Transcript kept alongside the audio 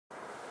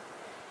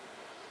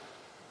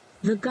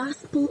The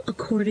Gospel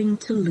according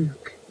to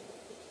Luke,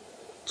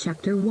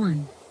 chapter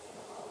 1.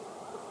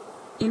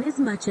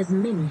 Inasmuch as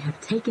many have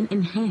taken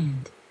in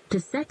hand to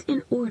set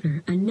in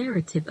order a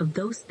narrative of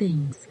those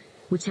things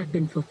which have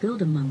been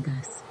fulfilled among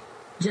us,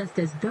 just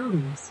as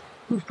those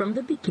who from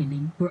the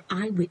beginning were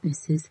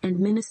eyewitnesses and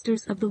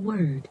ministers of the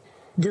word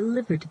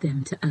delivered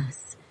them to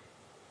us,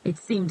 it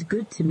seemed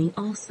good to me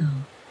also,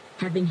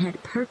 having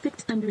had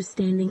perfect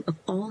understanding of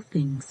all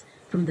things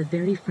from the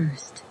very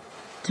first,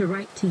 to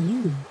write to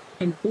you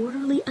an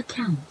orderly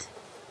account,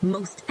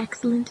 most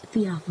excellent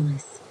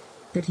Theophilus,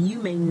 that you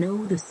may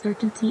know the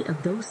certainty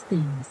of those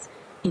things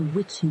in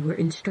which you were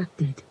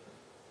instructed.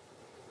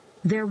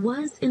 There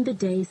was in the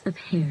days of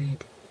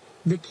Herod,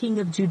 the king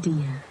of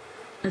Judea,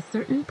 a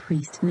certain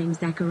priest named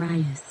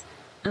Zacharias,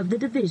 of the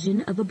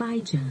division of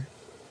Abijah.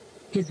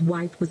 His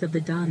wife was of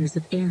the daughters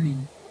of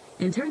Aaron,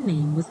 and her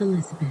name was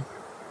Elizabeth.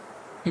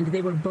 And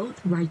they were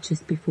both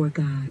righteous before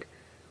God,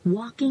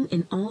 walking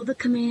in all the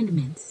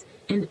commandments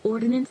and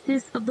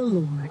ordinances of the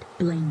Lord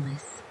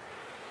blameless.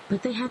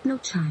 But they had no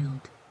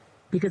child,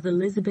 because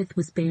Elizabeth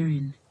was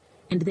barren,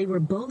 and they were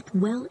both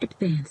well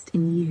advanced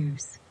in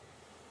years.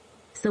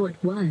 So it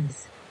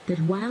was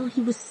that while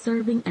he was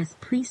serving as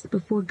priest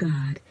before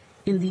God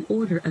in the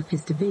order of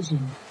his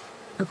division,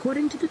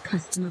 according to the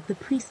custom of the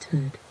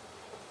priesthood,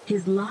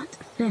 his lot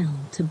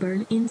fell to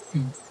burn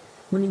incense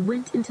when he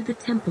went into the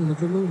temple of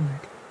the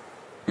Lord.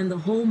 And the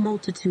whole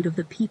multitude of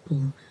the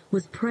people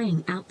was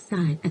praying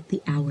outside at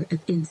the hour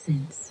of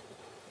incense.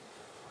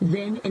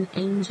 Then an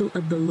angel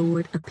of the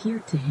Lord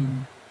appeared to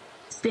him,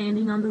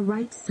 standing on the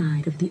right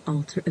side of the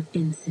altar of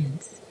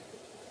incense.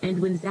 And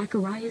when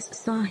Zacharias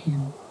saw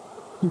him,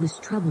 he was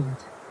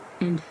troubled,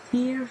 and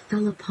fear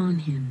fell upon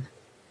him.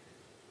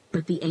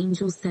 But the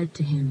angel said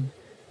to him,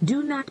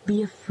 "Do not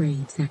be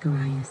afraid,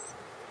 Zacharias,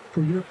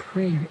 for your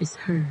prayer is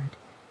heard,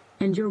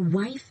 and your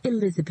wife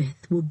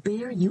Elizabeth will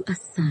bear you a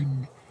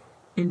son,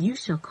 and you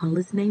shall call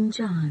his name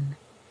John.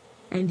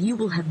 And you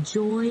will have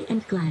joy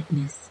and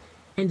gladness,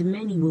 and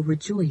many will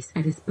rejoice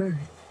at his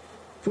birth.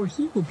 For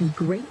he will be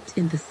great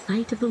in the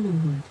sight of the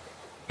Lord,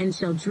 and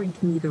shall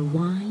drink neither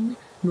wine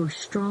nor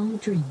strong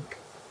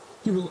drink.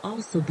 He will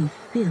also be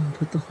filled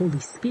with the Holy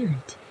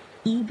Spirit,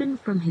 even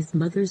from his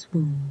mother's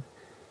womb.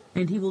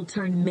 And he will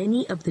turn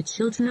many of the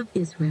children of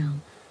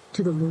Israel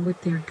to the Lord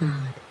their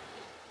God.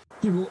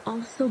 He will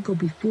also go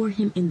before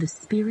him in the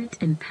spirit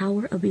and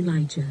power of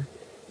Elijah,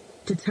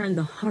 to turn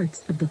the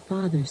hearts of the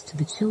fathers to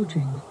the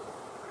children,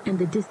 and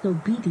the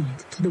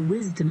disobedient to the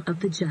wisdom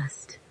of the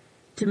just,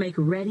 to make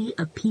ready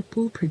a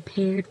people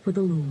prepared for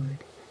the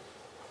Lord."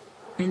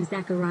 And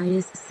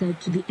Zacharias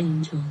said to the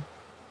angel,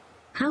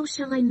 "How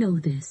shall I know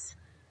this?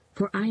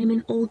 For I am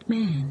an old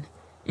man,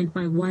 and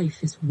my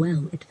wife is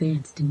well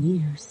advanced in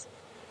years."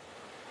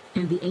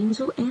 And the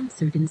angel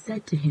answered and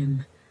said to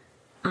him,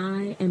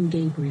 "I am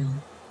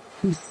Gabriel,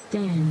 who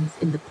stands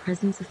in the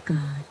presence of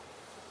God,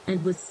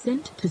 and was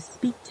sent to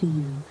speak to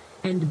you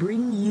and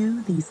bring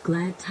you these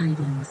glad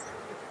tidings.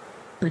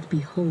 But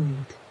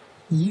behold,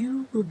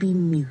 you will be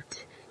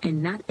mute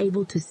and not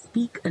able to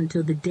speak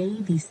until the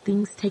day these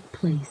things take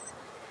place,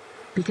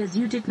 because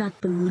you did not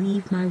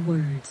believe my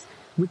words,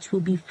 which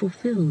will be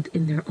fulfilled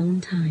in their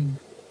own time."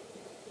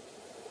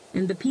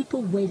 And the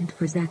people waited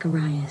for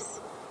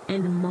Zacharias,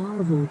 and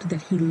marveled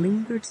that he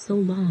lingered so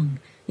long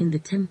in the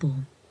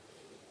temple.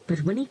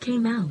 But when he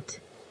came out,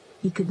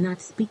 he could not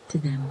speak to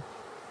them.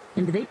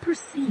 And they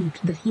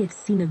perceived that he had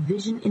seen a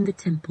vision in the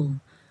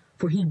temple,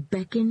 for he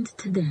beckoned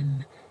to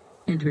them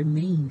and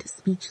remained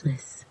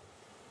speechless.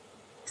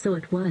 So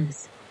it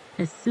was,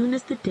 as soon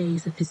as the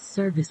days of his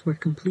service were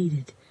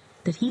completed,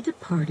 that he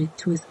departed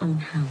to his own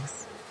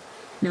house.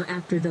 Now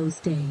after those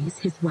days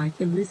his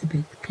wife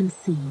Elizabeth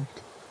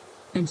conceived,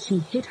 and she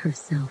hid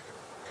herself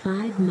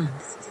 5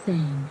 months,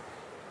 saying,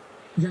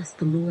 "Thus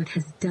the Lord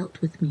has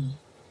dealt with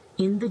me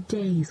in the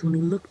days when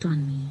he looked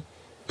on me,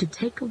 to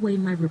take away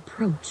my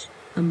reproach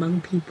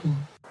among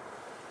people."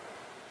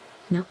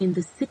 Now in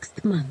the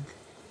 6th month,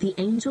 the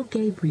angel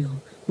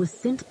Gabriel was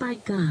sent by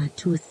God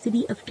to a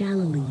city of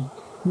Galilee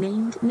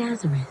named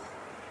Nazareth,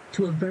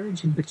 to a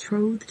virgin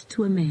betrothed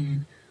to a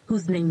man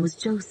whose name was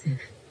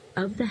Joseph,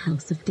 of the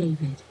house of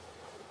David.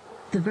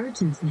 The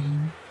virgin's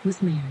name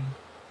was Mary.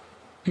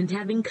 And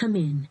having come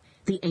in,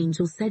 the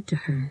angel said to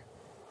her,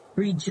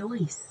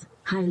 "Rejoice,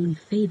 highly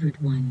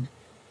favored one,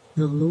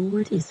 the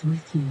Lord is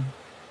with you.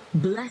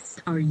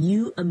 Blessed are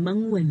you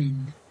among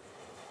women."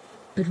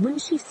 But when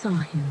she saw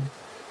him,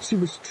 she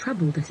was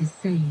troubled at his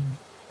saying,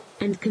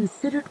 and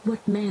considered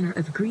what manner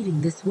of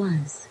greeting this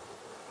was.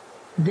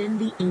 Then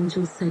the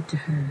angel said to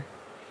her,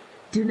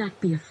 "Do not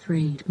be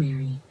afraid,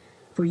 Mary,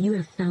 for you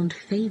have found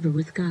favor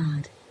with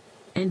God.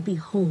 And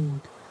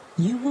behold,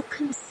 you will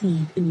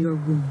conceive in your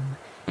womb,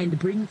 and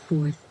bring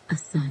forth a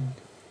son,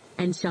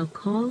 and shall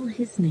call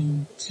his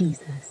name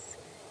Jesus.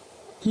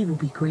 He will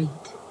be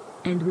great,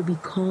 and will be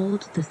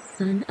called the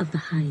Son of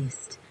the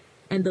Highest.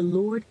 And the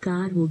Lord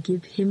God will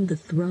give him the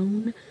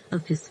throne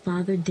of his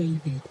father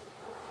David,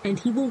 and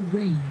he will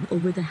reign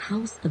over the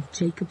house of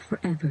Jacob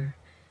forever,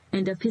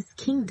 and of his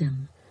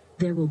kingdom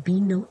there will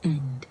be no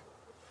end."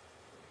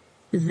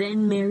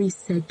 Then Mary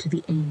said to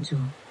the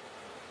angel,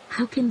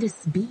 "How can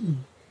this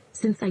be,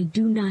 since I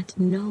do not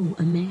know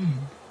a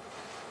man?"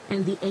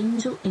 And the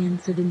angel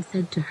answered and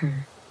said to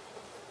her,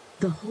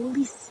 "The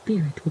Holy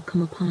Spirit will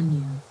come upon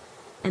you,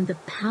 and the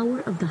power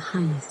of the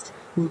Highest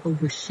will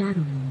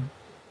overshadow you.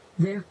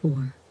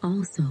 Therefore,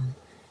 also,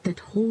 that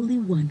Holy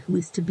One who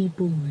is to be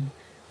born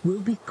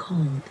will be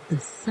called the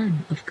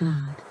Son of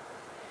God.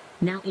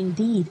 Now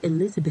indeed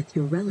Elizabeth,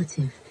 your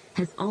relative,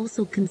 has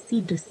also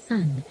conceived a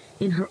son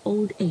in her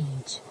old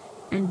age,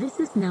 and this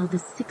is now the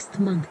 6th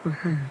month for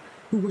her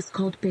who was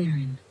called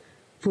barren.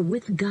 For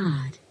with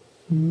God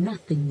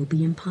nothing will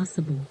be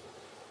impossible."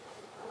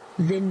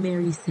 Then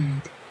Mary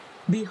said,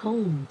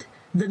 "Behold,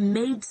 the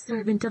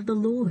maidservant of the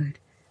Lord.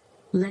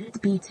 Let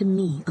it be to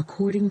me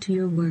according to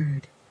your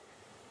word."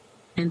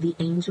 And the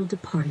angel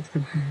departed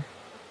from her.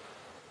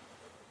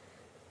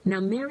 Now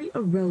Mary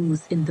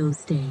arose in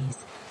those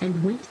days,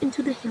 and went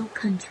into the hill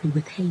country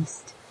with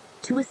haste,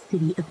 to a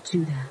city of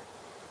Judah,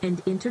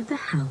 and entered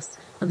the house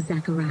of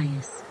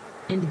Zacharias,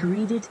 and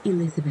greeted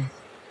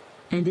Elizabeth.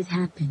 And it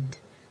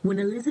happened, when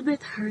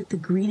Elizabeth heard the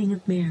greeting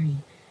of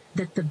Mary,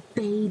 that the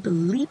babe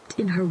leaped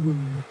in her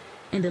womb,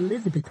 and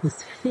Elizabeth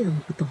was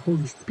filled with the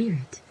Holy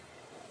Spirit.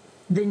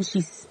 Then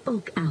she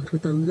spoke out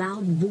with a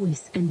loud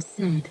voice and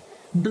said,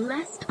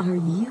 "Blessed are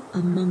you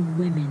among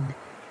women,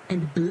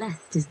 and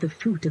blessed is the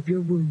fruit of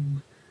your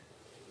womb.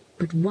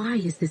 But why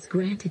is this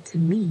granted to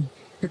me,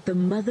 that the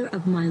mother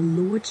of my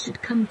Lord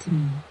should come to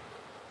me?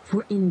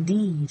 For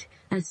indeed,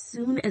 as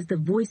soon as the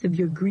voice of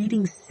your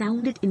greeting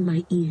sounded in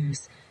my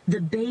ears,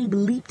 the babe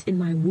leaped in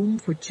my womb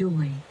for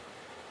joy.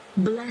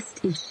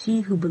 Blessed is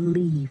she who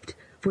believed,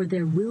 for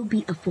there will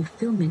be a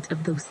fulfillment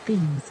of those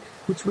things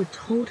which were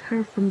told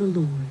her from the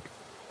Lord."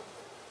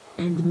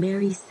 And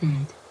Mary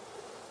said,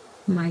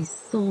 "My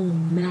soul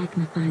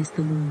magnifies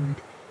the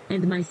Lord,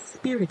 and my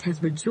spirit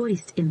has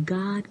rejoiced in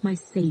God my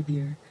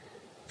Savior,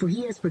 for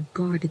he has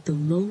regarded the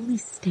lowly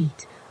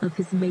state of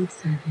his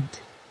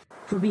maidservant.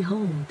 For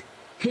behold,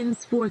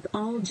 henceforth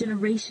all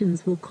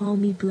generations will call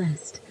me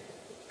blessed,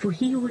 for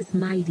he who is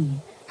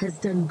mighty has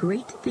done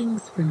great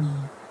things for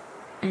me,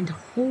 and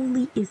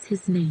holy is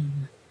his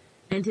name,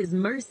 and his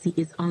mercy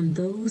is on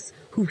those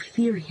who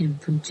fear him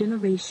from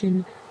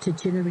generation to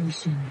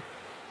generation.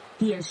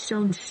 He has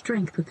shown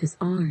strength with his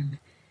arm.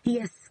 He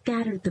has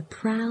scattered the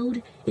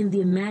proud in the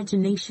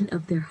imagination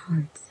of their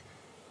hearts.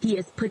 He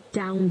has put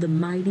down the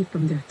mighty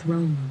from their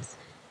thrones,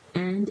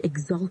 and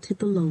exalted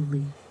the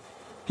lowly.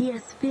 He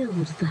has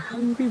filled the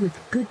hungry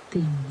with good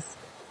things,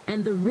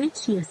 and the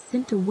rich he has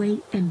sent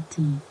away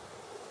empty.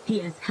 He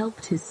has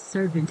helped his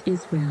servant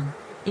Israel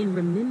in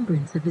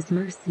remembrance of his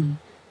mercy,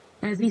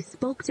 as he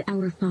spoke to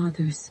our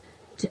fathers,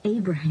 to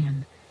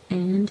Abraham,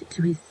 and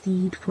to his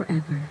seed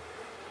forever."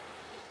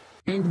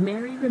 And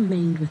Mary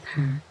remained with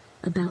her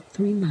about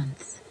 3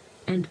 months,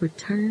 and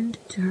returned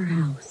to her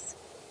house.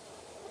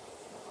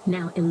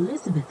 Now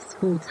Elizabeth's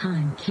full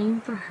time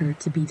came for her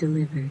to be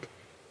delivered,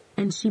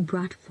 and she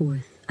brought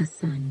forth a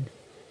son.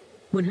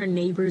 When her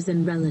neighbors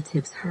and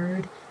relatives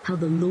heard how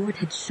the Lord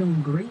had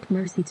shown great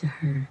mercy to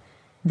her,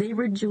 they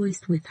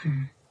rejoiced with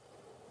her.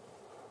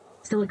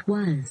 So it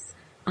was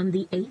on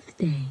the 8th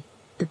day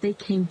that they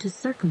came to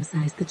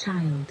circumcise the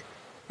child,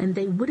 and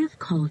they would have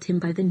called him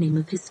by the name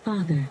of his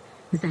father,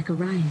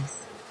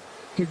 Zacharias.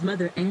 His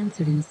mother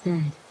answered and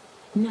said,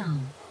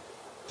 "No,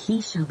 he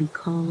shall be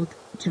called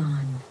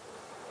John."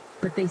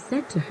 But they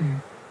said to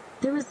her,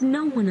 "There is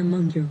no one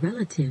among your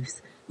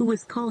relatives who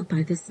is called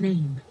by this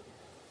name."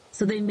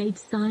 So they made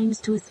signs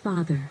to his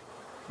father,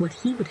 what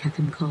he would have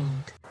him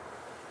called.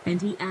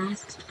 And he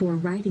asked for a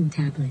writing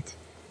tablet,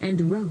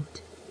 and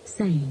wrote,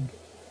 saying,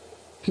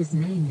 "His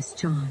name is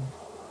John."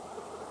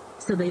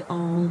 So they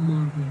all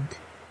marveled.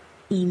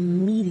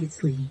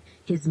 Immediately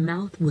his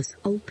mouth was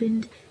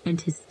opened and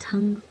his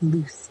tongue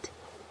loosed,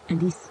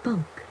 and he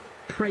spoke,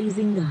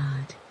 praising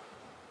God.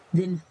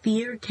 Then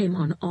fear came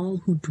on all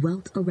who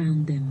dwelt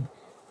around them,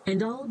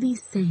 and all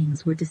these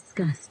sayings were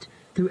discussed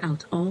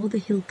throughout all the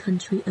hill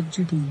country of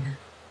Judea.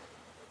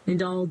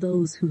 And all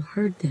those who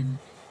heard them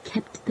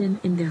kept them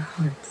in their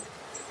hearts,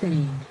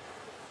 saying,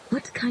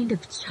 "What kind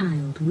of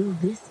child will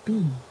this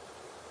be?"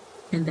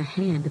 And the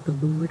hand of the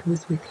Lord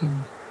was with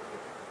him.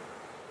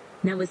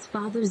 Now his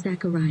father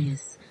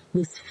Zacharias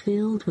was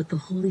filled with the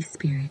Holy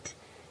Spirit,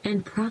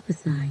 and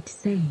prophesied,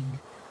 saying,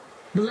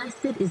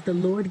 "Blessed is the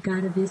Lord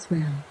God of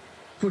Israel,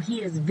 for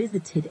he has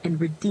visited and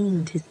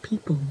redeemed his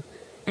people,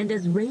 and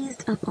has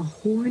raised up a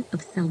horn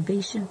of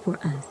salvation for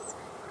us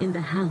in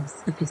the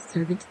house of his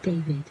servant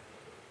David,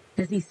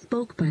 as he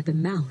spoke by the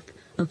mouth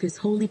of his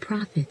holy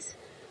prophets,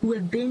 who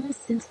have been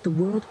since the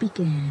world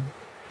began,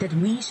 that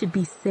we should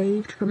be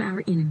saved from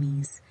our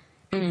enemies,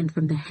 and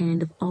from the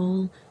hand of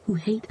all who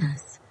hate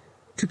us,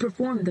 to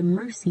perform the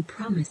mercy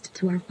promised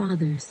to our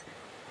fathers,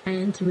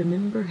 and to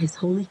remember his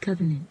holy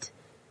covenant,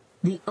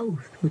 the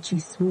oath which he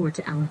swore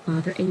to our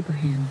father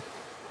Abraham,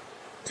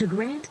 to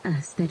grant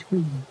us that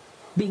we,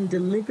 being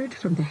delivered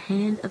from the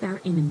hand of our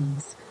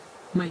enemies,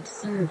 might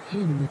serve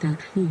him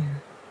without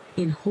fear,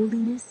 in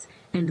holiness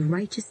and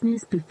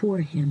righteousness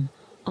before him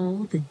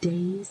all the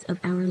days of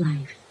our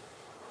life.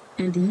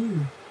 And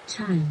you,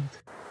 child,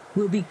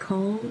 will be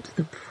called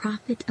the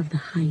prophet of the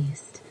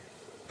highest,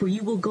 for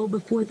you will go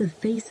before the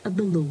face of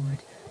the Lord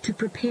to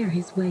prepare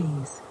his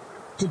ways,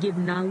 to give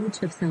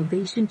knowledge of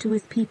salvation to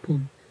his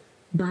people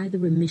by the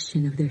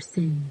remission of their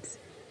sins,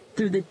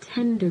 through the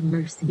tender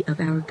mercy of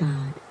our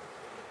God,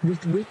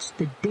 with which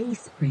the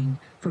dayspring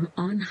from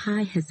on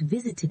high has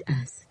visited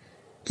us,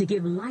 to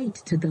give light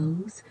to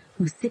those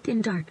who sit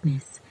in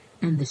darkness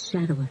and the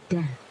shadow of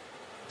death,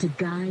 to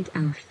guide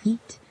our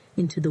feet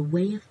into the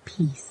way of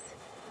peace.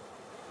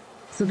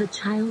 So the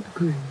child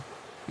grew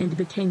and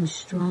became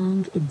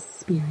strong in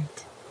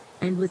spirit,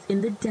 and was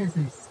in the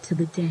deserts till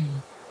the day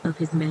of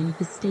his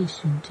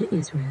manifestation to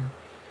Israel.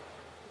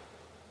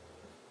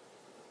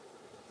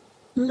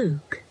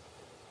 Luke,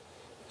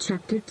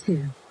 chapter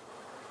 2.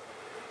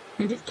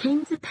 And it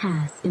came to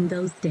pass in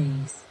those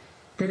days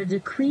that a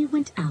decree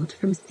went out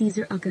from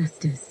Caesar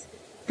Augustus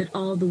that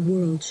all the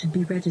world should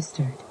be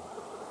registered.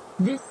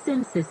 This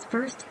census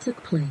first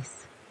took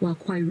place while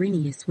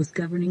Quirinius was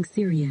governing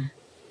Syria.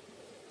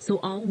 So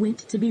all went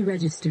to be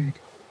registered,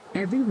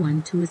 every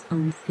one to his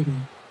own city.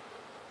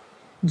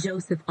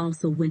 Joseph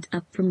also went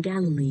up from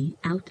Galilee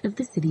out of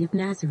the city of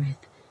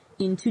Nazareth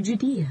into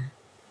Judea,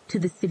 to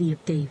the city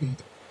of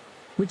David,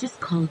 which is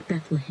called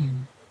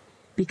Bethlehem,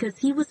 because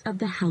he was of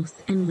the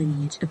house and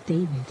lineage of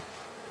David,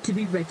 to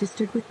be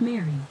registered with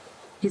Mary,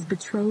 his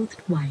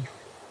betrothed wife,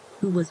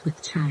 who was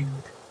with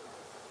child.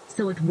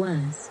 So it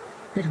was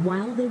that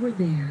while they were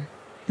there,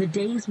 the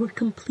days were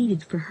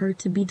completed for her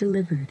to be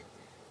delivered.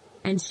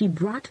 And she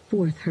brought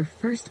forth her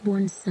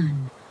firstborn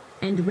son,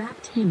 and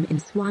wrapped him in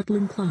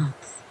swaddling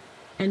cloths,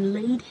 and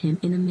laid him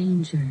in a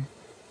manger,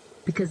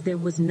 because there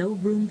was no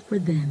room for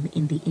them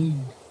in the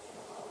inn.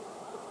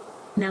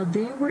 Now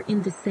there were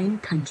in the same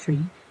country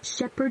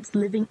shepherds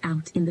living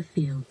out in the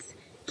fields,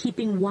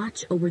 keeping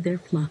watch over their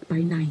flock by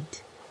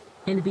night.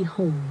 And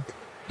behold,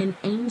 an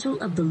angel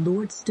of the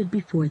Lord stood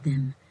before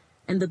them,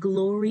 and the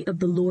glory of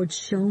the Lord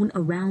shone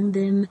around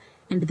them,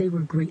 and they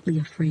were greatly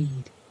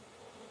afraid.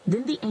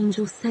 Then the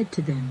angel said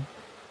to them,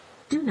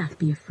 Do not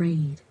be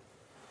afraid,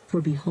 for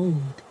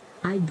behold,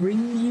 I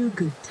bring you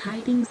good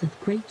tidings of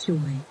great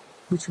joy,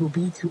 which will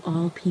be to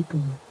all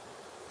people.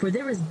 For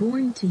there is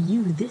born to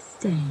you this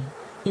day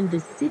in the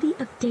city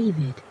of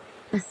David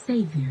a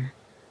Savior,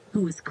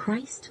 who is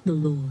Christ the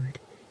Lord.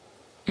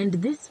 And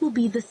this will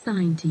be the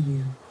sign to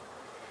you.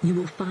 You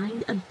will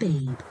find a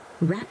babe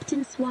wrapped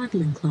in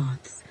swaddling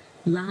cloths,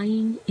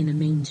 lying in a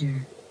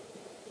manger.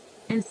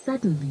 And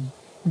suddenly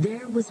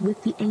there was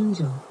with the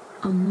angel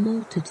a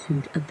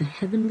multitude of the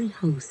heavenly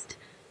host,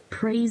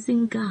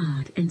 praising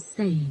God and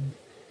saying,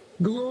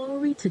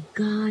 Glory to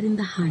God in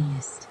the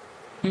highest,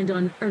 and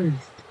on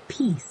earth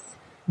peace,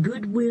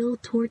 goodwill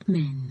toward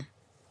men.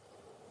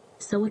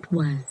 So it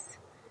was,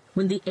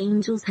 when the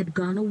angels had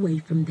gone away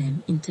from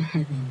them into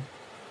heaven,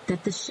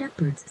 that the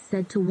shepherds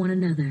said to one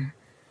another,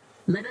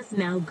 Let us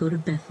now go to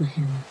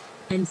Bethlehem,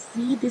 and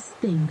see this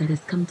thing that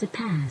has come to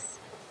pass,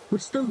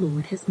 which the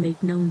Lord has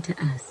made known to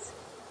us.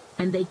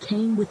 And they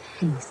came with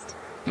haste,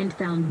 and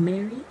found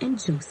Mary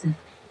and Joseph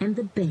and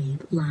the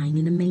babe lying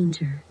in a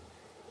manger.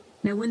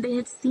 Now when they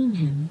had seen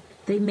him,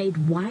 they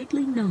made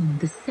widely known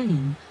the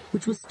saying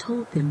which was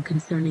told them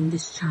concerning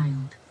this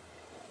child.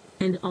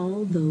 And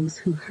all those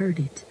who heard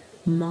it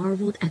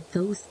marveled at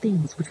those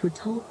things which were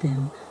told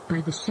them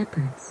by the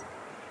shepherds.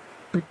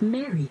 But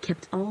Mary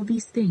kept all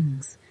these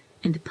things,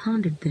 and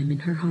pondered them in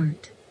her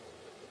heart.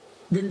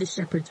 Then the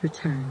shepherds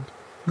returned,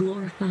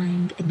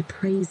 glorifying and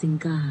praising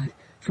God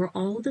for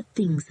all the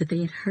things that they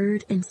had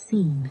heard and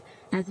seen,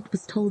 as it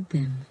was told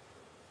them.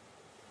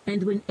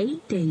 And when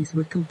 8 days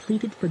were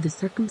completed for the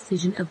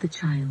circumcision of the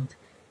child,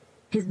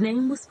 his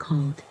name was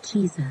called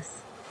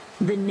Jesus,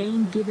 the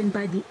name given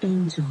by the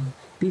angel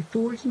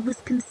before he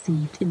was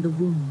conceived in the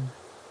womb.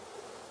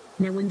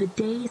 Now when the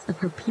days of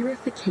her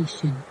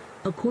purification,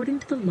 according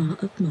to the law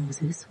of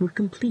Moses, were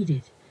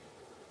completed,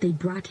 they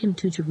brought him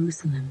to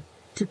Jerusalem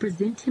to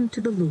present him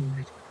to the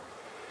Lord,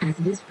 as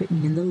it is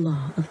written in the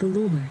law of the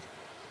Lord,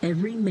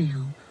 Every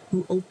male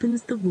who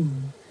opens the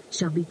womb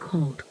shall be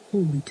called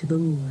holy to the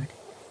Lord,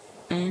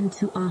 and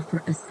to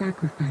offer a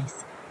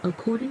sacrifice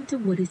according to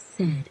what is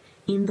said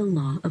in the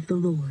law of the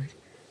Lord,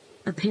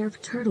 a pair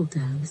of turtle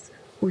doves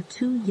or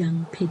 2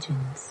 young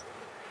pigeons.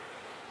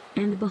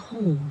 And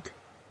behold,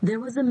 there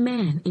was a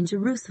man in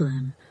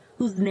Jerusalem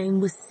whose name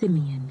was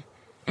Simeon,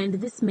 and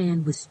this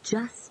man was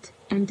just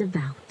and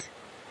devout,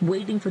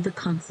 waiting for the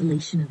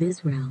consolation of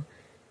Israel,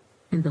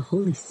 and the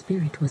Holy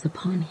Spirit was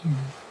upon him.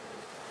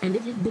 And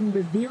it had been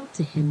revealed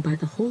to him by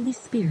the Holy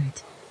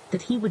Spirit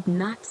that he would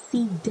not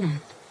see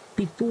death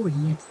before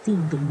he had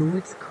seen the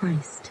Lord's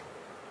Christ.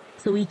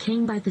 So he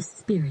came by the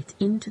Spirit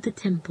into the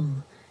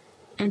temple,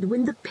 and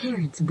when the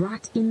parents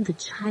brought in the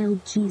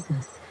child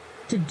Jesus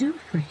to do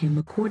for him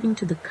according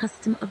to the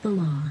custom of the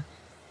law,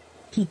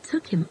 he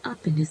took him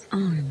up in his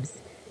arms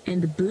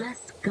and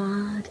blessed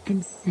God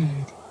and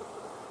said,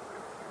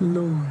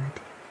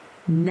 Lord,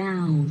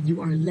 now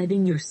you are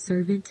letting your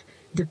servant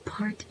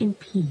depart in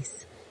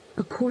peace,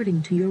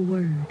 according to your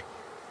word.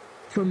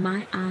 For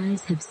my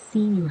eyes have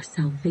seen your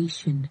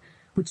salvation,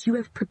 which you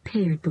have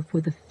prepared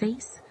before the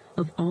face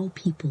of all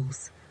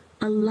peoples,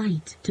 a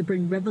light to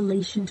bring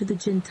revelation to the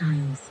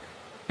Gentiles,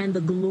 and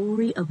the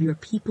glory of your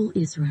people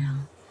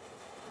Israel."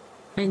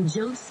 And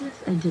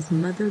Joseph and his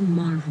mother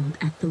marveled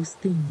at those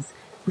things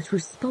which were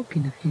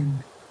spoken of him.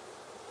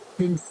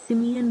 Then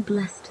Simeon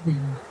blessed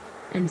them,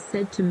 and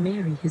said to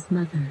Mary his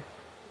mother,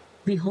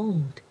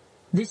 "Behold,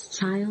 this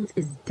child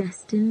is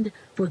destined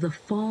for the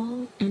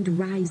fall and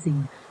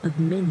rising of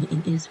many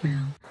in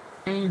Israel,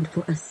 and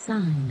for a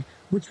sign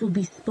which will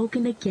be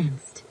spoken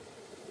against.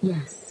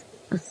 Yes,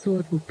 a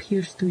sword will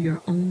pierce through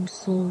your own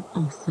soul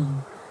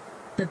also,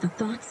 that the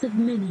thoughts of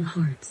many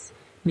hearts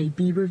may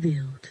be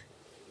revealed."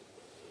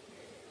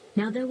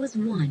 Now there was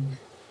one,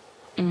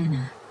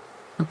 Anna,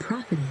 a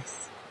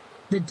prophetess,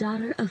 the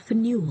daughter of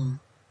Phanuel,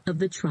 of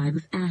the tribe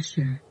of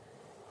Asher.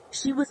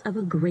 She was of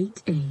a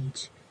great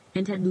age,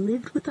 and had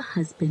lived with a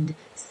husband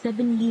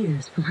 7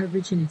 years from her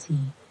virginity.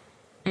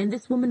 And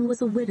this woman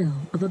was a widow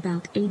of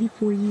about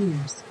 84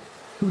 years,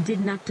 who did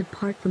not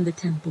depart from the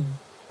temple,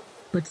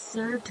 but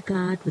served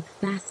God with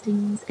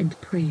fastings and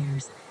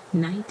prayers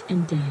night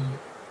and day.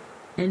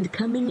 And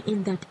coming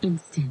in that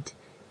instant,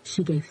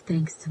 she gave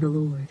thanks to the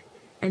Lord,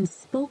 and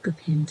spoke of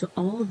him to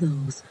all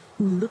those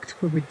who looked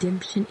for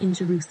redemption in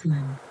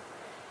Jerusalem.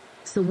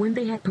 So when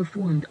they had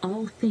performed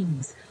all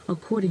things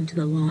according to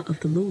the law of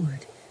the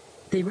Lord,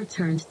 they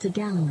returned to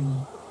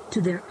Galilee,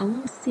 to their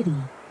own city,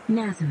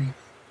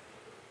 Nazareth.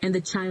 And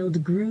the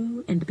child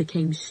grew and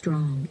became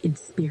strong in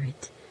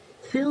spirit,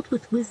 filled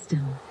with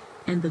wisdom,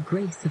 and the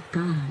grace of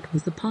God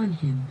was upon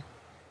him.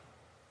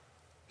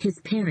 His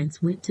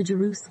parents went to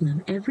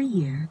Jerusalem every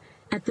year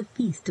at the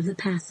feast of the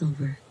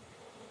Passover.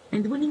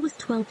 And when he was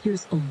 12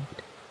 years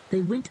old,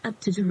 they went up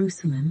to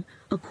Jerusalem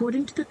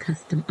according to the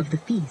custom of the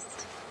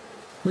feast.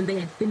 When they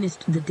had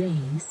finished the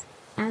days,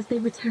 as they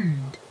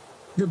returned,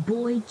 the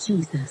boy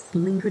Jesus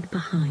lingered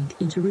behind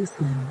in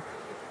Jerusalem,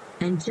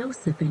 and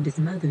Joseph and his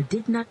mother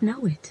did not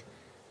know it.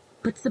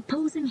 But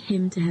supposing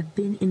him to have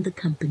been in the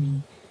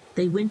company,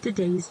 they went a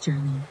day's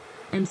journey,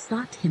 and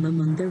sought him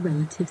among their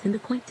relatives and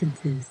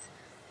acquaintances.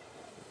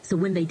 So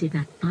when they did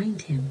not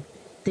find him,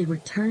 they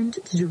returned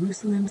to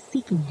Jerusalem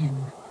seeking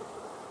him.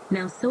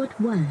 Now so it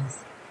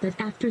was, that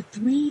after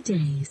 3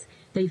 days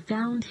they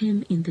found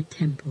him in the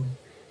temple,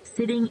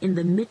 sitting in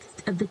the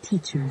midst of the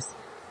teachers,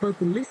 both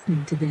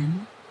listening to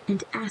them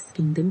and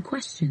asking them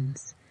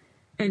questions.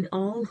 And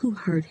all who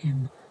heard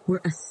him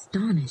were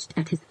astonished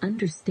at his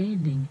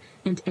understanding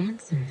and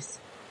answers.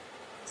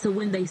 So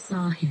when they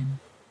saw him,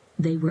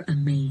 they were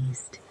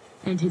amazed.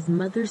 And his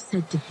mother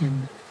said to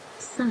him,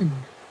 "Son,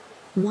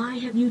 why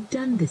have you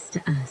done this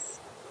to us?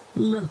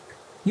 Look,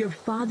 your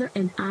father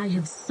and I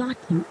have sought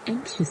you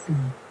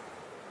anxiously."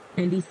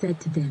 And he said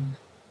to them,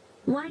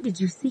 "Why did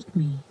you seek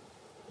me?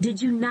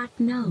 Did you not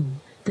know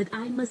that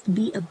I must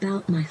be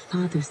about my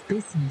Father's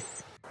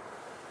business?"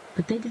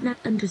 But they did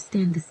not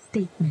understand the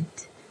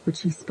statement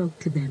which he spoke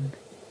to them.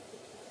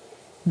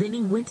 Then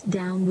he went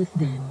down with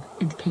them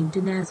and came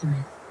to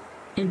Nazareth,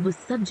 and was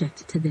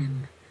subject to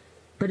them.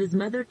 But his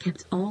mother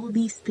kept all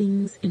these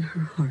things in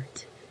her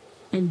heart.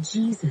 And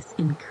Jesus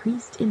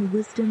increased in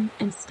wisdom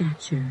and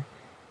stature,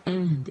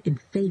 and in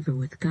favor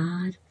with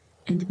God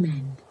and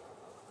men.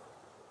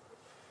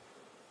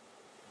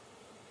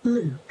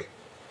 Luke,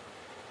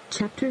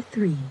 chapter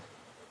 3.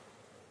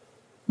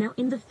 Now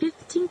in the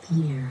 15th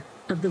year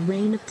of the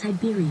reign of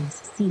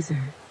Tiberius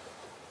Caesar,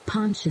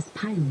 Pontius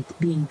Pilate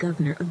being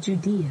governor of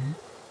Judea,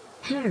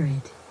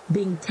 Herod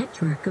being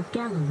tetrarch of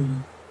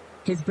Galilee,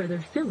 his brother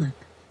Philip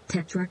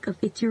tetrarch of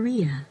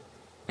Iturea,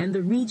 and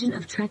the region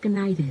of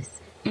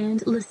Trachonitis, and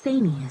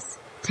Lysanias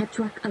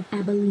tetrarch of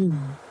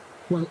Abilene,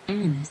 while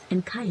Annas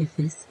and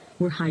Caiaphas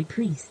were high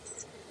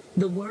priests,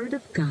 the word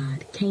of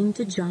God came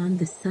to John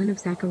the son of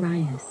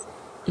Zacharias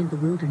in the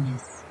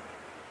wilderness.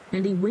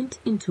 And he went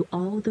into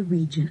all the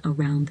region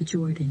around the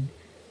Jordan,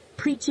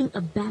 preaching a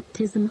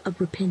baptism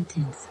of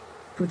repentance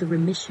for the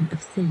remission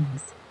of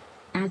sins,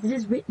 as it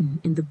is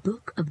written in the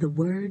book of the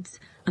words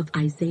of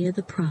Isaiah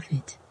the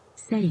prophet,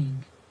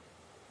 saying,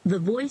 "The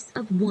voice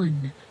of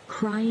one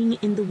crying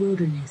in the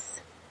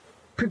wilderness,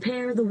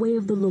 prepare the way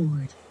of the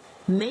Lord,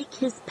 make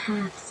his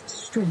paths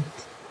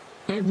straight.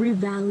 Every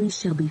valley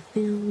shall be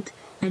filled,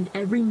 and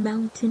every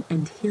mountain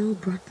and hill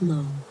brought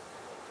low.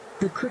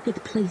 The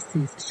crooked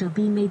places shall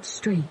be made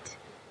straight,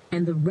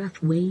 and the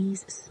rough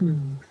ways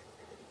smooth.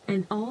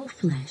 And all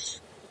flesh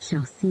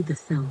shall see the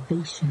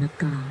salvation of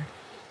God."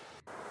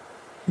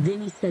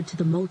 Then he said to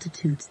the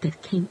multitudes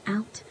that came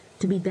out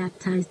to be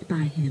baptized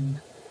by him,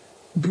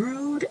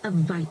 "Brood of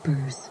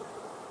vipers,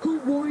 who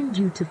warned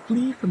you to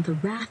flee from the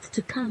wrath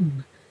to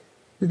come?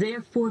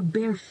 Therefore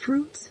bear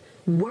fruits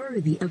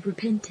worthy of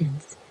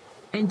repentance,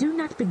 and do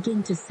not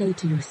begin to say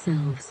to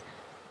yourselves,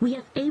 'We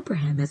have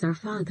Abraham as our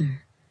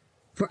father.'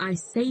 For I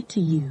say to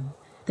you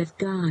that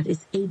God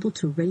is able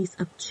to raise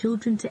up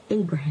children to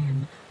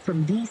Abraham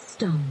from these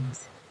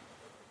stones.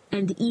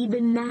 And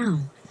even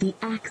now the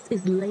axe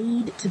is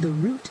laid to the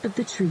root of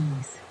the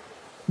trees.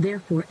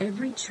 Therefore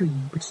every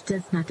tree which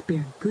does not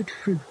bear good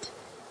fruit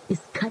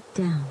is cut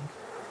down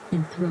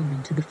and thrown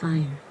into the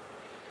fire."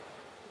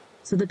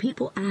 So the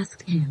people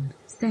asked him,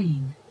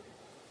 saying,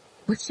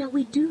 "What shall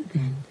we do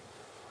then?"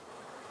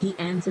 He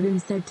answered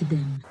and said to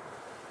them,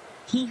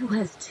 "He who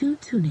has 2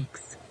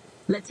 tunics,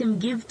 let him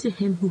give to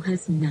him who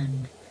has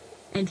none,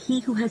 and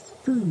he who has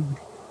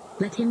food,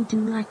 let him do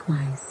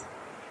likewise."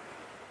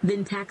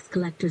 Then tax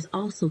collectors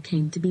also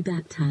came to be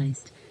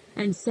baptized,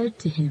 and said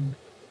to him,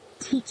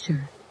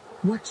 "Teacher,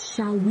 what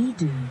shall we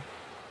do?"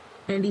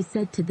 And he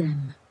said to them,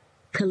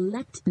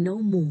 "Collect no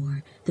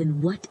more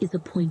than what is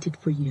appointed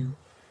for you."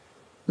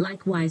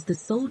 Likewise the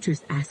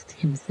soldiers asked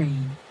him,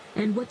 saying,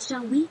 "And what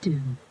shall we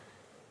do?"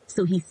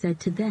 So he said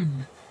to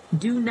them,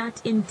 "Do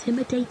not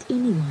intimidate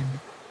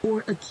anyone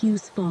or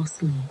accuse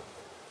falsely,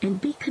 and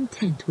be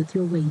content with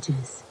your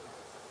wages."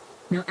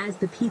 Now as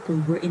the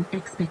people were in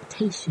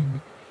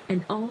expectation,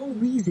 and all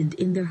reasoned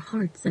in their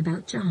hearts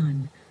about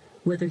John,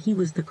 whether he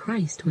was the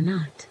Christ or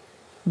not,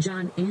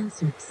 John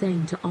answered,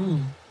 saying to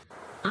all,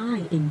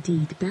 "I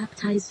indeed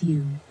baptize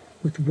you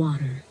with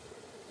water,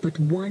 but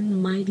one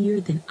mightier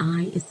than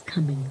I is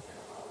coming,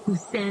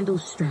 whose sandal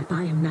strap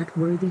I am not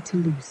worthy to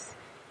loose.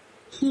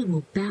 He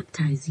will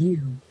baptize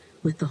you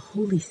with the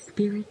Holy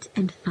Spirit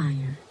and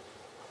fire.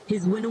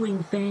 His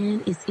winnowing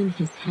fan is in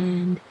his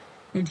hand,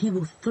 and he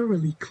will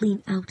thoroughly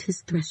clean out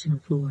his threshing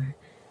floor,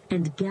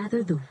 and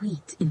gather the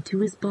wheat into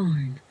his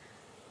barn,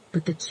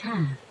 but the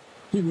chaff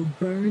he will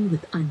burn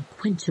with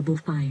unquenchable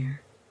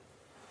fire."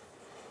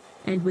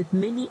 And with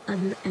many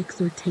other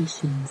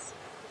exhortations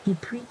he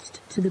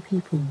preached to the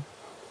people.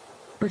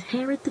 But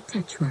Herod the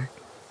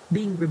Tetrarch,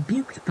 being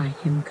rebuked by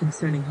him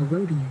concerning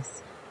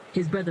Herodias,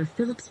 his brother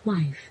Philip's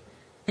wife,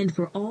 and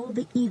for all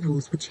the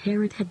evils which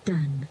Herod had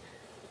done,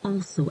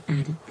 also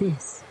added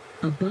this,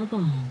 above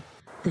all,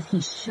 that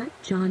he shut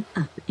John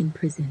up in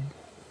prison.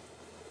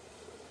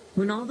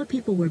 When all the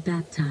people were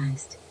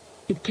baptized,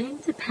 it came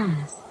to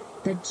pass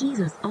that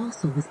Jesus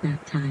also was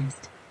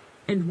baptized,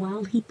 and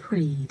while he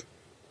prayed,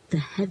 the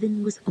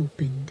heaven was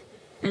opened,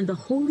 and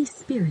the Holy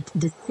Spirit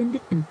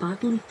descended in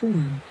bodily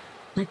form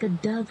like a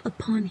dove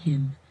upon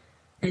him,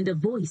 and a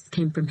voice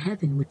came from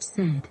heaven which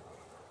said,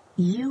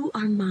 "You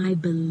are my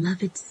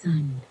beloved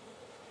Son.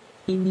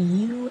 In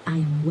you I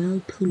am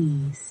well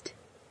pleased."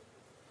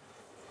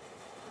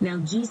 Now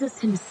Jesus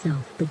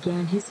himself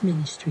began his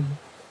ministry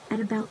at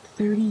about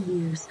 30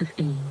 years of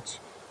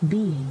age,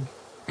 being,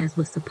 as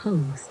was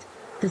supposed,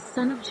 the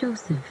son of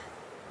Joseph,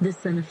 the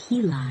son of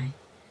Heli,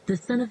 the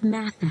son of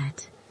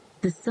Mathat,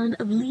 the son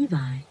of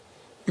Levi,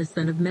 the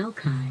son of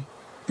Melchi,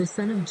 the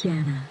son of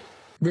Janna,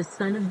 the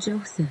son of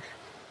Joseph,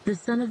 the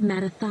son of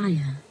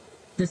Mattathiah,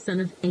 the son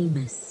of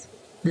Amos,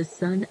 the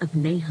son of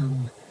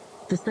Nahum,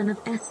 the son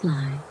of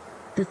Esli,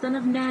 the son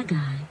of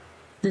Nagai,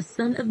 the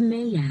son of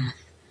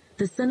Maath,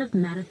 the son of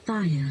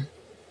Mattathiah,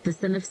 the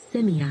son of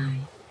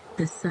Semei,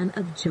 the son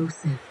of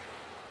Joseph,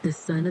 the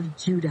son of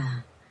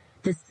Judah,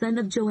 the son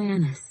of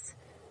Joannes,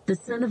 the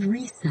son of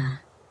Risa,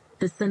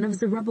 the son of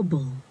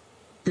Zerubbabel,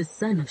 the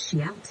son of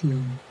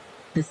Shealtiel,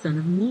 the son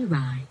of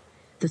Neri,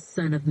 the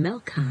son of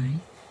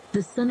Melchi,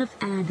 the son of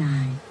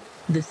Adai,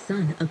 the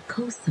son of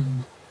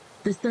Kosam,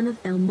 the son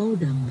of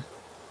Elmodam,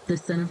 the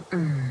son of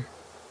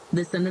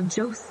the son of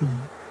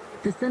Josi,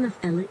 the son of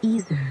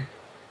Eliezer,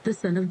 the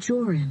son of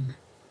Joram,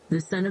 the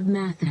son of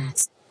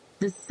Mathat,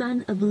 the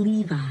son of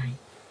Levi,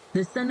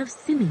 the son of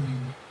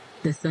Simeon,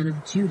 the son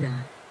of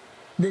Judah,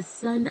 the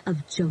son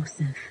of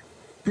Joseph,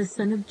 the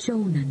son of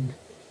Jonan,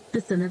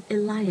 the son of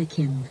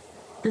Eliakim,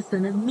 the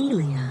son of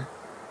Meliah,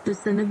 the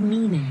son of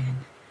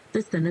Menan,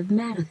 the son of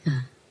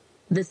Mattatha,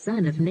 the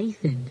son of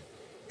Nathan,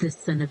 the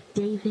son of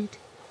David,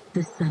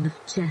 the son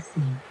of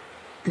Jesse,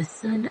 the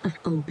son of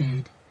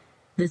Obed,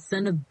 the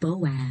son of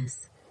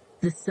Boaz,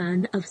 the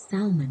son of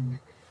Salmon,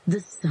 the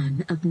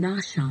son of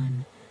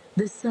Nahshon,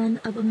 the son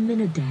of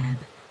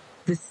Amminadab,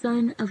 the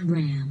son of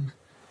Ram,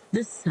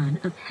 the son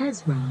of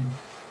Hezron,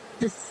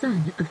 the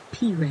son of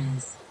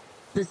Perez,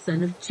 the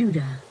son of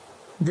Judah,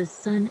 the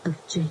son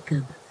of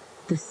Jacob,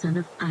 the son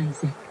of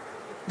Isaac,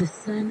 the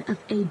son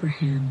of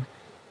Abraham,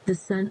 the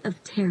son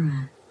of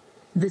Terah,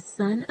 the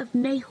son of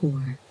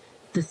Nahor,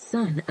 the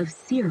son of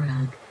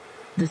Serug,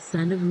 the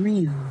son of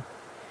Reu,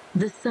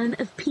 the son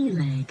of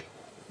Peleg,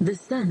 the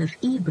son of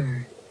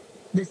Eber,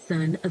 the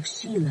son of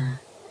Shelah,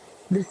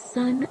 the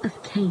son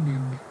of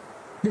Canaan,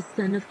 the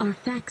son of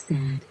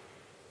Arphaxad,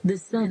 the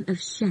son of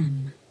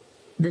Shem,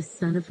 the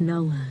son of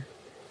Noah,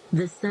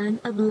 the son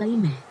of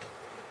Lamech,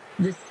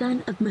 the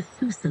son of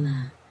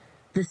Methuselah,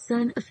 the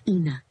son of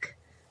Enoch,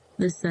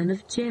 the son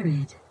of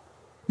Jared,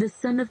 the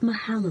son of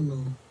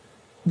Mahalalel,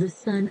 the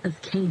son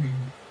of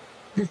Canaan,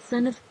 the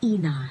son of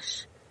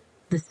Enosh,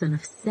 the son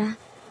of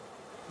Seth,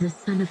 the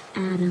son of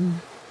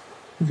Adam,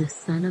 the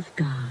son of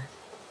God.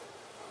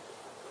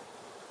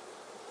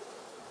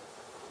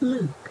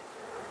 Luke,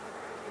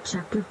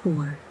 chapter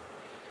 4.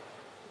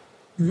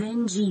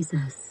 Then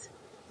Jesus,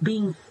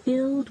 being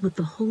filled with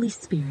the Holy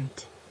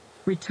Spirit,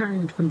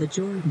 returned from the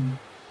Jordan,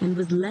 and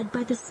was led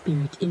by the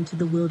Spirit into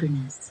the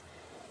wilderness,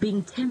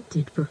 being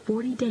tempted for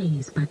 40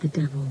 days by the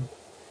devil.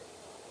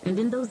 And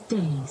in those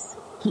days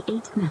he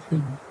ate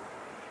nothing.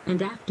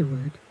 And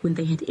afterward, when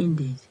they had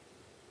ended,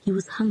 he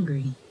was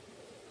hungry.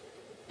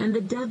 And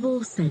the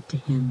devil said to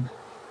him,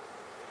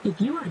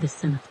 "If you are the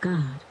Son of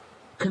God,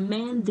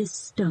 command this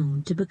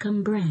stone to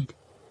become bread."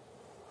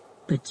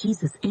 But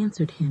Jesus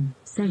answered him,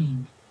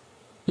 saying,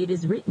 "It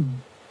is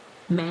written,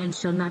 man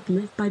shall not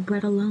live by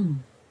bread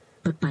alone,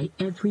 but by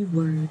every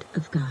word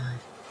of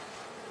God."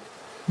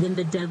 Then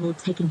the devil,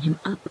 taking him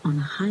up on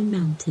a high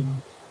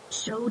mountain,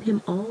 showed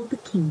him all the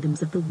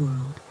kingdoms of the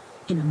world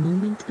in a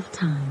moment of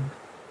time.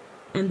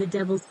 And the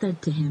devil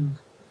said to him,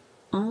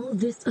 "All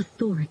this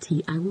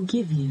authority I will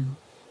give you,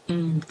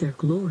 and their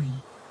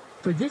glory,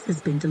 for this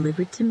has been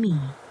delivered to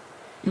me,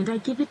 and I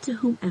give it to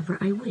whomever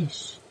I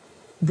wish.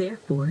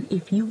 Therefore,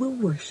 if you will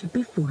worship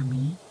before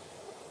me,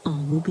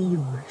 all will be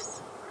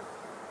yours."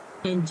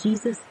 And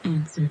Jesus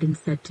answered and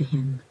said to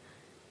him,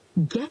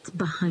 "Get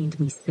behind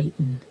me,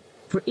 Satan,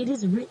 for it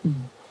is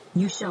written,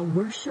 you shall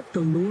worship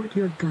the Lord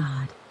your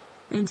God,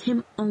 and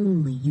him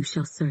only you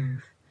shall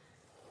serve."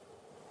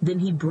 Then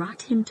he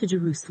brought him to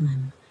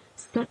Jerusalem,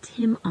 set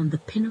him on the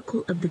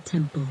pinnacle of the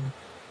temple,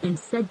 and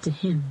said to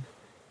him,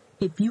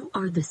 "If you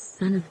are the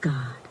Son of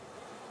God,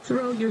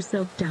 throw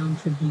yourself down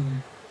from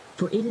here,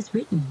 for it is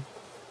written,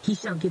 he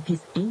shall give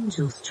his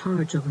angels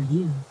charge over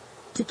you,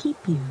 to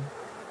keep you,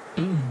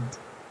 and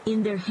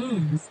in their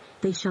hands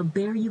they shall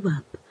bear you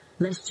up,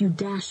 lest you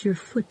dash your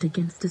foot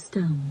against a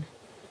stone."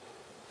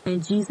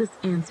 And Jesus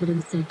answered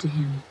and said to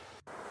him,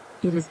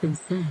 "It has been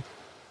said,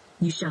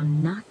 you shall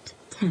not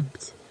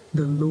tempt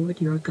the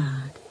Lord your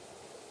God."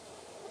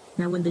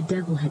 Now when the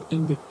devil had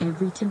ended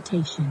every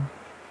temptation,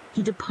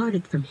 he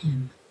departed from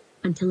him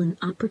until an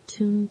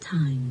opportune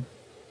time.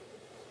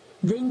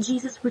 Then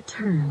Jesus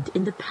returned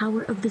in the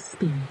power of the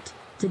Spirit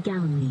to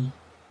Galilee,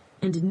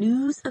 and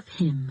news of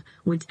him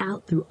went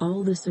out through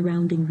all the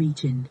surrounding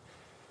region,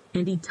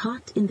 and he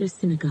taught in their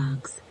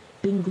synagogues,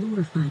 being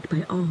glorified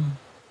by all.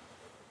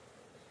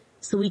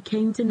 So he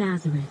came to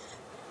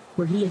Nazareth,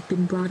 where he had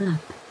been brought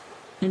up,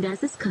 and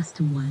as his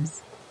custom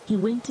was, he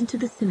went into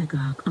the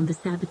synagogue on the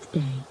Sabbath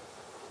day,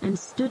 and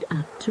stood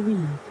up to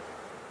read.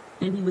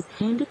 And he was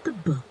handed the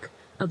book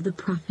of the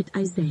prophet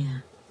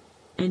Isaiah.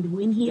 And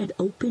when he had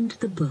opened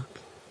the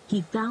book,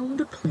 he found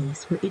the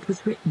place where it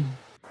was written,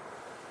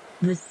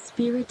 "The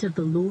Spirit of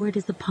the Lord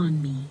is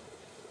upon me,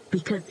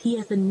 because he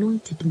has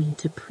anointed me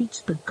to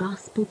preach the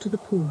gospel to the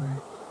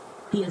poor.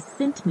 He has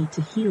sent me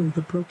to heal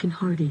the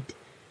brokenhearted,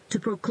 to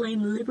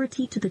proclaim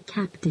liberty to the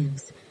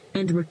captives,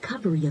 and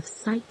recovery of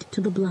sight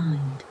to the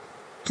blind,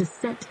 to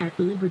set at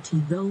liberty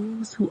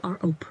those who are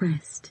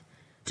oppressed,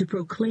 to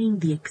proclaim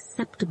the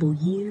acceptable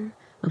year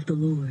of the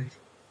Lord."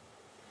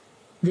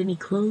 Then he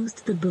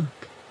closed the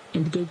book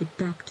and gave it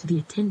back to the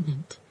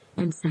attendant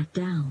and sat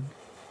down.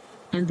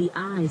 And the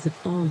eyes of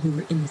all who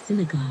were in the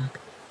synagogue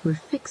were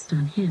fixed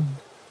on him.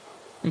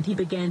 And he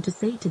began to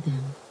say to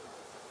them,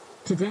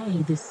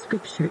 "Today this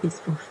scripture is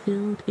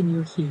fulfilled in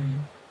your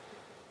hearing."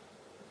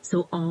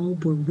 So all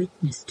bore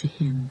witness to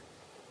him,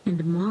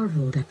 and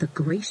marveled at the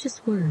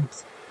gracious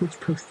words which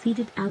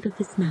proceeded out of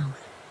his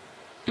mouth.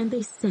 And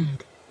they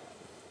said,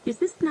 "Is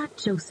this not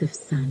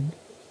Joseph's son?"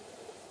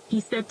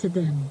 He said to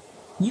them,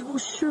 "You will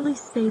surely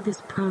say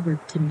this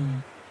proverb to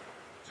me,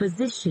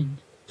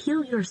 'Physician,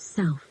 heal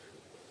yourself.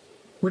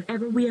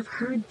 Whatever we have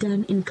heard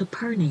done in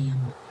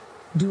Capernaum,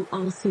 do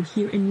also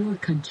here in your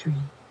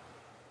country.'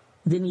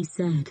 Then he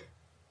said,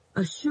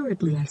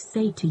 'Assuredly I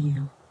say to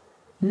you,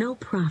 no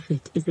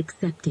prophet is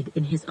accepted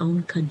in his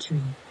own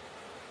country.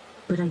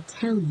 But I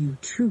tell you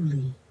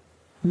truly,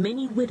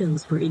 many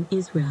widows were in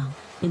Israel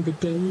in the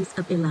days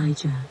of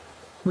Elijah,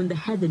 when the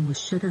heaven was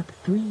shut up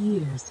 3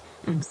 years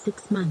and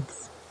 6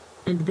 months,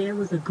 and there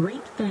was a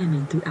great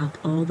famine throughout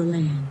all the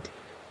land.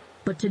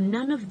 But to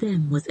none of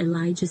them was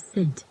Elijah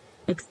sent,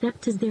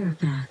 except to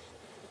Zarephath,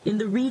 in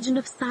the region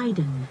of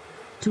Sidon,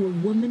 to a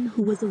woman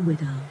who was a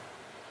widow.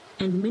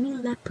 And many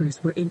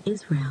lepers were in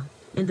Israel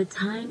in the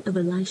time of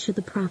Elisha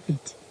the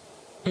prophet,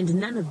 and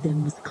none of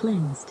them was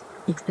cleansed,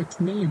 except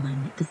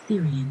Naaman the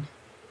Syrian."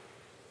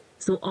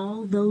 So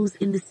all those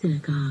in the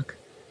synagogue,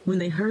 when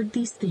they heard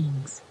these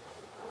things,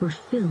 were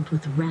filled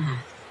with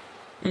wrath,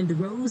 and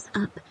rose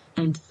up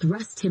and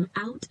thrust him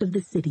out of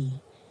the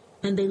city,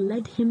 and they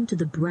led him to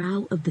the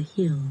brow of the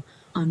hill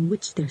on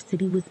which their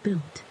city was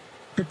built,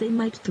 that they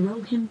might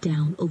throw him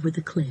down over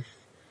the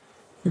cliff.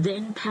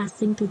 Then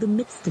passing through the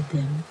midst of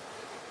them,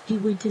 he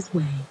went his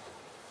way.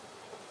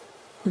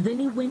 Then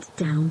he went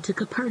down to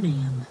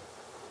Capernaum,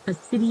 a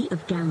city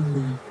of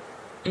Galilee,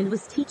 and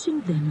was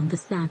teaching them on the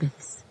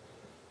Sabbaths.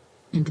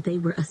 And they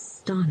were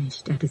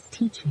astonished at his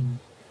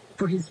teaching,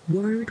 for his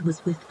word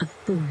was with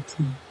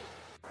authority.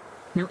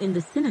 Now in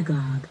the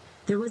synagogue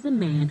there was a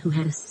man who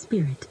had a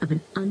spirit of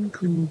an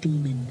unclean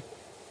demon.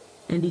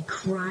 And he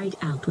cried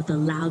out with a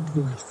loud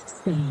voice,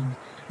 saying,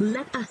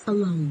 "Let us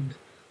alone.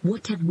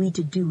 What have we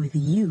to do with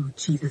you,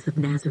 Jesus of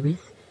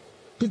Nazareth?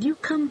 Did you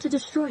come to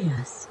destroy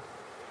us?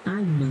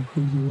 I know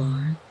who you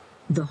are,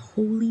 the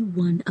Holy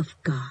One of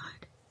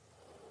God."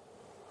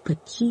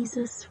 But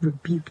Jesus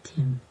rebuked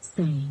him,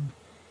 saying,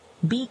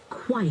 "Be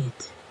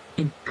quiet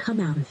and come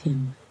out of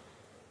him."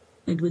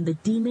 And when the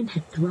demon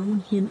had thrown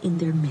him in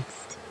their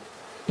midst,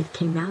 it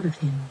came out of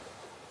him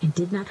and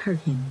did not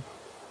hurt him.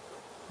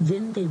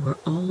 Then they were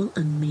all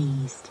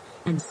amazed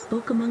and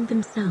spoke among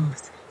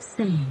themselves,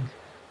 saying,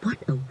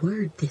 "What a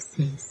word this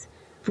is!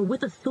 For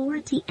with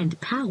authority and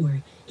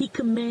power he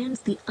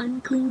commands the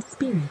unclean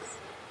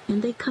spirits,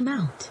 and they come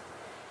out."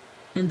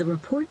 And the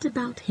report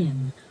about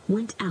him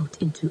went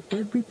out into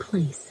every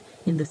place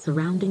in the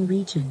surrounding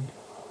region.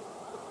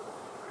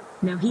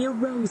 Now he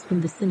arose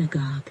from the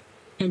synagogue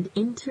and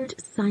entered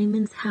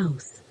Simon's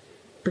house.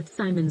 But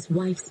Simon's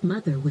wife's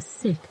mother was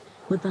sick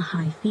with a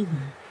high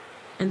fever,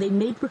 and they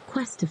made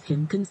request of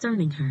him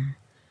concerning her.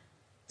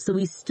 So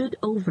he stood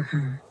over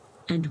her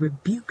and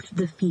rebuked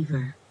the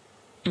fever,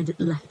 and it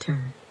left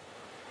her.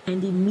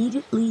 And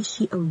immediately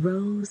she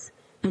arose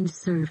and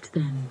served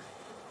them.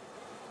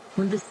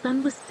 When the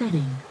sun was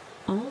setting,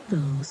 all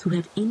those who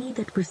had any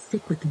that were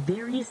sick with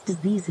various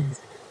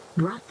diseases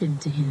brought them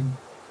to him,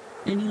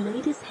 and he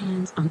laid his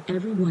hands on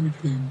every one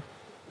of them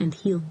and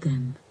healed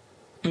them.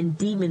 And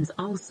demons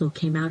also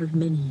came out of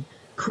many,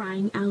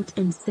 crying out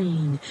and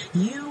saying,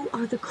 "You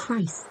are the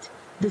Christ,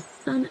 the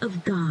Son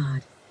of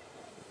God."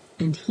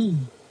 And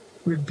he,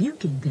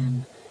 rebuking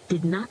them,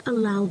 did not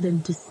allow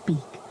them to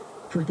speak,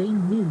 for they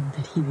knew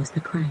that he was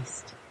the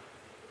Christ.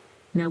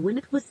 Now when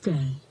it was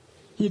day,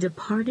 he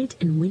departed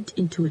and went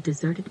into a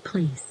deserted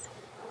place,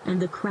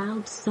 and the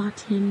crowd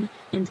sought him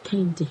and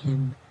came to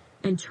him,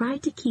 and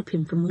tried to keep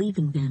him from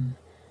leaving them.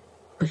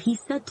 But he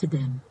said to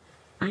them,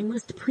 "I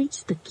must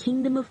preach the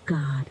kingdom of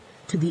God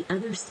to the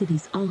other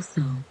cities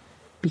also,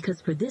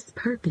 because for this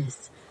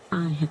purpose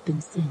I have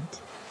been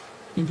sent."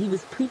 And he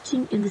was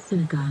preaching in the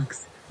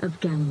synagogues of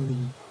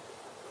Galilee.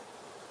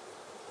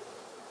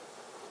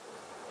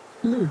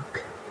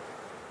 Luke,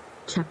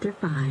 chapter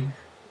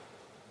 5.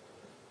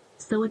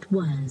 So it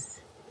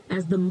was,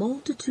 as the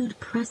multitude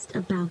pressed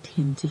about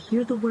him to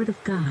hear the word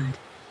of God,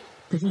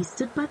 that he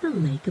stood by the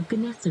lake of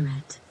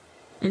Gennesaret,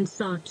 and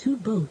saw 2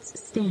 boats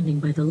standing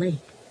by the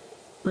lake.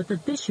 But the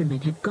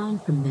fishermen had gone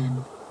from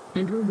them,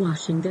 and were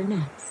washing their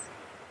nets.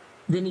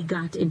 Then he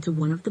got into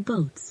one of the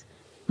boats,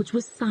 which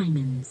was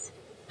Simon's,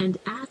 and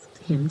asked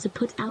him to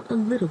put out a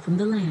little from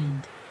the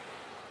land.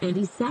 And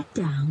he sat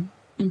down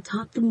and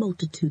taught the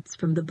multitudes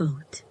from the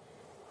boat.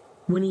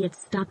 When he had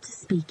stopped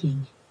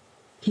speaking,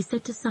 he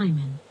said to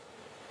Simon,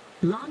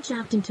 "Launch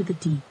out into the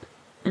deep,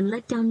 and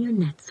let down your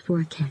nets for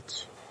a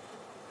catch."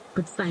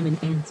 But Simon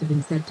answered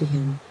and said to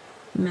him,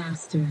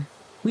 "Master,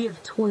 we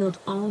have toiled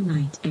all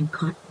night and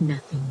caught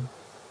nothing.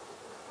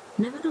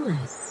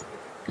 Nevertheless,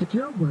 at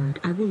your word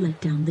I will let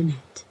down the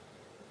net."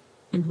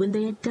 And when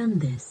they had done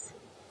this,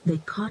 they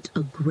caught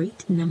a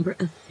great number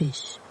of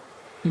fish,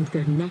 and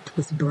their net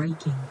was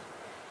breaking.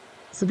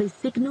 So they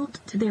signaled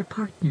to their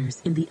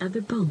partners in the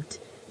other boat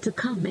to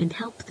come and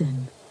help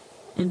them.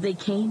 And they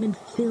came and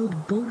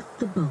filled both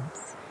the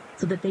boats,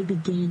 so that they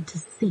began to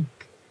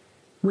sink.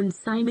 When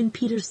Simon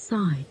Peter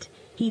saw it,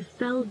 he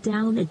fell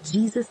down at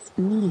Jesus'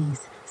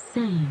 knees,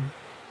 saying,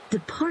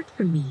 "Depart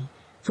from me,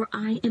 for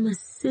I am a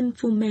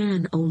sinful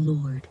man, O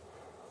Lord."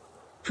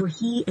 For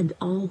he and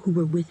all who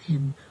were with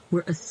him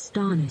were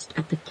astonished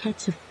at the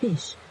catch of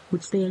fish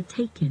which they had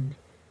taken.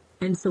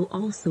 And so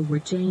also were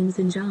James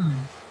and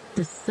John,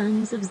 the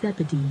sons of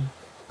Zebedee,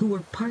 who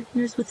were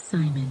partners with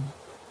Simon.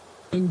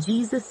 And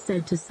Jesus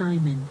said to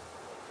Simon,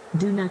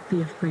 "Do not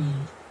be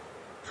afraid.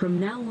 From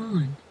now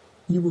on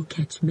you will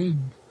catch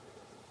men."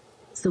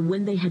 So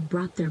when they had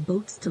brought their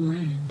boats to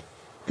land,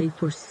 they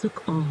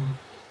forsook all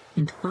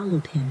and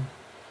followed him.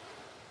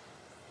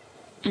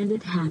 And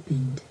it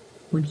happened,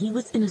 when he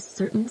was in a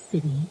certain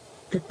city,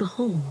 that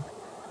behold,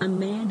 a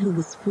man who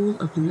was full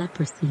of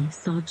leprosy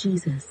saw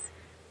Jesus,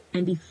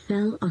 and he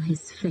fell on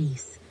his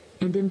face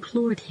and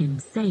implored him,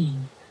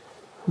 saying,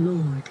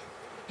 "Lord,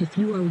 if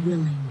you are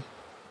willing,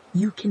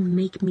 you can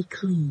make me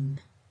clean."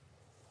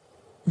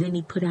 Then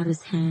he put out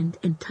his hand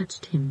and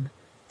touched him,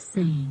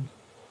 saying,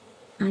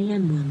 "I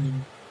am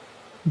willing,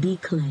 be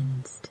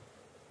cleansed."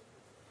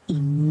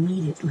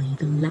 Immediately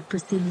the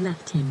leprosy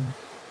left him,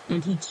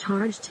 and he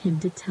charged him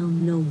to tell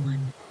no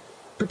one,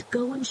 but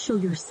go and show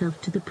yourself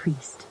to the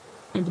priest,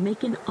 and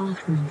make an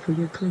offering for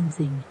your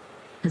cleansing,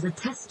 as a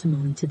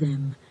testimony to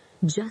them,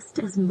 just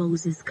as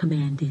Moses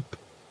commanded.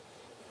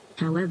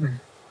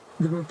 However,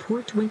 the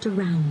report went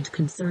around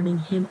concerning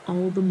him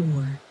all the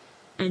more,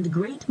 and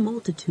great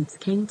multitudes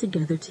came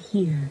together to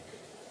hear,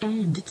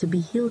 and to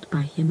be healed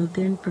by him of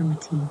their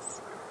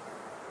infirmities.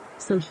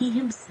 So he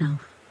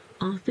himself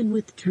often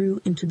withdrew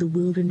into the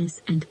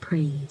wilderness and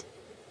prayed.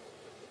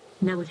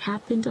 Now it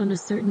happened on a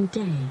certain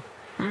day,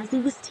 as he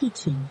was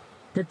teaching,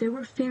 that there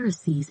were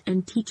Pharisees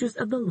and teachers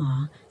of the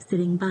law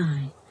sitting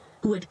by,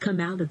 who had come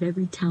out of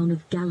every town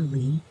of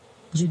Galilee,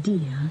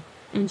 Judea,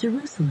 and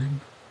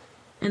Jerusalem.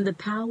 And the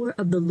power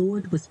of the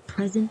Lord was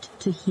present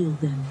to heal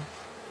them.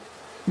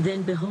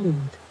 Then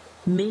behold,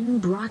 men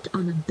brought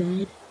on a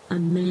bed a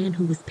man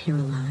who was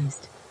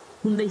paralyzed,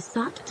 whom they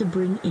sought to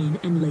bring in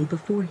and lay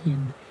before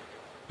him.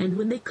 And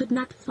when they could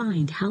not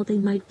find how they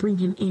might bring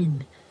him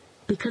in,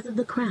 because of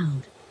the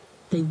crowd,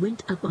 they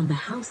went up on the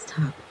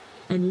housetop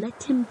and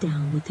let him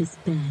down with his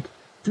bed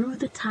through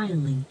the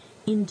tiling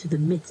into the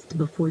midst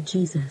before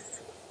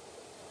Jesus.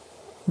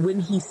 When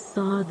he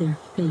saw their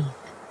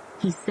faith,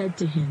 he said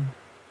to him,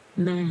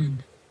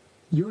 "Man,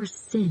 your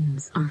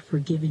sins are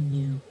forgiven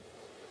you."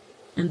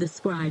 And the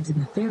scribes and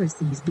the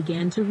Pharisees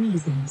began to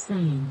reason,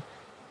 saying,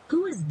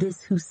 "Who is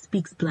this who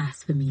speaks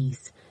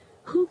blasphemies?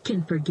 Who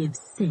can forgive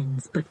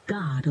sins but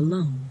God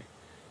alone?"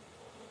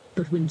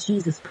 But when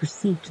Jesus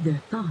perceived their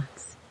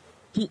thoughts,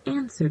 he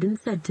answered and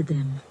said to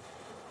them,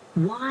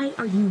 "Why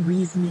are you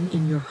reasoning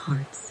in your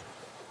hearts?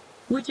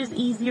 Which is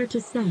easier to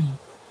say,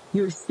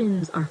 'Your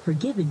sins are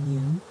forgiven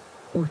you,'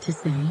 or to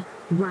say,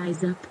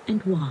 'Rise up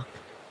and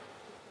walk'?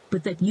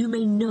 But that you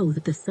may know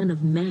that the Son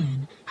of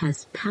Man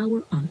has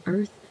power on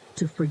earth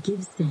to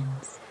forgive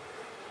sins."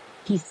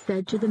 He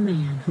said to the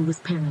man who was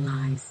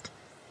paralyzed,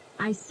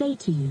 "I say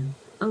to you,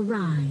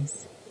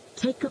 arise,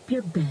 take up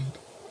your bed,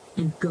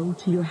 and go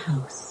to your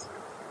house."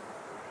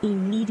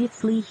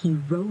 Immediately he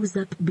rose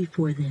up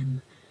before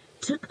them,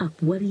 took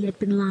up what he had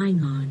been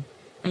lying on,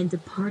 and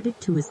departed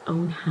to his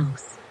own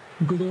house,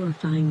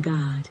 glorifying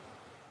God.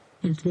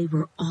 And they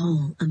were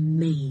all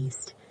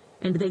amazed,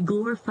 and they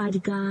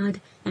glorified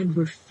God and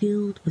were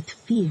filled with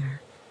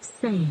fear,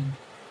 saying,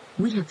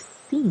 "We have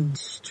seen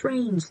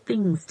strange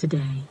things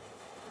today."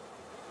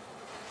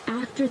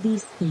 After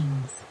these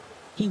things,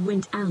 he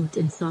went out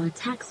and saw a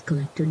tax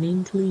collector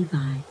named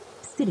Levi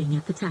sitting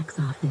at the tax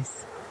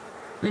office.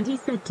 And he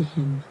said to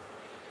him,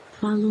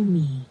 "Follow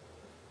me."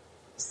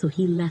 So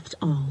he left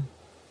all,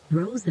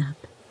 rose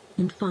up,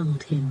 and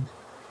followed him.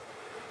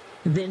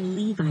 Then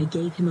Levi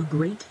gave him a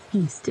great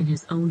feast in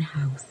his own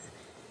house,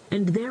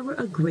 and there were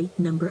a great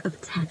number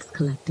of tax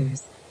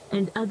collectors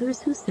and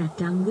others who sat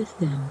down with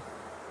them.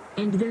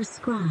 And their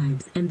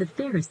scribes and the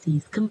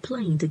Pharisees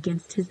complained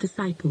against his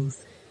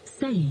disciples,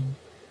 saying,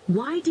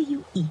 "Why do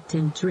you eat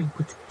and drink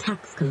with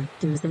tax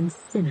collectors and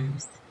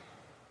sinners?"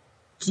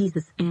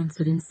 Jesus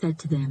answered and said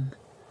to them,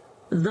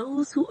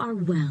 "Those who are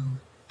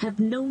well have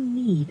no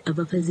need of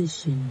a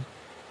physician,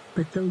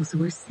 but those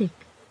who are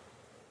sick.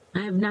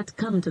 I have not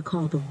come to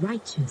call the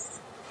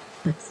righteous,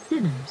 but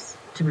sinners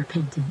to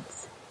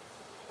repentance."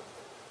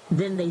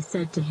 Then they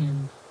said to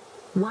him,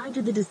 "Why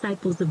do the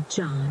disciples of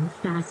John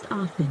fast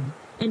often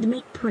and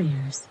make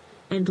prayers,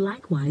 and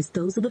likewise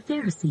those of the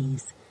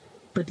Pharisees,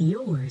 but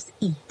yours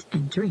eat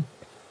and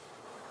drink?"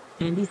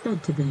 And he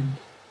said to them,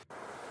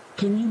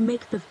 "Can you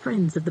make the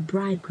friends of the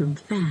bridegroom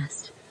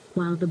fast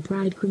while the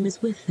bridegroom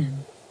is with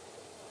them?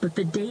 But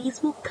the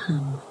days will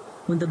come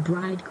when the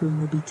bridegroom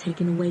will be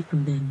taken away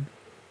from them.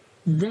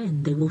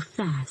 Then they will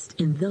fast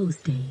in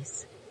those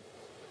days."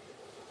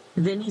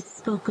 Then he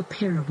spoke a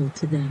parable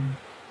to them.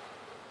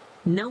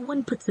 "No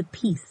one puts a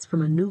piece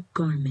from a new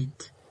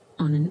garment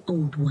on an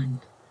old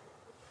one.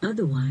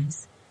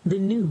 Otherwise, the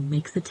new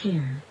makes a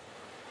tear,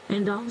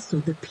 and also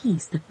the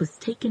piece that was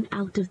taken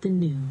out of the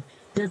new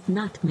does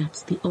not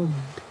match the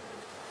old.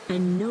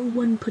 And no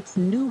one puts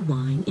new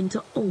wine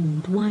into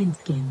old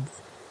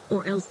wineskins,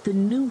 or else the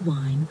new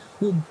wine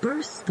will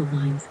burst the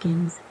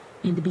wineskins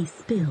and be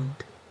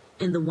spilled,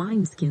 and the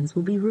wineskins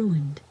will be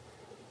ruined.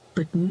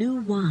 But new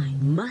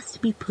wine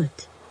must be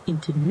put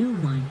into new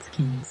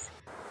wineskins,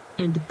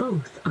 and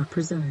both are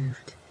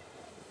preserved.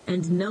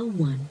 And no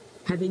one,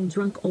 having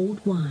drunk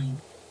old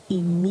wine,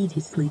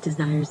 immediately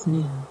desires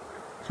new,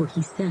 for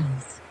he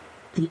says,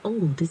 'The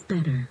old is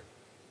better.'"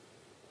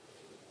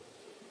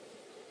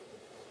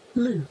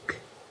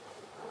 Luke,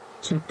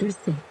 chapter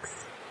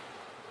 6.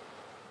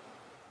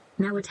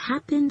 Now it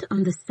happened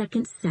on the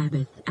second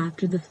Sabbath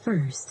after the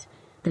first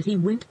that he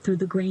went through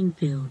the grain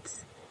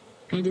fields,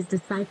 and his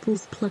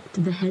disciples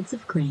plucked the heads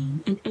of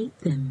grain and ate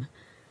them,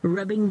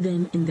 rubbing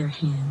them in their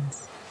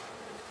hands.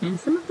 And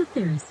some of the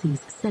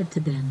Pharisees said to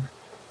them,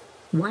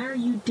 "Why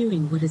are you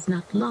doing what is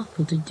not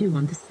lawful to do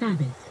on the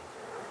Sabbath?"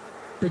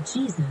 But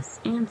Jesus,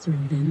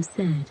 answering them,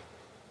 said,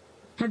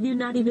 "Have you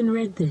not even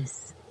read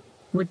this?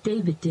 What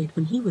David did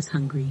when he was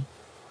hungry,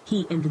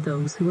 he and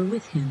those who were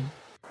with him,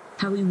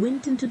 how he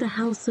went into the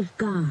house of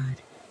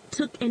God,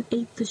 took and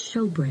ate the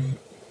showbread,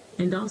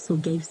 and also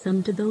gave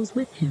some to those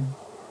with him,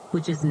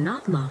 which is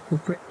not lawful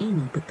for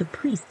any but the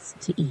priests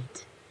to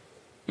eat.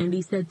 And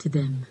he said to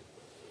them,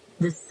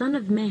 'The Son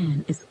of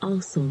Man is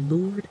also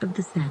Lord of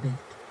the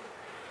Sabbath.'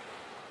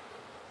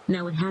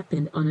 Now it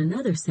happened on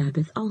another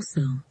Sabbath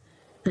also,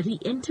 that he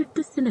entered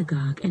the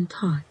synagogue and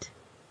taught.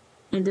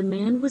 And a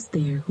man was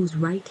there whose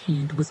right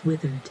hand was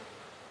withered.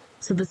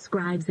 So the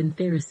scribes and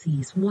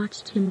Pharisees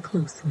watched him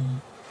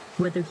closely,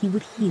 whether he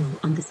would heal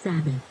on the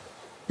Sabbath,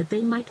 that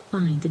they might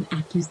find an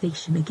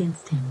accusation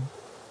against him.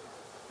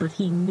 But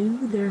he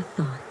knew their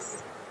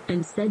thoughts,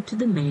 and said to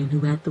the man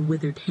who had the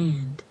withered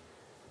hand,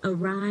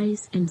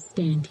 "Arise and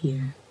stand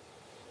here."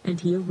 And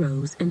he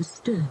arose and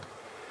stood.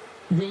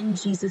 Then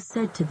Jesus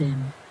said to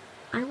them,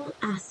 "I will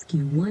ask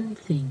you one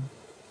thing.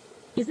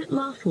 Is it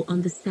lawful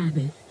on the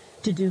Sabbath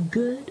to do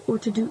good or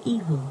to do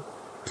evil,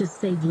 to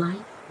save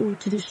life or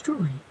to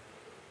destroy?"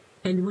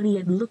 And when he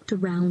had looked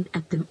around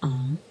at them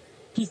all,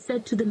 he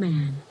said to the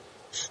man,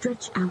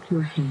 "Stretch out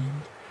your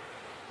hand."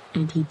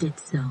 And he did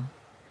so.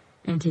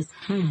 and his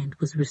hand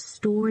was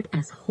restored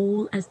as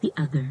whole as the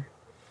other.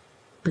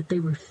 But they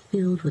were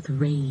filled with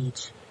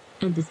rage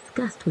and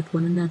discussed with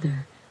one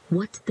another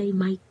what they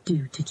might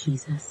do to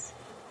Jesus.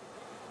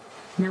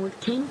 Now it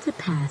came to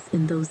pass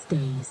in those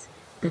days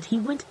that he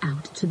went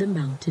out to the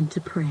mountain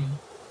to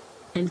pray,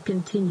 and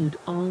continued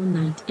all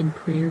night in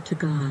prayer to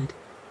God.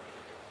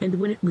 And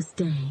when it was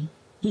day,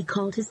 he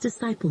called his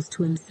disciples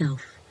to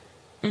himself,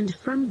 and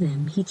from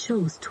them he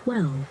chose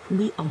 12, whom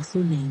he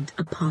also named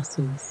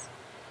apostles: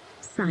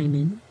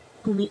 Simon,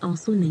 whom he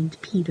also named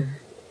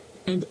Peter,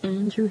 and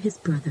Andrew his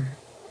brother,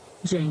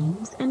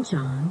 James and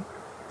John,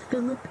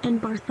 Philip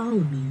and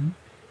Bartholomew,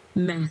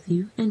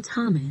 Matthew and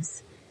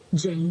Thomas,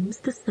 James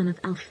the son of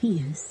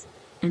Alphaeus,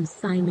 and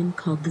Simon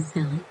called the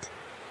Zealot,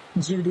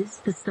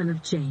 Judas the son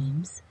of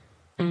James,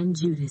 and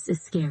Judas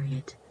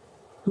Iscariot,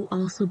 who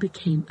also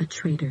became a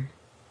traitor.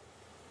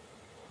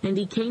 And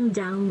he came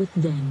down with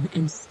them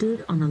and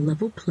stood on a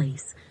level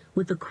place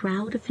with a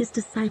crowd of his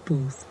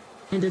disciples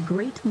and a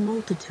great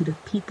multitude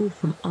of people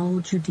from all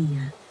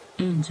Judea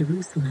and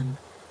Jerusalem,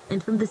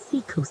 and from the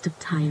seacoast of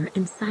Tyre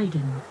and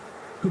Sidon,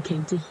 who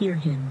came to hear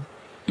him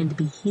and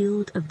be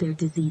healed of their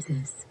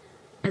diseases,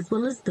 as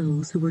well as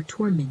those who were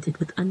tormented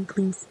with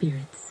unclean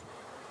spirits,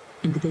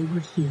 and they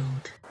were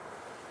healed.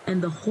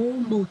 And the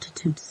whole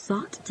multitude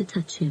sought to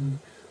touch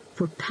him,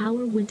 for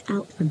power went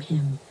out from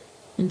him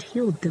and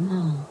healed them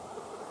all.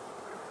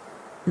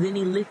 Then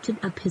he lifted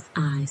up his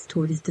eyes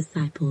toward his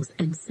disciples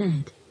and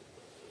said,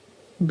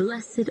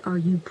 Blessed are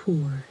you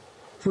poor,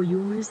 for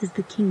yours is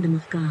the kingdom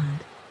of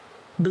God.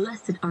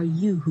 Blessed are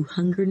you who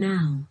hunger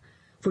now,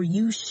 for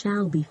you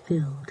shall be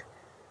filled.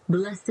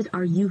 Blessed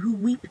are you who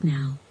weep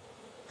now,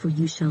 for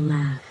you shall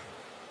laugh.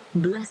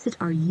 Blessed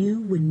are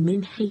you when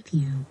men hate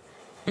you,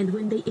 and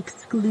when they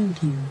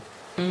exclude you,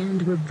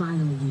 and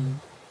revile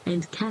you,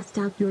 and cast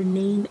out your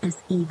name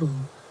as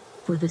evil,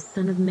 for the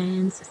Son of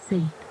Man's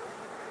sake.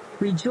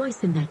 Rejoice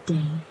in that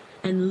day,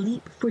 and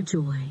leap for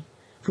joy,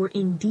 for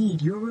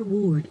indeed your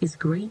reward is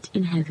great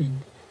in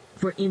heaven,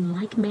 for in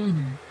like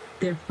manner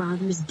their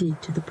fathers did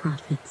to the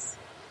prophets.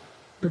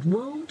 But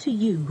woe to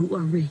you who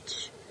are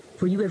rich,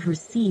 for you have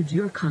received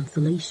your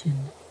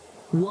consolation.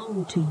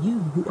 Woe to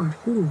you who are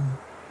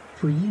full,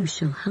 for you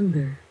shall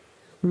hunger.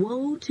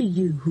 Woe to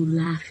you who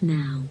laugh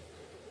now,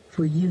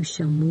 for you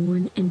shall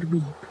mourn and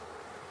weep.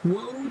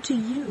 Woe to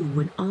you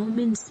when all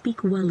men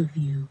speak well of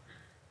you,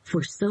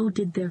 for so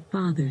did their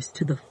fathers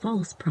to the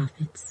false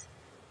prophets.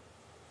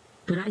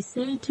 But I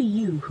say to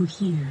you who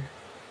hear,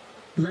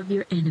 love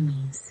your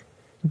enemies,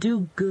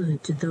 do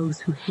good to those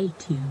who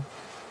hate you,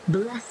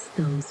 bless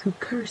those who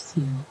curse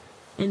you,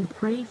 and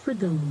pray for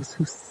those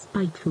who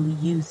spitefully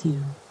use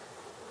you.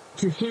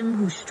 To him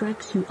who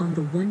strikes you on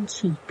the one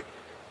cheek,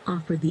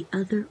 offer the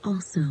other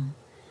also,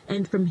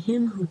 and from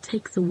him who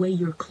takes away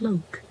your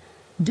cloak,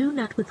 do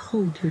not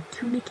withhold your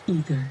tunic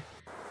either.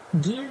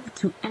 Give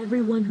to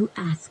everyone who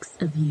asks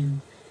of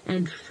you,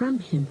 and from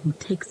him who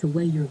takes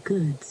away your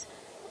goods,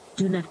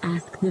 do not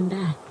ask them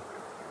back.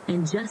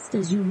 And just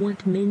as you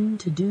want men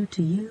to do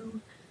to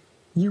you,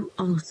 you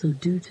also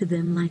do to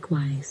them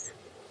likewise.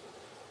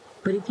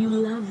 But if you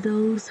love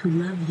those who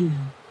love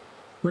you,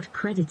 what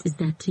credit is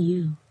that to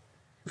you?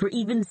 For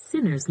even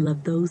sinners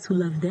love those who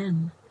love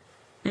them.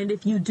 And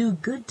if you do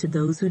good to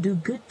those who do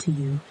good to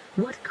you,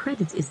 what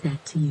credit is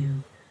that to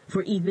you?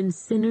 For even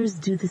sinners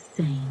do the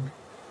same.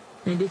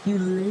 And if you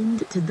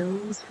lend to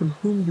those from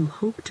whom you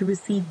hope to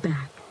receive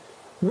back,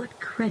 what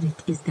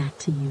credit is that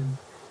to you?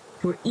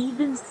 For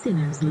even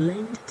sinners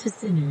lend to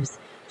sinners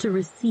to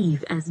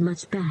receive as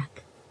much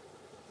back.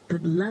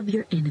 But love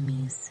your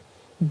enemies,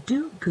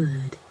 do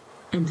good,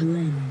 and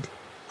lend,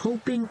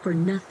 hoping for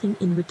nothing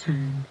in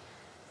return.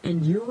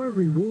 And your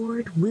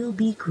reward will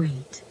be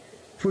great,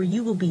 for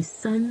you will be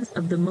sons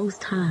of the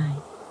Most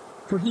High,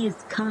 for he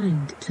is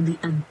kind to the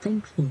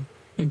unthankful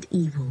and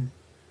evil.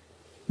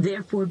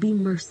 Therefore be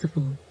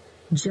merciful,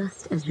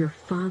 just as your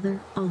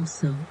Father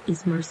also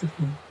is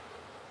merciful.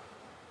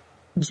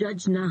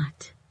 Judge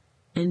not,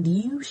 and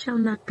you shall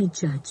not be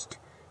judged.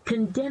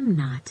 Condemn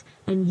not,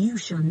 and you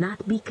shall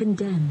not be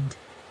condemned.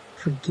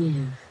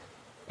 Forgive,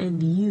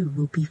 and you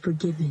will be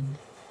forgiven.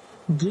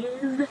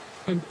 Give,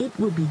 and it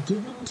will be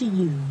given to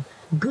you.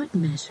 Good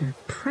measure,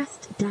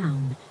 pressed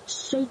down,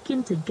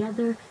 shaken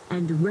together,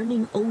 and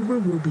running over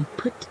will be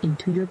put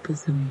into your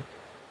bosom.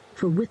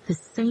 For with the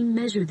same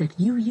measure that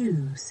you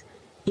use,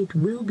 it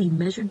will be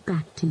measured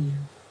back to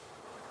you.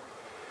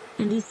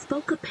 And he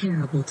spoke a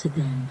parable to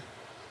them.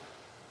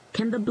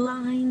 Can the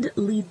blind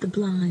lead the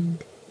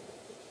blind?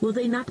 Will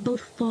they not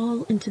both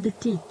fall into the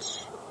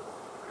ditch?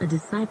 A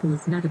disciple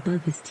is not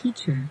above his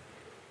teacher,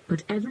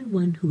 but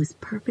everyone who is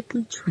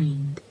perfectly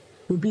trained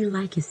will be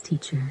like his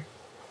teacher.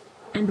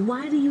 And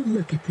why do you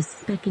look at the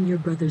speck in your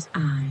brother's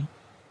eye,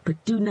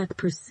 but do not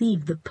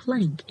perceive the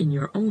plank in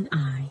your own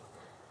eye?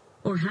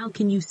 Or how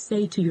can you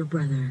say to your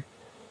brother,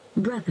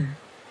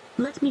 Brother,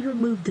 let me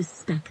remove the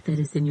speck that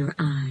is in your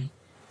eye,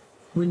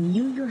 when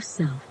you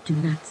yourself do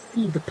not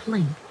see the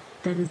plank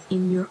that is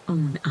in your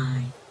own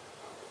eye?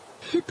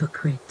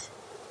 Hypocrite!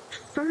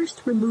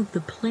 First remove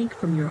the plank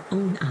from your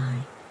own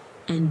eye,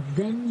 and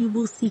then you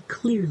will see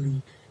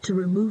clearly to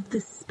remove the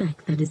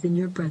speck that is in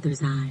your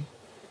brother's eye.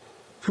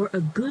 For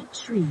a good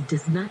tree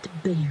does not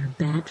bear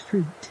bad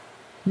fruit,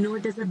 nor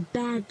does a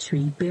bad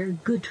tree bear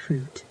good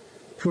fruit.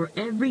 For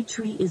every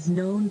tree is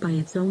known by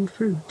its own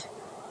fruit.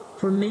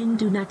 For men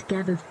do not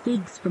gather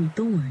figs from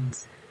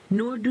thorns,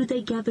 nor do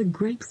they gather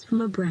grapes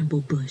from a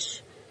bramble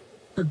bush.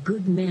 A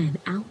good man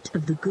out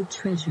of the good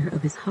treasure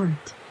of his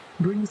heart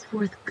brings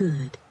forth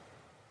good,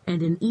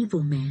 and an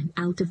evil man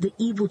out of the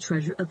evil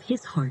treasure of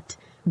his heart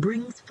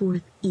brings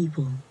forth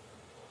evil.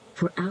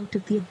 For out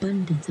of the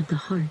abundance of the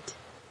heart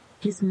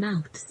his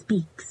mouth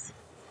speaks.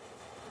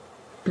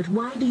 But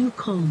why do you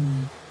call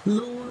me,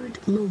 Lord,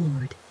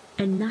 Lord,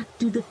 and not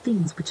do the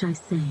things which I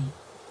say?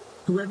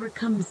 Whoever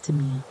comes to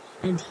me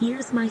and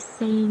hears my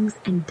sayings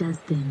and does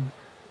them,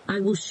 I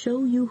will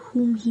show you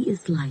whom he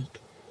is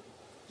like.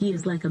 He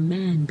is like a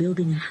man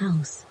building a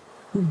house,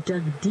 who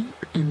dug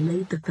deep and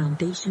laid the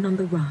foundation on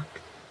the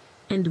rock.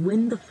 And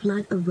when the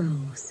flood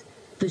arose,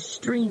 the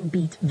stream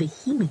beat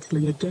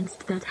vehemently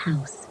against that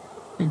house,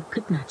 and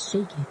could not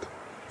shake it,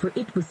 for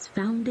it was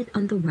founded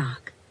on the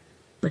rock.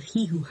 But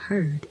he who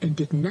heard and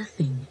did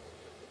nothing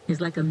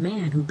is like a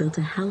man who built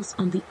a house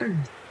on the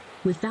earth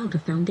without a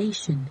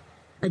foundation,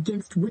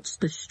 against which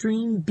the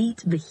stream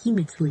beat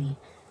vehemently,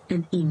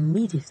 and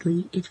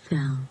immediately it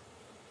fell.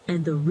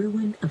 And the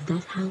ruin of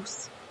that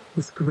house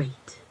was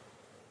great.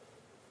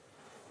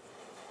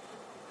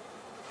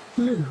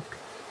 Luke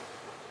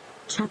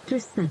chapter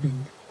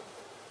 7.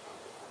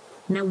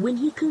 Now when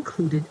he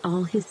concluded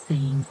all his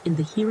sayings in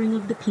the hearing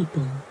of the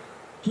people,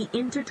 he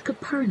entered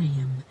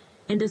Capernaum,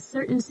 and a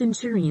certain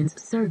centurion's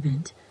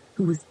servant,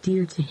 who was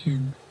dear to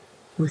him,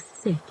 was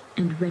sick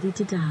and ready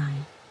to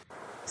die.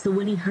 So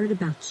when he heard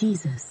about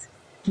Jesus,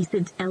 he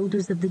sent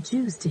elders of the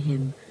Jews to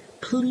him,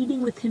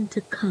 pleading with him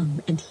to come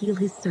and heal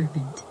his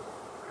servant.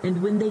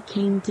 And when they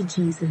came to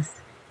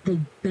Jesus, they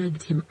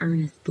begged him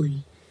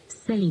earnestly,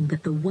 saying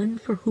that the one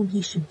for whom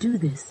he should do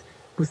this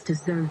was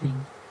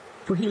deserving,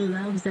 for he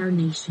loves our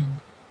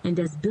nation, and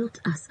has built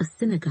us a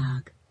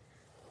synagogue.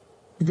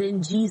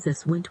 Then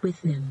Jesus went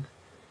with them,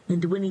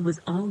 and when he was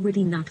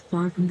already not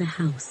far from the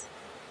house,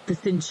 the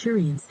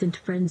centurion sent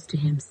friends to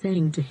him,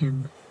 saying to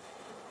him,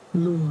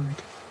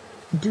 Lord,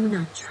 do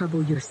not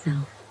trouble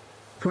yourself,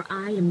 for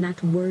I am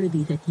not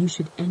worthy that you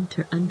should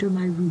enter under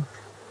my roof.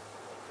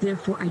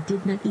 Therefore I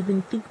did not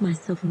even think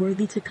myself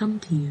worthy to come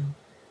to you.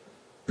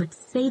 But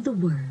say the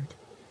word,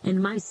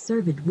 and my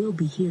servant will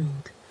be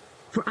healed.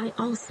 For I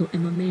also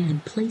am a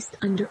man placed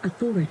under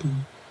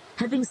authority,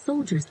 having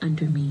soldiers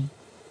under me.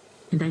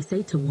 And I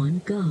say to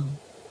one, Go,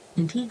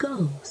 and he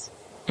goes,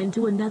 and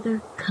to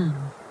another,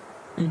 Come,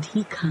 and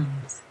he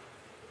comes,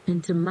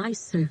 and to my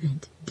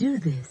servant, Do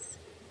this,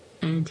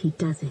 and he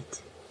does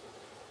it.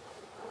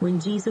 When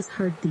Jesus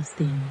heard these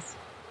things,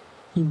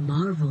 he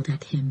marveled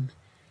at him,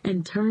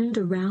 and turned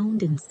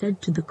around and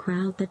said to the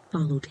crowd that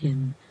followed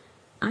him,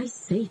 I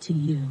say to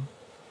you,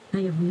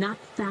 I have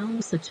not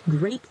found such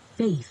great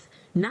faith,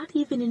 not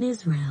even in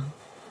Israel.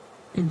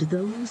 And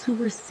those who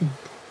were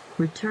sent,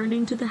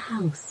 returning to the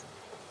house,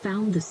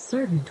 found the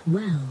servant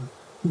well,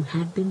 who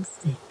had been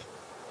sick.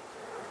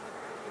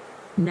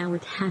 Now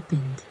it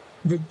happened,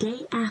 the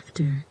day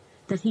after,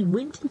 that he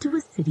went into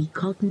a city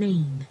called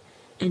Nain,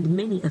 and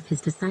many of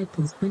his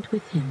disciples went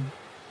with him,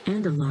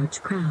 and a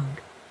large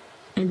crowd.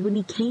 And when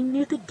he came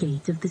near the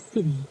gate of the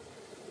city,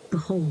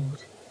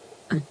 behold,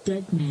 a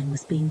dead man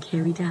was being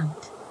carried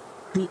out,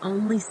 the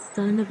only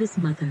son of his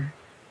mother,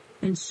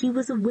 and she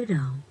was a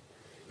widow,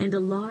 and a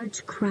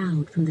large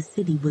crowd from the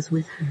city was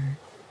with her.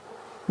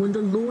 When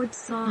the Lord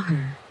saw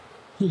her,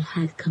 he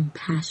had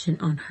compassion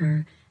on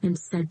her, and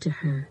said to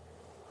her,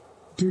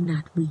 Do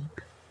not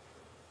weep.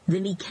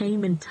 Then he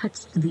came and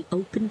touched the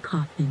open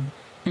coffin,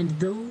 and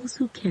those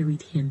who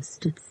carried him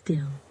stood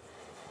still.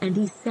 And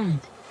he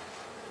said,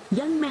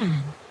 Young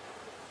man,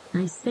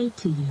 I say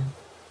to you,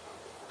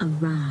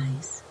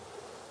 arise.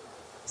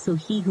 So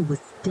he who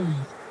was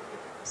dead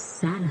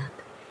sat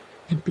up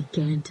and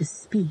began to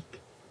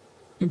speak,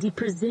 and he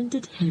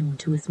presented him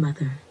to his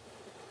mother.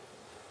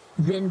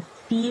 Then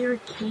fear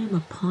came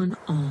upon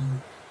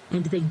all,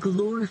 and they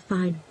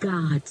glorified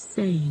God,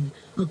 saying,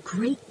 A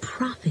great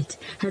prophet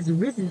has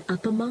risen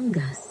up among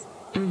us,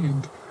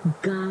 and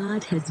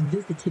God has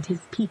visited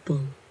his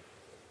people.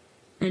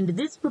 And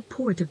this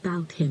report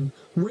about him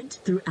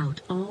went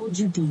throughout all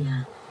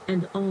Judea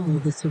and all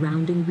the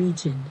surrounding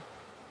region.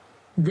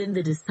 Then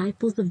the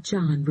disciples of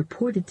John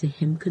reported to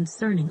him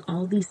concerning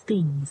all these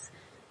things.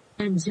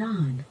 And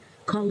John,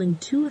 calling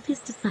 2 of his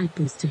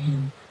disciples to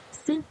him,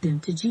 sent them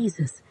to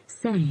Jesus,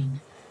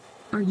 saying,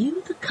 Are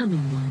you the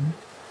coming one,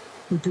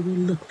 or do we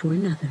look for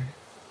another?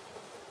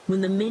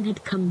 When the men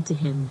had come to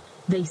him,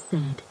 they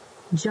said,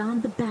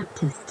 John the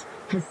Baptist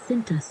has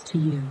sent us to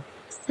you,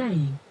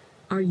 saying,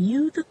 Are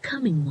you the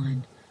coming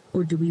one,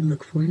 or do we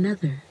look for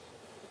another?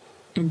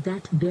 And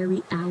that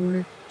very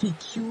hour he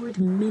cured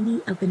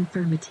many of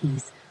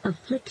infirmities,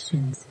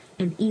 afflictions,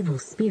 and evil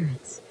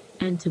spirits,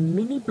 and to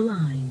many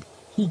blind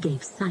he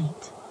gave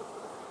sight.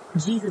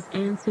 Jesus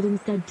answered and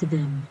said to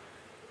them,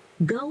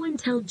 Go and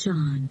tell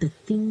John the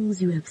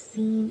things you have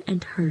seen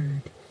and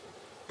heard,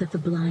 that the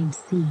blind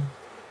see,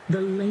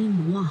 the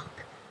lame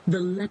walk,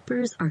 the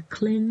lepers are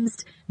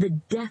cleansed, the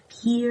deaf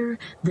hear,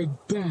 the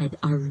dead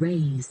are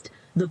raised,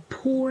 the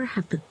poor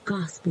have the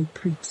gospel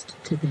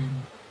preached to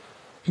them.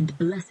 And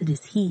blessed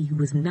is he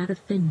who is not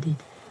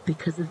offended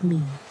because of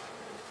me."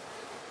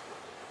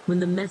 When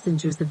the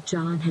messengers of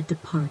John had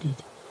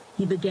departed,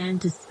 he began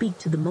to speak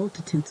to the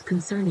multitudes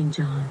concerning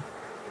John.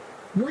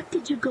 "What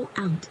did you go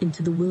out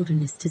into the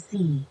wilderness to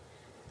see?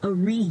 A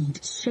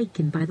reed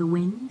shaken by the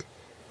wind?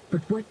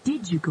 But what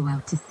did you go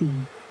out to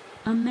see?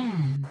 A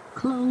man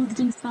clothed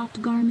in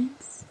soft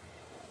garments?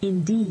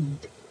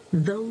 Indeed,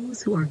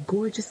 those who are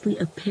gorgeously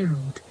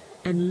apparelled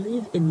and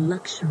live in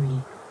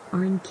luxury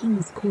are in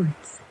king's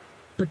courts.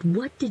 But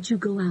what did you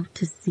go out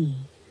to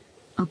see?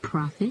 A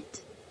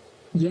prophet?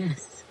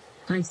 Yes,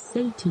 I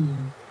say to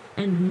you,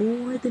 and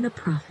more than a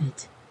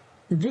prophet.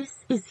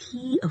 This is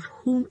he of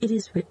whom it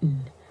is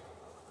written,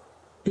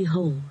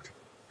 'Behold,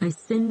 I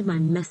send my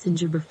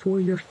messenger before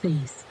your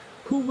face,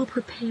 who will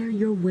prepare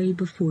your way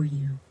before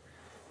you.'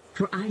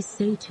 For I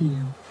say to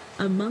you,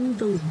 among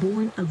those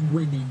born of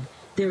women,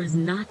 there is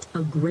not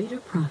a greater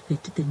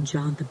prophet than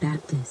John the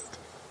Baptist.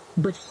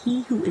 But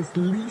he who is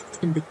least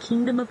in the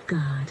kingdom of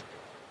God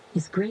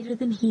is greater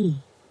than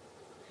he."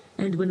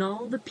 And when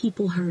all the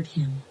people heard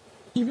him,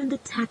 even the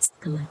tax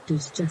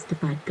collectors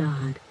justified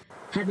God,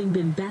 having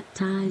been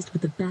baptized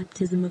with the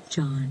baptism of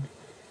John.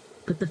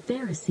 But the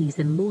Pharisees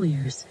and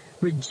lawyers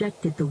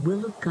rejected the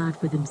will of God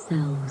for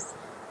themselves,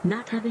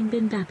 not having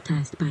been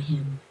baptized by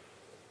him.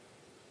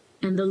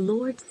 And the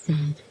Lord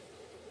said,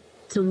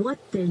 "To what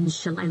then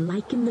shall I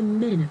liken the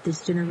men of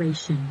this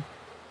generation?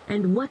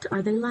 And what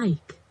are they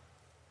like?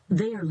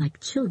 They are like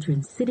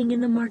children sitting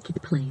in the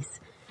marketplace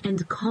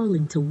and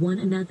calling to one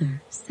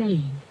another,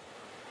 saying,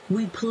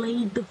 'We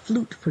played the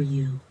flute for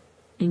you,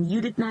 and you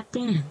did not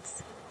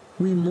dance.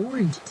 We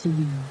mourned to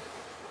you,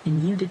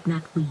 and you did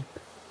not weep.'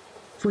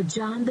 For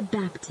John the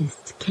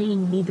Baptist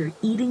came neither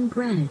eating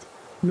bread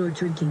nor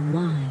drinking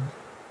wine,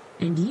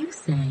 and you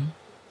say,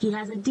 'He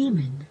has a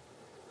demon.'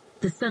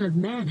 The Son of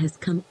Man has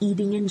come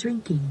eating and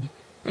drinking,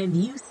 and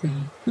you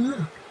say,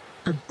 'Look,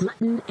 a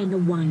glutton and a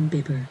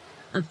winebibber,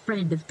 a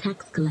friend of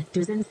tax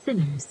collectors and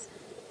sinners.'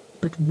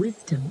 But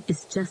wisdom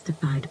is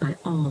justified by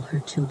all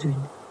her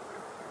children."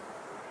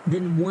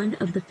 Then one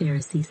of the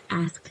Pharisees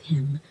asked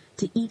him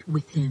to eat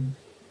with him,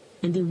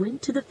 and he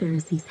went to the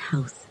Pharisee's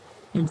house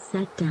and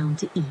sat down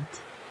to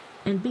eat.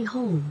 And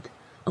behold,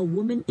 a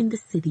woman in the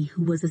city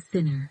who was a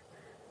sinner,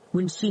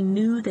 when she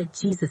knew that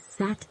Jesus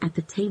sat at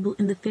the table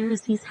in the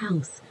Pharisee's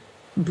house,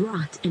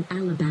 brought an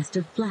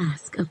alabaster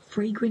flask of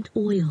fragrant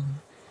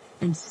oil,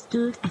 and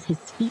stood at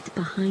his feet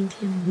behind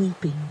him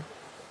weeping.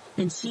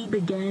 And she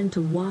began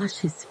to wash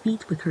his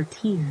feet with her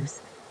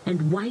tears,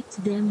 and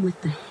wiped them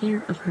with the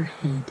hair of her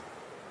head.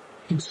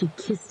 And she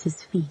kissed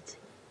his feet,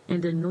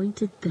 and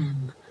anointed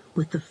them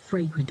with the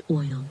fragrant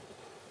oil.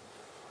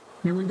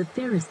 Now when the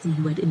Pharisee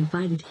who had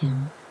invited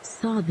him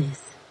saw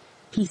this,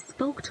 he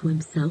spoke to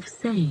himself,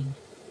 saying,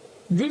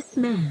 "This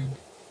man,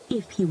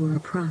 if he were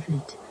a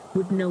prophet,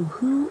 would know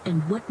who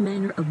and what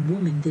manner of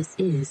woman this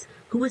is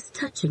who is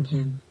touching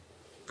him,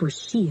 for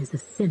she is a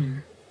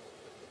sinner."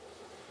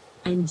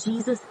 And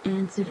Jesus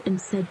answered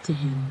and said to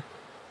him,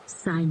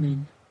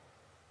 "Simon,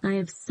 I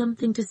have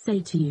something to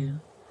say to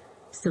you."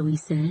 So he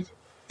said,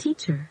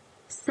 "Teacher,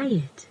 say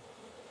it."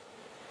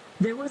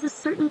 There was a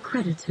certain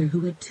creditor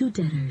who had 2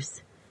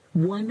 debtors.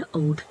 One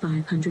owed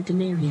 500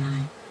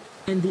 denarii,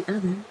 and the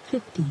other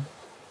 50.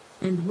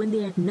 And when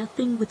they had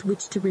nothing with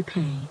which to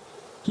repay,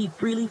 he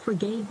freely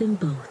forgave them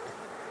both.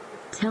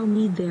 "Tell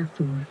me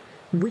therefore,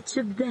 which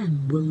of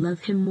them will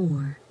love him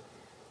more?"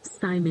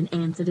 Simon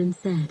answered and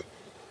said,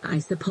 "I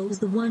suppose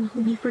the one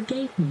whom he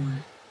forgave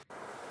more."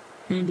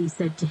 And he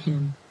said to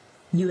him,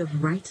 "You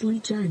have rightly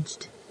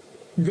judged."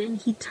 Then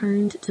he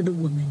turned to the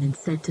woman and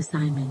said to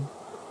Simon,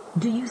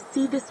 "Do you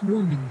see this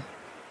woman?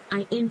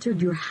 I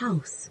entered your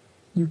house.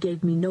 You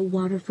gave me no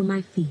water for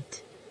my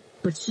feet,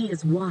 but she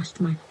has washed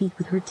my feet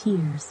with her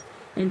tears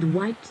and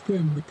wiped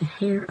them with the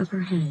hair of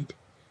her head.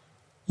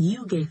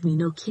 You gave me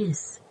no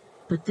kiss,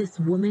 but this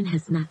woman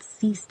has not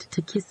ceased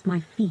to kiss my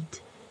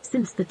feet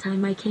since the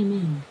time I came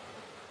in.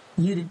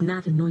 You did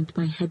not anoint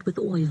my head with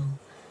oil,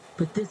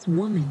 but this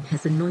woman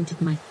has anointed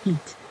my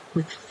feet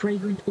with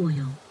fragrant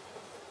oil.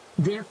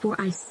 Therefore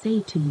I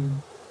say to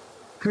you,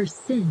 her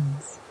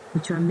sins,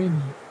 which are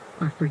many,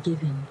 are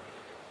forgiven,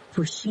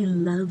 for she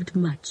loved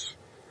much.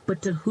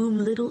 But to whom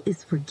little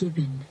is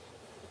forgiven,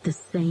 the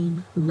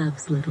same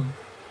loves little."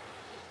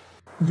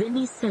 Then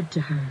he said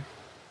to her,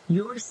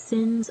 "Your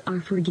sins are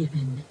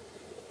forgiven."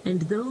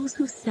 And those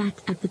who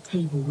sat at the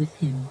table with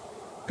him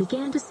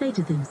began to say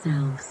to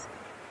themselves,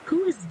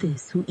 "Who is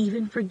this who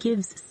even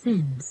forgives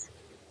sins?"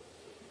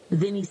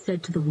 Then he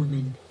said to the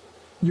woman,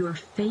 "Your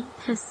faith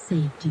has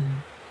saved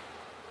you.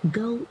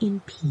 Go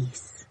in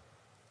peace."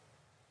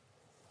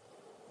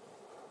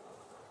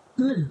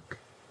 Luke,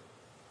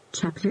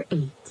 chapter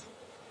 8.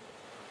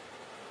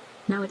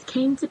 Now it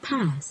came to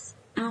pass,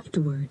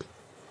 afterward,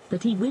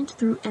 that he went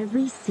through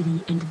every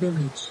city and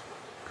village,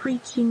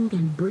 preaching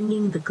and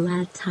bringing the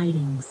glad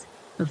tidings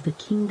of the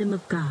kingdom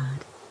of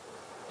God.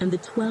 And the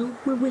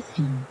 12 were with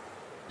him,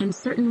 and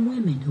certain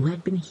women who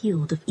had been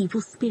healed of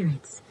evil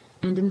spirits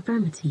and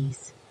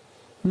infirmities,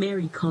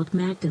 Mary called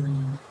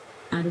Magdalene,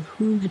 out of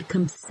whom had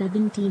come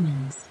 7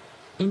 demons,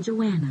 and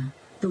Joanna,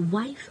 the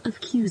wife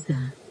of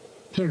Chuza,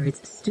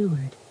 Herod's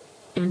steward,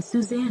 and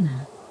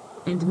Susanna,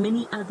 and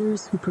many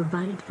others who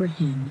provided for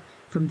him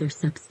from their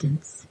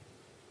substance.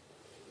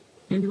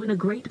 And when a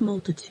great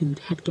multitude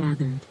had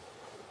gathered,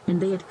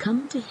 and they had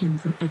come to him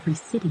from every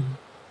city,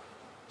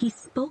 he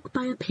spoke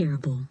by a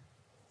parable.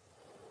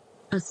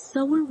 A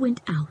sower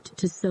went out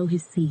to sow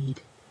his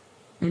seed,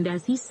 and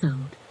as he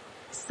sowed,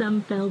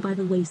 some fell by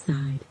the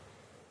wayside,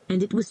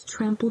 and it was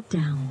trampled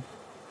down,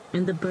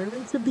 and the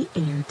birds of the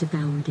air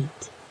devoured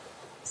it.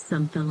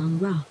 Some fell on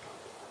rock,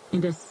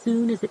 and as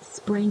soon as it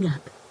sprang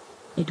up,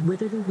 it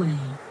withered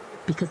away,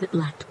 because it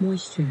lacked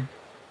moisture.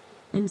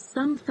 And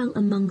some fell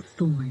among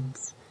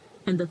thorns,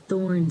 and the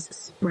thorns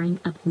sprang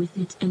up with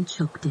it and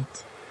choked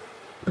it.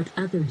 But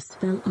others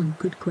fell on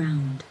good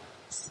ground,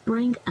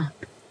 sprang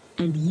up,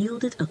 and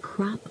yielded a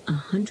crop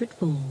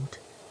 100-fold.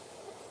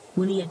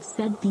 When he had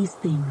said these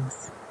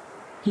things,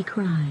 he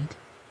cried,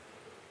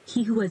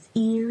 "He who has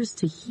ears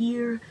to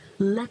hear,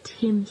 let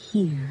him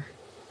hear."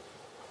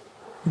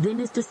 Then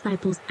his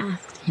disciples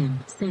asked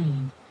him,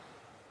 saying,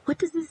 "What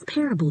does this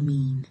parable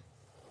mean?"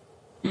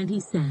 And he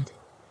said,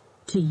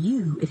 "To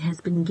you it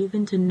has been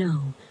given to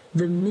know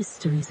the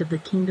mysteries of the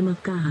kingdom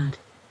of God,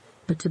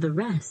 but to the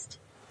rest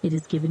it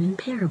is given in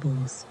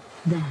parables,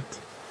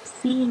 that,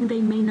 seeing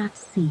they may not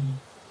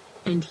see,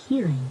 and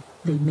hearing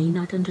they may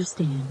not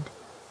understand."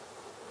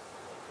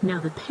 Now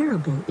the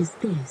parable is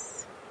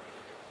this: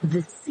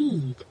 the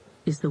seed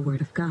is the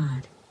word of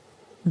God.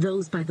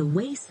 Those by the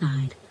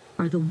wayside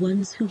are the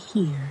ones who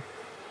hear.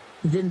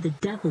 Then the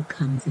devil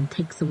comes and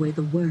takes away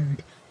the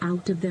word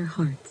out of their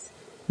hearts,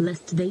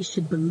 lest they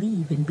should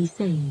believe and be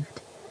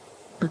saved.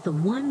 But the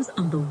ones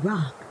on the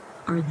rock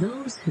are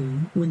those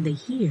who, when they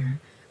hear,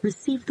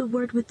 receive the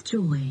word with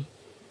joy.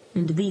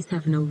 And these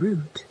have no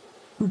root,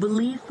 who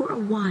believe for a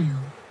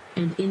while,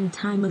 and in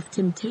time of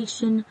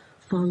temptation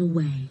fall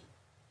away.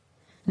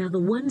 Now the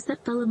ones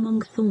that fell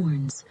among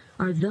thorns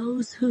are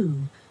those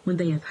who, when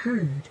they have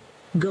heard,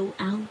 go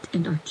out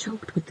and are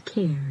choked with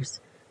cares,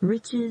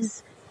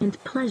 riches,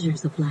 and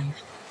pleasures of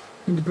life,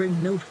 and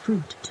bring no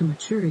fruit to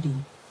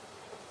maturity.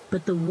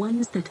 But the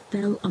ones that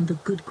fell on the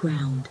good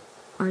ground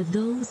are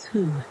those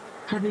who,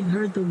 having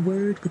heard the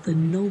word with a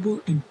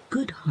noble and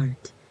good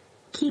heart,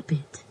 keep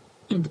it,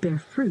 and bear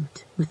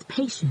fruit with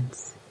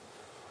patience.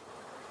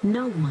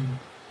 No one,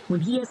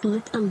 when he has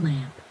lit a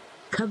lamp,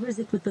 covers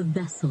it with a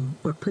vessel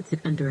or puts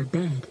it under a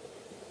bed,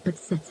 but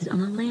sets it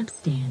on a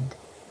lampstand,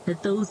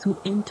 that those who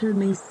enter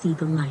may see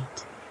the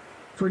light.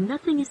 For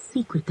nothing is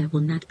secret that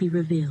will not be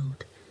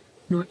revealed,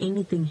 nor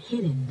anything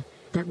hidden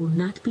that will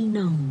not be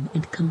known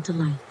and come to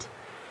light.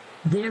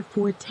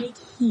 Therefore take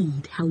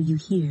heed how you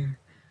hear,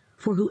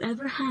 for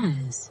whoever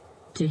has,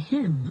 to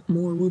him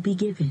more will be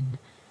given,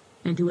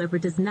 and whoever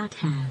does not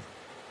have,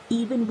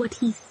 even what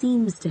he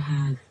seems to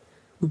have,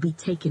 will be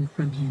taken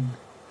from him.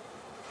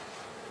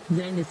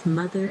 Then his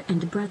mother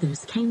and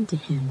brothers came to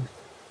him,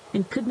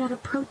 and could not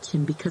approach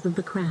him because of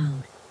the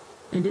crowd.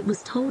 And it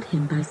was told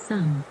him by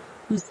some,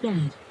 who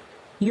said,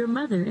 "Your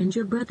mother and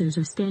your brothers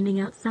are standing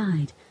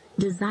outside,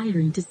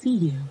 desiring to see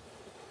you."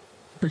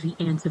 But he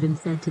answered and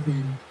said to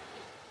them,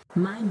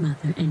 "My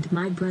mother and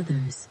my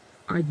brothers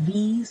are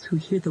these who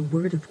hear the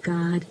word of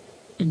God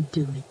and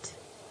do it."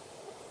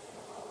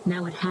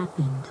 Now it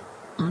happened,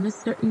 on a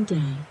certain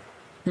day,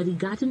 that he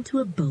got into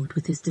a boat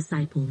with his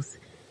disciples,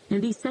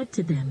 and he said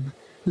to them,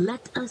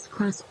 "Let us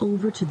cross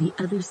over to the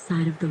other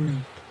side of the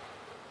lake."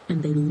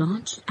 And they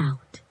launched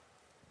out.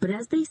 But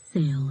as they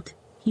sailed,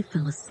 he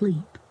fell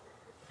asleep,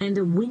 and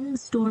a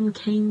windstorm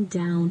came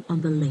down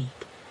on the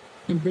lake,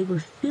 and they were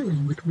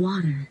filling with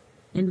water,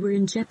 and were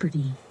in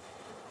jeopardy.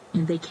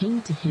 And they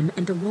came to him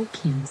and awoke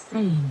him,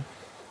 saying,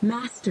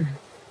 "Master,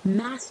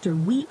 Master,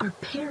 we are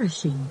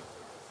perishing."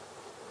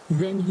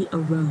 Then he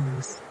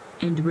arose,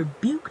 and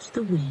rebuked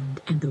the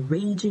wind and the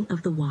raging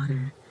of the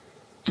water,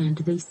 and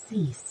they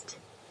ceased,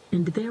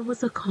 and there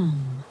was a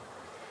calm.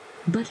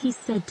 But he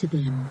said to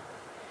them,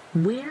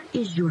 "Where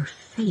is your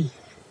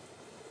faith?"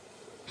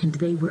 And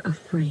they were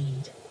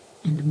afraid,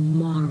 and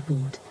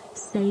marveled,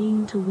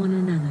 saying to one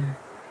another,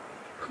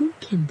 "Who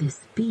can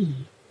this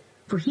be?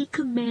 For he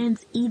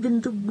commands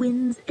even the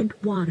winds and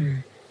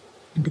water,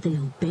 and they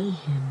obey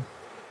him."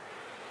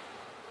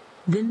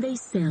 Then they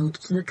sailed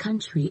to the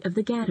country of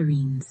the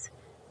Gadarenes,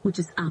 which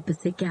is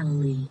opposite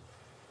Galilee.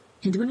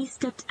 And when he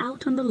stepped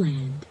out on the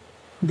land,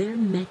 there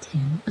met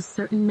him a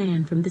certain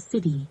man from the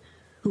city,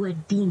 who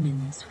had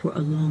demons for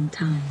a long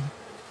time.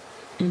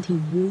 And he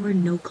wore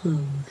no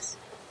clothes,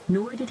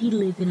 nor did he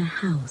live in a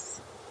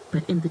house,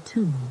 but in the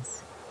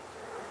tombs.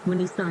 When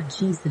he saw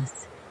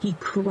Jesus, he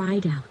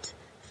cried out,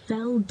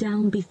 fell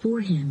down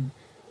before him,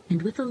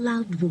 and with a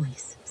loud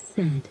voice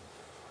said,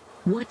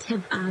 "What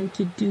have I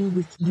to do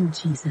with you,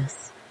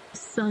 Jesus,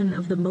 Son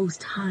of the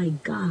Most High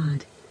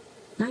God,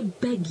 I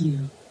beg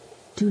you,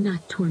 do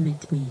not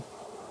torment me."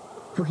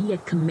 For he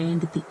had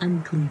commanded the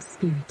unclean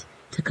spirit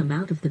to come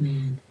out of the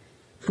man,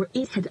 for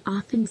it had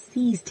often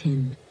seized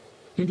him,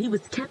 and he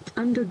was kept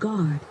under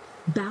guard,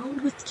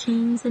 bound with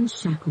chains and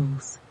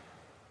shackles.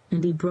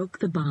 And he broke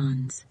the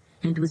bonds,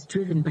 and was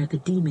driven by the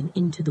demon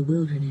into the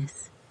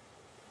wilderness.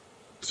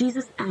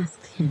 Jesus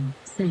asked him,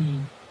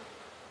 saying,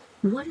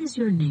 "What is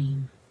your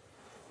name?"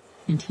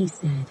 And he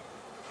said,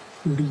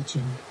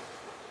 "Legion,"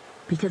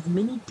 because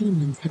many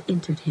demons had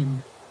entered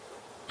him,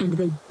 and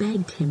they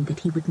begged him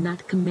that he would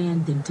not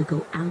command them to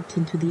go out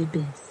into the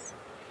abyss.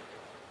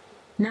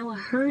 Now a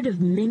herd of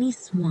many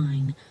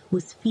swine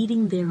was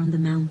feeding there on the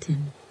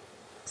mountain,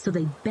 so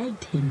they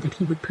begged him that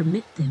he would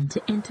permit them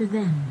to enter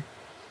them.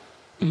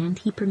 And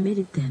he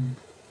permitted them.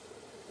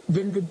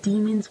 Then the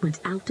demons went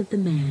out of the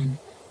man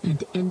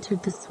and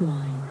entered the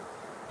swine,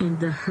 and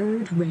the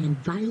herd ran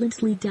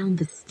violently down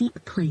the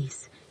steep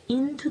place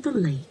into the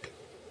lake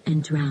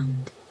and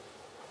drowned.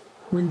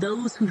 When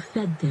those who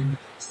fed them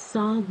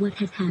saw what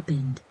had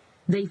happened,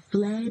 they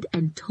fled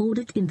and told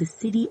it in the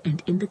city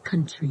and in the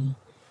country.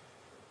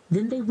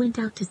 Then they went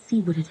out to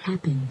see what had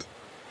happened,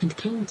 and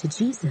came to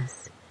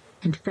Jesus,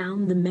 and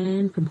found the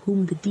man from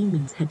whom the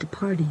demons had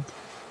departed,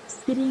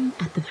 sitting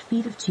at the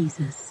feet of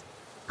Jesus,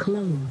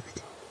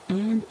 clothed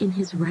and in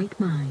his right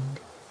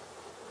mind.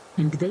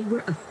 And they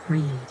were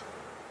afraid.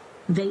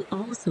 They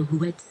also who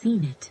had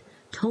seen it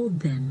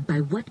told them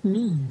by what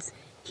means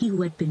he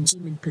who had been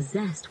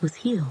demon-possessed was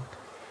healed.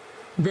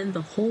 Then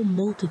the whole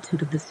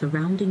multitude of the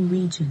surrounding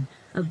region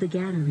of the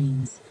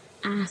Gadarenes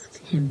asked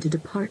him to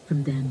depart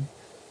from them,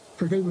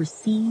 for they were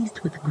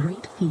seized with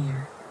great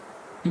fear.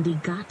 And he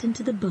got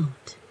into the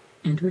boat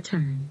and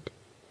returned.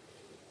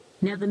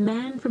 Now the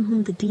man from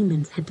whom the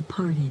demons had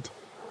departed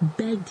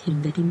begged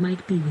him that he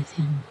might be with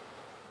him.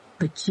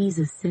 But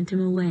Jesus sent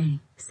him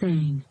away,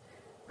 saying,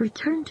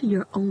 "Return to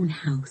your own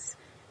house,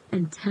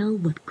 and tell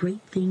what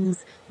great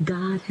things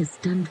God has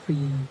done for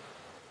you."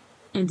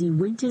 And he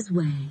went his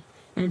way,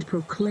 and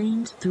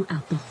proclaimed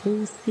throughout the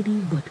whole city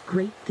what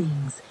great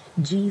things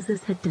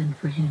Jesus had done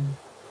for him.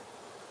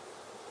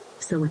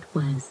 So it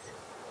was,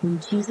 when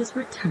Jesus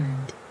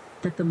returned,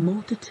 that the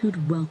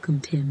multitude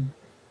welcomed him,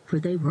 for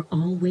they were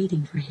all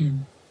waiting for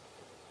him.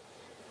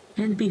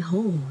 And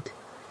behold,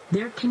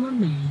 there came a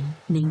man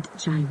named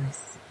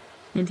Jairus,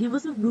 and he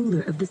was a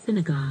ruler of the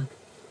synagogue.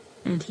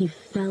 And he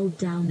fell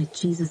down at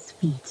Jesus'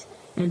 feet,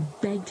 and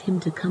begged him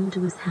to come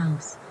to his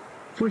house,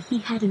 for he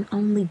had an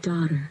only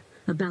daughter,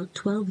 about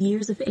 12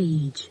 years of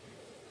age,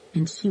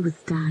 and she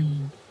was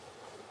dying.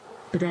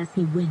 But as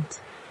he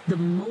went, the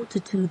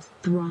multitudes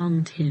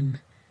thronged him.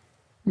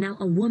 Now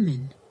a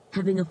woman,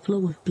 having a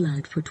flow of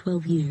blood for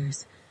 12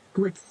 years,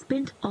 who had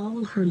spent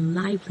all her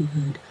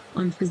livelihood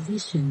on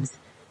physicians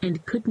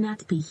and could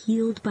not be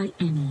healed by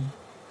any,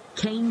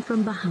 came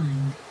from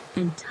behind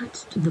and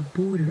touched the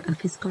border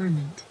of his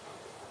garment,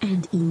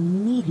 and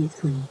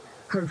immediately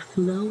her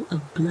flow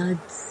of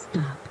blood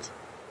stopped.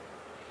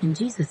 And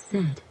Jesus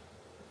said,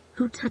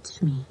 "Who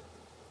touched me?"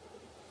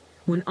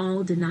 When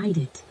all denied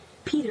it,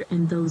 Peter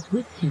and those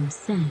with him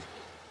said,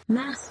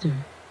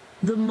 "Master,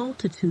 the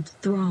multitudes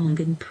throng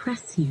and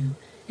press you,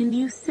 and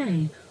you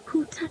say,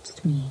 'Who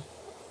touched me?'"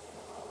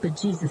 But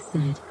Jesus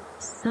said,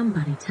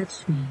 "Somebody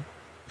touched me,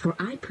 for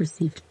I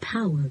perceived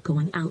power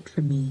going out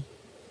from me."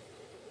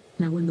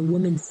 Now when the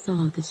woman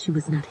saw that she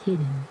was not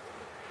hidden,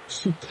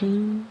 she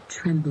came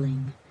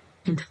trembling,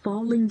 and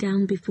falling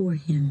down before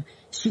him,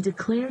 she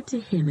declared to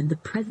him in the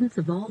presence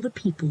of all the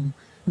people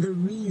the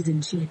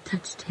reason she had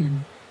touched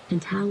him,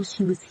 and how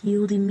she was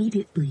healed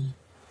immediately.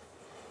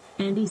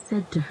 And he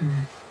said to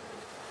her,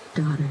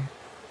 "Daughter,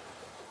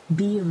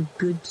 be of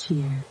good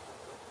cheer.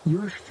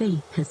 Your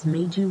faith has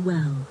made you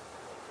well.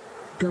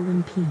 Go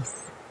in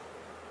peace."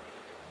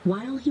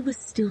 While he was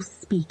still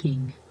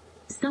speaking,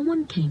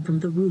 someone came from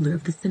the ruler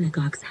of the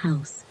synagogue's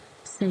house,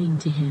 saying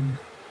to him,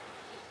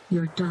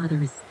 "Your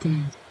daughter is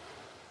dead.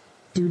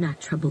 Do not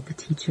trouble the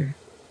teacher."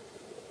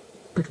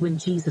 But when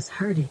Jesus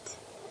heard it,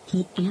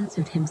 he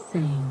answered him,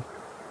 saying,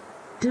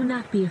 "Do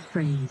not be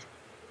afraid,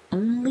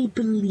 only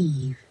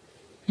believe,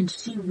 and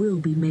she will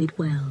be made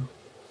well."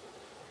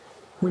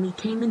 When he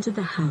came into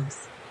the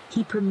house,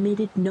 he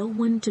permitted no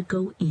one to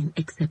go in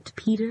except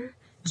Peter,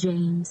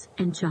 James,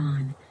 and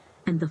John,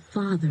 and the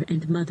father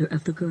and mother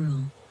of the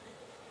girl.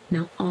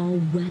 Now all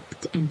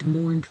wept and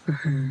mourned for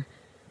her,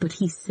 but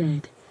he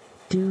said,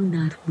 "Do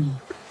not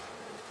weep.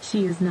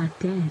 She is not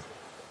dead,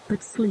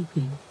 but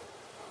sleeping."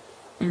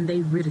 And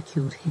they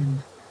ridiculed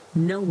him,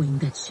 knowing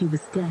that she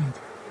was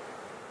dead.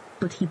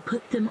 But he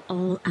put them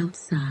all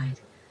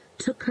outside,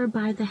 took her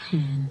by the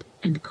hand,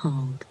 and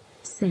called,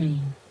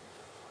 saying,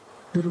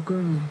 "Little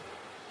girl,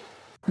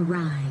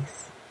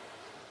 arise."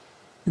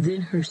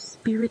 Then her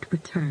spirit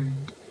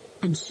returned,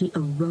 and she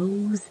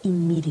arose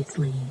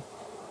immediately.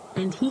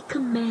 And he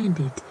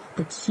commanded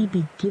that she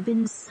be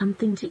given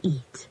something to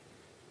eat.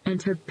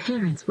 And her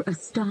parents were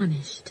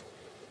astonished,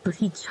 but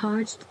he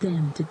charged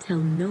them to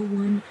tell no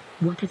one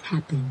what had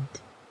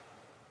happened.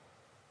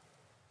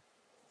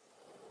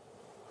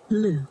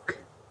 Luke,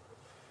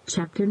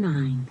 chapter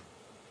 9.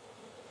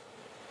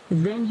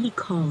 Then he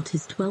called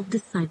his 12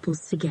 disciples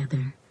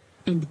together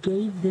and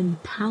gave them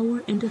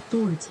power and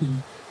authority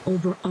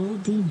over all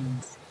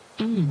demons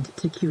and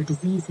to cure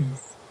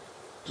diseases.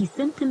 He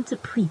sent them to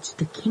preach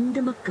the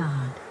kingdom of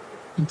God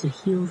and to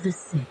heal the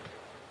sick.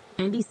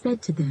 And he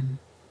said to them,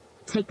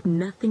 "Take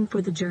nothing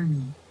for the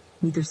journey,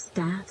 neither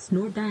staffs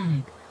nor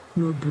bag,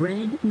 nor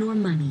bread nor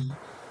money,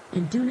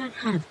 and do not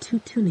have 2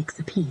 tunics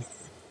apiece.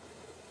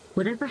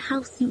 Whatever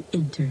house you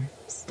enter,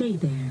 stay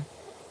there,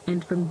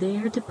 and from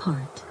there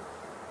depart.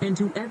 And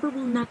whoever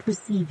will not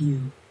receive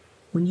you,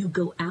 when you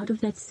go out of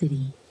that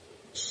city,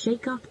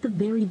 shake off the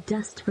very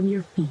dust from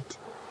your feet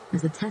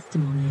as a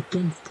testimony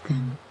against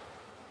them."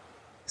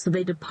 So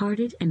they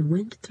departed and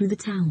went through the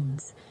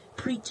towns,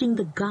 preaching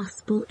the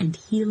gospel and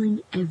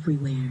healing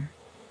everywhere.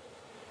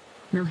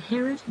 Now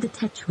Herod the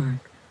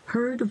Tetrarch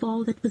heard of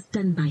all that was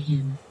done by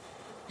him,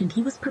 and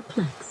he was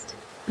perplexed,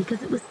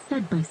 because it was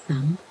said by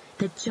some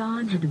that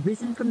John had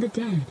risen from the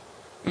dead,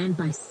 and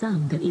by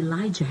some that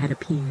Elijah had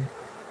appeared,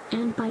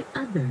 and by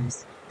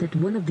others that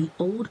one of the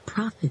old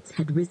prophets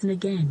had risen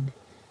again.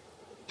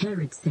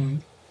 Herod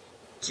said,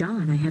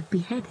 "John I have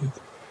beheaded,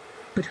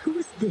 but who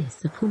is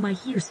this of whom I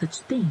hear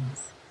such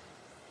things?"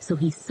 So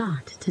he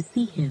sought to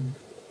see him.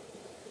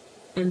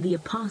 And the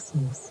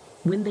apostles,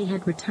 when they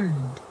had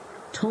returned,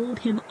 told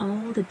him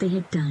all that they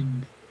had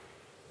done.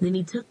 Then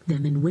he took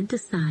them and went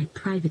aside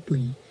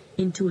privately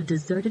into a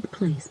deserted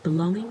place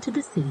belonging to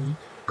the city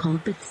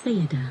called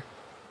Bethsaida.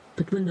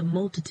 But when the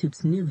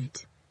multitudes knew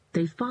it,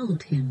 they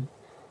followed him,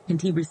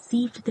 and he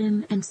received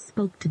them and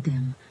spoke to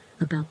them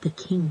about the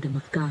kingdom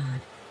of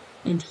God,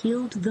 and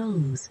healed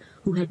those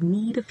who had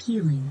need of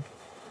healing.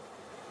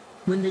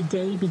 When the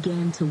day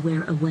began to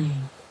wear away,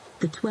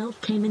 the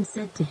 12 came and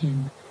said to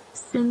him,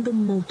 "Send the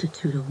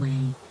multitude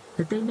away,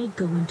 that they may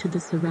go into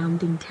the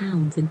surrounding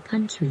towns and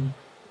country,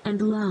 and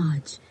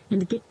lodge,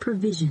 and get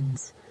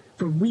provisions,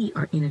 for we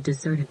are in a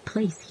deserted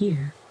place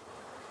here."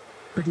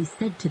 But he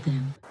said to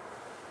them,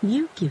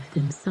 "You give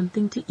them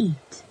something to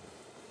eat."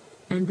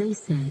 And they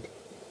said,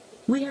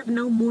 "We have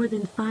no more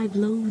than 5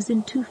 loaves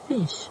and 2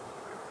 fish,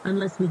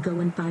 unless we go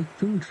and buy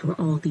food for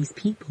all these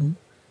people."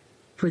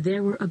 For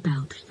there were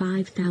about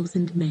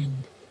 5,000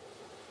 men.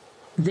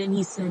 Then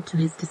he said to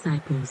his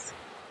disciples,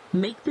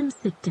 "Make them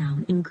sit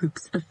down in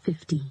groups of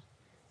 50.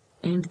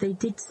 And they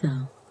did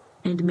so,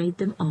 and made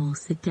them all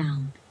sit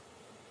down.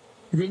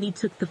 Then he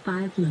took the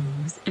 5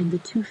 loaves and the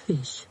 2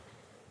 fish,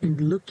 and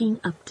looking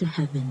up to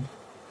heaven,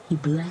 he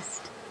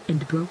blessed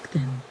and broke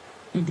them,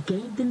 and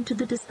gave them to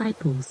the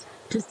disciples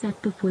to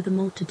set before the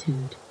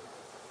multitude.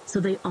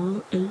 So they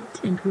all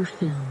ate and were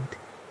filled,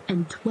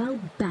 and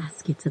 12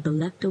 baskets of the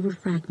leftover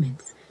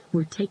fragments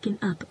were taken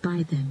up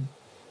by them.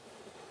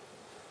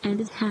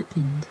 And it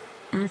happened,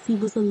 as he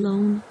was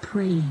alone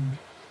praying,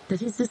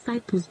 that his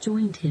disciples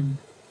joined him,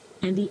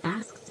 and he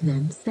asked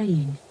them,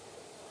 saying,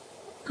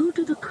 "Who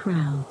do the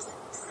crowds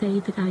say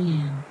that I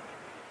am?"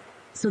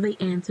 So they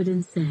answered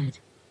and said,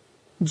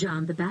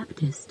 "John the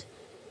Baptist,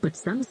 but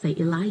some say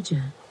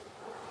Elijah,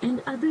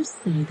 and others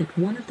say that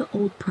one of the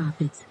old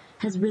prophets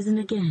has risen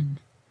again."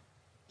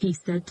 He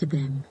said to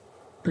them,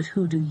 "But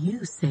who do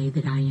you say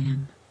that I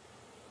am?"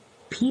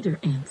 Peter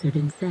answered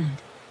and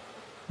said,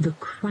 "The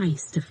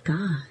Christ of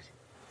God."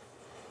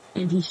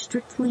 And he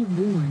strictly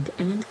warned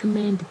and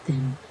commanded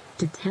them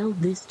to tell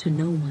this to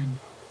no one,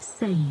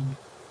 saying,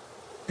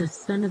 "The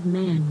Son of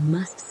Man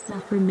must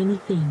suffer many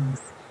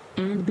things,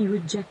 and be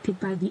rejected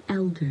by the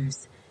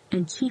elders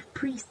and chief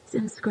priests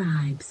and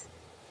scribes,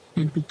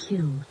 and be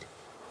killed,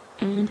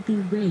 and be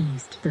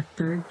raised the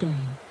 3rd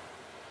day."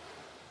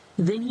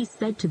 Then he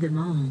said to them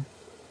all,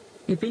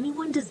 "If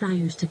anyone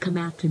desires to come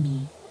after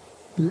me,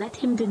 let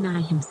him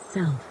deny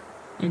himself,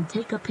 and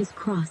take up his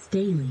cross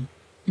daily,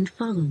 and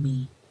follow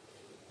me.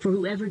 For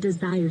whoever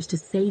desires to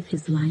save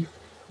his life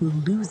will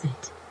lose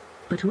it,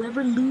 but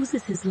whoever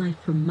loses his life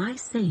for my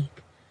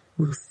sake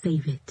will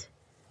save it.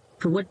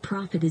 For what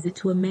profit is it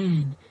to a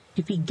man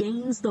if he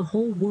gains the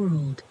whole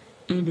world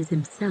and is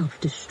himself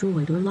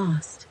destroyed or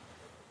lost?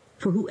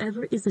 For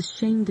whoever is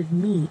ashamed of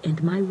me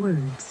and my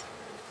words,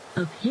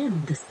 of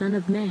him the Son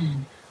of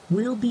Man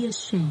will be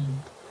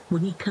ashamed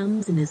when he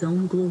comes in his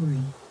own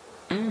glory,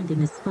 and in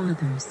his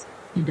Father's,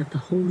 and of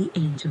the holy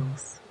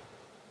angels.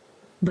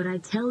 But I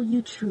tell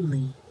you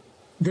truly,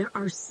 there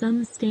are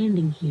some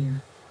standing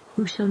here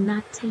who shall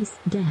not taste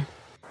death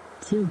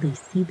till they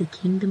see the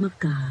kingdom of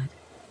God."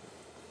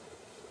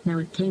 Now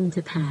it came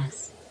to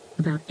pass,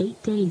 about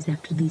 8 days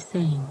after these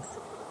sayings,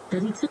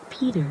 that he took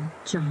Peter,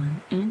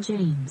 John, and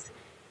James,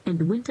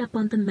 and went up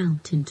on the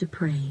mountain to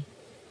pray.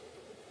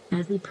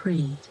 As he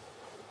prayed,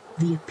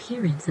 the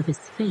appearance of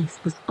his face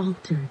was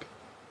altered,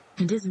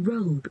 and his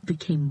robe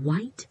became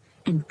white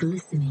and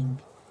glistening.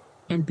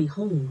 And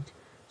behold,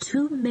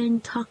 2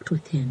 men talked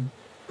with him,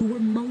 who were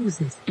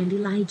Moses and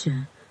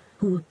Elijah,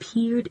 who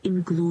appeared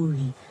in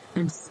glory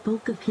and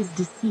spoke of his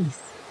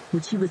decease,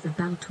 which he was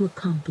about to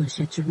accomplish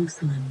at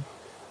Jerusalem.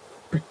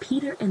 But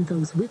Peter and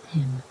those with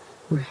him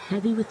were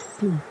heavy with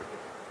sleep,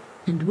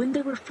 and when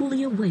they were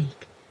fully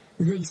awake,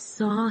 They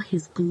saw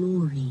his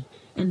glory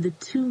and the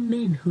two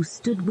men who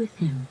stood with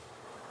him.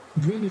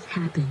 Then it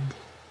happened,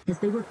 as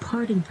they were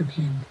parting from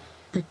him,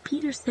 that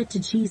Peter said to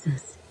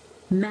Jesus,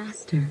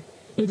 "Master,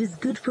 it is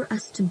good for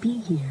us to be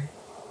here,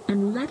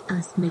 and let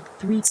us make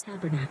 3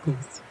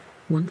 tabernacles,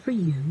 one for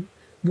you,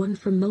 one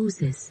for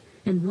Moses,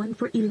 and one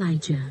for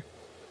Elijah,"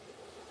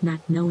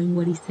 not knowing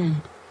what he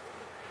said.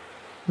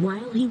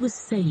 While he was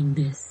saying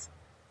this,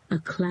 a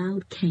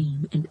cloud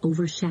came and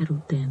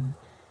overshadowed them,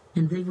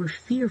 and they were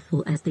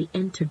fearful as they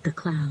entered the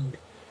cloud.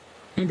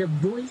 And a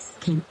voice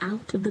came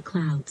out of the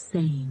cloud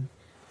saying,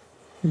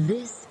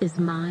 "This is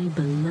my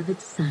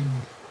beloved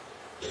Son.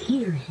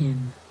 Hear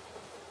him."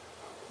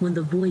 When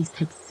the voice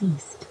had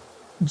ceased,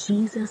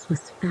 Jesus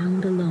was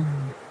found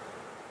alone.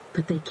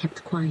 But they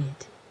kept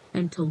quiet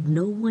and told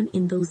no one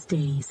in those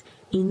days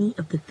any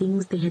of the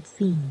things they had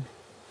seen.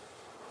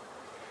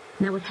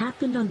 Now it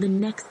happened on the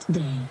next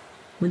day,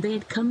 when they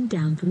had come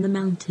down from the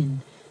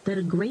mountain, that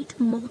a great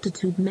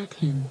multitude met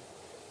him.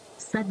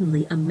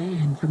 Suddenly a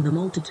man from the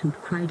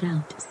multitude cried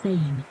out,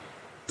 saying,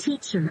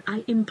 "Teacher,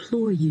 I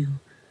implore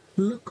you,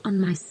 look on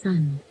my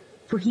son,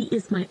 for he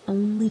is my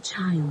only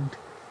child.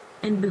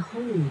 And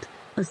behold,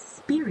 a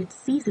spirit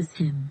seizes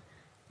him,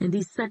 and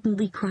he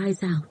suddenly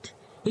cries out.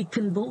 It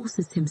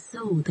convulses him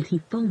so that he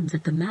foams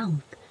at the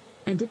mouth,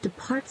 and it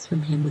departs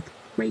from him with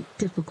great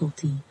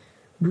difficulty,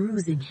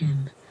 bruising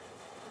him.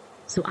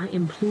 So I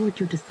implored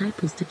your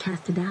disciples to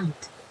cast it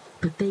out,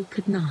 but they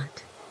could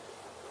not."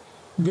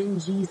 Then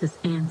Jesus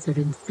answered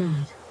and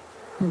said,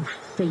 "O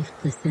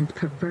faithless and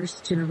perverse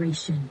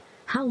generation,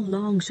 how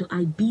long shall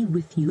I be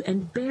with you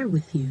and bear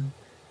with you?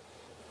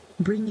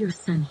 Bring your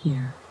son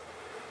here."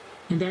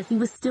 And as he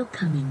was still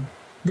coming,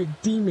 the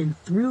demon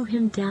threw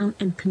him down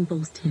and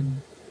convulsed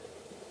him.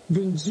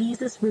 Then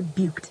Jesus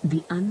rebuked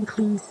the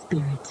unclean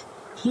spirit,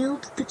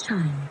 healed the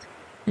child,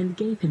 and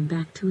gave him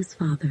back to his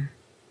father.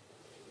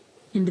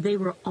 And they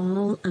were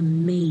all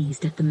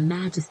amazed at the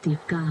majesty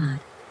of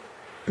God.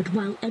 But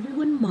while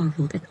everyone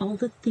marveled at all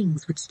the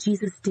things which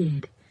Jesus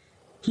did,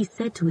 he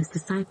said to his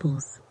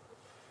disciples,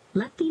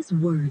 "Let these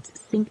words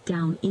sink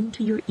down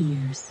into your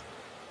ears,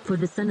 for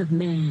the Son of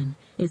Man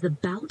is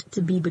about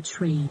to be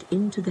betrayed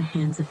into the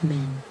hands of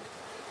men."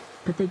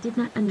 But they did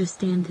not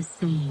understand this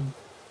saying,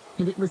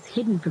 and it was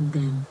hidden from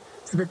them,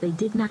 so that they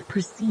did not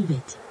perceive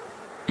it,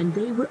 and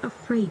they were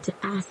afraid to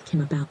ask him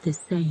about this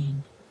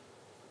saying.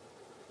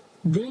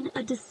 Then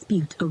a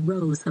dispute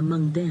arose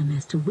among them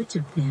as to which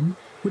of them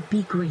would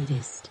be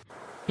greatest.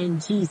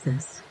 And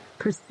Jesus,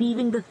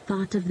 perceiving the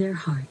thought of their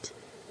heart,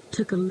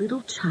 took a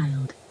little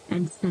child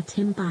and set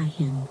him by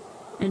him,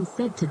 and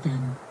said to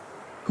them,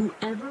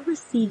 "Whoever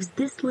receives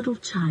this little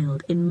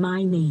child in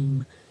my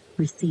name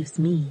receives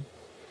me,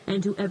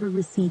 and whoever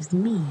receives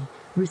me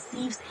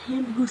receives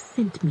him who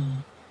sent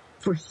me.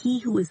 For he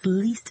who is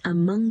least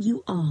among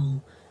you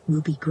all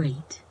will be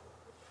great."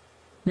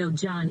 Now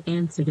John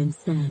answered and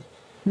said,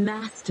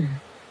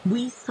 "Master,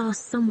 we saw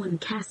someone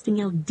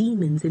casting out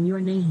demons in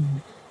your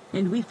name,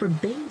 and we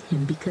forbade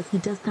him because he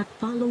does not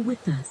follow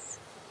with us."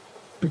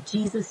 But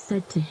Jesus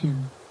said to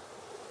him,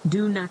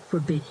 "Do not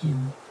forbid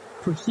him,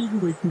 for he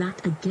who is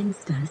not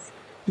against us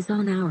is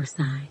on our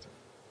side."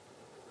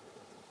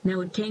 Now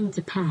it came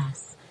to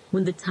pass,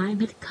 when the time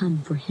had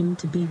come for him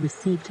to be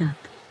received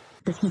up,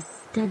 that he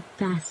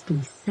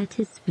steadfastly set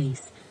his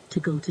face to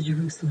go to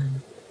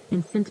Jerusalem,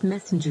 and sent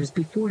messengers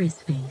before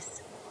his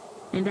face.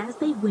 And as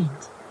they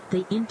went,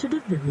 they entered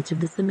a village of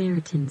the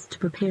Samaritans to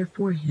prepare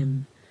for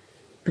him.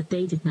 But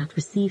they did not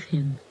receive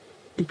him,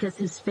 because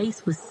his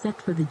face was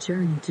set for the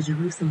journey to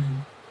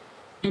Jerusalem.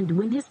 And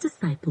when his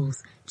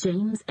disciples,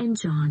 James and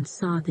John,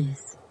 saw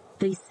this,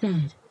 they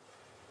said,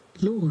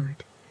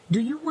 "Lord, do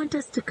you want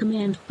us to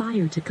command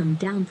fire to come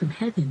down from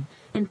heaven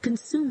and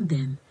consume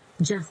them,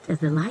 just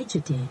as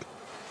Elijah did?"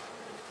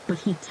 But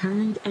he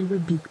turned and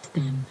rebuked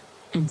them,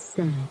 and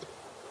said,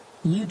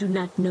 "You do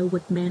not know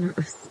what manner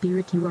of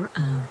spirit you are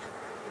of.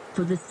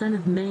 For the Son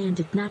of Man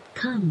did not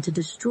come to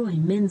destroy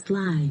men's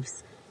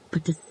lives,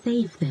 but to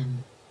save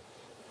them."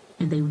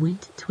 And they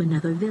went to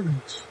another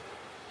village.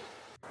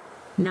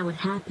 Now it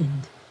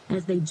happened,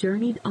 as they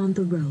journeyed on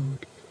the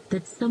road,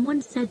 that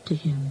someone said to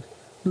him,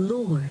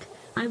 "Lord,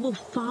 I will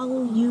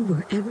follow you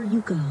wherever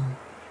you go."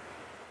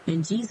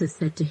 And Jesus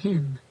said to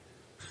him,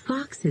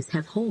 "Foxes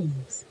have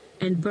holes,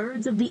 and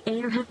birds of the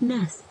air have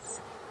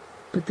nests,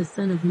 but the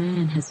Son of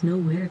Man has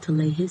nowhere to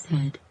lay his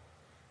head."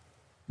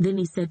 Then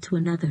he said to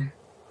another,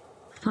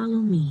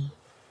 "Follow me."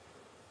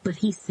 But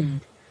he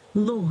said,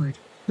 "Lord,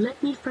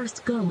 let me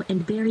first go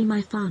and bury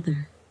my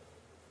father."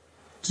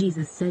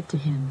 Jesus said to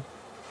him,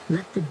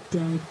 "Let the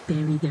dead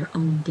bury their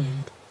own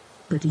dead,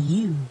 but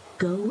you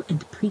go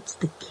and preach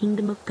the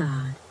kingdom of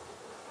God."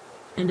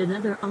 And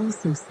another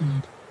also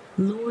said,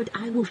 "Lord,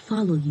 I will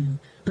follow you,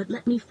 but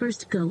let me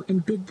first go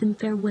and bid them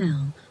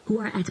farewell who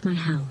are at my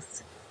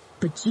house."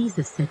 But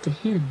Jesus said to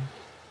him,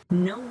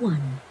 "No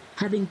one,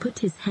 having put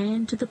his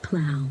hand to the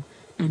plow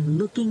and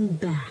looking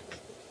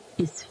back,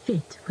 is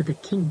fit for the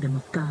kingdom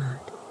of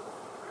God."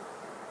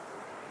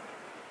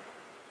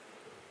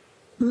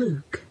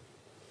 Luke,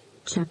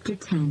 chapter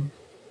 10.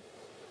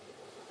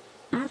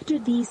 After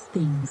these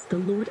things the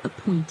Lord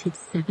appointed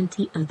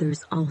 70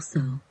 others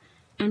also,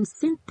 and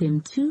sent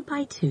them 2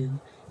 by 2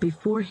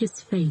 before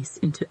his face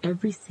into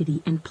every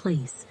city and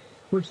place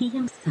where he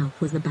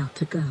himself was about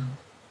to go.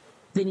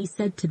 Then he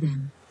said to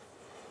them,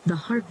 "The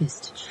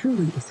harvest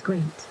truly is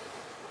great,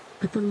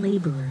 but the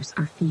laborers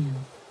are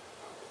few.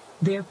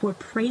 Therefore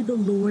pray the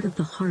Lord of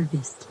the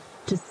harvest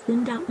to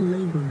send out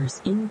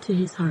laborers into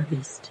his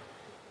harvest.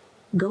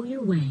 Go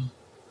your way.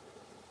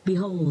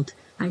 Behold,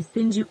 I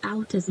send you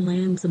out as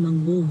lambs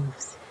among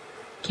wolves.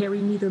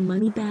 Carry neither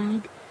money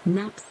bag,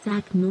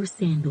 knapsack, nor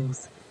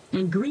sandals,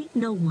 and greet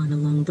no one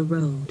along the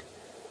road.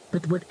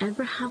 But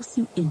whatever house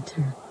you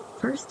enter,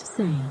 first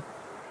say,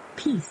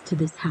 'Peace to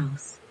this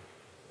house.'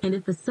 And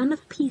if the Son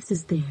of Peace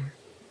is there,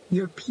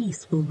 your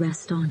peace will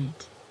rest on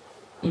it.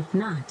 If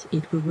not,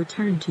 it will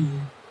return to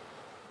you.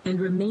 And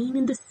remain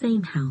in the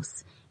same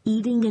house,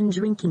 eating and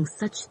drinking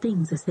such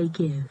things as they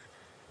give,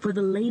 for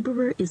the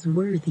laborer is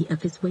worthy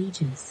of his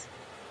wages.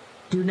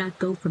 Do not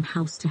go from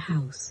house to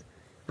house.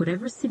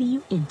 Whatever city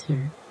you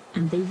enter,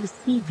 and they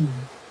receive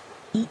you,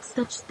 eat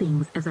such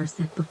things as are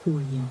set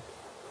before you.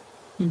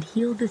 And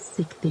heal the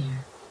sick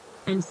there,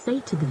 and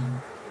say to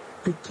them,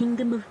 'The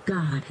kingdom of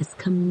God has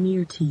come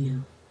near to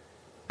you.'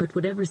 But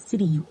whatever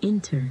city you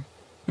enter,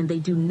 and they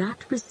do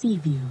not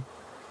receive you,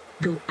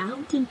 go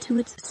out into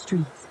its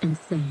streets and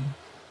say,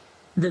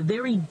 'The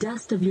very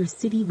dust of your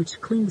city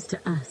which clings to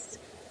us,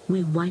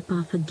 we wipe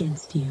off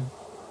against you.'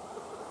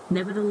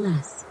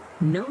 Nevertheless,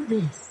 know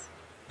this,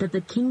 that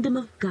the kingdom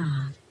of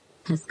God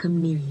has come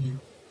near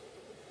you.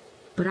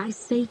 But I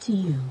say to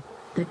you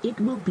that it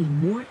will be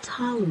more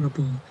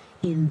tolerable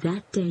in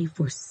that day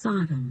for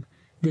Sodom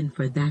than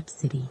for that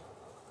city.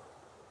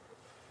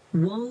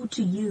 Woe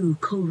to you,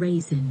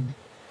 Chorazin!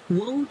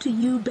 Woe to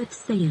you,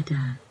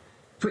 Bethsaida!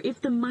 For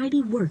if the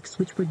mighty works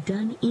which were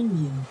done in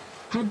you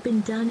had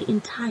been done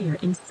in Tyre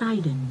and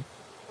Sidon,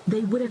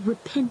 they would have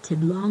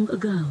repented long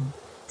ago,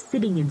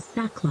 sitting in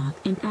sackcloth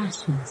and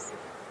ashes.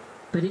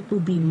 But it will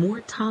be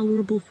more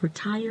tolerable for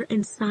Tyre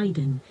and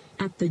Sidon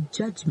at the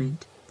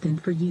judgment than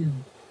for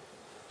you.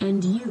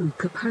 And you,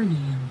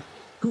 Capernaum,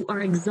 who are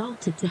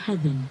exalted to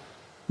heaven,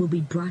 will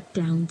be brought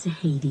down to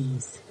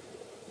Hades.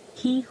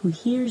 He who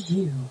hears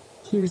you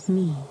hears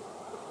me.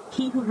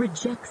 He who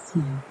rejects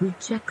you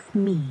rejects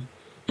me,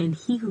 and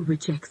he who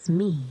rejects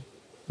me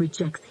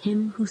rejects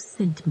him who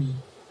sent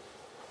me."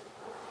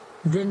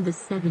 Then the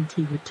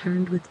 70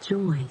 returned with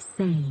joy,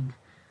 saying,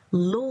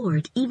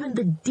 "Lord, even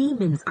the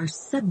demons are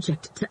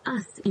subject to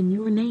us in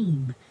your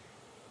name."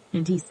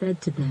 And he said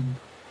to them,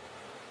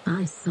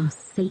 "I saw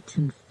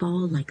Satan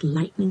fall like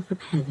lightning from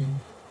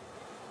heaven.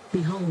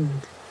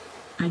 Behold,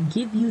 I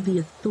give you the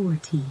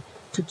authority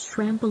to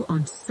trample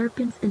on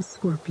serpents and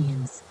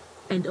scorpions,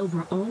 and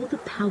over all the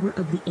power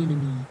of the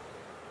enemy,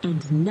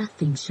 and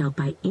nothing shall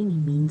by any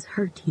means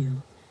hurt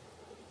you.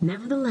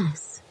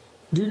 Nevertheless,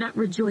 do not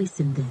rejoice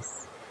in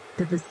this,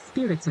 that the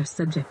spirits are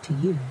subject to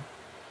you,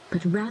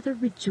 but rather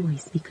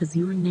rejoice because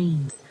your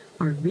names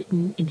are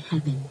written in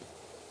heaven."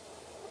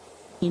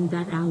 In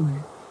that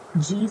hour,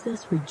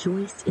 Jesus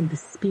rejoiced in the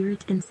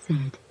Spirit and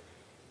said,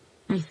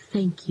 "I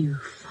thank you,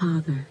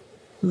 Father,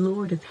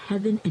 Lord of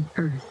heaven and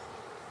earth,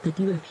 that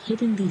you have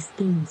hidden these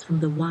things from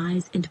the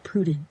wise and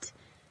prudent,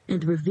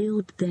 and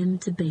revealed them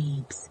to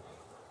babes.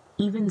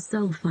 Even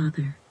so,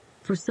 Father,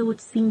 for so it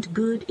seemed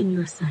good in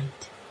your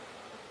sight.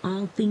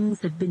 All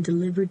things have been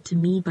delivered to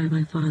me by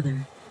my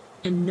Father,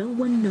 and no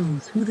one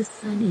knows who the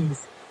Son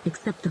is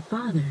except the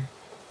Father,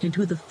 and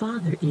who the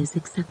Father is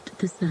except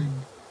the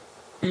Son,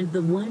 and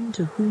the one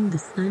to whom the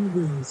Son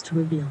wills to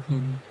reveal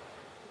him."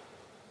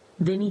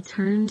 Then he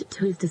turned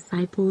to his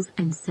disciples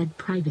and said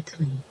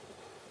privately,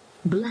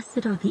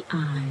 "Blessed are the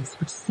eyes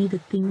which see the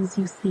things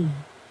you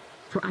see,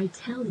 for I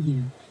tell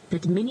you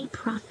that many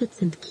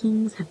prophets and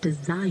kings have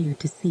desired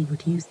to see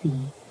what you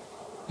see,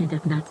 and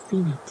have not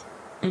seen it,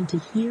 and to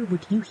hear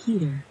what you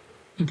hear,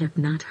 and have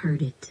not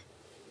heard it."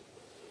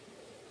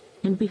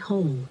 And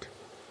behold,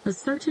 a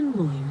certain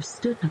lawyer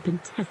stood up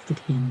and tested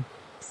him,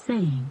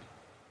 saying,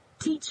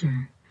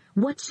 "Teacher,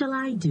 what shall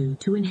I do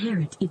to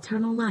inherit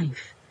eternal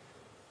life?"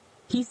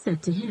 He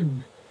said to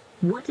him,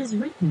 "What is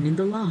written in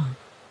the law?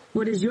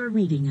 What is your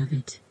reading of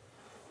it?"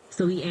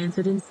 So he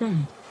answered and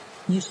said,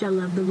 "You shall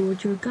love the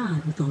Lord your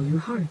God with all your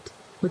heart,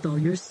 with all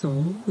your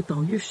soul, with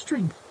all your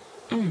strength,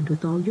 and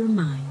with all your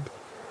mind,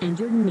 and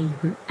your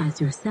neighbor as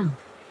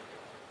yourself."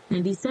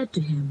 And he said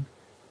to him,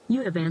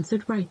 "You have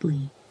answered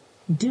rightly.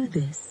 Do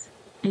this,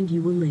 and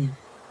you will live."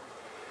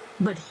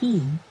 But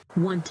he,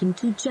 wanting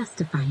to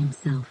justify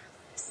himself,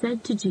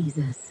 said to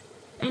Jesus,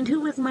 "And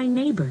who is my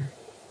neighbor?"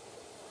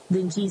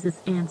 Then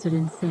Jesus answered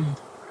and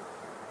said,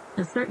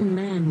 "A certain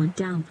man went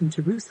down from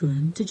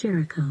Jerusalem to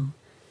Jericho,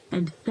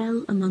 and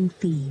fell among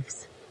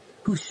thieves,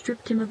 who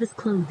stripped him of his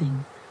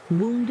clothing,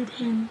 wounded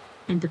him,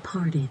 and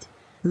departed,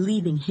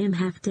 leaving him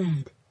half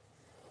dead.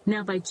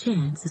 Now by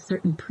chance a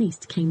certain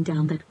priest came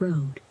down that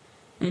road,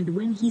 and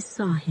when he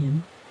saw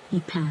him,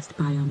 he passed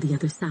by on the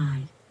other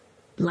side.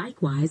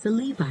 Likewise a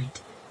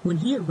Levite, when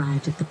he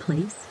arrived at the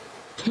place,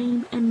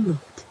 came and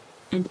looked,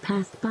 and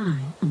passed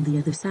by on the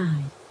other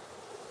side.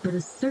 But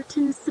a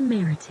certain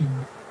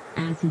Samaritan,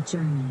 as he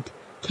journeyed,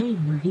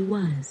 came where he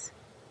was.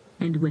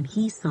 And when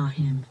he saw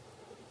him,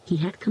 he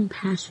had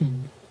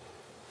compassion.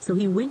 So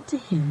he went to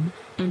him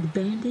and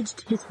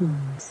bandaged his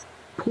wounds,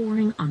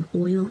 pouring on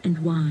oil and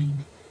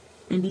wine.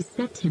 And he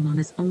set him on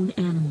his own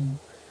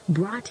animal,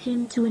 brought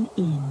him to an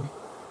inn,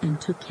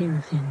 and took care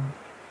of him.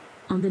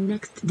 On the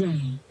next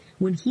day,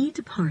 when he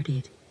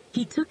departed,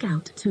 he took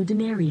out 2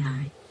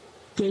 denarii,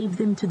 gave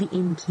them to the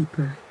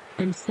innkeeper,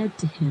 and said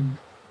to him,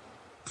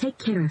 "Take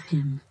care of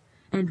him,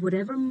 and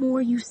whatever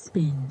more you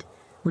spend,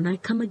 when I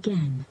come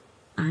again,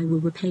 I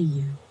will repay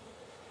you."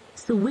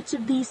 So which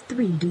of these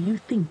 3 do you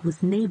think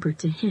was neighbor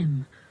to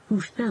him who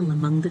fell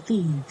among the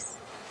thieves?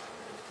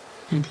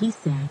 And he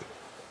said,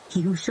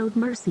 "He who showed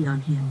mercy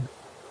on him."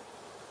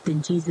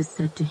 Then Jesus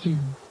said to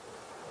him,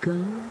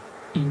 "Go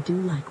and do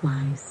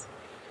likewise."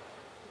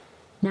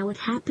 Now it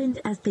happened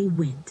as they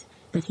went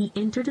that he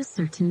entered a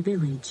certain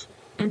village,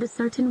 and a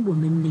certain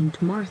woman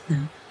named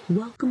Martha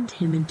welcomed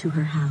him into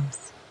her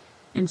house.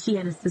 And she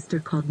had a sister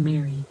called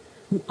Mary,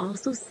 who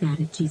also sat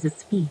at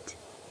Jesus' feet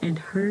and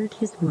heard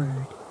his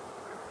word.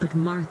 But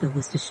Martha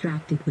was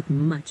distracted with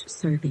much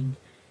serving,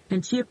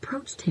 and she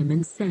approached him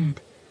and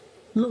said,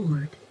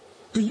 "Lord,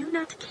 do you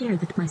not care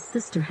that my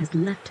sister has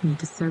left me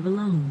to serve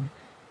alone?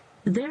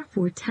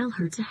 Therefore tell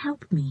her to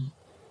help me."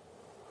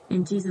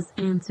 And Jesus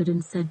answered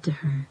and said to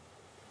her,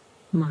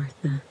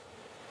 "Martha,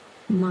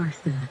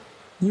 Martha,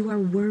 you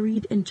are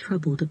worried and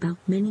troubled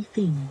about many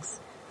things,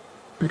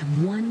 but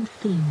one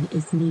thing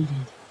is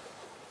needed,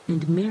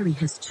 and Mary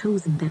has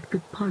chosen that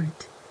good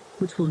part,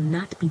 which will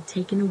not be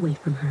taken away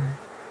from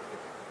her."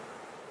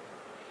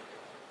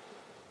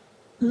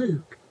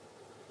 Luke,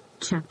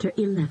 chapter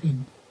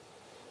 11.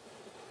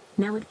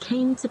 Now it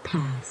came to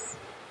pass,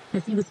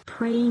 as he was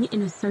praying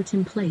in a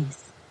certain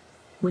place,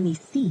 when he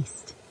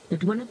ceased,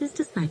 that one of his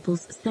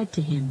disciples said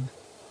to him,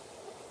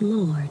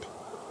 "Lord,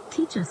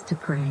 teach us to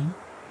pray,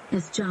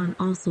 as John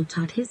also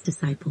taught his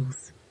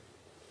disciples."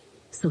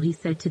 So he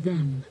said to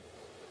them,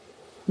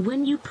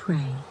 "When you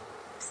pray,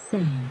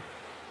 say,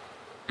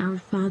 'Our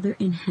Father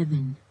in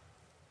heaven,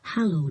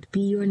 hallowed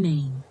be your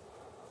name.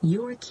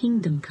 Your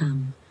kingdom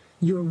come,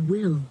 your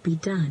will be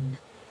done,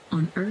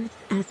 on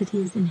earth as it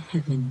is in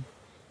heaven.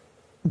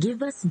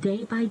 Give us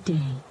day by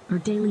day our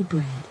daily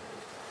bread,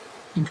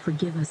 and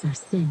forgive us our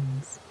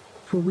sins,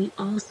 for we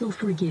also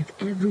forgive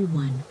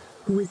everyone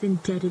who is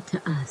indebted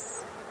to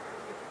us.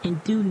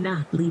 And do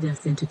not lead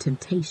us into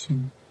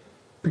temptation,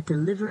 but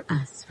deliver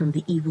us from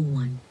the evil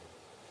one.'"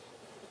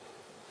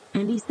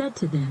 And he said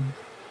to them,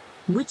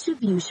 "Which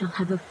of you shall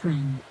have a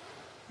friend,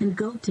 and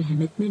go to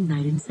him at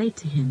midnight and say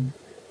to him,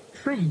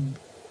 'Friend,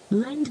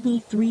 lend me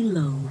 3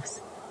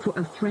 loaves, for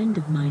a friend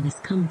of mine has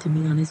come to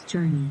me on his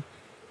journey,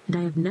 and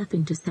I have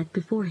nothing to set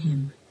before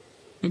him?'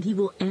 And he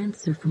will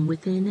answer from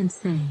within and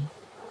say,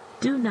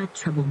 'Do not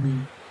trouble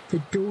me, the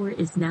door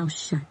is now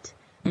shut,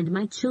 and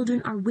my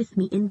children are with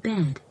me in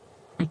bed.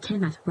 I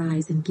cannot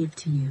rise and give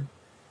to you.'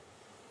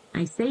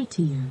 I say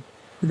to you,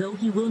 though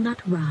he will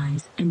not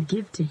rise and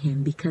give to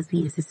him because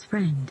he is his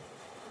friend,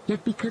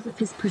 yet because of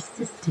his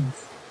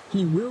persistence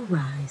he will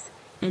rise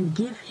and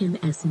give him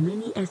as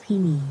many as he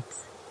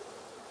needs.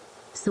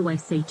 So I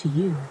say to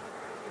you,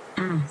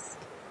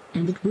 ask,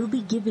 and it will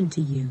be given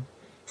to you.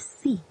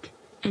 Seek,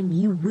 and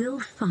you will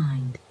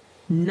find.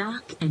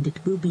 Knock, and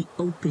it will be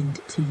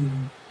opened to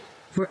you.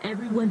 For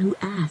everyone who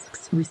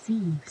asks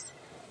receives,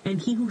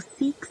 and he who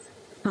seeks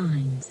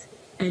finds,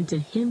 and to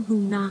him who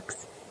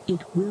knocks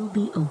it will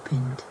be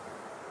opened.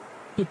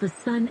 If a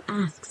son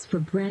asks for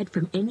bread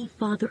from any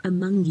father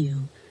among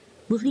you,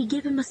 will he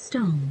give him a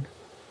stone?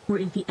 Or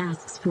if he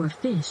asks for a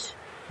fish,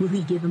 will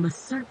he give him a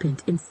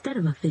serpent instead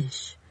of a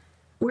fish?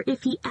 Or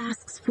if he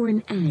asks for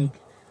an egg,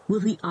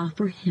 will he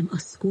offer him a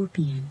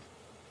scorpion?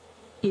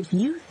 If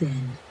you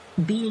then,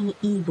 being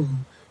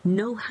evil,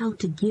 know how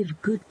to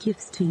give good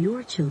gifts to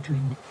your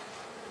children,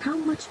 how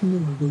much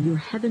more will your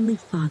heavenly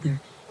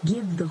Father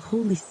give the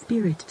Holy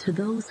Spirit to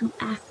those who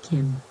ask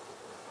him?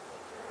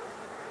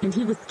 And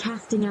he was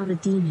casting out a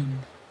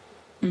demon,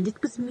 and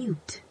it was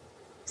mute.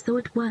 So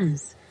it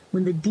was,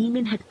 when the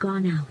demon had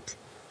gone out,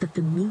 that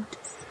the mute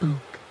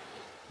spoke,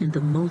 and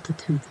the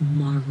multitudes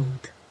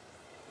marveled.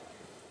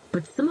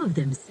 But some of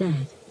them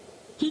said,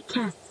 "He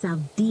casts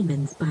out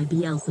demons by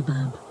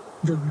Beelzebub,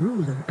 the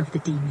ruler of the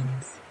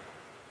demons."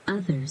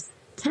 Others,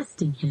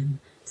 testing him,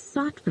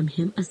 sought from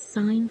him a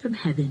sign from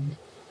heaven.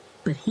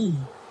 But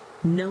he,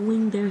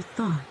 knowing their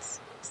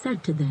thoughts,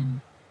 said to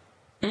them,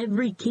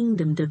 "Every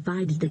kingdom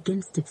divided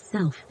against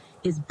itself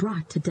is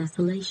brought to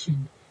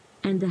desolation,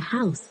 and a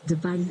house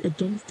divided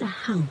against a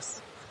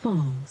house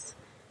falls.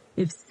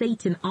 If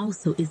Satan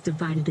also is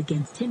divided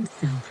against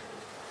himself,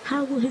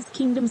 how will his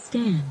kingdom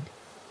stand?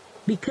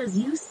 Because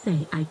you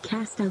say, 'I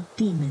cast out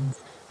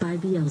demons by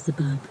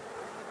Beelzebub.'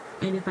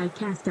 And if I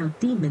cast out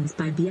demons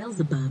by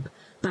Beelzebub,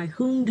 by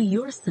whom do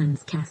your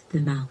sons cast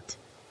them out?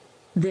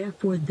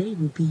 Therefore they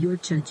will be your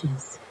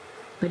judges.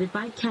 But if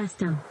I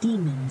cast out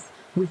demons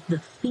with the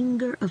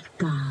finger of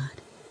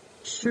God,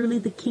 Surely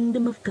the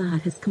kingdom of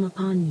God has come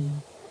upon you.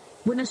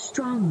 When a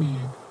strong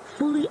man,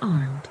 fully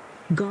armed,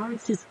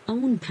 guards his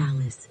own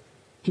palace,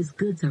 his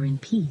goods are in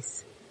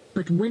peace.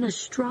 But when a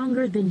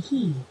stronger than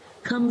he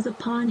comes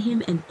upon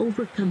him and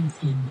overcomes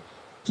him,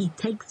 he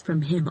takes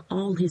from him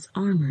all his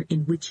armor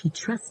in which he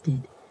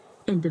trusted,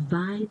 and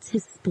divides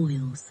his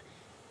spoils.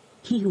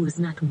 He who is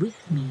not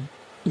with me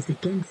is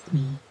against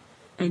me,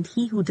 and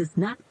he who does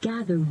not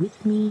gather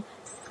with me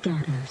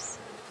scatters.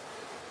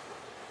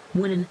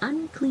 When an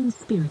unclean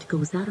spirit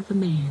goes out of a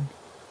man,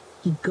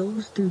 he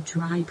goes through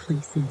dry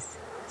places,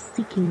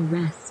 seeking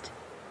rest,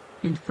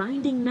 and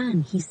finding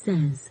none, he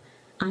says,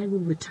 I will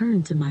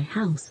return to my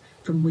house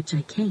from which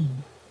I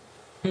came.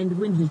 And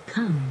when he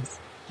comes,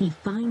 he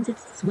finds it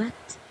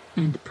swept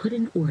and put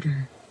in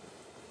order.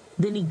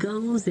 Then he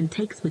goes and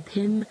takes with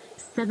him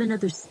 7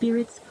 other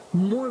spirits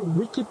more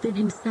wicked than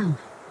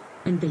himself,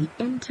 and they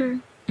enter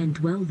and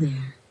dwell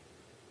there.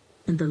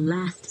 And the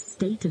last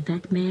state of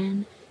that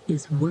man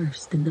is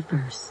worse than the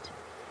first.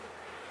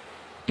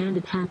 And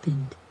it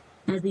happened,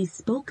 as he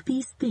spoke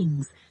these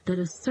things, that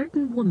a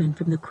certain woman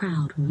from the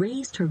crowd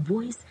raised her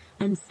voice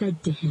and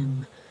said to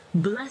him,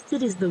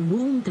 Blessed is the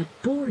womb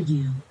that bore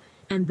you,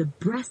 and the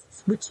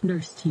breasts which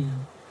nursed you.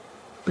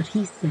 But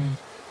he said,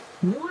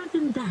 More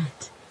than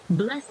that,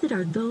 blessed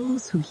are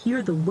those who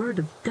hear the word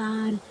of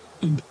God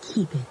and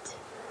keep it.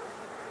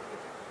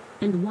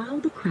 And while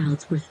the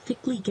crowds were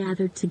thickly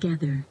gathered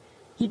together,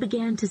 he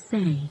began to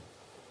say,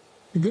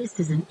 This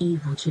is an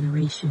evil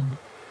generation.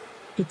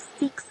 It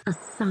seeks a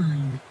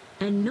sign,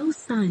 and no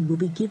sign will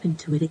be given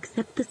to it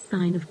except the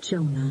sign of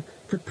Jonah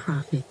the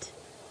prophet.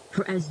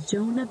 For as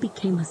Jonah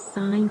became a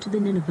sign to the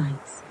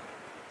Ninevites,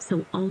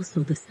 so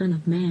also the Son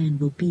of Man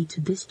will be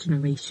to this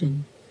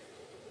generation.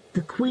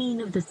 The queen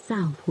of the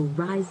south will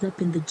rise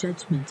up in the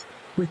judgment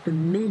with the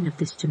men of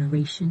this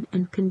generation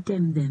and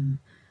condemn them.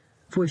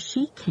 For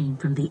she came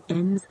from the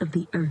ends of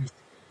the earth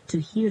to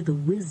hear the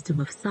wisdom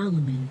of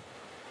Solomon,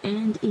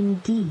 and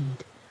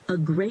indeed a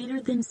greater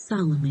than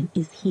Solomon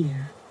is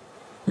here.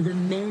 The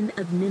men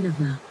of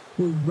Nineveh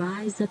will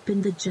rise up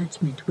in the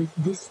judgment with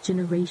this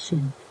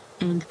generation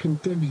and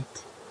condemn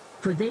it,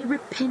 for they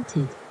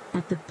repented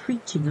at the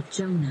preaching of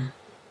Jonah,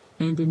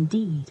 and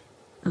indeed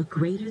a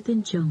greater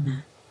than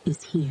Jonah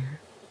is here.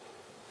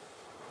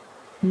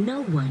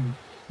 No one,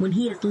 when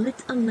he has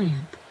lit a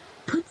lamp,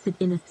 puts it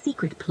in a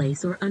secret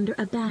place or under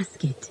a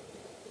basket,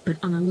 but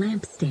on a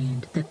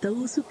lampstand, that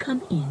those who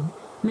come in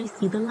may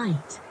see the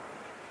light.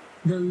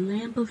 The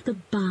lamp of the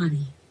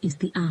body is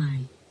the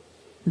eye.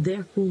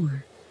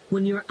 Therefore,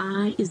 when your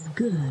eye is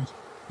good,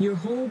 your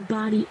whole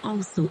body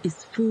also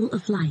is full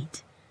of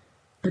light.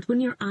 But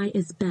when your eye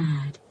is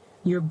bad,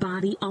 your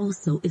body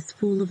also is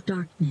full of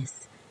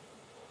darkness.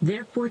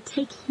 Therefore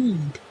take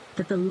heed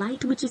that the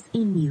light which is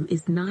in you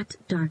is not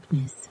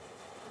darkness.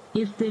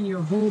 If then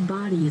your whole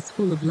body is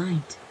full of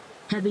light,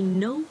 having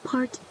no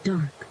part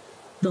dark,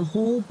 the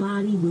whole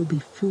body will be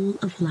full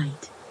of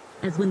light,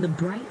 as when the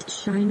bright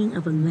shining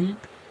of a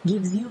lamp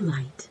gives you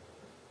light.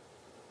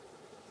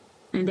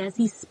 And as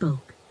he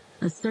spoke,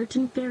 a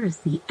certain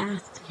Pharisee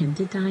asked him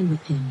to dine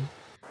with him.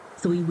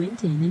 So he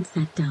went in and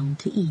sat down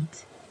to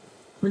eat.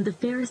 When the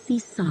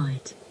Pharisee saw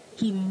it,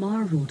 he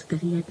marveled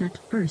that he had not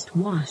first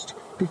washed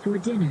before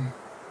dinner.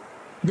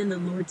 Then the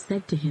Lord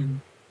said to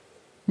him,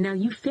 Now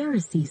you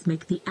Pharisees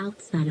make the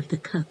outside of the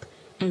cup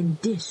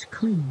and dish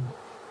clean,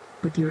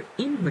 but your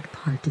inward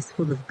part is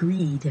full of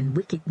greed and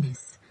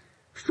wickedness.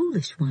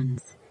 Foolish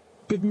ones,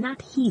 did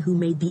not he who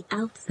made the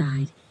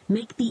outside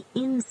make the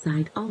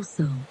inside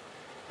also?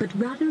 But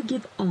rather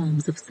give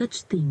alms of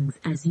such things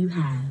as you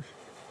have.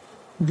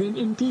 Then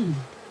indeed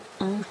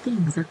all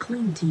things are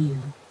clean to you.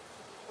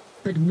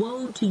 But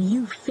woe to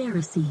you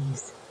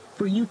Pharisees,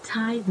 for you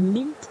tithe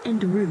mint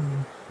and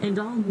rue, and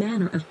all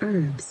manner of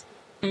herbs,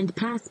 and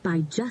pass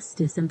by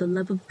justice and the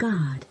love of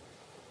God.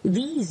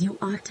 These you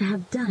ought to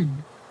have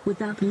done,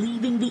 without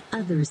leaving the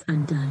others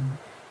undone.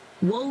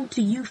 Woe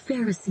to you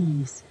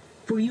Pharisees,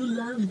 for you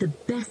love the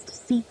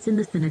best seats in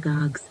the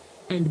synagogues,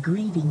 and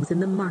greetings in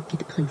the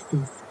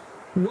marketplaces.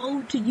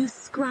 Woe to you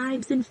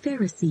scribes and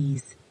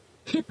Pharisees,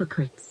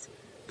 hypocrites,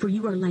 for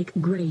you are like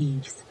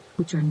graves,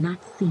 which are not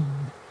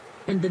seen,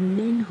 and the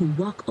men who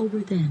walk over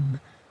them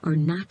are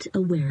not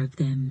aware of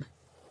them.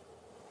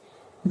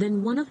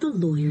 Then one of the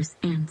lawyers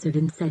answered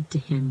and said to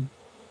him,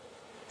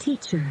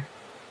 Teacher,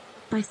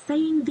 by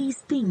saying these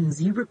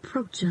things you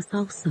reproach us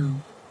also.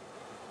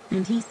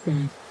 And he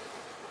said,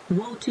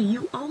 Woe to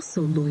you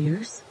also,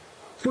 lawyers,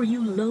 for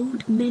you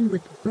load men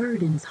with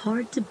burdens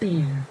hard to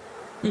bear,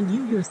 and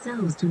you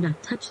yourselves do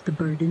not touch the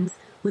burdens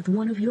with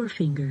one of your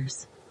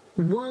fingers.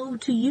 Woe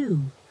to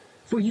you,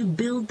 for you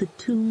build the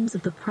tombs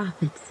of the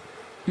prophets,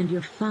 and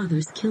your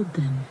fathers killed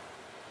them.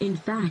 In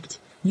fact,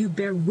 you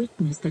bear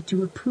witness that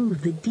you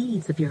approve the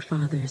deeds of your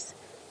fathers,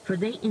 for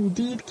they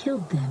indeed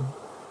killed them,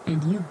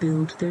 and you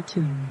build their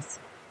tombs.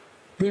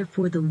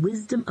 Therefore the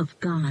wisdom of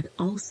God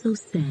also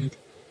said,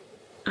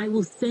 I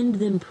will send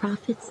them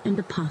prophets and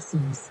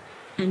apostles,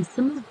 and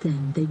some of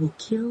them they will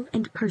kill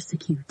and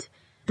persecute,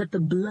 that the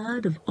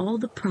blood of all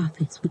the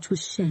prophets which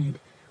was shed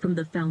from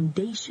the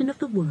foundation of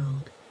the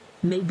world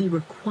may be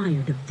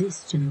required of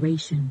this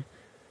generation,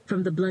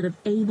 from the blood of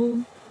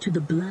Abel to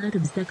the blood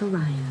of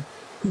Zechariah,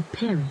 who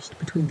perished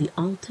between the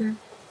altar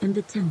and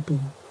the temple.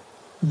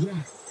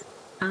 Yes,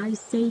 I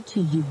say to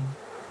you,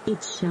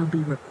 it shall be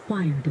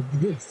required of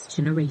this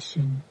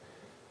generation.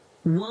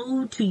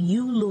 Woe to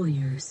you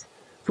lawyers,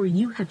 for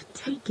you have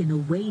taken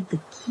away the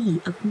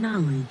key of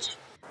knowledge.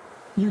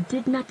 You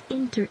did not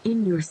enter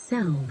in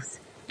yourselves,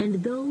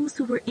 and those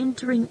who were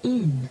entering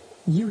in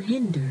you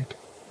hindered.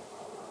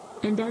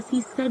 And as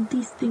he said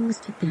these things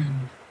to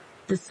them,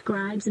 the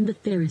scribes and the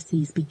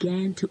Pharisees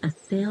began to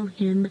assail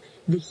him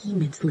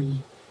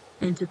vehemently,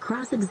 and to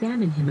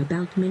cross-examine him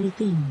about many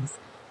things,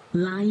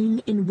 lying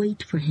in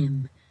wait for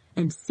him,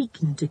 and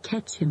seeking to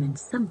catch him in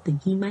something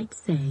he might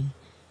say,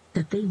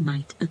 that they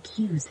might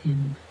accuse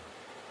him.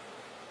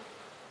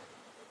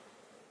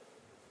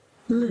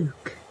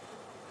 Luke,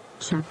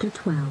 chapter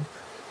 12.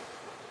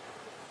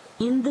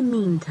 In the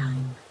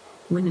meantime,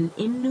 when an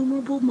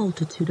innumerable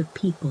multitude of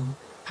people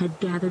had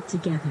gathered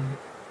together,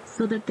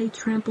 so that they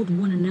trampled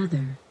one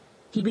another,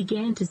 he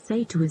began to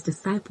say to his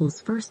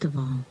disciples first of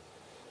all,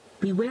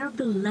 Beware of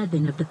the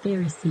leaven of the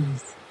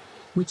Pharisees,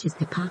 which is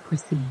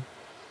hypocrisy.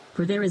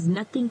 For there is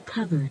nothing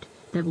covered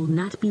that will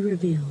not be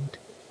revealed,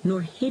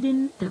 nor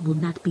hidden that will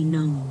not be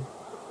known.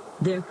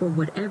 Therefore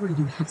whatever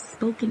you have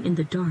spoken in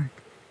the dark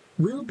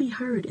will be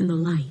heard in the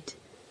light,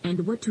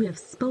 and what you have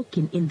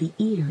spoken in the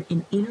ear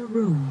in inner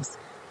rooms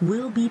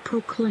will be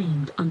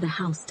proclaimed on the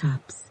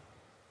housetops.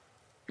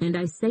 And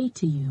I say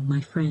to you,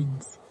 my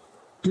friends,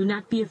 do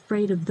not be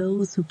afraid of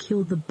those who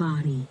kill the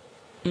body,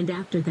 and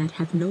after that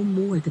have no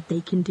more that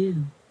they can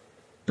do.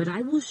 But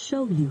I will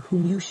show you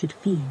whom you should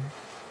fear.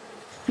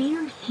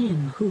 Fear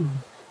him who,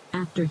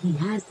 after he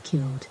has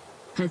killed,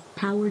 has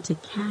power to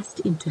cast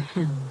into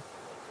hell.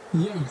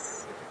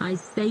 Yes, I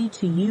say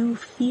to you,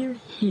 fear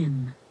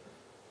him.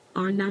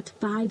 Are not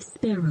 5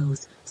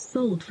 sparrows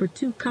sold for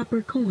 2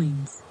 copper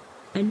coins,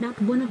 and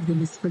not one of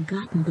them is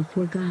forgotten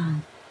before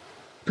God?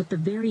 But the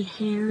very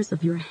hairs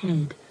of your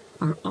head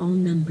are all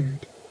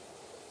numbered.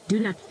 Do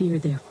not fear,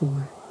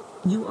 therefore.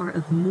 You are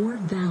of more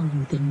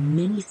value than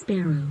many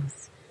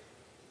sparrows.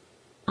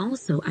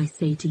 Also I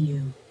say to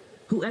you,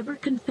 whoever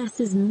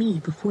confesses me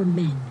before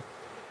men,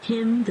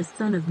 him the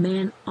Son of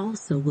Man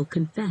also will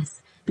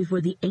confess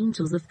before the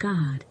angels of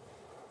God.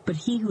 But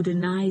he who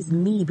denies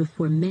me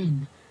before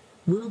men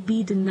will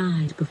be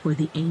denied before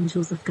the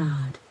angels of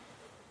God.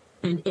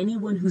 And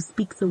anyone who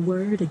speaks a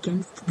word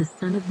against the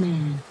Son of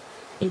Man,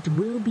 it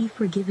will be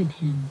forgiven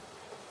him.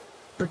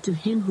 But to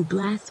him who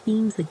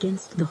blasphemes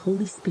against the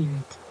Holy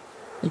Spirit,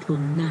 it will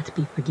not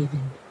be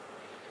forgiven.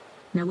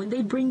 Now when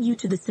they bring you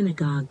to the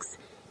synagogues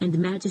and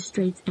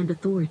magistrates and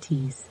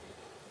authorities,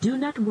 do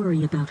not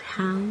worry about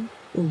how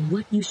or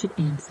what you should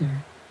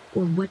answer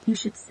or what you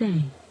should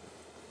say,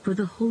 for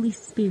the Holy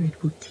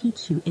Spirit will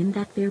teach you in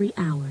that very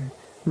hour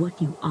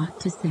what you ought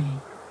to say.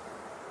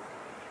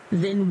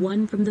 Then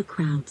one from the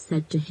crowd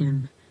said to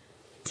him,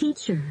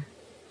 Teacher,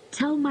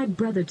 tell my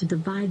brother to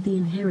divide the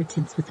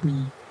inheritance with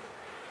me.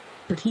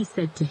 But he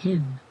said to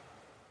him,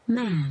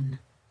 Man,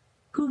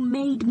 who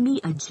made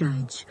me a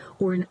judge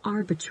or an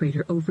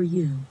arbitrator over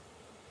you?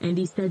 And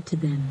he said to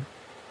them,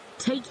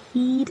 Take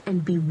heed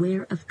and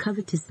beware of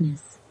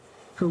covetousness,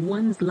 for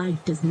one's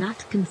life does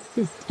not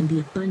consist in the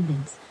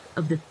abundance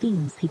of the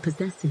things he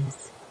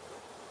possesses.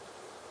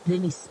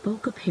 Then he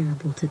spoke a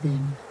parable to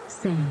them,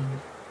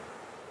 saying,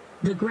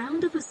 The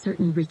ground of a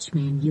certain rich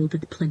man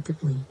yielded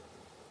plentifully,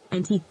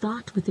 and he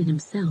thought within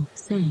himself,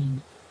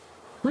 saying,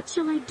 What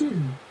shall I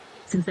do,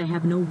 since I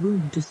have no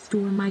room to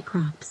store my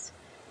crops?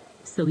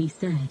 So he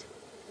said,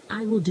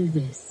 I will do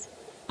this.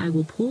 I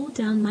will pull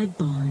down my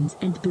barns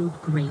and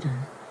build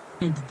greater,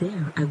 and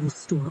there I will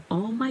store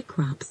all my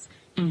crops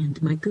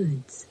and my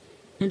goods.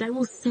 And I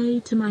will say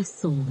to my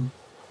soul,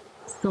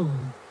 Soul,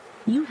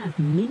 you have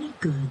many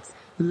goods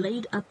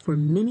laid up for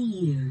many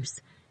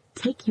years.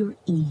 Take your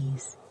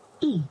ease,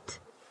 eat,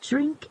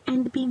 drink,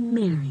 and be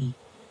merry.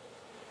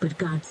 But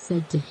God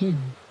said to him,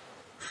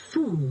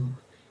 Fool,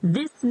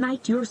 this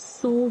night your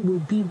soul will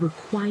be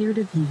required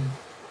of you.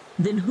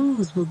 Then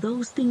whose will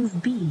those things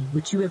be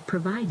which you have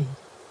provided?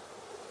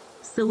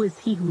 So is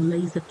he who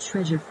lays up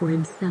treasure for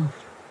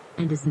himself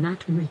and is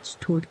not rich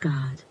toward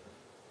God.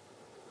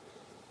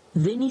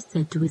 Then he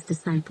said to his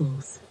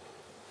disciples,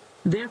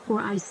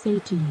 Therefore I say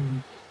to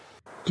you,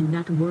 do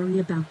not worry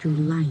about your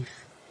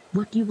life,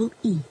 what you will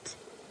eat,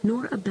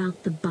 nor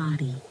about the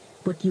body,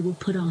 what you will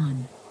put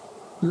on.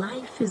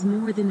 Life is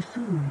more than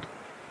food,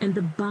 and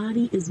the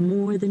body is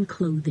more than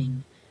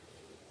clothing.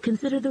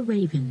 Consider the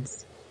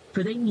ravens,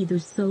 for they neither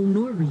sow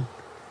nor reap,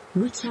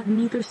 which have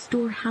neither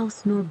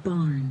storehouse nor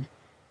barn,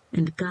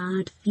 and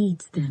God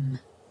feeds them.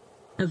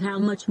 Of how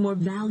much more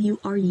value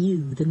are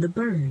you than the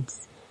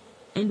birds?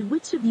 And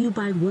which of you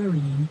by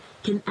worrying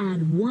can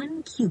add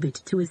 1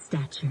 cubit to his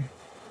stature?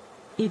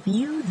 If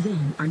you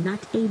then are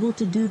not able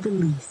to do the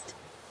least,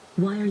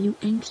 why are you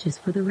anxious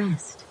for the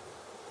rest?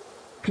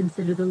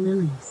 Consider the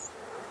lilies,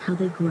 how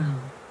they grow.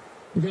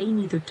 They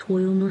neither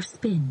toil nor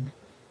spin.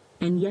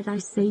 And yet I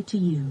say to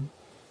you,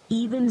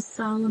 Even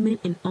Solomon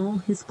in all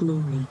his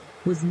glory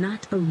was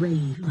not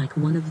arrayed like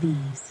one of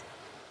these.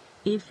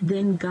 If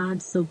then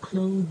God so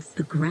clothes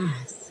the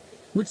grass,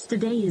 which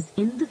today is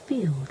in the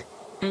field,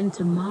 and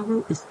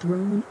tomorrow is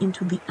thrown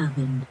into the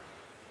oven,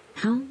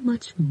 how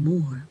much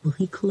more will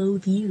he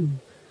clothe you,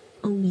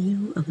 O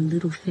you of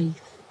little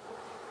faith?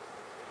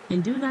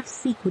 And do not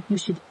seek what you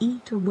should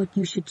eat or what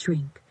you should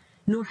drink,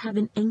 nor have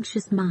an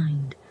anxious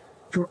mind,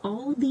 for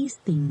all these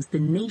things the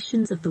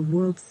nations of the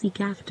world seek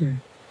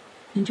after,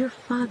 and your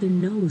Father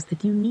knows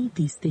that you need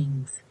these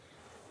things.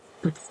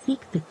 But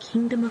seek the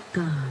kingdom of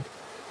God,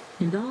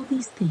 and all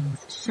these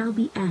things shall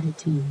be added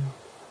to you.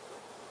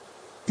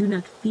 Do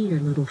not fear,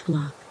 little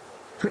flock,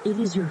 for it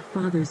is your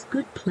Father's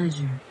good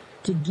pleasure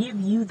to give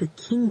you the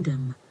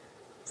kingdom.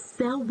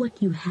 Sell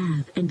what you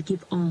have and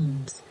give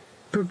alms.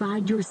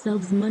 Provide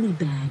yourselves money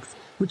bags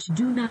which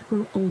do not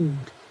grow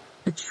old,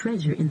 a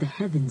treasure in the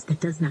heavens that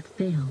does not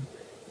fail,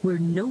 where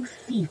no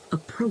thief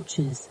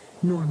approaches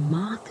nor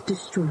moth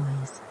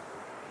destroys.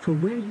 For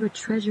where your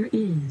treasure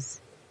is,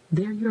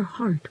 there your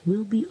heart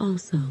will be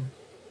also.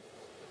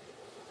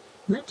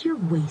 Let your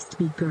waist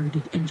be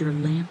girded and your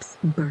lamps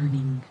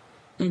burning,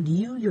 and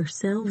you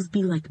yourselves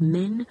be like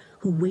men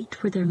who wait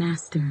for their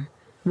master,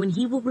 when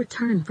he will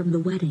return from the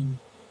wedding,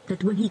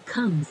 that when he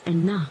comes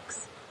and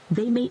knocks,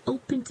 they may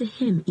open to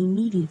him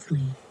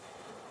immediately.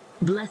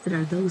 Blessed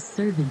are those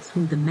servants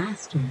whom the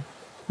master,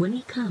 when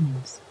he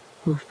comes,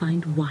 will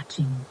find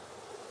watching.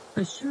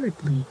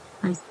 Assuredly,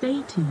 I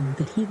say to you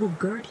that he will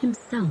gird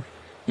himself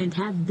and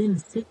have them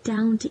sit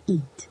down to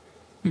eat,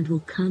 and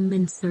will come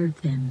and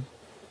serve them.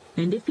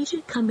 And if he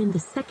should come in the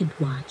second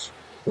watch,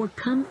 or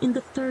come in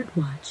the third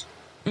watch,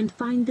 and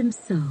find them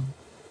so,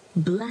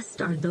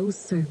 blessed are those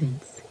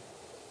servants.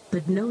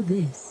 But know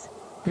this,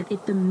 that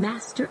if the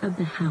master of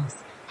the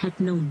house had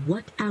known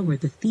what hour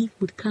the thief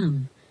would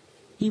come,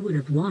 he would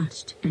have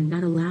watched and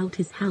not allowed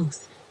his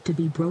house to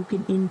be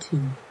broken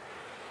into.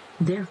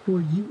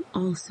 Therefore you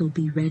also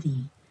be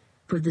ready,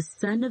 for the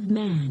Son of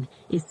Man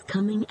is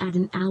coming at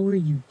an hour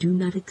you do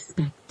not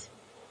expect.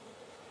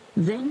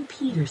 Then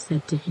Peter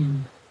said to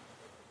him,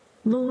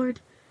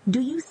 Lord,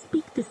 do you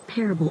speak this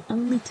parable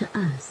only to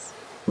us,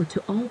 or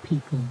to all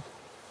people?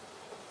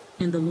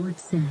 And the Lord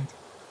said,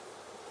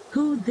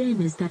 Who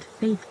then is that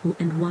faithful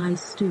and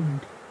wise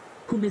steward,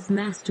 whom his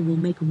master will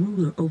make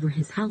ruler over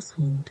his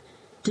household,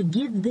 to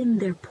give them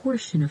their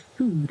portion of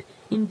food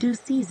in due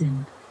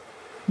season?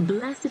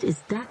 Blessed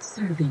is that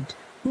servant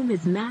whom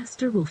his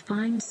master will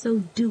find so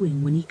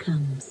doing when he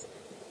comes.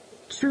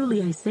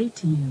 Truly I say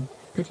to you,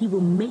 that he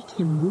will make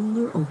him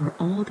ruler over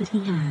all that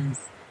he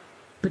has.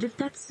 But if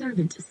that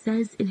servant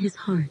says in his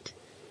heart,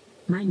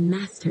 My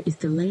master is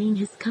delaying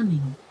his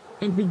coming,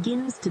 and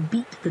begins to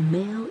beat the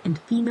male and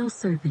female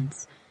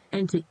servants,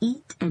 and to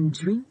eat and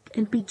drink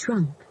and be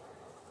drunk,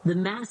 the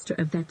master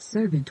of that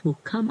servant will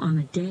come on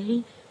a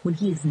day when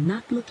he is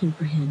not looking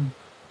for him,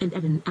 and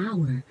at an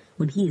hour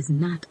when he is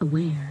not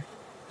aware,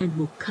 and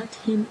will cut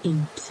him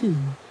in two,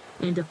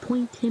 and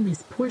appoint him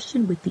his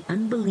portion with the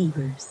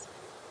unbelievers.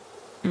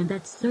 And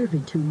that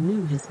servant who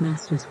knew his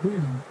master's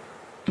will,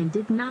 and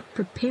did not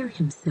prepare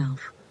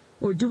himself,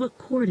 or do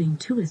according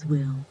to his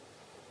will,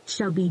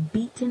 shall be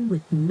beaten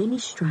with many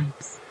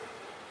stripes.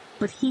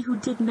 But he who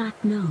did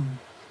not know,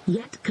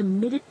 yet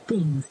committed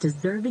things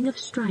deserving of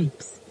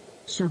stripes,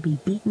 shall be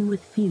beaten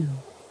with few.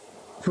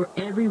 For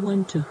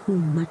everyone to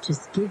whom much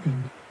is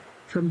given,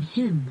 from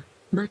him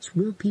much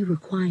will be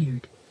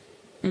required,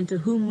 and to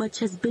whom much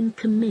has been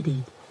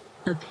committed,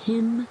 of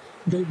him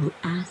they will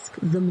ask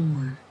the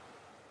more.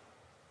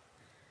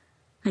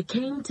 I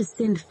came to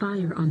send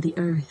fire on the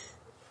earth,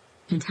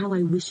 and how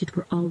I wish it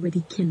were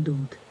already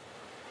kindled.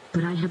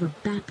 But I have a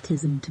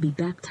baptism to be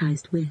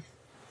baptized with,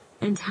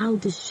 and how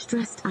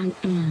distressed I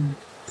am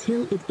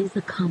till it is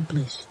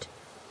accomplished.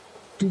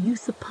 Do you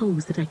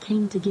suppose that I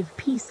came to give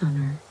peace on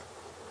earth?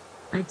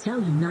 I tell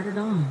you, not at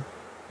all,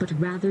 but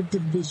rather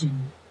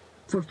division.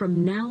 For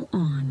from now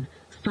on,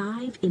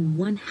 5 in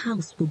one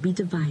house will be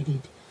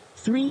divided,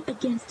 3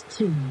 against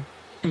 2,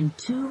 and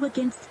 2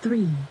 against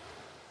 3.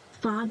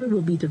 Father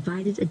will be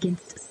divided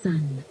against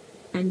son,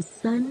 and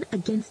son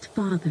against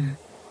father,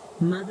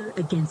 mother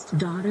against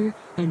daughter,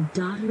 and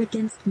daughter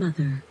against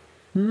mother,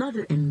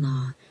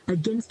 mother-in-law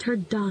against her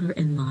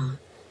daughter-in-law,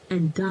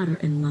 and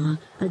daughter-in-law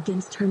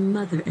against her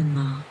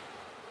mother-in-law.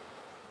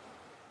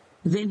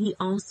 Then he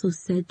also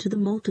said to the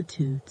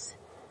multitudes,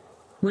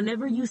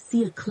 Whenever you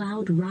see a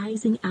cloud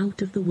rising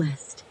out of the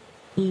west,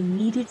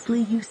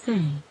 immediately you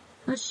say,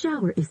 A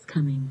shower is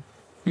coming,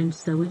 and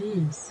so it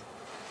is.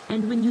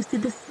 And when you see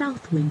the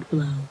south wind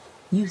blow,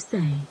 you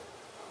say,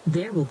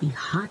 There will be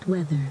hot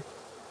weather,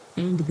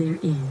 and there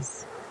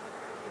is.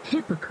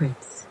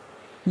 Hypocrites,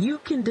 you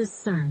can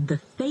discern the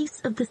face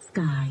of the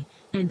sky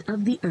and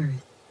of the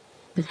earth,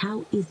 but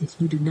how is it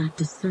you do not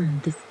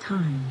discern this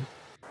time?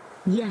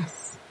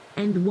 Yes,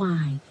 and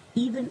why,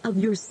 even of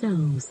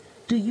yourselves,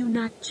 do you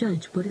not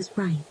judge what is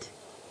right?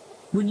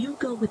 When you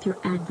go with your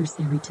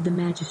adversary to the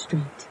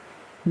magistrate,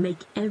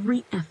 make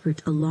every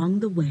effort along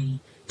the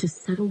way to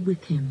settle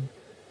with him,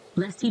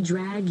 lest he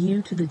drag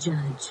you to the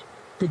judge.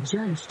 the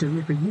judge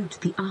deliver you to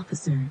the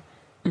officer,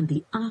 and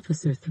the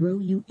officer throw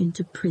you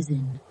into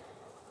prison.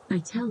 I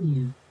tell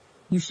you,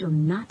 you shall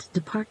not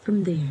depart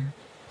from there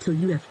till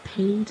you have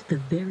paid the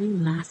very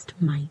last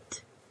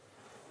mite.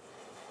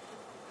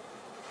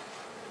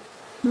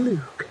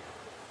 Luke,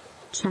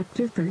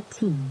 chapter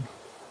 13.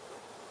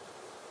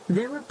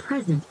 There were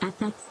present at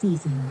that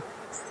season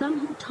some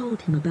who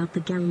told him about the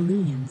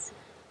Galileans,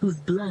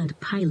 whose blood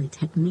Pilate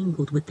had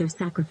mingled with their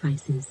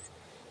sacrifices.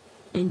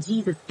 And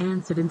Jesus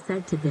answered and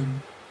said to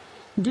them,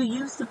 Do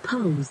you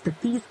suppose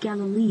that these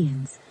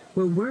Galileans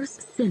were worse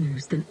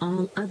sinners than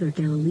all other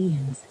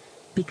Galileans,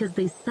 because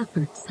they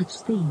suffered such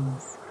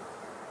things?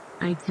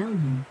 I tell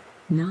you,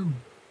 no.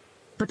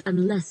 But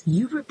unless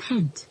you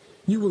repent,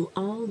 you will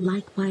all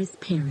likewise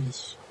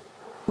perish.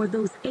 Or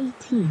those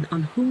 18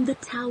 on whom the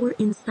tower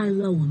in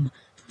Siloam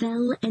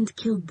fell and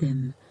killed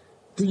them,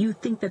 do you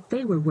think that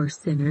they were worse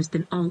sinners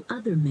than all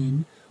other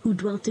men who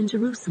dwelt in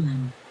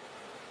Jerusalem?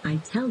 I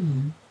tell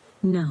you,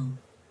 no.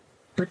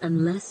 But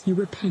unless you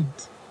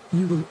repent,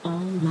 you will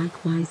all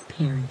likewise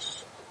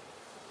perish.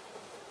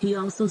 He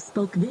also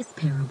spoke this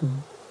parable.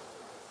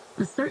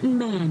 A certain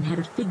man had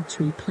a fig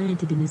tree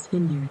planted in his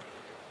vineyard,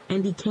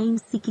 and he came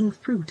seeking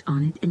fruit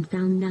on it and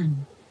found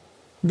none.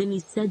 Then he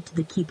said to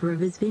the keeper of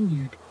his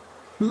vineyard,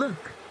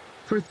 Look,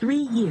 for 3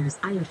 years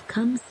I have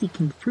come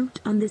seeking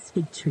fruit on this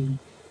fig tree,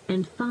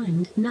 and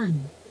find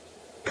none.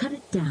 Cut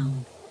it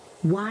down.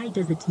 Why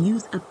does it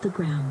use up the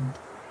ground?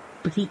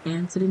 But he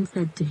answered and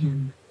said to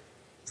him,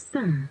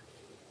 Sir,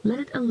 let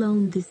it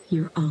alone this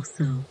year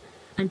also,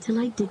 until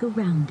I dig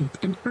around it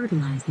and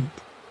fertilize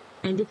it.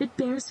 And if it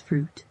bears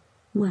fruit,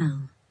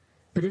 well,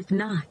 but if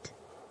not,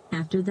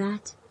 after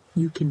that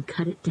you can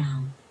cut it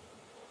down.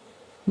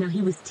 Now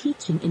he was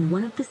teaching in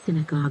one of the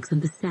synagogues on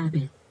the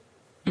Sabbath,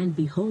 and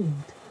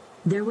behold,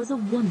 there was a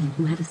woman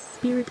who had a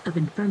spirit of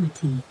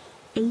infirmity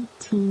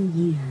 18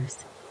 years,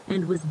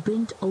 and was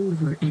bent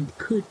over and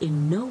could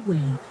in no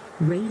way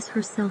raise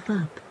herself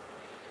up.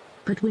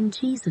 But when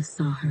Jesus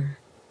saw her,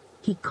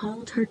 he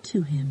called her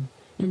to him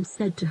and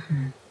said to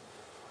her,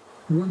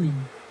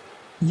 Woman,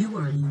 you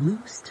are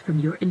loosed from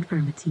your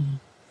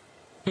infirmity.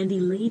 And he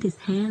laid his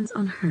hands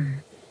on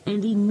her,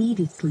 and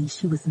immediately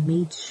she was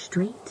made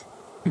straight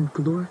and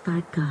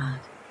glorified God.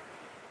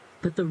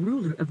 But the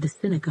ruler of the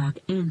synagogue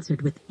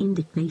answered with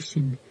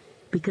indignation,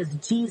 because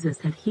Jesus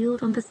had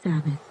healed on the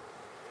Sabbath.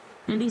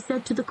 And he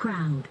said to the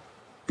crowd,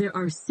 There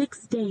are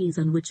 6 days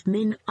on which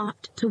men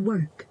ought to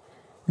work.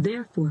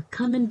 Therefore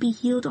come and be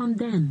healed on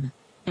them,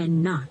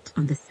 and not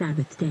on the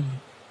Sabbath day.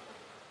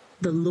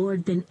 The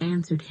Lord then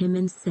answered him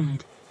and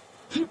said,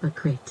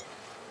 Hypocrite,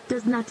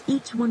 does not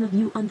each one of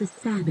you on the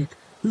Sabbath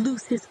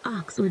loose his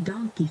ox or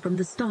donkey from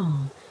the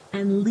stall,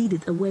 and lead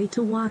it away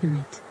to water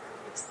it?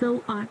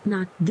 So ought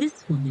not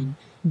this woman,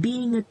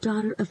 being a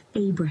daughter of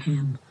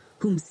Abraham,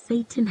 whom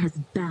Satan has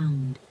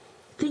bound,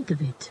 think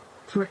of it,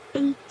 for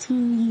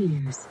 18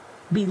 years,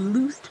 be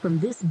loosed from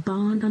this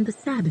bond on the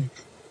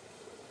Sabbath?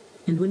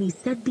 And when he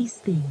said these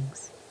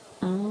things,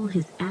 all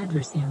his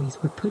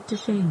adversaries were put to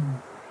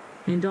shame,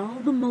 and all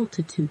the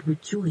multitude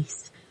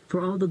rejoiced for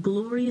all the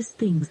glorious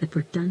things that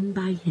were done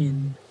by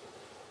him.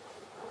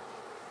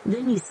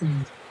 Then he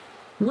said,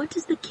 What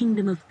is the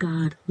kingdom of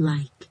God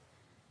like?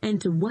 And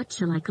to what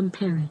shall I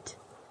compare it?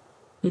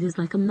 It is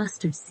like a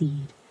mustard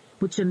seed,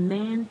 which a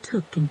man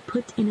took and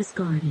put in his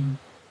garden,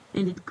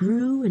 and it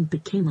grew and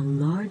became a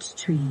large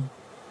tree,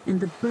 and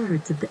the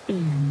birds of the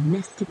air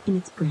nested in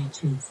its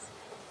branches.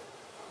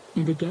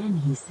 And again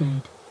he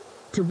said,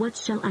 To what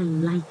shall I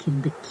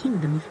liken the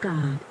kingdom of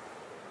God?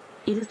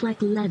 It is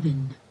like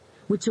leaven,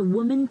 which a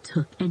woman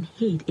took and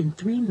hid in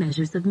 3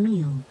 measures of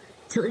meal,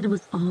 till it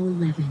was all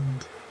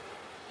leavened.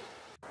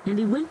 And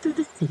he went through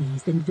the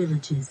cities and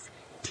villages,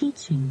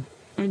 teaching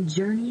and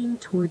journeying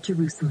toward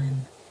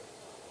Jerusalem.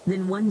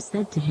 Then one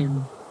said to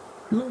him,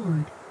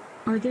 Lord,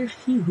 are there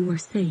few who are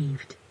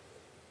saved?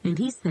 And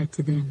he said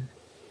to them,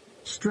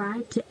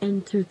 Strive to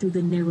enter through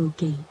the narrow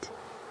gate,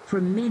 for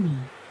many,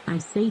 I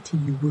say to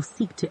you, will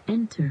seek to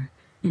enter,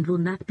 and will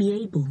not be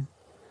able.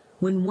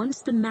 When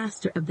once the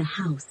master of the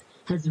house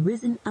has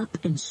risen up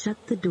and shut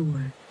the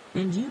door,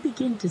 and you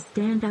begin to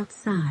stand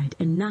outside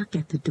and knock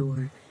at the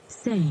door,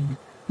 saying,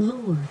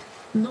 Lord,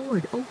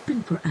 Lord,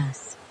 open for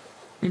us.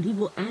 And he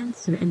will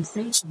answer and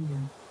say to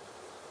you,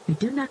 I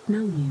do not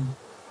know you,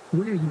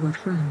 where you are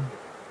from.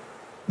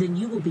 Then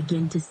you will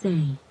begin to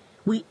say,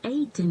 We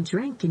ate and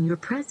drank in your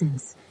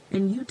presence,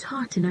 and you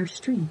taught in our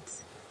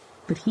streets.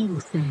 But he will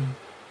say,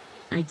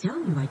 I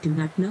tell you, I do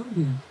not know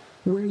you,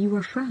 where you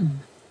are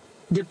from.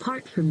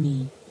 Depart from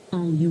me,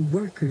 all you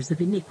workers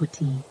of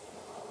iniquity.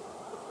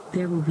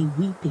 There will be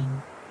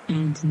weeping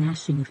and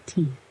gnashing of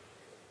teeth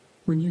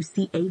when you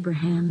see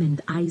Abraham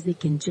and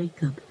Isaac and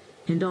Jacob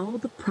and all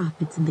the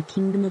prophets in the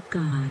kingdom of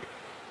God,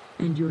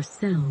 and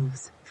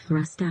yourselves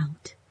thrust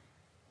out.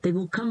 They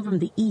will come from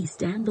the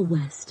east and the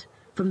west,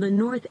 from the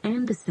north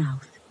and the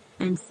south,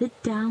 and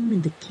sit down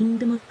in the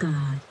kingdom of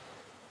God.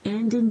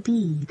 And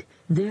indeed,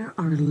 there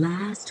are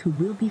last who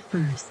will be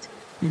first,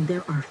 and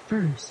there are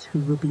first who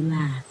will be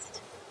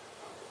last.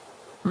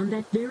 On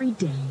that very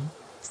day,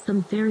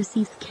 some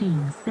Pharisees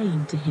came,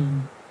 saying to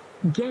him,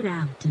 "Get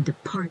out and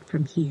depart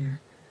from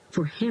here,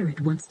 for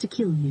Herod wants to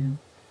kill you."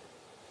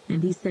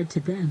 And he said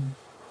to them,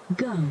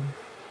 "Go,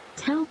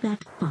 tell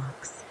that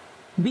fox,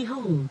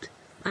 behold,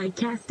 I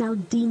cast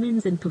out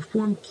demons and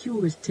perform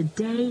cures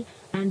today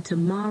and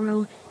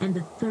tomorrow, and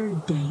the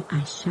third day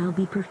I shall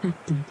be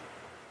perfected.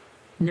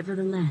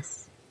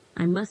 Nevertheless,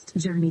 I must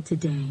journey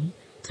today,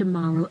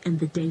 tomorrow, and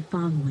the day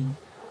following,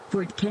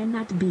 for it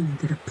cannot be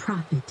that a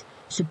prophet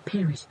should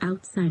perish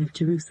outside of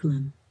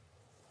Jerusalem.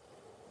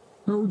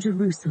 O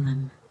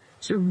Jerusalem,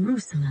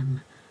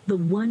 Jerusalem, the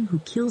one who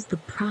kills the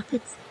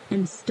prophets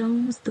and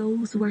stones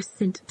those who are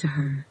sent to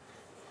her.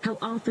 How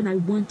often I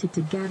wanted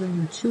to gather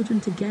your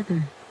children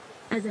together,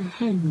 as a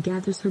hen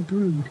gathers her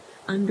brood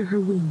under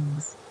her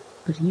wings,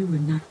 but you were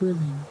not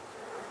willing.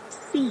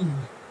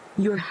 See,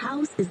 your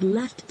house is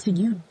left to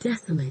you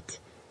desolate,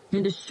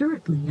 and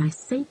assuredly I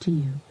say to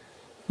you,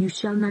 you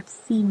shall not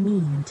see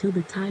me until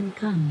the time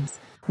comes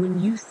when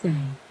you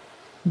say,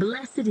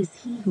 Blessed is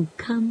he who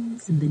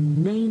comes in the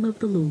name of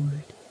the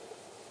Lord."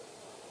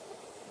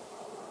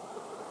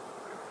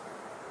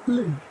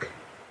 Luke,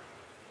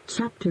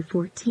 chapter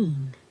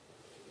 14.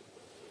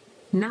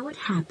 Now it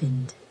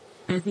happened,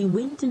 as he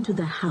went into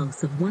the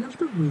house of one of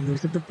the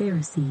rulers of the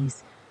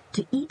Pharisees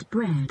to eat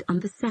bread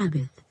on the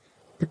Sabbath,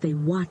 that they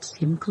watched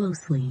him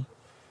closely.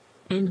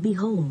 And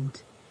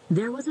behold,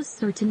 there was a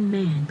certain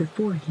man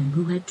before him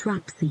who had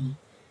dropsy.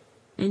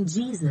 And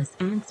Jesus,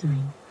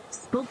 answering,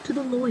 spoke to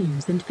the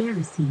lawyers and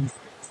Pharisees,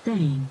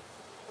 saying,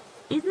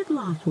 "Is it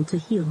lawful to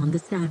heal on the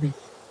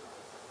Sabbath?"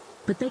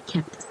 But they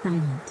kept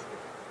silent.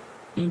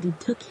 And he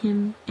took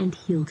him and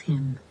healed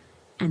him,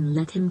 and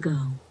let him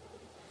go.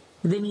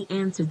 Then he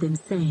answered them,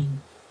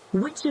 saying,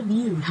 "Which of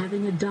you,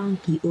 having a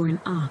donkey or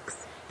an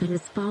ox that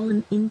has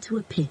fallen into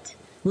a pit,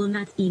 will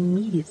not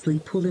immediately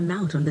pull him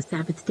out on the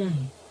Sabbath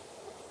day?"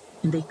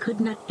 And they could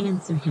not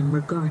answer him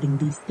regarding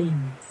these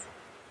things.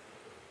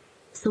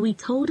 So he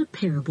told a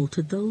parable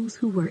to those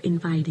who were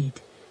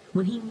invited,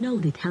 when he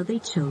noted how they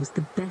chose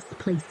the best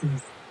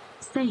places,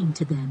 saying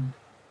to them,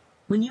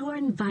 "When you are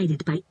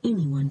invited by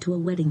anyone to a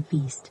wedding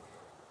feast,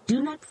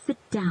 do not sit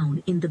down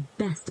in the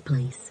best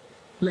place,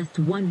 lest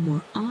one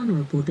more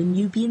honorable than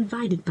you be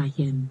invited by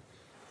him.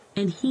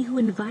 And he who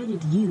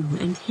invited you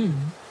and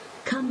him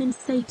come and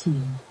say to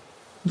you,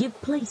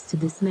 'Give place to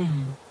this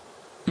man,'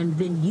 and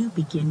then you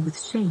begin with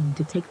shame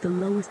to take the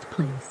lowest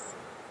place.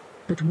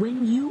 But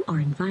when you are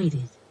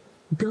invited,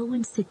 go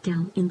and sit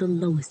down in the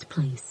lowest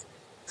place,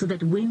 so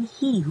that when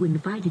he who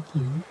invited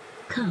you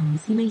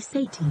comes, he may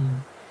say to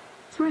you,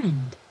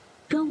 'Friend,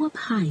 go up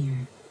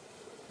higher.'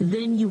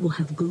 Then you will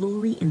have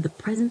glory in the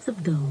presence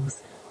of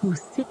those who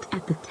sit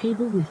at the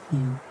table with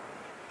you.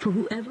 For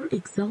whoever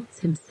exalts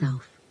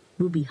himself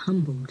will be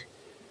humbled,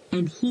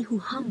 and he who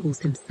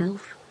humbles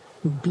himself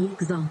will be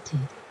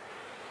exalted."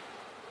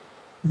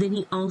 Then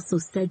he also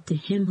said to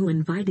him who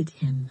invited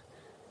him,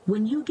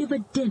 "When you give a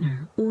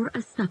dinner or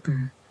a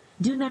supper,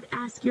 do not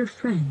ask your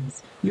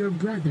friends, your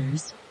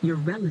brothers, your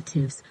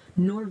relatives,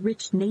 nor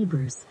rich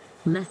neighbors,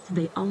 lest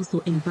they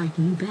also invite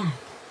you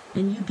back,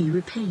 and you be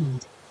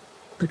repaid.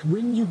 But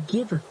when you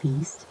give a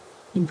feast,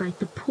 invite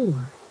the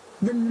poor,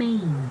 the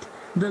maimed,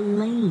 the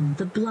lame,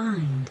 the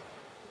blind,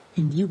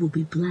 and you will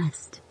be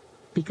blessed,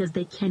 because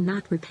they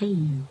cannot repay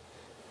you,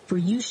 for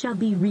you shall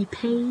be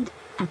repaid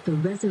at the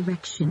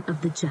resurrection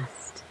of the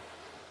just."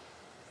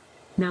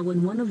 Now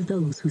when one of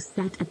those who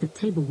sat at the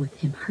table with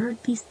him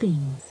heard these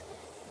things,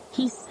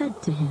 he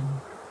said to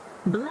him,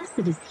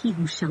 "Blessed is he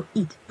who shall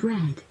eat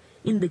bread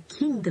in the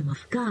kingdom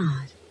of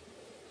God."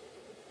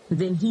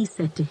 Then he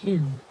said to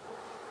him,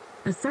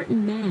 "A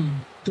certain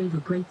man gave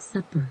a great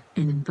supper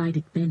and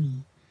invited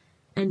many,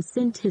 and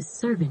sent his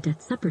servant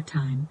at supper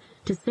time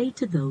to say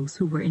to those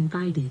who were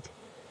invited,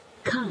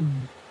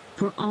 'Come,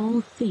 for all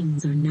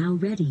things are now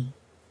ready.'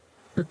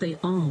 But they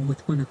all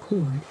with one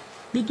accord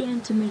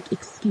began to make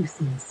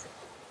excuses.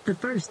 The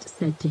first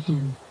said to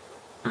him,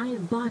 'I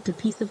have bought a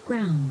piece of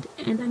ground,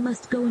 and I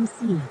must go and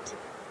see it.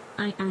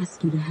 I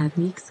ask you to have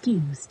me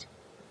excused.'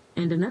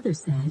 And another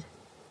said,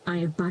 'I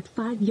have bought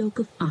 5 yoke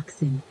of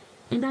oxen,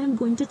 and I am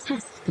going to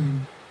test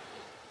them.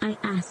 I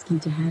ask you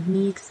to have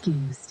me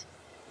excused.'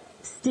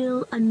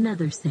 Still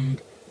another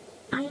said,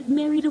 'I have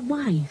married a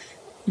wife,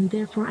 and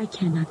therefore I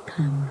cannot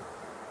come.'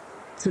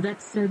 So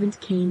that servant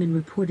came and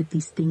reported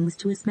these things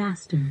to his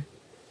master.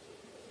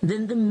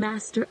 Then the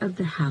master of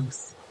the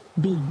house,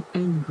 being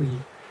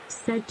angry,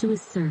 said to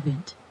his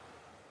servant,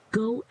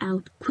 'Go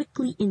out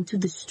quickly into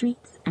the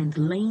streets and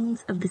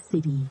lanes of the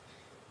city,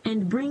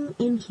 and bring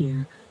in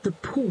here the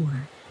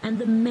poor, and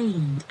the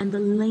maimed, and the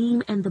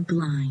lame, and the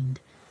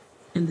blind.'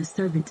 And the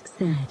servant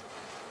said,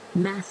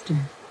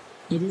 'Master,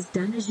 it is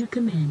done as you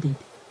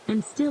commanded,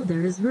 and still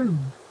there is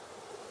room.'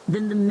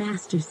 Then the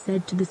master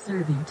said to the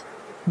servant,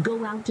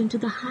 'Go out into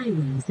the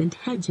highways and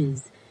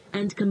hedges,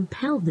 and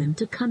compel them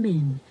to come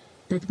in,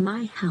 that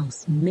my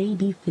house may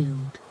be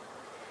filled.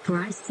 For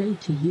I say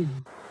to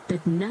you,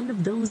 that none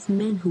of those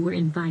men who were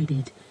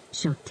invited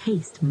shall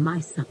taste my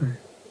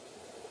supper.'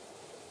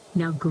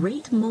 Now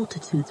great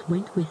multitudes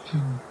went with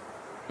him,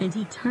 And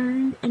he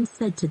turned and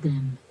said to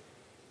them,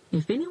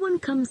 If anyone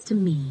comes to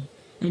me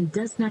and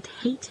does not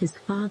hate his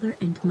father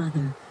and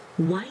mother,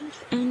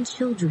 wife and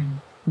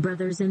children,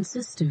 brothers and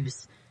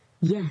sisters,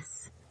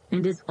 yes,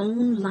 and his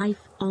own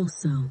life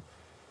also,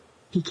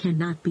 he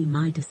cannot be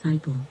my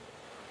disciple.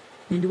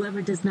 And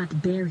whoever does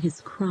not bear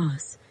his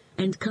cross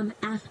and come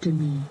after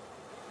me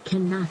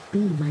cannot be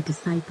my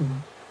disciple.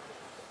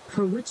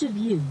 For which of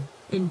you,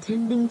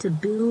 intending to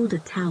build a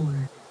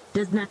tower,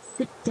 does not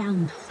sit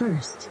down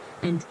first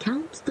and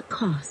count the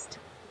cost,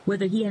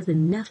 whether he has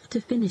enough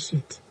to finish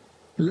it,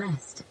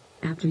 lest,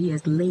 after he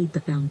has laid the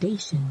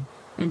foundation,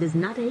 and is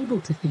not able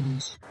to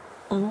finish,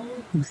 all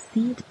who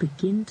see it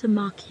begin to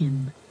mock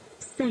him,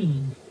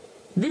 saying,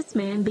 This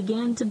man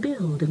began to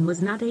build and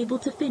was not able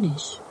to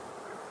finish.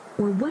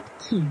 Or what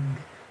king,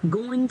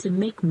 going to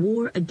make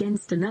war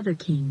against another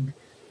king,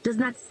 does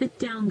not sit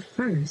down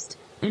first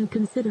and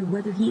consider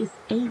whether he is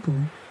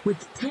able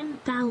with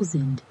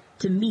 10,000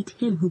 to meet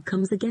him who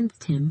comes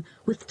against him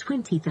with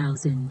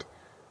 20,000?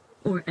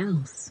 Or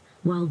else,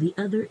 while the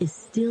other is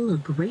still a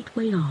great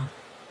way off,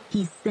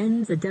 he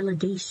sends a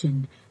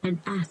delegation and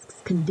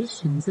asks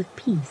conditions of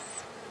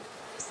peace.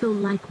 So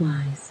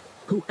likewise,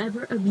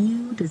 whoever of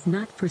you does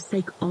not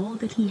forsake all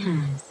that he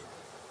has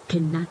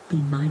cannot be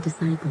my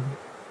disciple.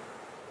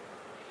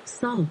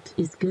 Salt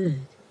is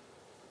good,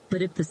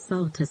 but if the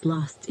salt has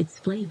lost its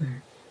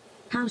flavor,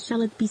 how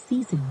shall it be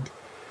seasoned?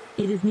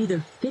 It is neither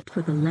fit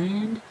for the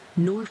land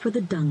nor for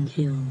the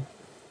dunghill,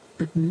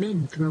 but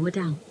men throw it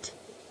out.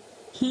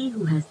 He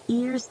who has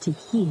ears to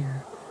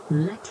hear,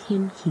 let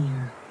him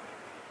hear.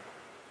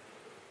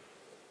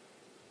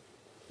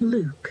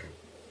 Luke,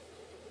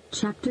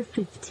 chapter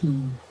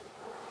 15.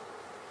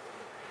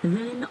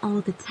 Then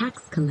all the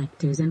tax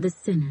collectors and the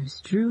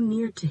sinners drew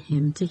near to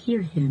him to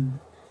hear him.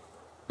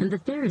 And the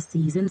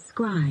Pharisees and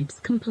scribes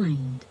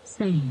complained,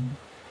 saying,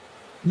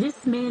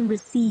 This man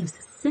receives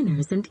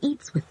sinners and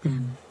eats with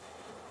them.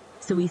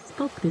 So he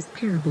spoke this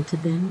parable to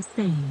them,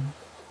 saying,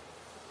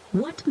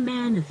 What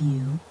man of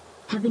you,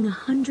 having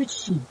 100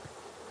 sheep,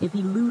 if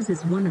he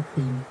loses one of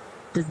them,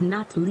 does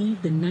not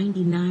leave the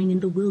 99 in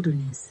the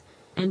wilderness,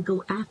 and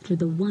go after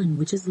the one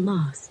which is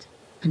lost,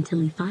 until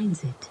he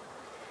finds it?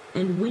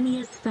 And when he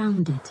has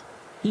found it,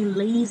 he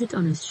lays it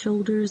on his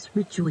shoulders,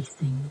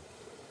 rejoicing.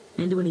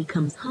 And when he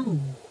comes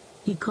home,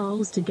 he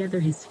calls together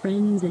his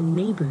friends and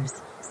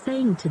neighbors,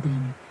 saying to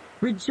them,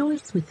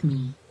 Rejoice with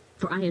me,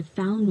 for I have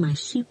found my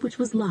sheep which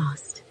was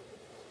lost.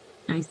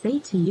 I say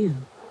to you,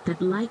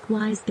 that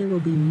likewise there will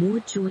be more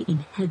joy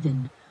in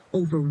heaven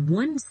over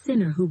one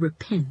sinner who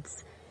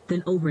repents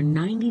than over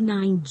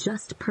 99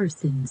 just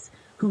persons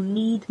who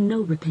need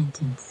no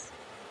repentance.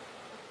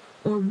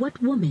 Or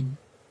what woman,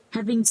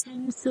 having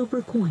 10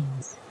 silver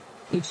coins,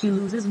 if she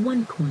loses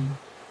one coin,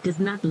 does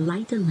not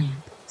light a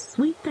lamp,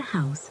 sweep the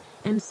house,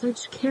 and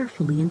search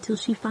carefully until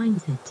she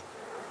finds it?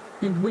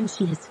 And when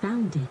she has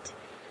found it,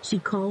 she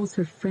calls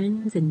her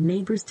friends and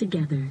neighbors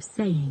together,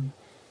 saying,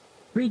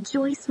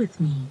 Rejoice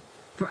with me,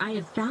 for I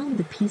have found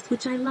the piece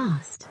which I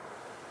lost.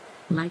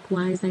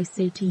 Likewise I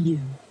say to you,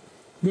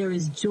 there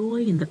is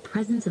joy in the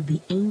presence of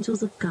the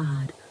angels of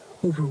God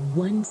over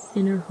one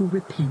sinner who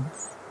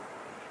repents.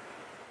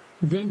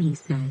 Then he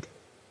said,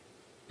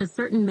 A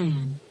certain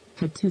man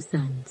had 2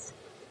 sons,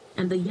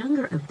 and the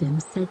younger of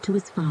them said to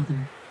his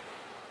father,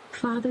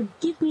 Father,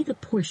 give me the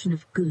portion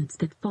of goods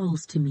that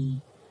falls to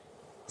me.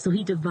 So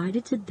he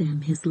divided to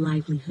them his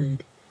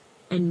livelihood,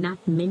 and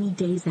not many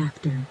days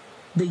after,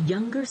 the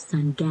younger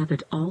son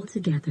gathered all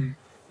together,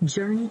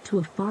 journeyed to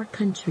a far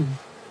country,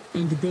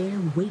 and there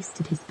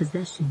wasted his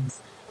possessions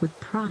with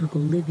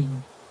prodigal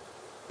living.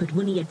 But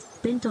when he had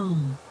spent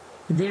all,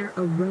 there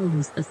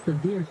arose a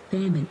severe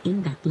famine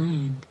in that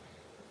land,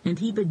 and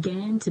he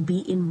began to be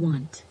in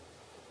want.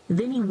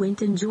 Then he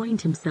went and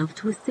joined himself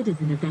to a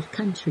citizen of that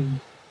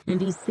country, and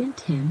he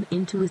sent him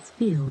into his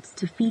fields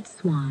to feed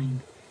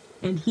swine.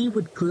 And he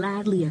would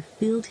gladly have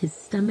filled his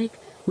stomach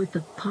with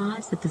the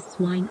pods that the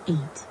swine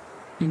ate,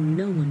 and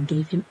no one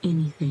gave him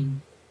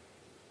anything.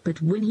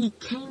 But when he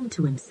came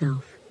to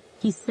himself,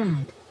 he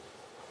said,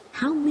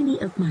 How many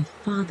of my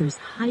father's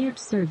hired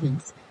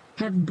servants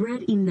have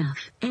bread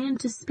enough and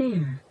to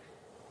spare,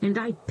 and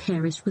I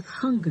perish with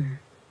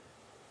hunger?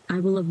 I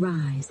will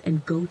arise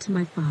and go to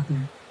my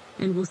father,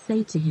 and will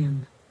say to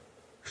him,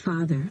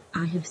 Father,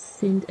 I have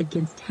sinned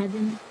against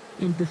heaven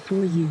and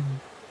before you,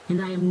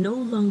 and I am no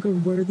longer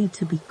worthy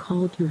to be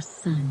called your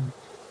son.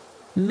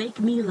 Make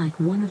me like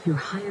one of your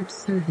hired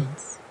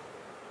servants.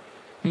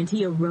 And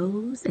he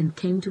arose and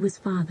came to his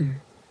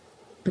father.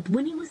 But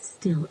when he was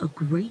still a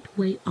great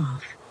way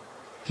off,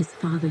 his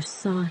father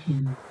saw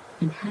him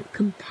and had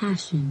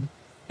compassion,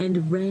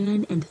 and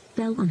ran and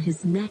fell on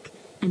his neck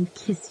and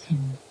kissed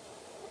him.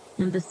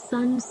 And the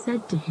son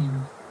said to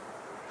him,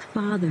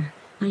 Father,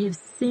 I have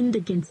sinned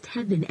against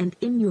heaven and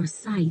in your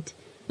sight,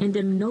 and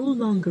am no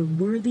longer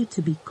worthy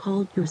to be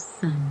called your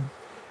son.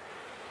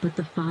 But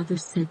the father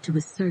said to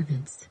his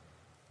servants,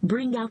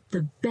 Bring out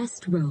the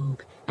best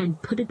robe,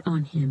 and put it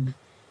on him,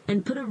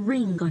 and put a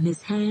ring on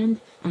his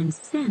hand, and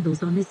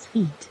sandals on his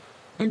feet,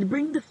 and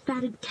bring the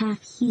fatted calf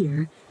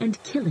here,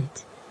 and kill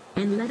it,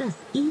 and let us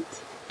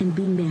eat and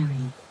be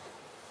merry.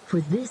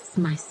 For this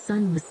my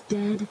son was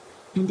dead,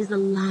 and is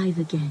alive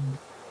again.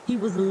 He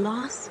was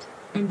lost,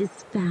 and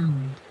is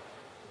found.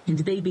 And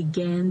they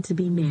began to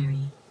be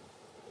merry.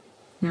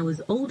 Now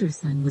his older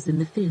son was in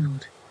the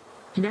field,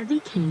 and as he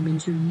came and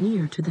drew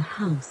near to the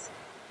house,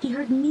 he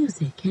heard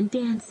music and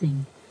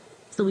dancing.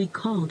 So he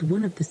called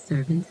one of the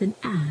servants and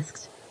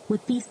asked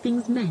what these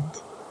things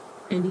meant.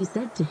 And he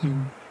said to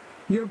him,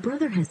 Your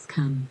brother has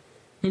come,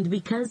 and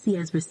because he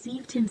has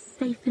received him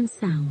safe and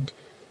sound,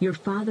 your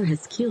father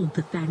has killed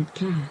the fatted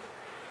calf.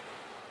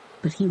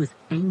 But he was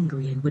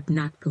angry and would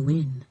not go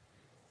in.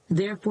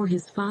 Therefore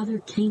his father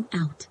came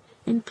out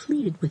and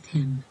pleaded with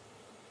him.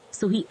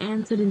 So he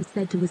answered and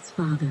said to his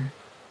father,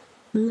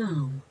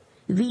 Lo,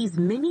 these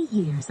many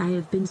years I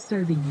have been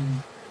serving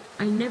you.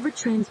 I never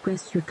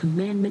transgressed your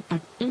commandment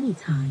at any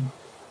time,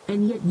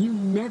 and yet you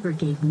never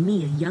gave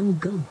me a young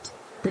goat,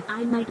 that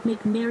I might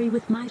make merry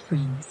with my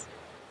friends.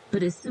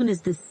 But as soon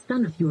as this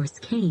son of yours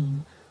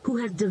came, who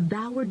has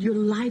devoured your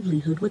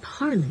livelihood with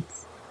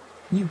harlots,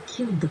 you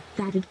killed the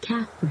fatted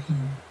calf for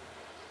him.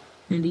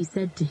 And he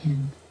said to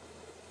him,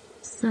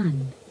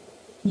 Son,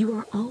 you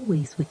are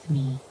always with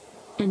me,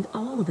 and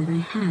all that I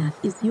have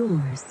is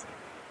yours.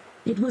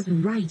 It was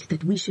right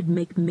that we should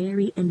make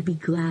merry and be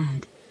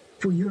glad,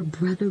 for your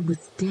brother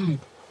was dead,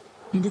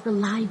 and is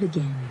alive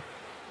again,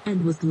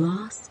 and was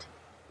lost,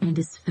 and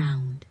is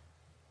found.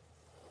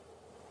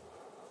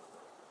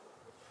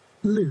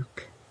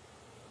 Luke,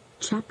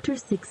 chapter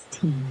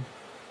 16.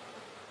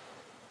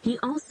 He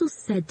also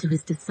said to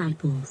his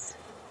disciples,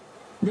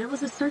 There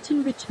was a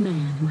certain rich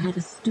man who had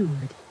a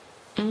steward,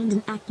 and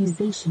an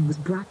accusation was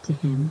brought to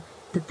him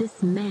that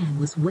this man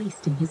was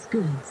wasting his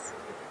goods.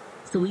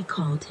 So he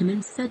called him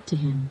and said to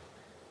him,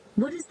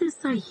 What is this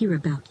I hear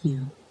about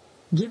you?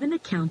 Give an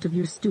account of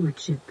your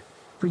stewardship,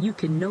 for you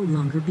can no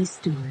longer be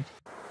steward.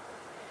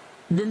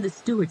 Then the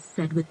steward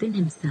said within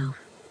himself,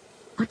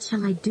 What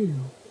shall I do?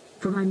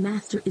 For my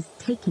master is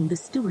taking the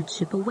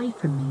stewardship away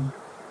from me.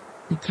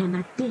 I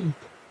cannot dig.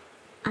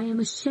 I am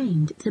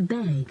ashamed to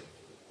beg.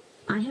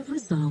 I have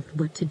resolved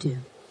what to do,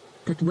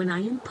 that when I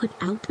am put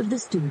out of the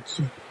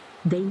stewardship,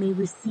 they may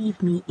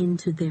receive me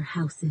into their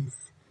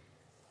houses.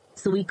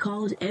 So he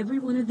called every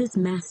one of his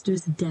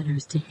master's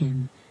debtors to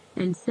him,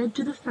 and said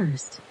to the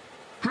first,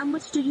 How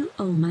much do you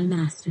owe my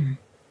master?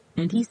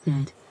 And he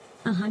said,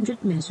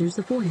 100 measures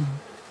of oil.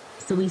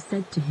 So he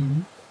said to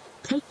him,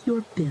 Take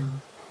your bill,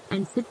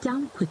 and sit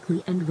down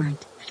quickly and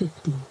write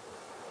 50.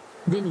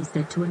 Then he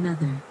said to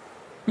another,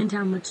 And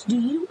how much do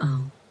you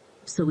owe?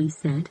 So he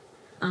said,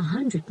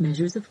 100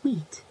 measures of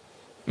wheat.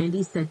 And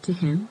he said to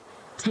him,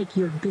 Take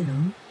your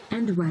bill,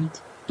 and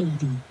write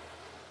 80.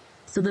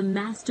 So the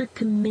master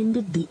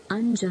commended the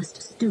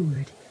unjust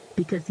steward,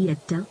 because he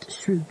had dealt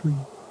shrewdly.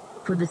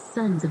 For the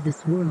sons of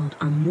this world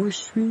are more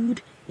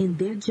shrewd in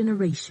their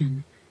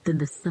generation than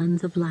the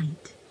sons of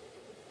light.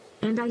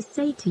 And I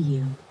say to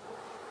you,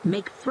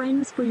 make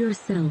friends for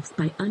yourselves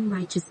by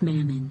unrighteous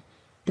mammon,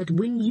 that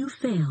when you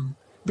fail,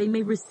 they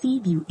may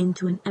receive you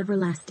into an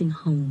everlasting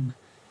home.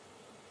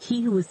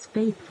 He who is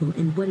faithful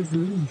in what is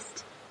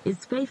least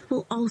is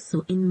faithful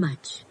also in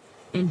much,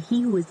 and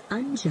he who is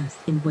unjust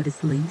in what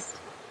is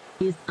least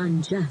is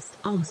unjust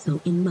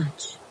also in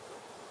much.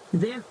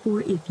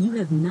 Therefore, if you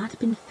have not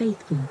been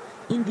faithful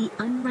in the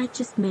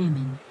unrighteous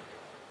mammon,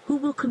 who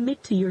will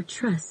commit to your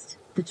trust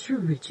the true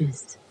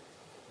riches?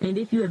 And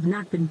if you have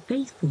not been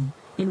faithful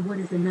in what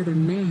is another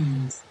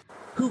man's,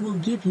 who will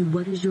give you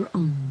what is your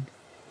own?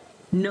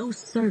 No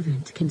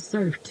servant can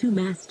serve two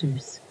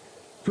masters,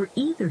 for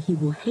either he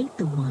will hate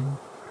the one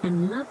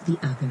and love the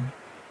other,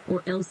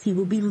 or else he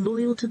will be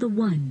loyal to the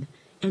one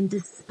and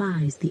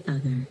despise the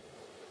other.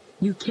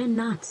 You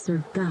cannot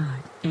serve God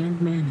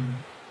and mammon.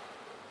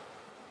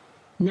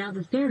 Now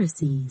the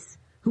Pharisees,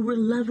 who were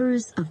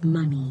lovers of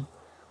money,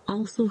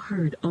 also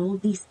heard all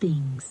these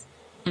things,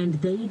 and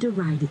they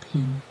derided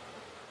him.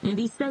 And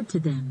he said to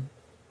them,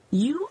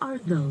 You are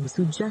those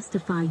who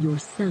justify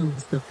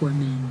yourselves before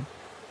men,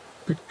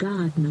 but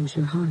God knows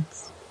your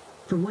hearts.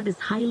 For what is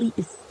highly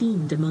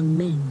esteemed among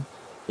men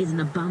is an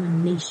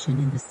abomination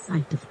in the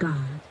sight of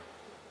God.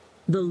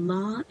 The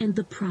law and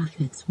the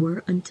prophets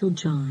were until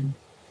John.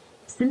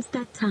 Since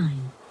that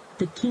time,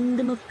 the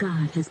kingdom of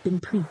God has been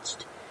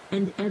preached,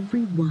 and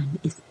everyone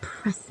is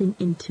pressing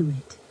into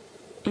it.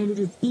 And it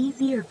is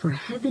easier for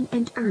heaven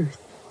and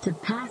earth to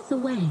pass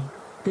away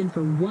than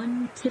for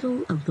one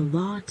tittle of the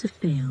law to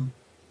fail.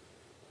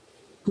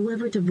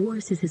 Whoever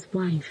divorces his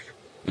wife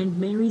and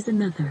marries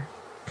another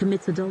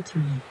commits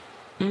adultery,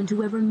 and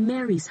whoever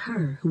marries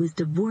her who is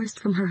divorced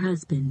from her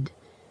husband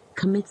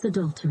commits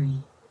adultery.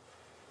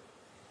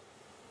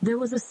 There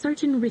was a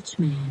certain rich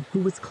man who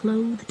was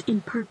clothed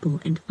in purple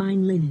and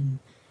fine linen,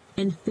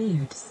 and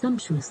fared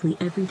sumptuously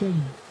every day.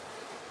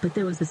 But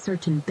there was a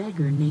certain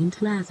beggar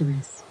named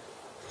Lazarus,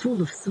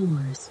 full of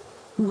sores,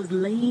 who was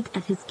laid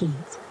at his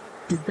gate,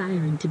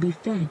 desiring to be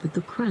fed with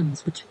the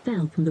crumbs which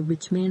fell from the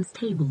rich man's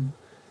table.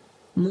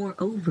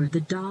 Moreover,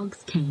 the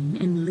dogs came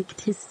and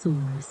licked his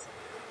sores.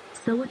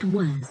 So it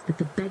was that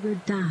the beggar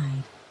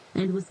died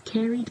and was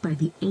carried by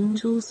the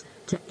angels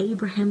to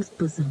Abraham's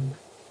bosom.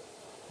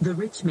 The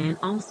rich man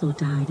also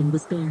died and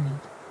was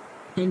buried.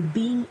 And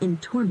being in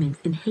torments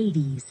in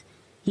Hades,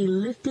 he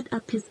lifted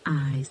up his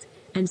eyes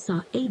and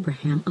saw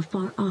Abraham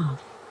afar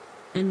off,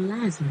 and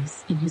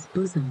Lazarus in his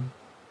bosom.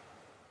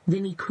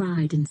 Then he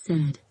cried and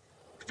said,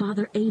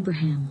 Father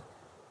Abraham,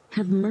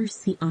 have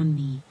mercy on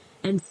me,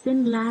 and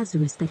send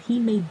Lazarus that he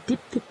may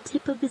dip the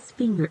tip of his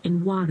finger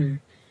in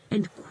water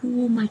and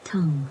cool my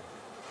tongue,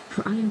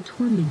 for I am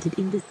tormented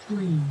in this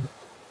flame.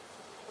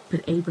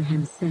 But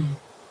Abraham said,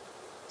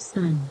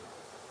 Son,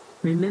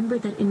 remember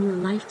that in your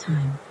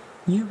lifetime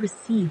you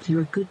received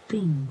your good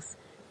things,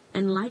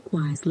 and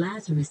likewise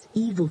Lazarus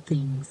evil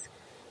things.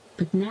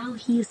 But now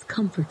he is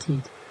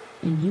comforted,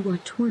 and you are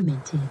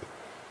tormented.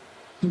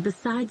 And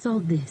besides all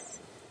this,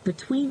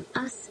 between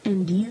us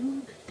and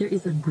you there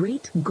is a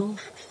great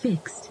gulf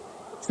fixed,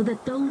 so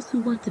that those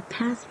who want to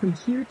pass from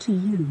here to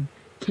you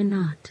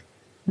cannot,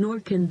 nor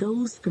can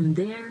those from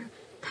there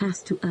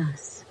pass to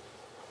us.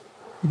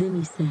 Then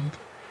he said,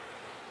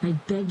 I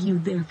beg you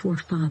therefore,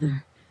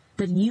 Father,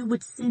 that you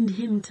would send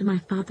him to my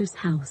father's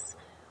house,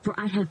 for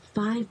I have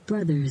 5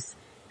 brothers,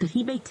 that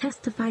he may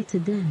testify to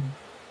them,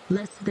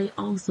 lest they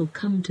also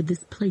come to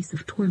this place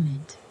of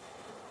torment.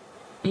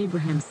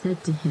 Abraham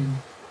said to him,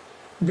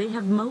 They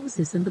have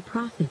Moses and the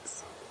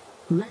prophets.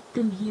 Let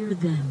them hear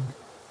them.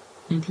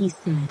 And he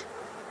said,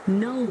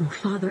 No,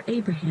 Father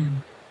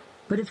Abraham,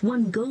 but if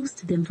one goes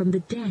to them from the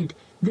dead,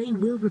 they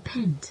will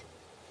repent.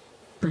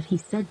 But he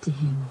said to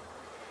him,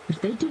 If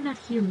they do not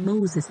hear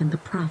Moses and the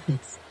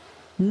prophets,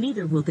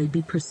 neither will they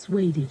be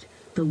persuaded,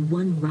 though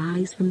one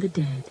rise from the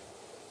dead.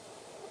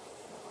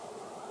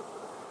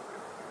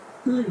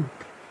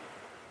 Luke,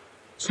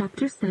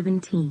 chapter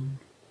 17.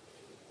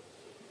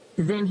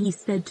 Then he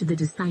said to the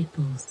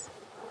disciples,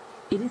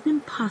 It is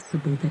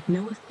impossible that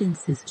no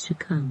offenses should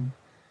come,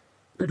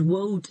 but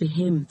woe to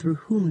him through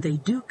whom they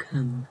do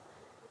come.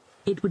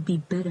 It would be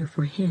better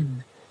for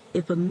him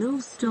if a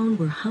millstone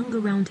were hung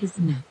around his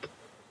neck,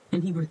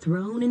 and he were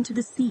thrown into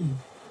the sea,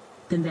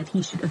 than that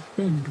he should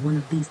offend one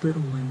of these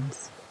little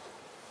ones.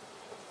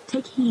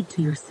 Take heed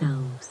to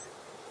yourselves.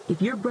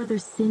 If your brother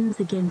sins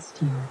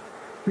against you,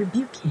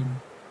 rebuke him,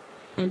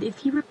 and if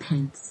he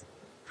repents,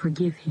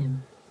 forgive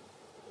him.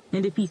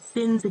 And if he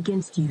sins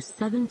against you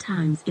 7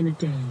 times in a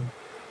day,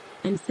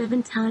 and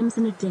 7 times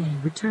in a day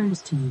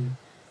returns to you,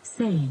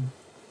 saying,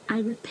 I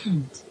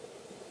repent,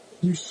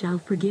 you shall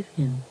forgive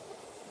him.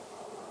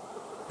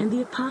 And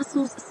the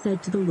apostles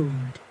said to the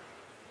Lord,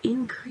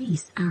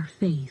 Increase our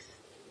faith.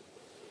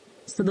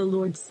 So the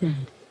Lord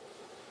said,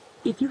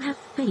 If you have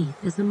faith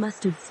as a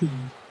mustard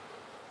seed,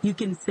 you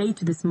can say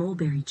to this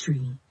mulberry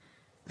tree,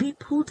 Be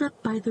pulled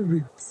up by the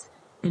roots,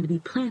 and be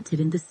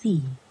planted in the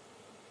sea,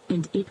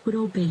 and it would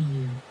obey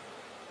you.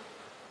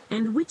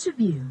 And which of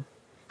you,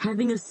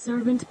 having a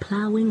servant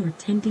plowing or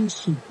tending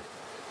sheep,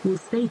 will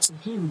say to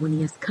him when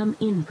he has come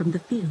in from the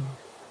field,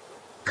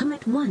 Come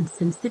at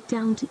once and sit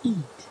down to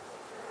eat?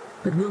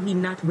 But will he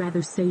not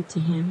rather say to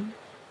him,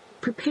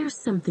 Prepare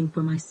something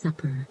for my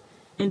supper,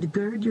 and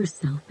gird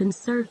yourself and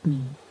serve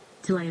me,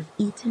 till I have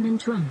eaten and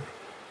drunk,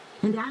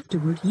 and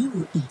afterward you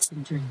will eat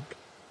and drink?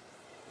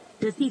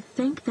 Does he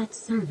thank that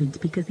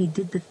servant because he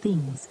did the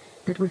things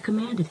that were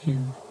commanded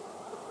him?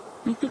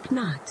 I think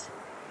not.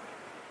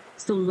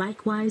 So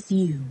likewise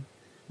you,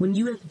 when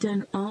you have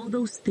done all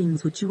those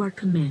things which you are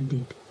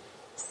commanded,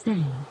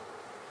 say,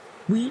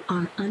 We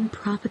are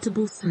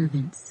unprofitable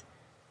servants.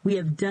 We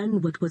have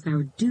done what was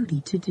our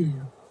duty to do.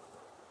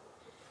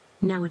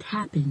 Now it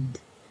happened,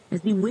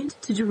 as he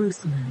went to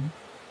Jerusalem,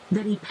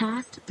 that he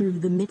passed through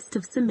the midst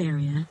of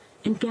Samaria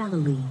and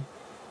Galilee.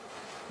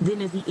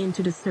 Then as he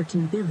entered a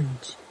certain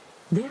village,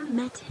 there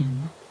met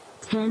him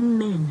 10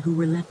 men who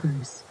were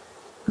lepers,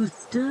 who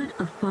stood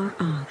afar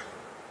off,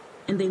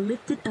 and they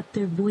lifted up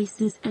their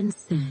voices and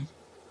said,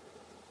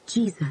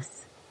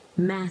 Jesus,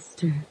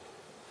 Master,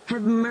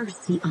 have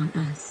mercy on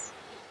us.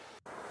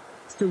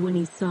 So when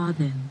he saw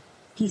them,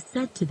 he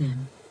said to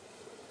them,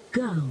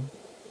 Go,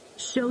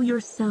 show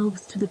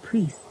yourselves to the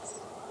priests.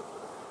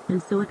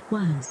 And so it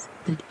was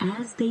that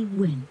as they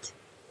went,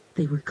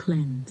 they were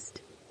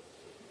cleansed.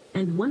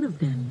 And one of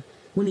them,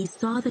 when he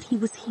saw that he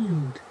was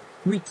healed,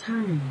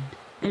 returned,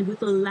 and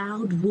with a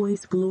loud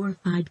voice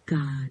glorified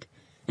God,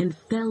 and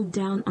fell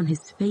down on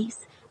his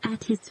face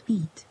at his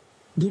feet,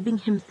 giving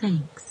him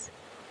thanks.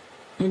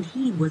 And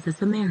he was a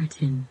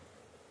Samaritan.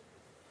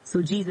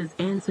 So Jesus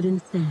answered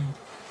and said,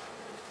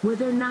 Were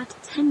there not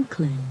 10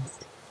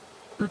 cleansed?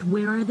 But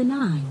where are the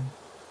 9?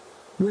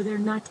 Were there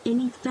not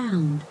any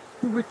found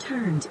who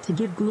returned to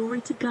give glory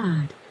to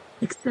God,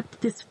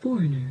 except this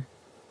foreigner?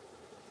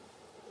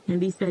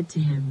 And he said to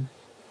him,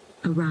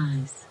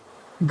 Arise,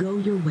 go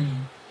your way.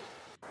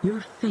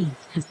 Your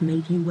faith has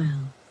made you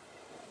well.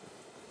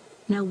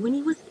 Now when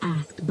he was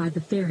asked by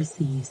the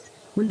Pharisees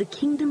when the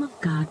kingdom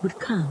of God would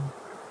come,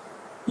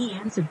 he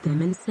answered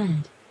them and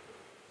said,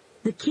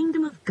 The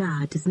kingdom of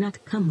God does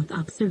not come with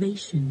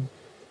observation,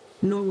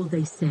 nor will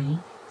they say,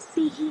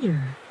 See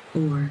here,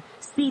 or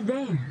See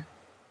there.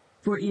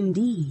 For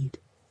indeed,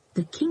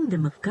 the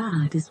kingdom of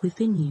God is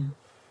within you."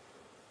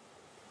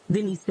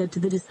 Then he said to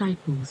the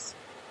disciples,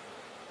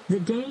 "The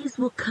days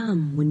will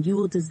come when you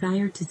will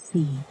desire to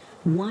see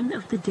one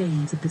of the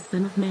days of the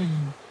Son of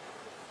Man,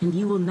 and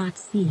you will not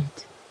see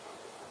it.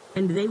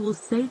 And they will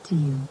say to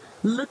you,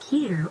 'Look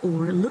here,'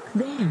 or 'Look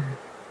there.'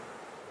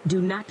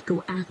 Do not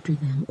go after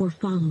them or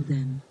follow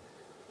them.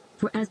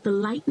 For as the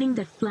lightning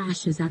that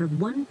flashes out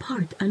of one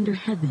part under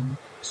heaven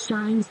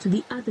shines to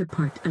the other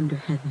part under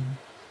heaven,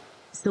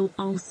 so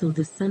also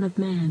the Son of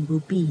Man will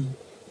be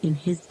in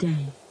his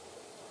day.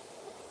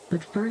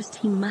 But first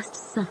he must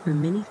suffer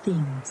many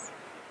things,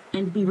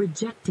 and be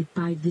rejected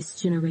by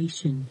this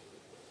generation.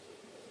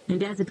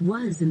 And as it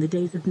was in the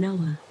days of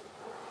Noah,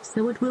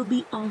 so it will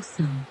be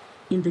also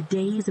in the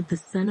days of the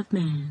Son of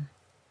Man.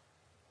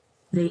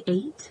 They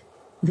ate,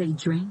 they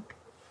drank,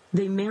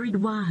 they married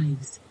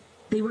wives,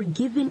 they were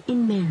given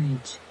in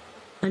marriage,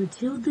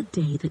 until the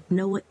day that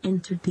Noah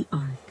entered the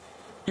ark,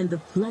 and the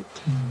flood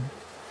came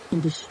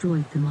and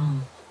destroyed them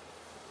all.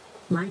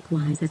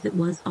 Likewise as it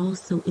was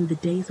also in the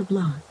days of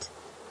Lot,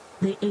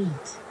 they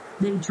ate,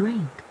 they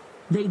drank,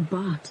 they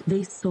bought,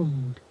 they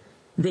sold,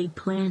 they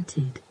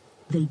planted,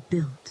 they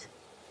built.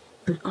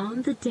 But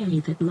on the day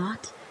that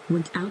Lot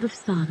went out of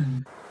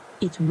Sodom,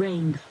 it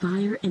rained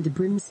fire and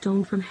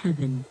brimstone from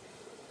heaven,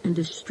 and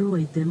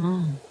destroyed them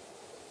all.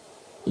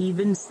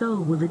 Even so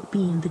will it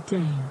be in the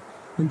day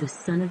when the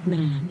Son of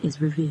Man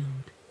is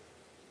revealed.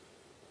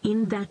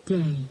 In that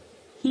day,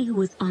 he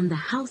who is on the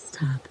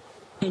housetop,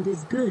 and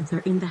his goods are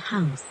in the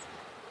house,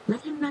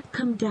 let him not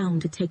come down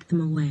to take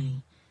them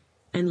away.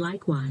 And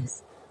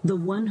likewise, the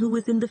one who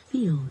is in the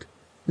field,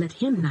 let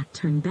him not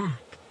turn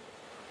back.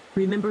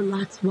 Remember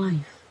Lot's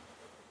wife.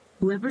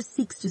 Whoever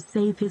seeks to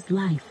save his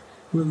life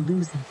will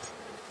lose it,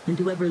 and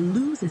whoever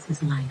loses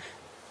his life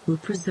will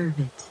preserve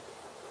it.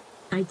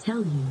 I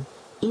tell you,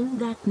 in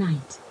that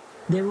night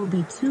there will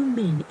be 2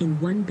 men in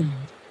one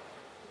bed.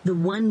 The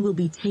one will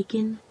be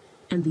taken,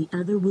 and the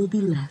other will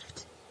be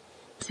left.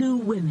 2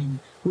 women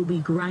will be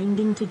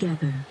grinding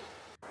together.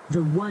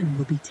 The one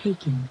will be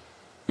taken,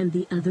 and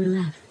the other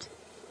left.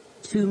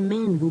 2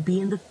 men will be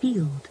in the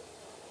field.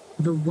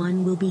 The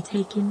one will be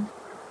taken,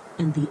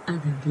 and the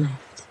other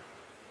left.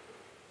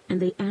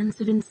 And they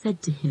answered and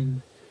said to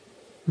him,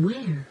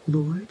 "Where,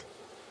 Lord?"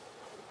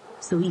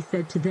 So he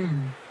said to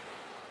them,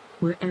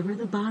 "Wherever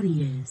the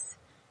body is,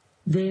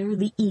 there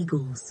the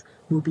eagles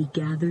will be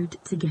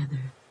gathered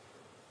together."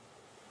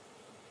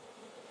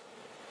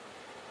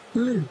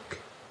 Luke,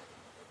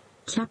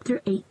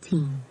 chapter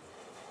 18.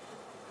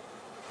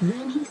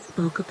 Then he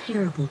spoke a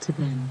parable to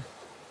them,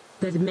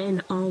 that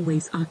men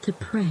always ought to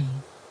pray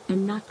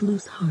and not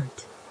lose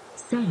heart,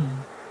 saying,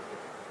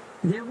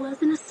 There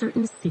was in a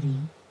certain city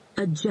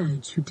a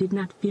judge who did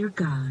not fear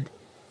God,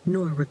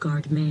 nor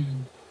regard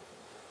man.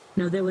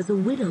 Now there was a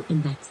widow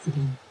in that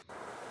city,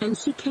 and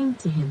she came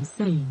to him,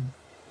 saying,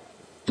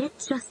 Get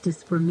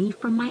justice for me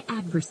from my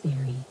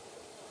adversary.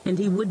 And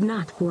he would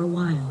not for a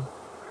while.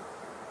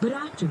 But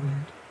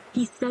afterward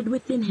he said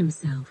within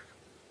himself,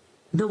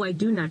 Though I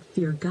do not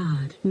fear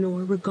God,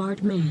 nor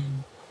regard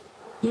man,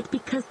 yet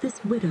because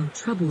this widow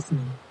troubles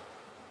me,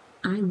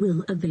 I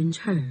will avenge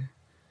her,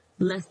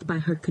 lest by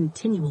her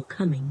continual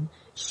coming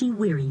she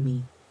weary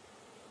me.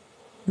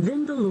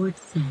 Then the Lord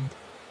said,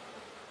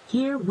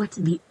 Hear what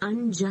the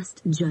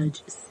unjust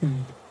judge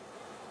said.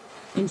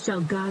 And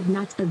shall God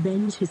not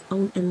avenge his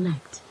own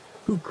elect,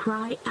 who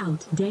cry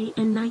out day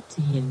and night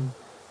to him,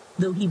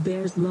 though he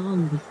bears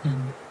long with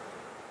them?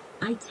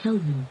 I tell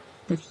you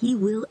that he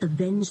will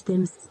avenge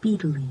them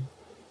speedily.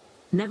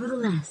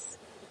 Nevertheless,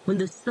 when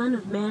the Son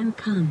of Man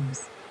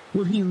comes,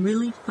 will he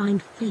really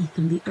find faith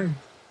on the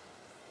earth?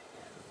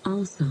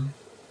 Also,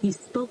 he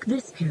spoke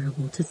this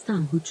parable to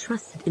some who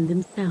trusted in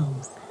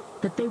themselves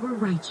that they were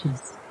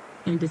righteous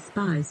and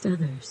despised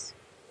others.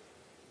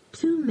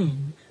 2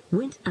 men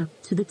went up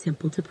to the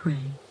temple to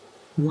pray,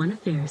 one a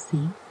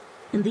Pharisee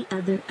and the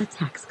other a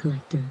tax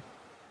collector.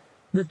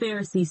 The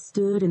Pharisee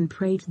stood and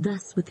prayed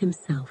thus with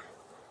himself,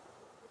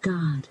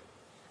 God,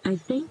 I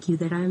thank you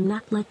that I am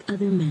not like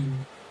other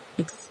men,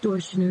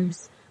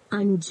 extortioners,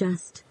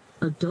 unjust,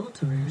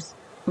 adulterers,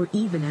 or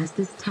even as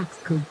this tax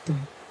collector.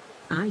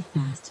 I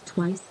fast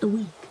twice a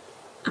week.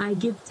 I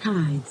give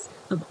tithes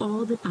of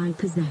all that I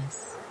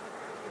possess.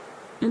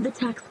 And the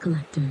tax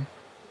collector,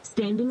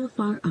 standing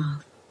afar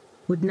off,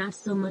 would not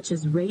so much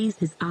as raise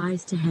his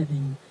eyes to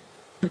heaven,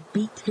 but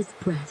beat his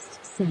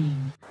breast,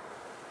 saying,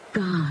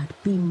 God,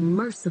 be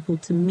merciful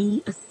to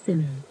me, a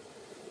sinner.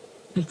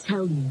 I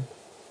tell you,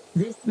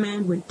 this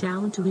man went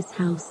down to his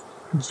house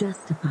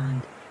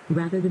justified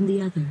rather than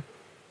the other.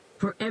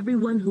 For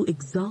everyone who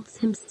exalts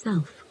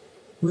himself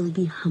will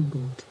be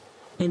humbled,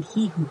 and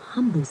he who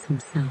humbles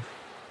himself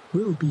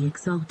will be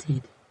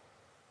exalted.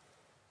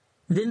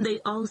 Then they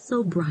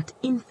also brought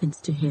infants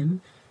to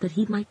him, that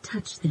he might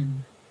touch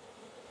them.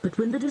 But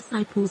when the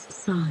disciples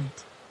saw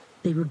it,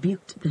 they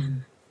rebuked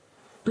them.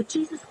 But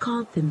Jesus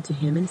called them to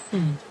him and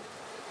said,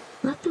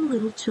 Let the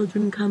little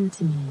children come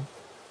to me,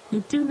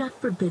 and do not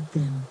forbid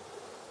them,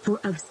 for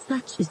of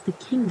such is the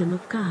kingdom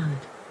of God.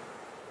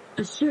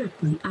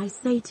 Assuredly, I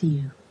say to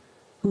you,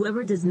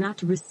 whoever does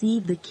not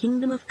receive the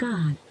kingdom of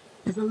God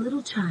as a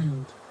little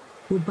child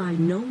will by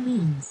no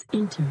means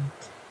enter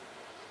it."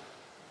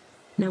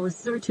 Now a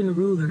certain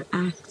ruler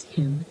asked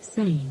him,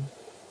 saying,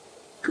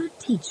 "Good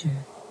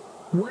teacher,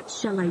 what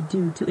shall I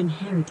do to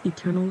inherit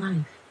eternal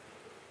life?"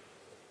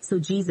 So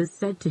Jesus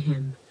said to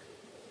him,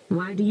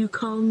 "Why do you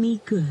call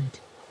me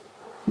good?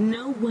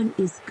 No one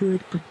is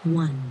good but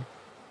one,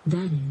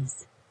 that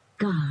is,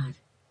 God.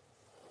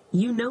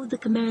 You know the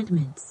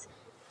commandments.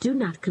 Do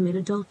not commit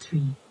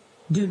adultery.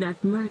 Do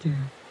not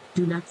murder.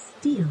 Do not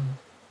steal.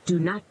 Do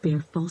not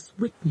bear false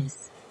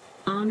witness.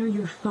 Honor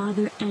your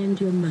father and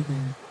your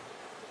mother."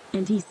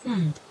 And he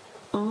said,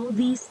 "All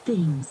these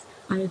things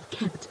I have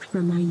kept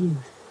from my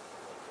youth."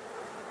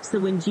 So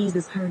when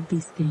Jesus heard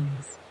these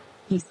things,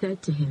 he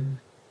said to him,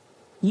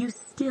 "You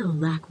still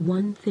lack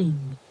one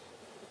thing.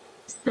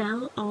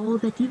 Sell all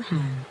that you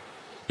have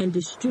and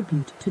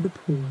distribute to the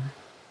poor,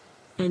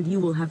 and you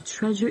will have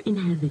treasure in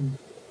heaven.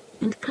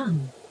 And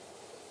come,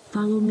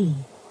 follow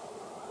me."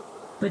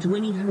 But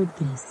when he heard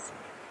this,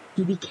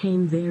 he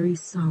became very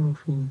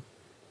sorrowful,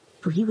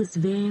 for he was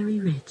very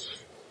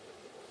rich.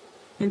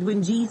 And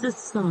when Jesus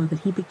saw that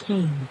he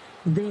became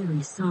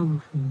very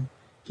sorrowful,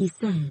 he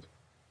said,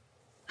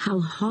 "How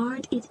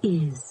hard it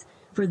is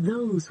for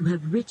those who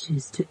have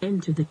riches to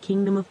enter the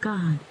kingdom of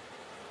God.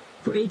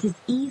 For it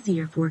is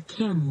easier for a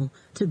camel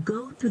to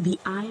go through the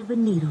eye of a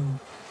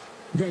needle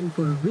than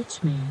for a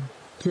rich man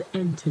to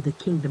enter the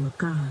kingdom of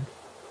God."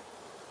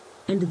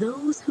 And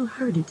those who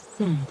heard it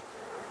said,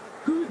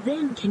 "Who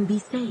then can be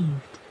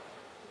saved?"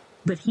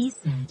 But he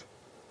said,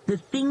 "The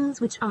things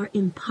which are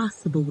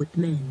impossible with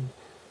men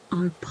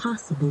are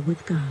possible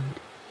with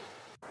God."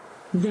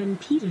 Then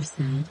Peter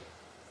said,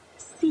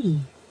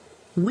 "See,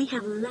 we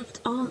have left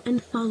all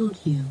and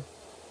followed you."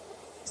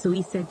 So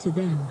he said to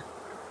them,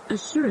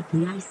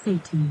 "Assuredly I say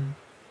to you,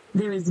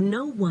 there is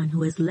no one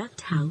who has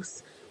left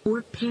house,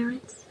 or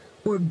parents,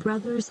 or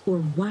brothers,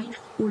 or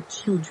wife, or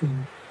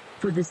children,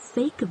 for the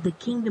sake of the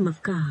kingdom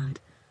of God,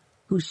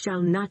 who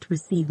shall not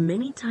receive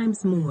many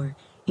times more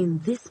in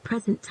this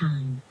present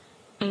time,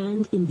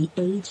 and in the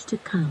age to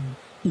come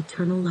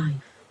eternal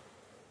life."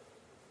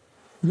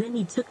 Then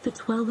he took the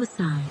 12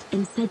 aside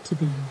and said to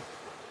them,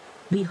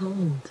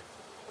 "Behold,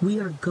 we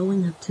are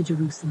going up to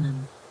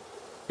Jerusalem,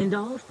 and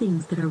all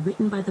things that are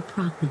written by the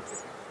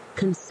prophets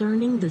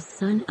concerning the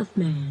Son of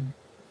Man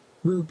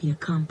will be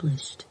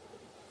accomplished.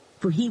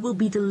 For he will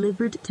be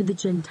delivered to the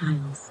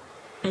Gentiles,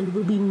 and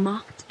will be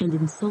mocked and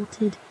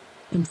insulted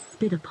and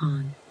spit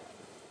upon.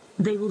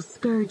 They will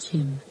scourge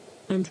him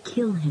and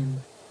kill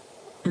him,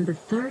 and the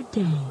third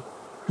day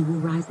he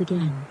will rise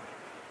again."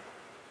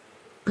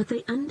 But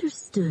they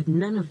understood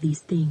none of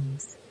these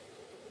things.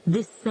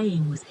 This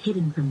saying was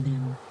hidden from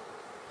them,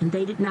 and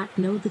they did not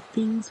know the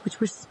things which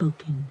were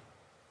spoken.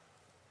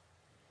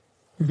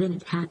 Then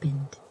it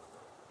happened,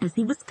 as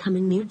he was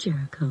coming near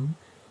Jericho,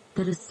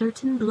 that a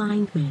certain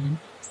blind man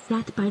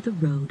sat by the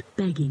road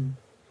begging.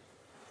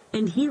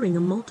 And hearing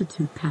a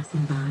multitude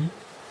passing by,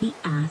 he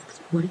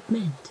asked what it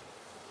meant.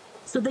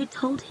 So they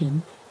told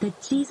him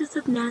that Jesus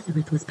of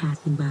Nazareth was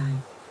passing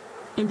by.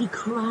 And he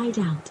cried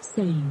out,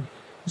 saying,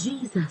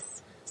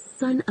 "Jesus,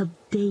 Son of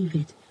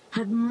David,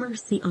 have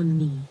mercy on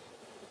me."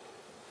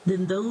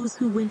 Then those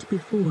who went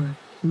before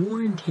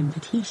warned him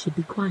that he should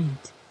be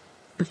quiet.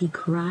 But he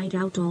cried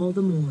out all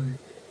the more,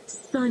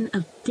 "Son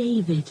of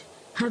David,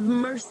 have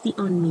mercy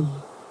on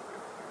me."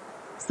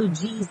 So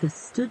Jesus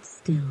stood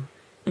still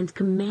and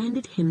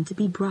commanded him to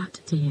be brought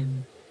to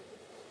him.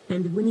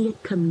 And when he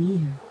had come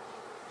near,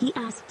 he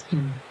asked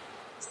him,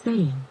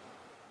 saying,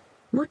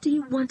 "What do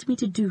you want me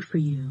to do for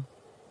you?"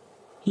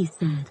 He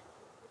said,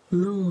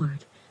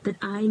 "Lord, that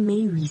I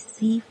may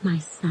receive my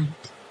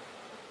sight."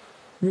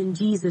 Then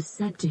Jesus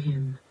said to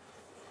him,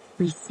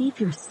 "Receive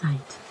your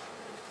sight.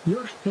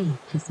 Your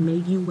faith has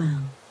made you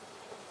well."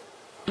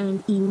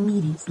 And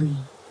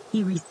immediately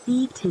he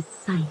received his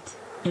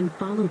sight and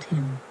followed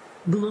him,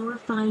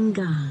 glorifying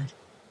God.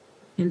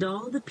 And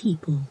all the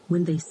people,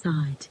 when they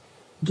saw it,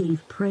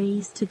 gave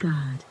praise to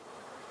God.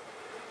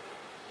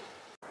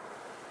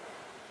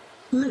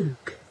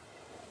 Luke,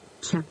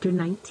 chapter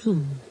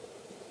 19.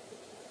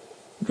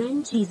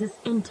 Then Jesus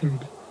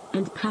entered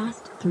and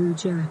passed through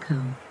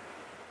Jericho.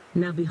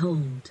 Now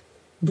behold,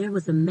 there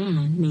was a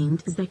man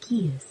named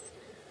Zacchaeus,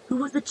 who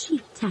was a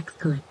chief tax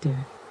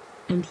collector,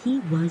 and he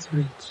was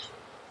rich.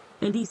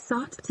 And he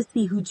sought to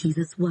see who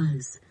Jesus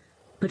was,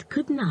 but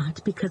could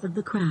not because of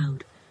the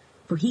crowd,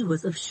 for he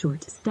was of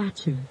short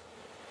stature.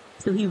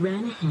 So he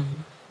ran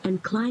ahead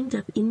and climbed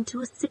up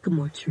into a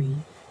sycamore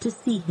tree to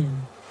see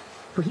him,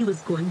 for he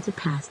was going to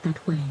pass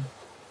that way.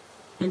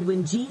 And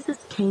when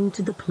Jesus came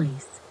to the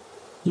place,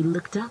 he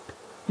looked up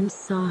and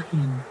saw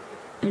him,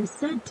 and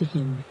said to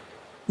him,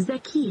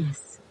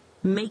 "Zacchaeus,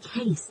 make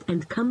haste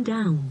and come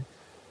down,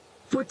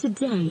 for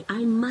today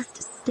I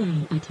must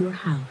stay at your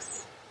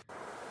house."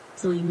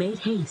 So he made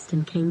haste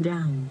and came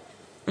down,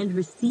 and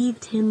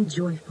received him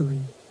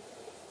joyfully.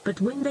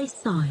 But when they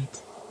saw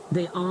it,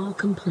 they all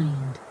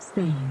complained,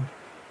 saying,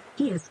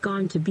 "He has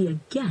gone to be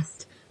a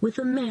guest with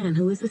a man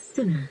who is a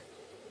sinner."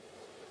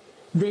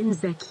 Then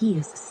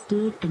Zacchaeus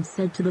stood and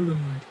said to the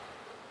Lord,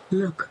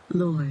 "Look,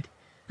 Lord,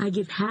 I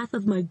give half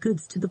of my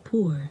goods to the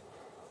poor,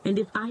 and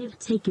if I have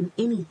taken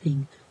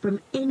anything from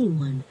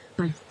anyone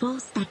by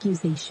false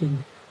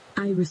accusation,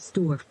 I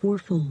restore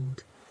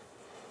fourfold."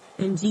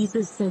 And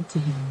Jesus said to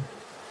him,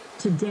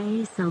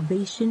 "Today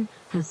salvation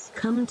has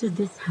come to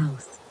this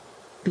house,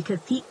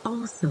 because he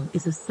also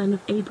is a son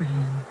of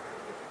Abraham.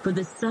 For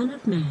the Son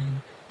of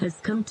Man has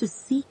come to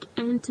seek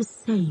and to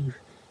save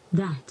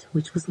that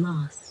which was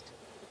lost."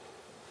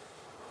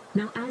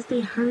 Now as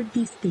they heard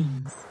these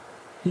things,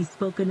 he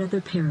spoke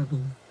another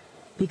parable,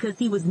 because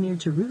he was near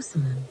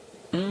Jerusalem,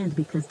 and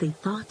because they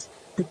thought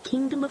the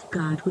kingdom of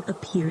God would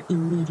appear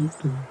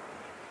immediately.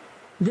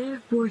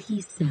 Therefore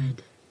he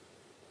said,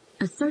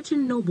 "A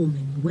certain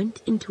nobleman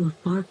went into a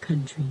far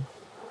country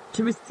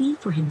to receive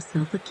for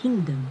himself a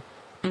kingdom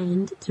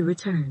and to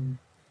return.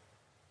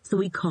 So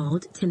he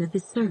called 10 of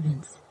his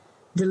servants,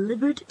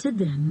 delivered to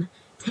them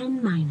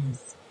 10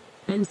 minas,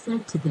 and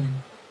said to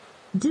them,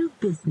 'Do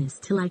business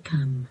till I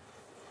come.'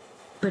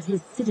 But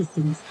his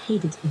citizens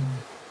hated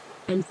him,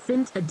 and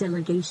sent a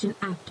delegation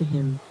after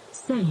him,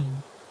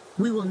 saying,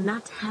 'We will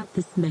not have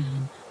this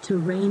man to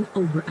reign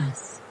over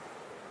us.'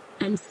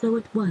 And so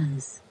it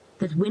was,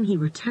 that when he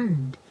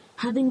returned,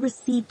 having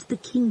received the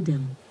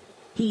kingdom,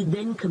 he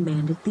then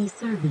commanded these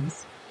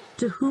servants,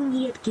 to whom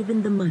he had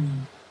given the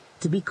money,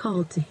 to be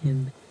called to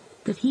him,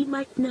 that he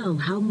might know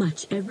how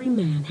much every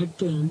man had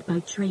gained by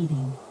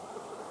trading.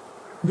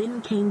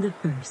 Then came the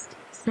first,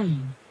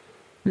 saying,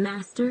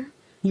 'Master,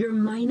 your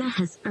mina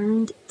has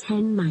earned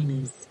 10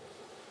 minas.'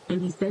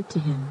 And he said to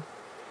him,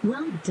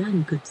 'Well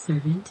done, good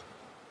servant.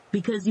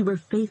 Because you were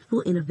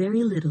faithful in a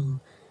very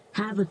little,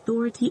 have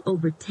authority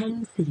over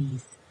 10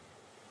 cities.'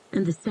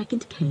 And the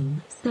second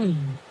came,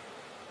 saying,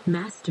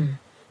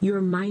 'Master,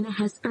 your mina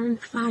has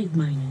earned 5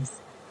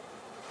 minas.'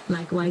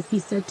 Likewise he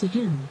said to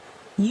him,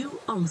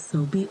 'You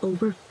also be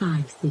over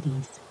 5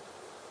 cities.'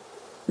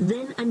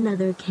 Then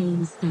another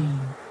came,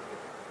 saying,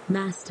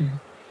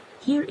 'Master,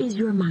 here is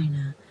your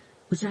mina,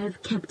 which I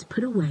have kept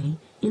put away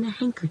in a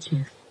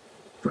handkerchief,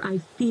 for I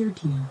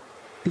feared you,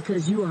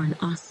 because you are an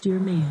austere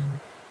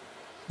man.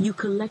 You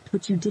collect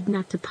what you did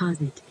not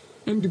deposit,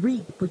 and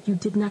reap what you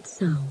did not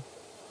sow.'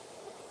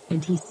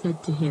 And he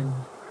said to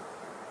him,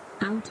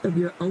 'Out of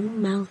your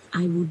own mouth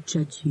I will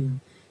judge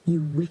you,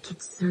 you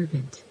wicked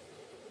servant.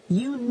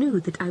 You knew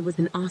that I was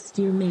an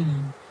austere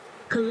man,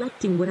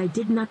 collecting what I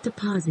did not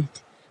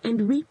deposit,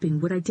 and reaping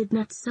what I did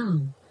not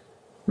sow.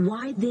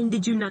 Why then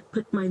did you not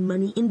put my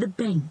money in the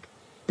bank,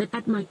 that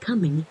at my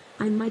coming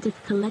I might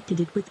have collected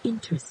it with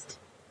interest?'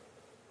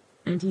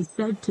 And he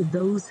said to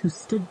those who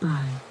stood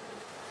by,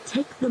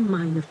 'Take the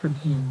mina from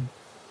him,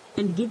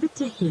 and give it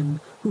to him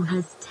who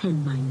has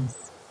 10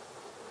 minas.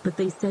 But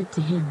they said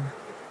to him,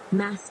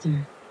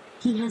 'Master,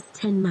 he has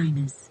 10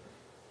 minas.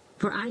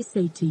 For I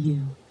say to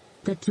you,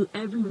 that to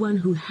everyone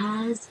who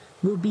has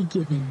will be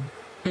given,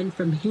 and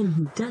from him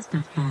who does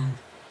not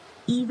have,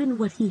 even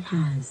what he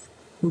has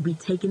will be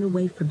taken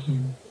away from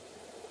him.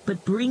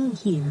 But bring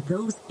here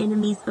those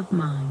enemies of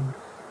mine,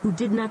 who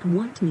did not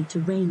want me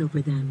to reign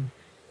over them,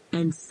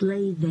 and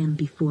slay them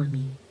before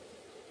me.'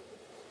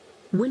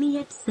 When he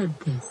had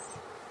said this,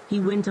 he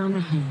went on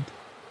ahead,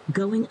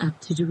 going up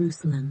to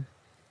Jerusalem.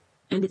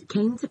 And it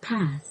came to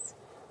pass,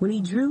 when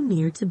he drew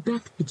near to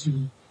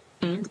Bethphage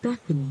and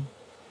Bethany,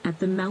 at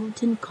the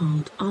mountain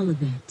called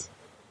Olivet,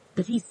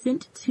 that he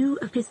sent 2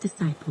 of his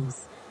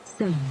disciples,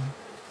 saying,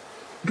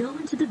 'Go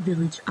into the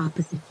village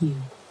opposite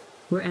you,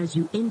 where as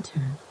you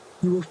enter,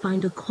 you will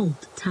find a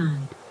colt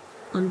tied,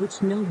 on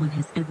which no one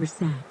has ever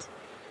sat.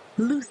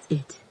 Loose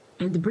it,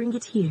 and bring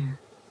it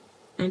here.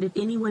 And if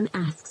anyone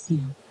asks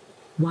you,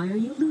 "Why are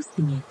you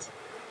loosing it?"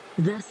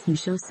 thus you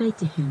shall say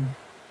to him,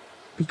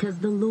 "Because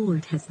the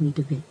Lord has need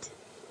of it."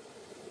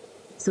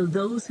 So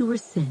those who were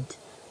sent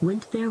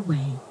went their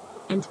way,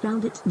 and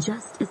found it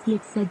just as he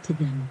had said to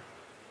them.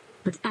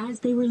 But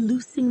as they were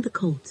loosing the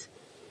colt,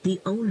 the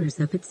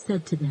owners of it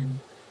said to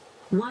them,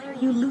 "Why are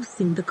you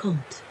loosing the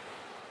colt?"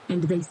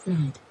 And they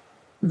said,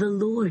 "The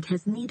Lord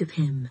has need of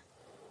him."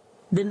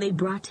 Then they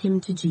brought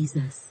him to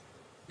Jesus,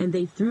 and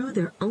they threw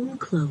their own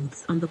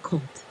clothes on the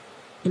colt,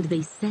 and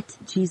they set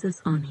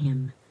Jesus on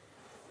him.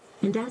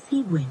 And as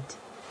he went,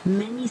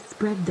 many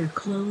spread their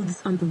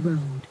clothes on the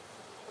road.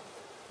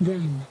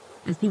 Then,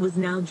 as he was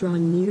now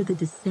drawing near the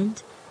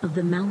descent of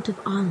the Mount of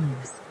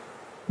Olives,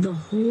 the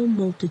whole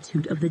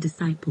multitude of the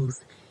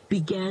disciples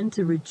began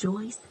to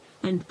rejoice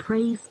and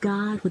praise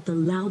God with a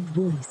loud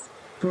voice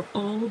for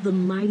all the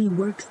mighty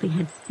works they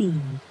had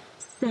seen,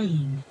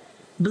 saying,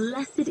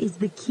 "Blessed is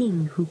the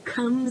King who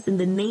comes in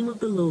the name of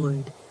the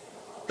Lord.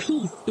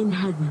 Peace in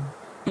heaven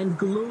and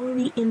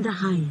glory in the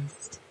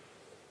highest."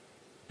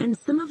 And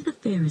some of the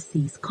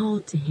Pharisees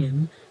called to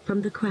him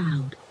from the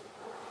crowd,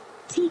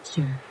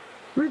 "Teacher,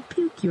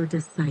 rebuke your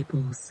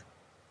disciples."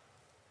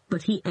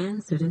 But he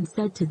answered and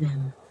said to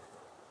them,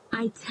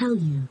 "I tell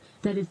you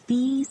that if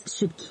these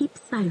should keep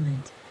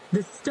silent,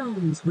 the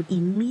stones would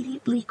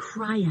immediately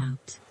cry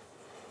out."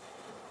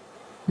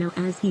 Now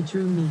as he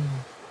drew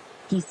near,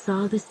 he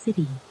saw the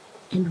city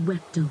and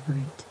wept over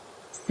it,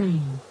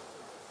 saying,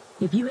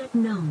 "If you had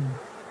known,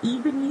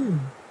 even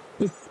you,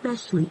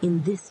 especially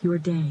in this your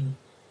day,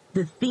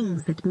 the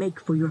things that make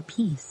for your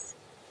peace,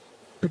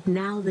 but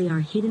now they are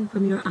hidden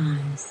from your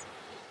eyes.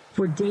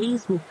 For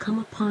days will come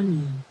upon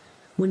you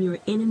when your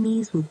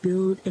enemies will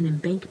build an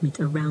embankment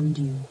around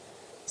you,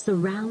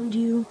 surround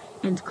you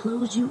and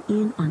close you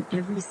in on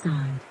every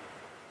side,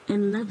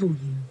 and level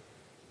you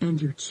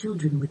and your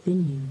children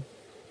within you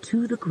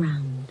to the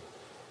ground,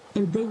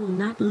 and they will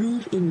not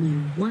leave in you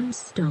one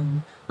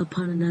stone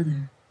upon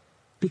another,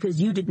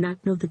 because you did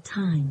not know the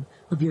time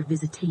of your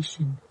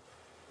visitation."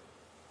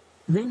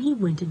 Then he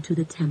went into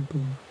the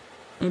temple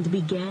and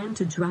began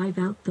to drive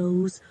out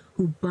those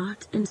who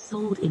bought and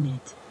sold in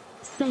it,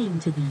 saying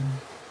to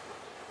them,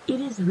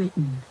 "It is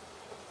written,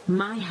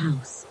 'My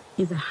house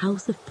is a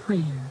house of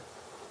prayer,'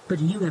 but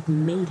you have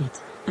made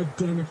it a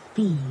den of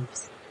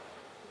thieves."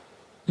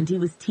 And he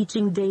was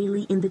teaching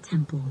daily in the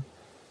temple.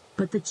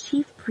 But the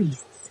chief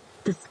priests,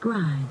 the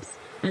scribes,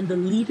 and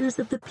the leaders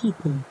of the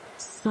people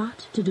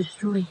sought to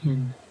destroy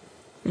him,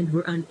 and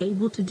were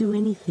unable to do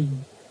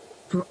anything,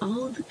 for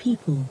all the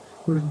people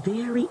were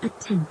very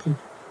attentive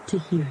to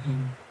hear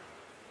him.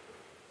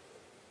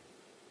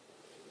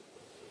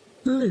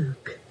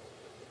 Luke,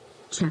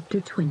 chapter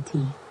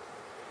 20.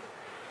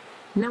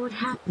 Now it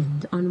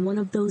happened on one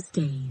of those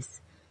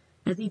days,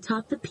 as he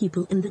taught the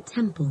people in the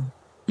temple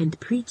and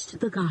preached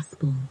the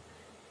gospel,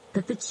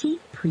 that the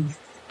chief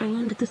priests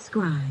and the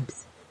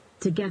scribes,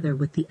 together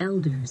with the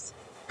elders,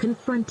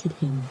 confronted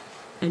him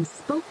and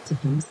spoke to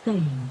him,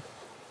 saying,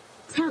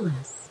 "Tell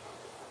us,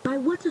 by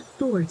what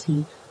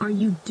authority are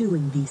you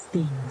doing these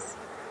things?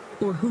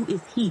 Or who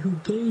is he who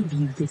gave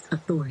you this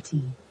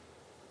authority?"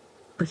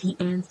 But he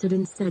answered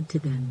and said to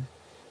them,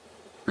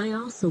 "I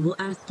also will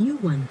ask you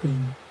one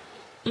thing,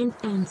 and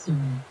answer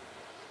me.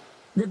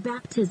 The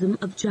baptism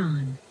of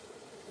John,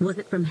 was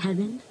it from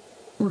heaven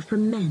or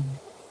from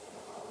men?"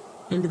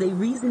 And they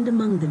reasoned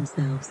among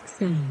themselves,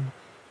 saying,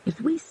 "If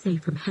we say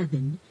from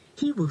heaven,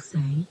 he will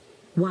say,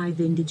 'Why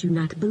then did you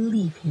not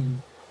believe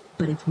him?'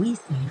 But if we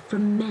say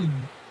from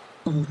men,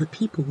 all the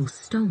people will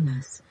stone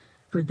us,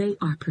 for they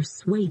are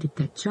persuaded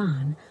that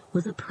John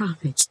was a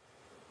prophet."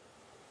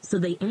 So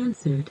they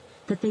answered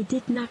that they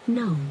did not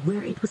know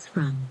where it was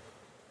from.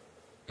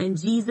 And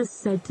Jesus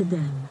said to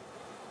them,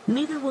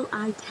 "Neither will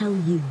I tell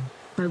you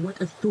by what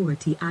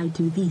authority I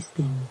do these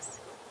things."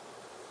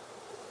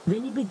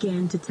 Then he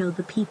began to tell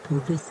the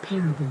people this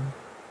parable.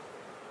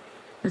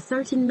 A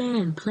certain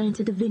man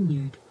planted a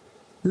vineyard,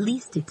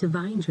 leased it to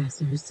vine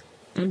dressers,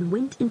 and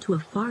went into a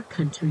far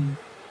country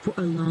for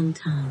a long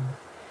time.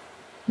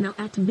 Now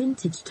at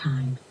vintage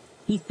time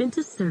he sent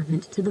a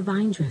servant to the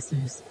vine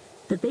dressers,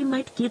 that they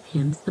might give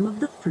him some of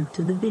the fruit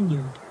of the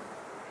vineyard.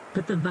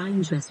 But the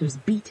vine dressers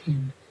beat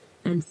him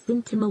and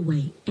sent him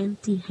away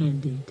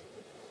empty-handed.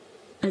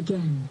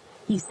 Again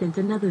he sent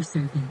another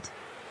servant,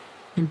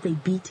 and they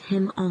beat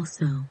him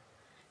also,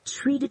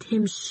 treated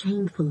him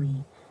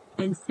shamefully,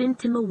 and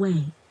sent him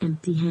away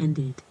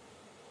empty-handed.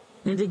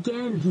 And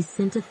again he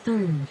sent a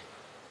third,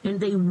 and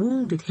they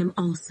wounded him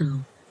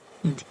also,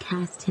 and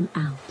cast him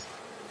out.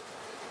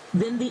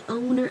 Then the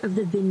owner of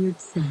the vineyard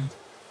said,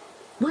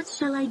 "What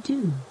shall I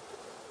do?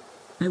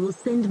 I will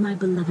send my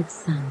beloved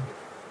son.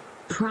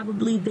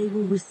 Probably they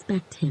will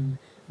respect him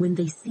when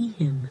they see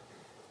him."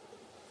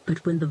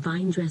 But when the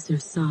vine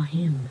dressers saw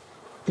him,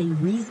 they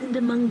reasoned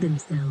among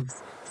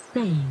themselves,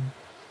 saying,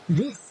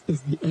 "This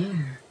is the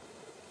heir.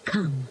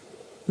 Come,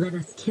 let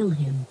us kill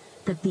him,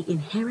 that the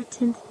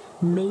inheritance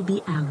may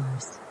be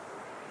ours."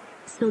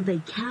 So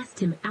they cast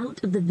him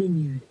out of the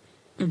vineyard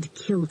and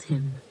killed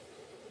him.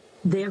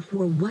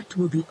 Therefore what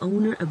will the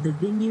owner of the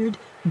vineyard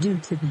do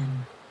to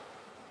them?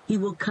 He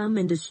will come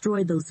and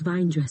destroy those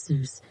vine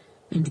dressers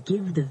and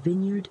give the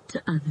vineyard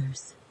to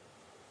others.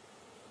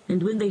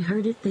 And when they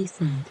heard it, they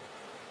said,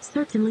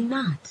 "Certainly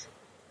not."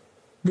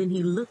 Then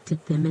he looked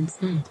at them and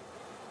said,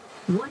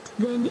 "What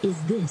then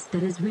is this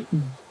that is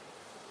written?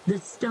 The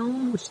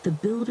stone which the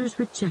builders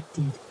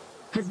rejected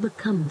has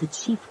become the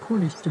chief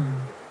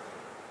cornerstone.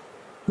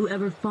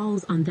 Whoever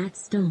falls on that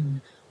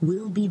stone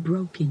will be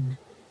broken,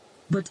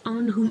 but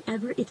on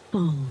whomever it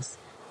falls,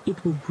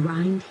 it will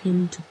grind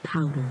him to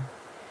powder."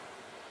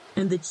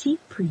 And the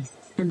chief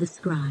priests and the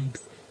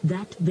scribes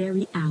that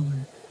very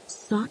hour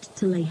sought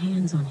to lay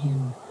hands on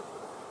him,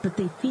 but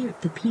they feared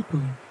the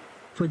people,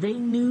 for they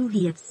knew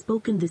he had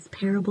spoken this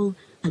parable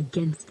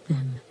against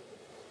them.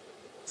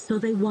 So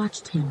they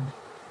watched him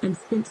and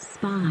sent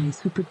spies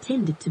who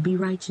pretended to be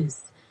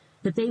righteous,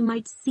 that they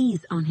might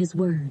seize on his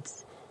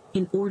words,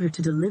 in order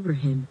to deliver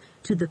him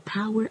to the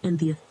power and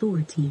the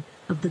authority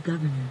of the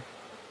governor.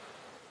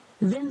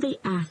 Then they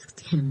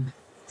asked him,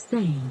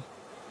 saying,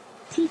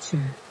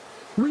 "Teacher,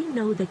 we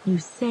know that you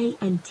say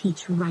and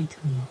teach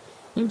rightly,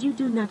 and you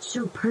do not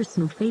show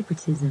personal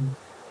favoritism,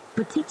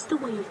 but teach the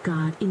way of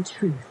God in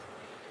truth.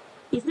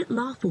 Is it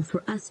lawful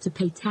for us to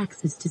pay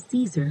taxes to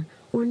Caesar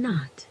or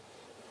not?"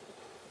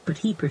 But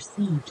he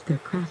perceived their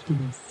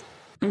craftiness,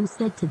 and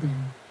said to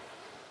them,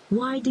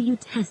 "Why do you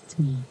test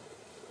me?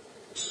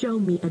 Show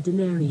me a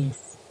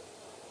denarius.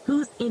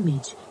 Whose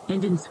image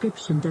and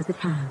inscription does it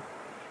have?"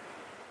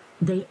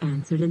 They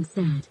answered and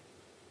said,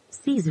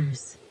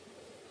 "Caesar's."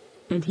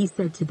 And he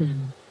said to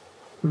them,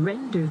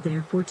 "Render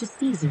therefore to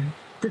Caesar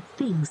the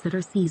things that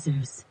are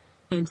Caesar's,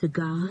 and to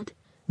God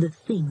the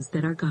things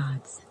that are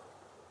God's."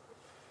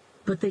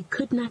 But they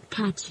could not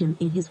catch him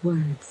in his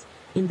words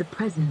in the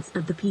presence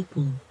of the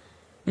people,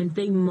 and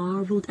they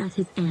marveled at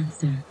his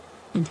answer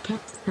and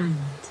kept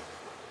silent.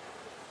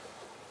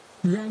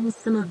 Then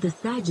some of the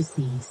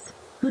Sadducees,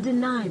 who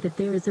deny that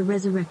there is a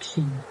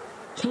resurrection,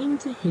 came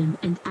to him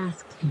and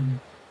asked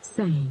him,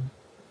 saying,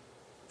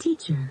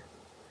 "Teacher,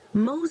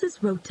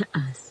 Moses wrote to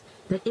us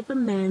that if a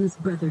man's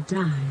brother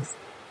dies,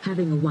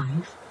 having a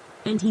wife,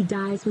 and he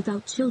dies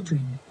without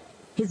children,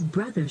 his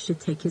brother should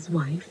take his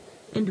wife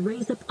and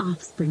raise up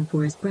offspring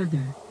for his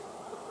brother.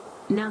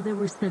 Now there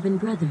were 7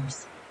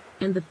 brothers,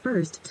 and the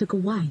first took a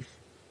wife,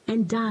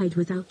 and died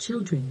without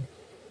children,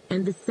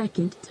 and the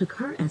second took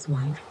her as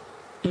wife,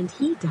 and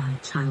he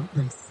died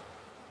childless.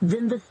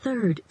 Then the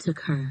third took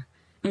her,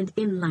 and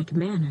in like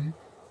manner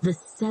the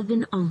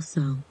 7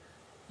 also,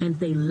 and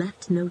they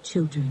left no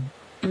children,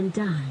 and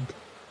died.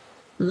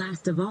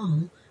 Last of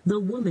all, the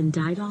woman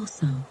died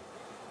also.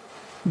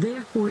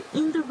 Therefore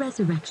in the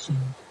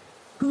resurrection,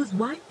 whose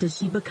wife does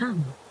she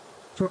become?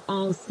 For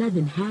all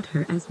 7 had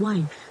her as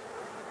wife."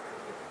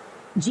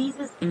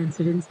 Jesus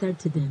answered and said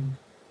to them,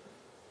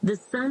 "The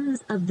sons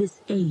of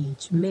this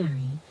age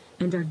marry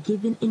and are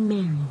given in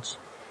marriage,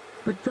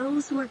 but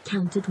those who are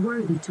counted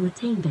worthy to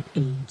attain that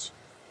age,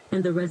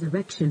 and the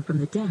resurrection from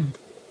the dead,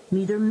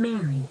 neither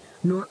marry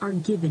nor are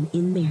given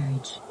in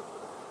marriage,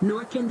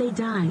 nor can they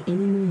die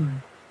any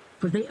more,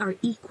 for they are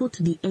equal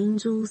to the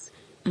angels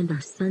and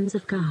are sons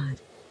of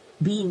God,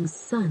 being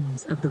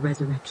sons of the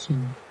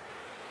resurrection.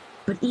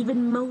 But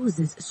even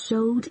Moses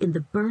showed in the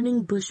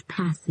burning bush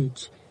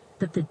passage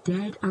that the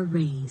dead are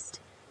raised,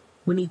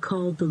 when he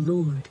called the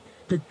Lord,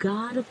 the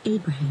God of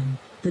Abraham,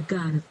 the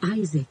God of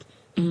Isaac,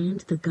 and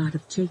the God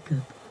of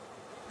Jacob.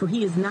 For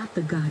he is not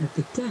the God of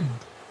the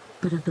dead,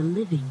 but of the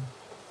living,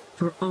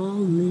 for all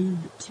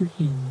live to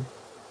him."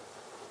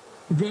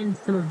 Then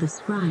some of the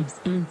scribes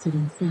answered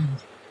and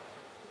said,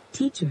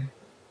 "Teacher,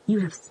 you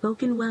have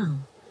spoken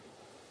well."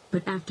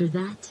 But after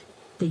that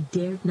they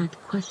dared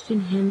not question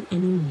him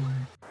any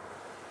more.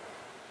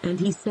 And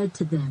he said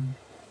to them,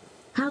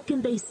 "How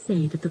can they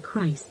say that the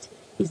Christ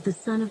is the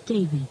son of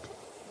David?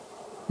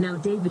 Now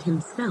David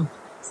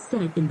himself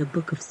said in the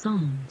book of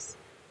Psalms,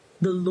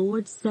 'The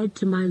Lord said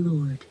to my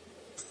Lord,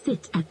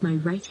 sit at my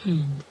right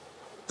hand,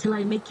 till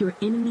I make your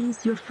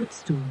enemies your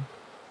footstool.'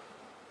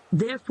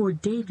 Therefore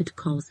David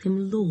calls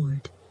him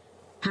Lord.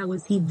 How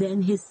is he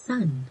then his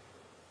son?"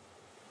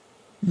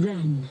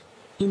 Then,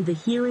 in the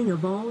hearing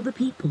of all the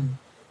people,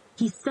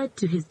 he said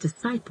to his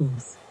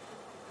disciples,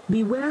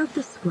 "Beware of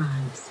the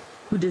scribes,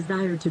 who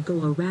desire to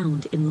go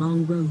around in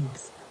long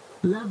robes,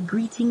 love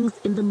greetings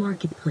in the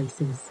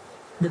marketplaces,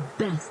 the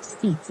best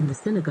seats in the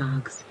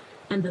synagogues,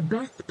 and the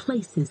best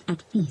places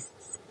at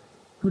feasts,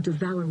 who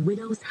devour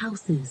widows'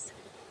 houses,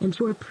 and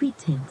for a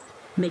pretense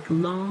make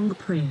long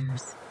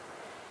prayers.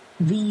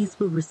 These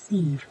will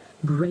receive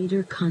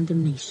greater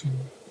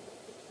condemnation."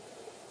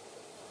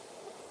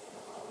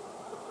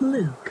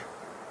 Luke,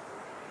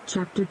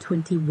 chapter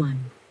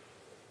 21.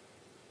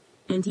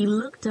 And he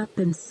looked up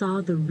and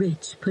saw the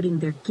rich putting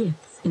their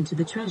gifts into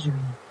the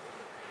treasury.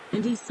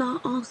 And he saw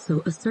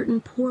also a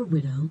certain poor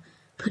widow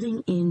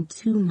putting in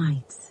 2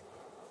 mites.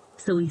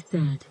 So he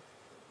said,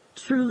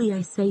 "Truly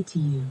I say to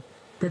you,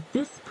 that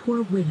this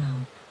poor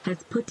widow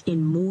has put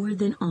in more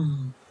than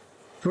all.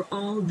 For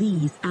all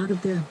these out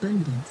of their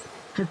abundance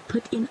have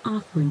put in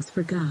offerings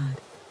for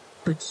God.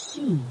 But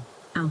she,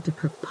 out of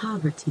her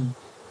poverty,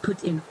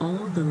 put in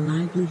all the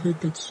livelihood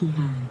that she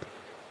had."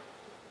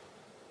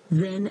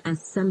 Then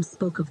as some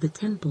spoke of the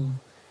temple,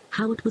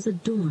 how it was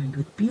adorned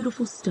with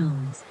beautiful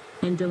stones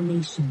and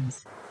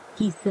donations,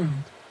 he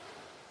said,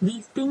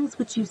 "These things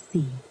which you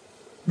see,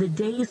 the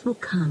days will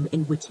come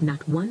in which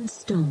not one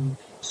stone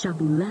shall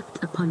be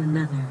left upon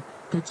another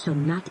that shall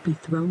not be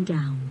thrown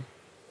down."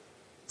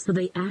 So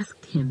they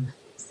asked him,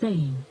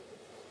 saying,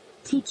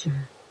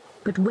 "Teacher,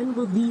 but when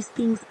will these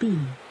things be?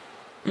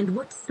 And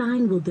what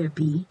sign will there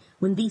be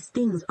when these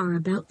things are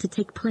about to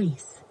take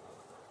place?"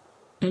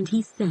 And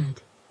he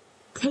said,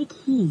 "Take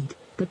heed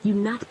that you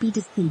not be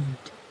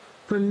deceived,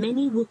 for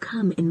many will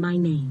come in my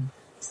name,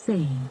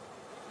 saying,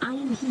 'I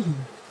am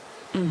he,'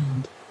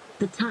 and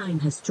 'The time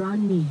has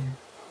drawn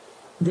near.'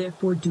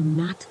 Therefore do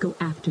not go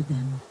after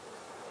them.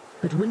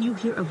 But when you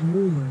hear of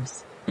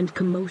wars and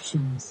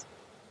commotions,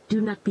 do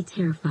not be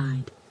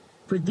terrified,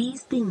 for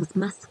these things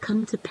must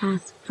come to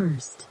pass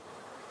first,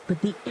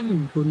 but the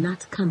end will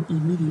not come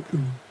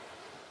immediately."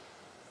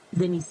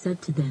 Then he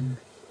said to them,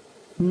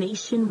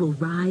 "Nation will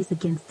rise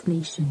against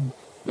nation,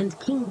 and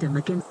kingdom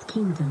against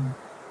kingdom,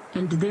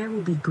 and there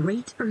will be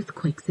great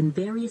earthquakes in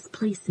various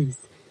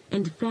places,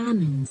 and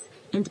famines,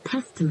 and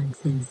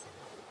pestilences,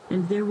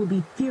 and there will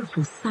be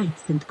fearful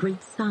sights and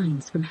great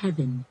signs from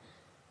heaven.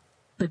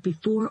 But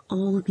before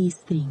all these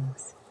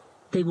things,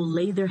 they will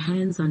lay their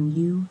hands on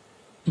you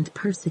and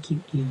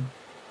persecute you,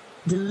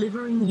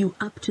 delivering you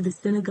up to the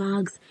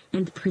synagogues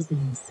and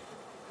prisons.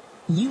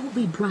 You will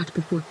be brought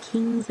before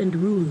kings and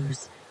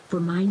rulers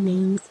for my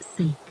name's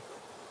sake,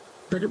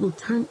 but it will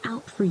turn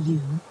out for you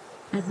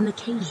as an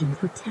occasion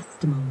for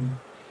testimony.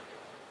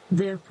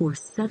 Therefore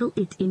settle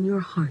it in your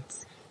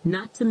hearts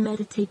not to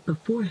meditate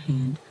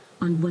beforehand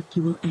on what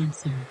you will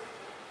answer.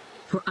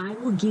 For I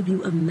will give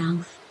you a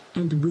mouth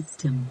and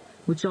wisdom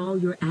which all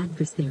your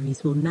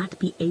adversaries will not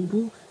be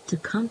able to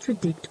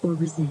contradict or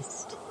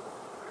resist.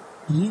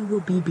 You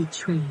will be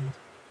betrayed,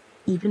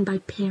 even by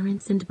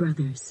parents and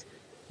brothers,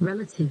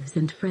 relatives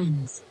and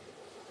friends,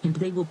 and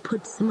they will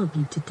put some of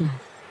you to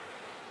death.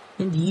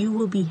 And you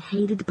will be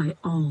hated by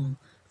all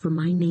for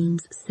my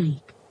name's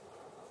sake.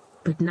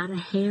 But not a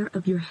hair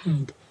of your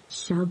head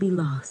shall be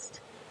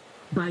lost.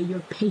 By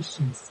your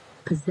patience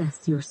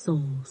possess your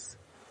souls.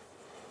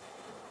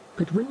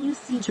 But when you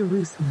see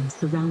Jerusalem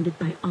surrounded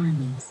by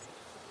armies,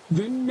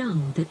 then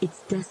know that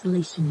its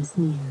desolation is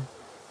near.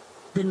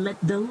 Then let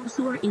those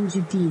who are in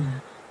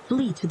Judea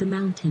flee to the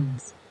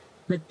mountains.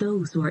 Let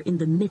those who are in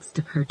the midst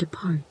of her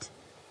depart.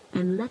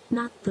 And let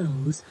not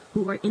those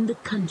who are in the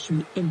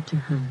country enter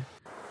her.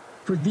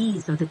 For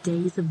these are the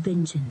days of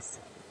vengeance,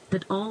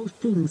 that all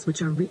things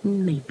which are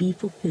written may be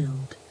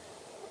fulfilled.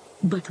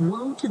 But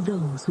woe to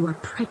those who are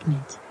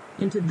pregnant,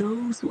 and to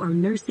those who are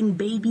nursing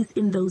babies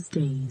in those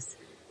days.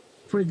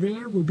 For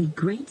there will be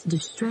great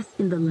distress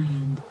in the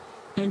land,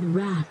 and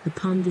wrath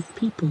upon this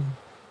people.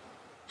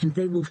 And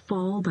they will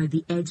fall by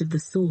the edge of the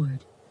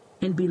sword,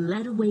 and be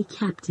led away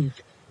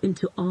captive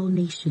into all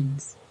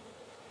nations.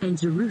 And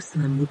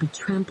Jerusalem will be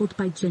trampled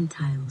by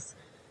Gentiles,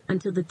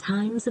 until the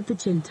times of the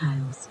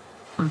Gentiles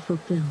are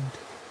fulfilled.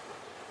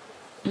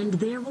 And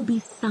there will be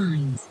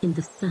signs in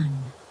the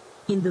sun,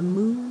 in the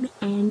moon,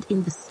 and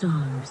in the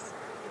stars,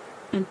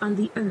 and on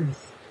the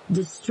earth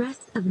distress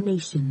of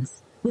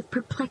nations with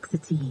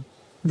perplexity,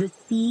 the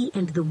sea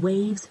and the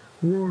waves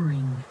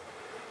roaring,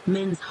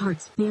 men's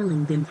hearts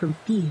failing them from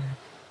fear,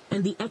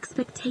 and the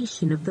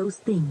expectation of those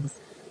things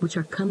which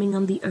are coming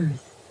on the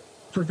earth,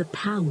 for the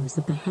powers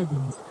of the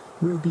heavens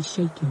will be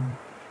shaken.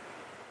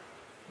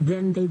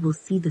 Then they will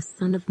see the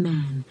Son of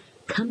Man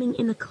coming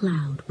in a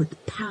cloud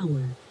with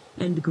power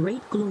and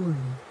great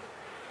glory.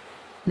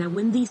 Now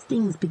when these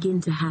things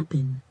begin to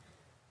happen,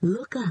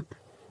 look up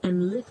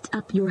and lift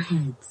up your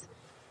heads,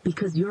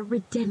 because your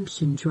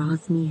redemption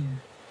draws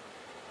near.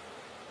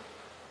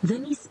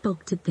 Then he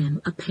spoke to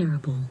them a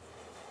parable.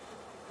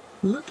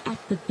 Look at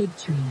the fig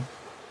tree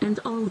and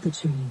all the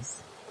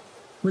trees.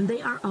 When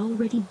they are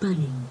already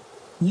budding,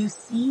 you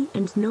see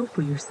and know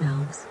for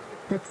yourselves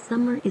that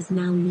summer is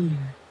now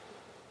near.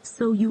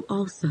 So you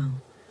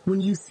also,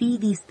 when you see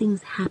these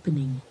things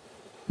happening,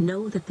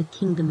 know that the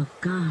kingdom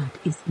of God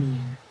is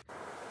near.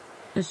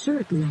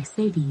 Assuredly I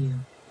say to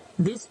you,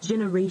 this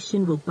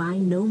generation will by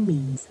no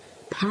means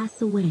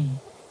pass away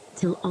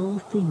till all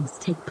things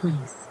take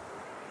place.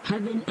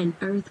 Heaven and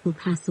earth will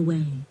pass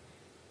away,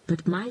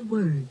 but my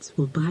words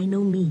will by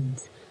no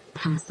means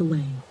pass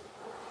away.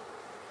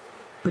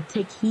 But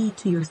take heed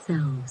to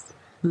yourselves,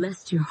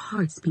 lest your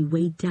hearts be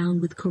weighed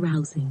down with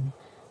carousing,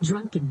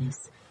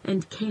 drunkenness,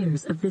 and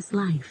cares of this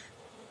life,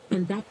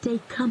 and that day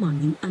come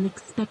on you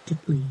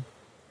unexpectedly.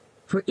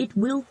 For it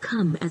will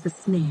come as a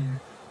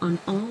snare on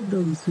all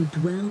those who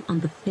dwell on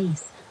the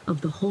face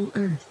of the whole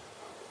earth.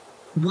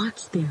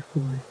 Watch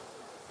therefore,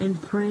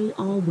 and pray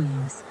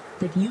always,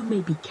 that you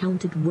may be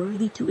counted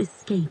worthy to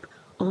escape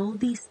all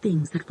these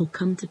things that will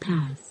come to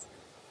pass,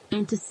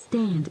 and to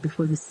stand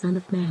before the Son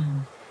of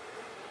Man.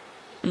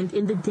 And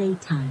in the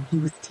daytime he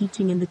was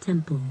teaching in the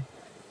temple,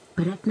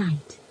 but at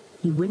night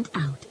he went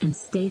out and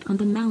stayed on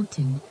the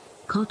mountain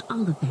called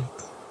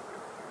Olivet.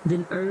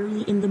 Then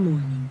early in the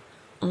morning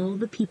all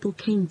the people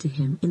came to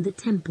him in the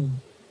temple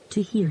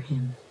to hear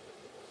him.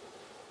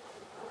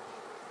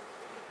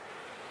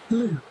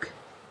 Luke,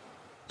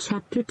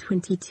 chapter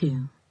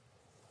 22.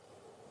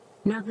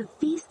 Now the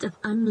feast of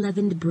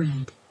unleavened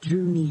bread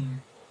drew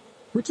near,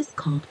 which is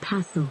called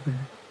Passover.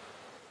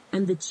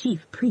 And the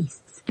chief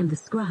priests and the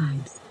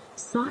scribes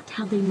sought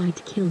how they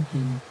might kill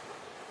him,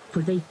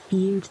 for they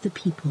feared the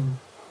people.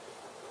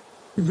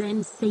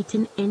 Then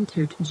Satan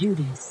entered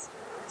Judas,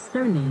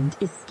 surnamed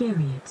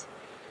Iscariot,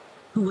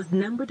 who was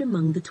numbered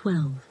among the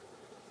 12.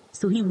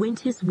 So he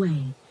went his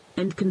way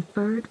and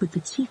conferred with the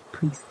chief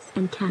priests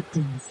and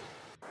captains,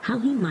 how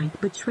he might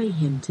betray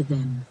him to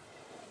them.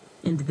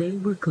 And they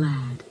were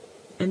glad,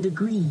 and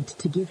agreed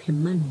to give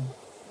him money.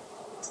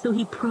 So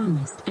he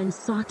promised and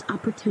sought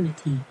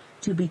opportunity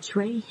to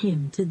betray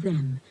him to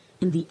them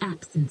in the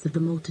absence of the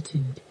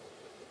multitude.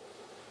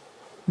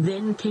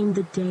 Then came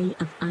the day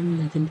of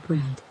unleavened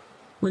bread,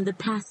 when the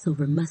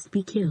Passover must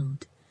be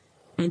killed.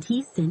 And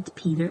he sent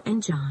Peter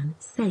and John,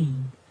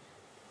 saying,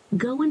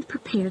 Go and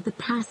prepare the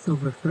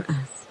Passover for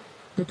us,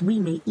 that we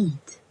may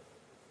eat.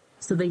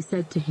 So they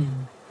said to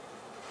him,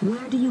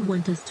 Where do you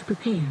want us to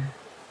prepare?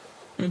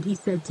 And he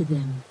said to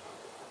them,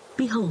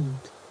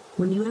 Behold,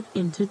 when you have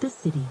entered the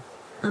city,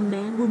 a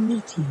man will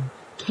meet you,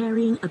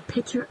 carrying a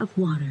pitcher of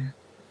water.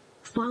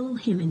 Follow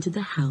him into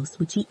the house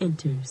which he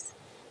enters.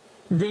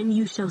 Then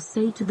you shall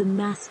say to the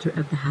master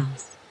of the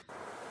house,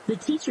 the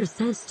teacher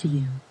says to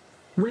you,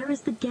 where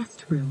is the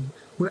guest room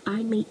where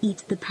I may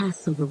eat the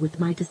Passover with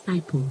my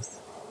disciples?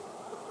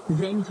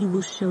 Then he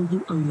will show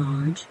you a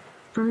large,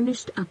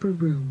 furnished upper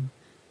room.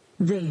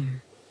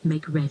 There,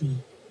 make ready.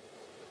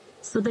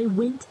 So they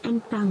went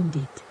and found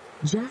it,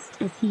 just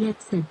as he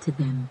had said to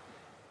them,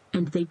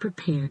 and they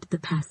prepared the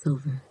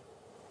Passover.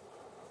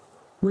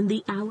 When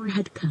the hour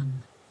had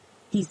come,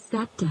 he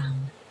sat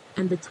down,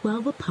 and the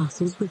 12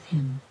 apostles with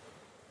him.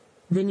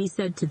 Then he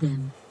said to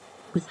them,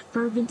 with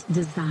fervent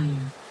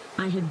desire,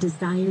 I have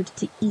desired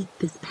to eat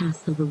this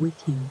Passover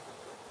with you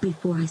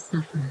before I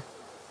suffer.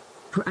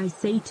 For I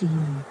say to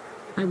you,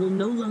 I will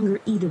no longer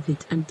eat of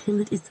it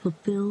until it is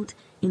fulfilled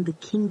in the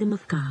kingdom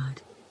of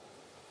God.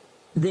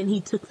 Then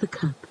he took the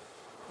cup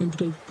and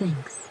gave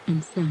thanks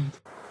and said,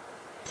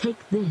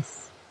 take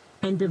this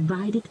and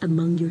divide it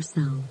among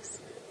yourselves.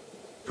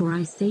 For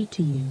I say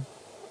to you,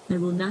 I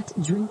will not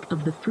drink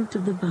of the fruit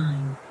of the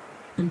vine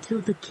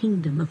until the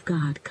kingdom of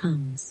God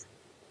comes.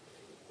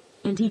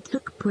 And he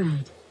took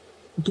bread,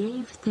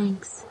 gave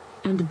thanks,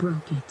 and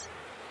broke it,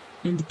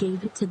 and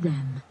gave it to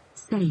them,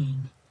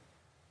 saying,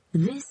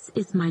 this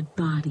is my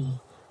body,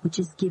 which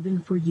is given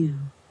for you.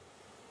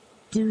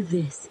 Do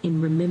this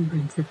in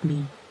remembrance of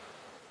me.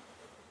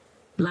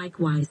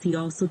 Likewise he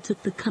also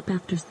took the cup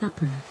after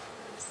supper,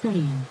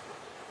 saying,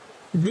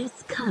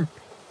 this cup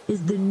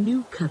is the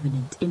new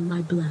covenant in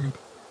my blood,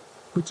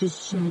 which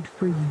is shed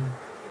for you.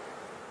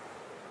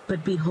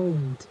 But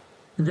behold,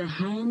 the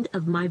hand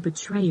of my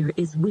betrayer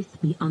is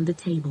with me on the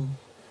table.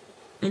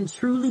 And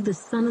truly the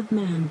Son of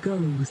Man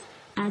goes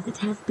as it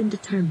has been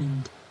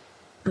determined.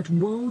 But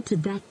woe to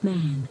that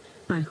man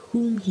by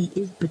whom he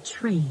is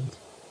betrayed.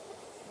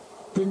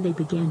 Then they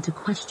began to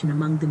question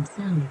among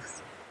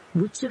themselves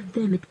which of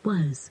them it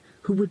was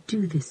who would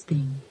do this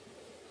thing.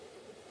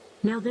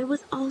 Now there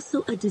was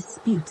also a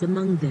dispute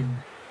among them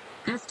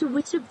as to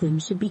which of them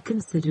should be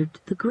considered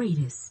the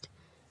greatest.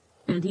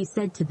 And he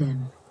said to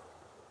them,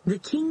 the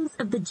kings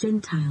of the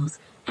Gentiles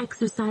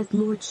exercise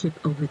lordship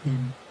over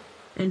them,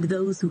 and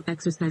those who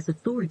exercise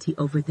authority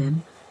over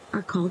them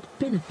are called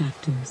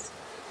benefactors.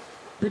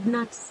 But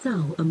not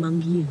so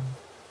among you.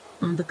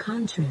 On the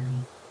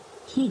contrary,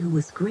 he who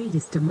is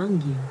greatest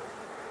among you,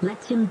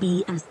 let him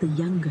be as the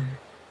younger,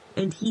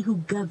 and he who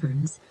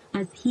governs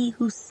as he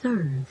who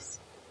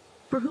serves.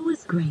 For who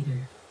is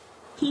greater,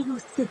 he who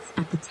sits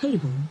at the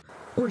table,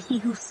 or he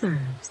who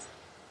serves?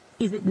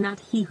 Is it not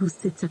he who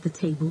sits at the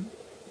table?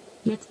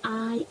 Yet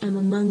I am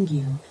among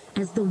you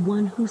as the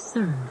one who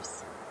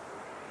serves.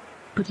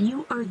 But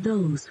you are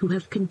those who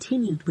have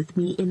continued with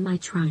me in my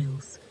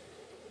trials,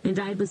 and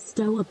I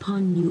bestow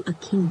upon you a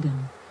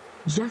kingdom,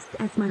 just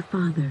as my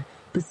Father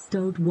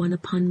bestowed one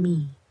upon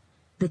me,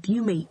 that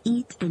you may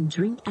eat and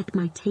drink at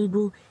my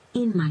table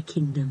in my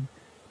kingdom,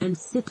 and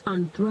sit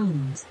on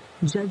thrones,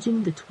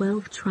 judging the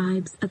 12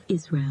 tribes of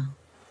Israel.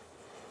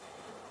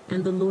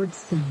 And the Lord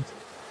said,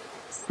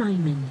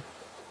 Simon,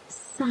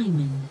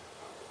 Simon,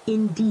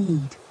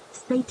 indeed,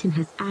 Satan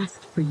has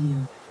asked for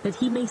you, that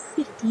he may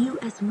sift you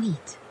as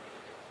wheat.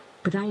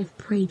 But I have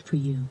prayed for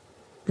you,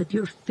 that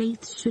your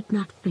faith should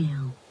not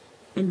fail,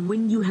 and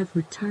when you have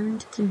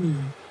returned to me,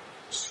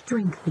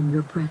 strengthen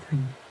your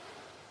brethren.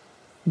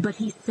 But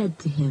he said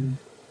to him,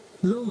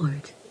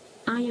 Lord,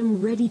 I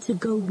am ready to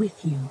go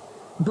with you,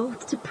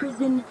 both to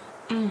prison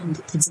and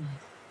to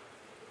death.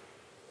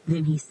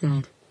 Then he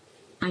said,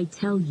 I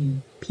tell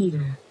you,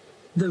 Peter,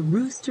 the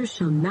rooster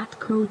shall not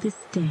crow this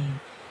day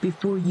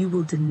before you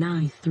will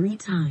deny 3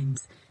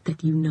 times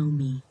that you know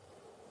me.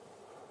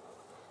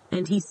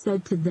 And he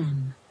said to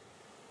them,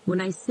 when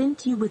I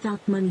sent you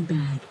without money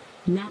bag,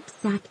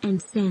 knapsack,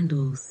 and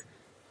sandals,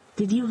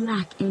 did you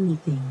lack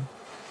anything?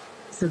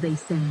 So they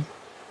said,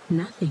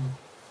 nothing.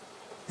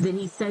 Then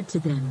he said to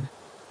them,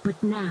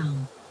 but now,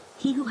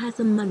 he who has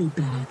a money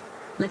bag,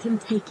 let him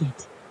take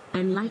it,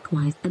 and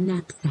likewise a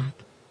knapsack.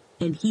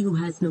 And he who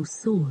has no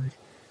sword,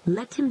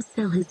 let him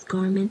sell his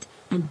garment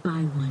and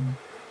buy one.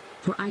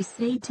 For I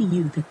say to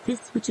you that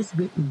this which is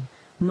written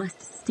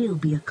must still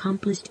be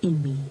accomplished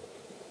in me.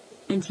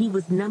 And he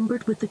was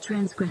numbered with the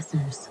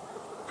transgressors,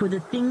 for the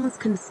things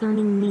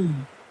concerning me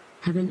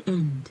have an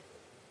end.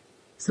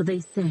 So they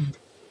said,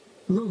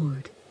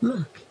 Lord,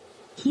 look,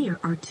 here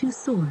are 2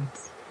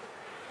 swords.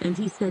 And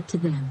he said to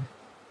them,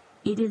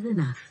 it is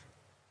enough.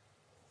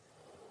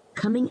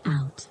 Coming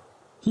out,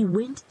 he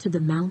went to the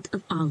Mount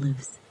of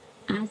Olives,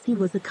 as he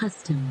was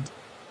accustomed,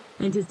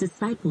 and his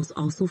disciples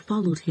also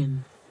followed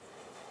him.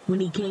 When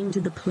he came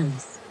to the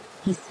place,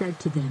 he said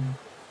to them,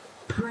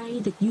 pray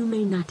that you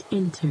may not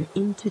enter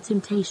into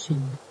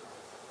temptation.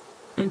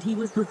 And he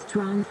was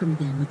withdrawn from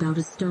them about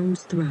a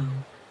stone's throw,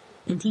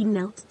 and he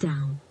knelt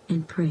down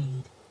and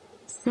prayed,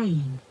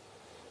 saying,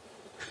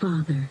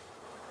 Father,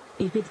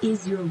 if it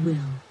is your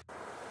will,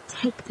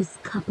 take this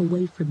cup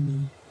away from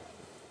me.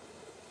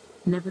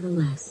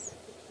 Nevertheless,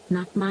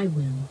 not my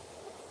will,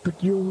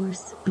 but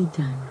yours be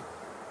done.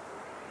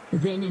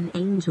 Then an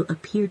angel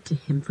appeared to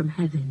him from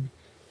heaven,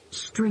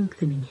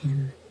 strengthening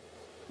him,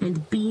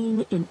 and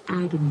being in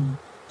agony,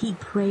 he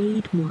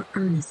prayed more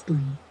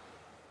earnestly.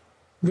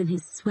 Then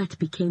his sweat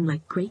became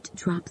like great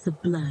drops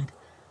of blood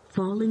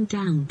falling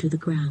down to the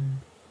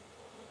ground.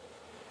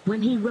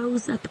 When he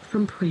rose up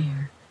from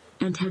prayer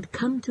and had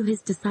come to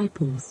his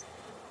disciples,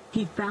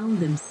 he found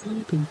them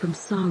sleeping from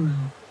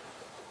sorrow.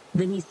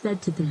 Then he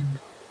said to them,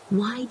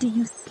 "Why do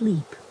you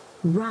sleep?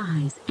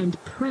 Rise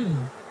and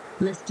pray,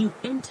 lest you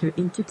enter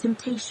into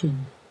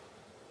temptation."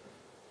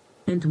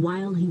 And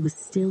while he was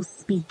still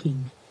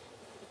speaking,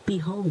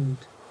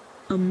 behold,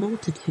 a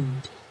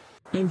multitude,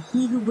 and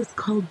he who was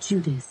called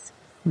Judas,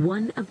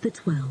 one of the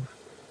 12,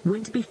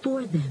 went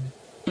before them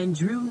and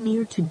drew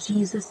near to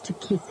Jesus to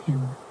kiss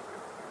him.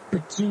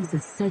 But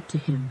Jesus said to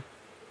him,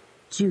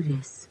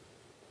 "Judas,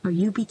 are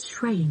you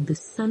betraying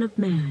the Son of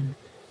Man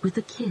with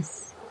a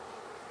kiss?"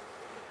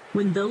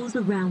 When those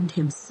around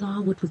him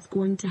saw what was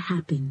going to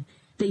happen,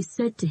 they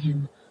said to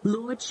him,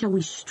 "Lord, shall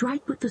we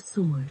strike with the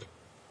sword?"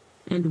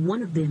 And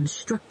one of them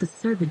struck the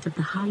servant of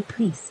the high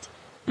priest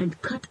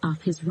and cut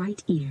off his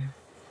right ear.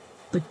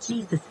 But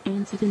Jesus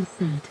answered and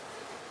said,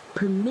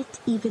 "Permit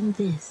even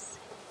this."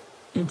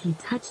 And he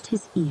touched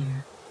his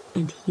ear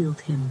and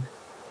healed him.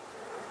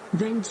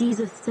 Then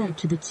Jesus said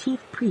to the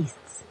chief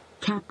priests,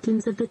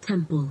 captains of the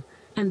temple,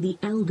 and the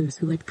elders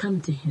who had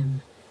come to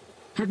him,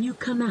 "Have you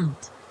come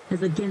out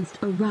as against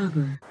a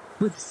robber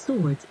with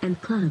swords and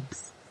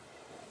clubs?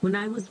 When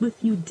I was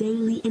with you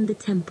daily in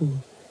the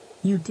temple,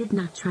 you did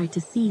not try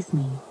to seize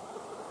me.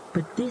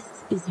 But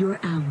this is your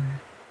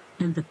hour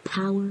and the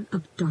power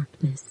of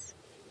darkness."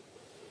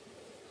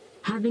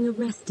 Having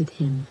arrested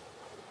him,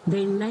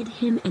 they led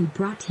him and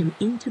brought him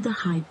into the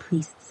high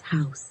priest's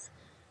house.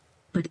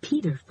 But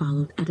Peter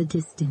followed at a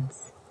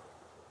distance.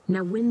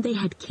 Now when they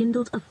had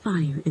kindled a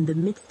fire in the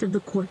midst of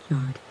the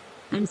courtyard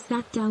and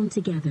sat down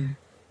together,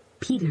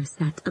 Peter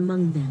sat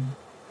among them.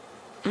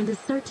 And a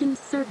certain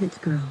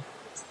servant girl,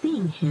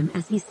 seeing him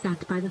as he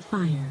sat by the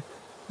fire,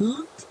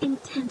 looked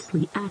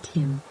intently at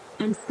him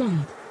and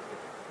said,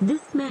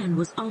 "This man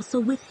was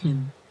also with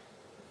him."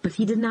 But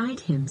he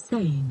denied him,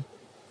 saying,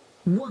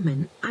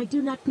 "Woman, I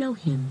do not know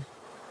him."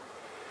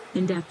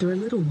 And after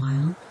a little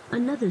while,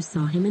 another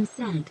saw him and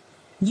said,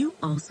 "You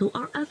also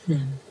are of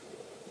them."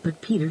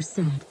 But Peter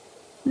said,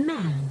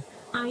 "Man,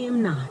 I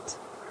am not."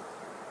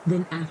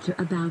 Then after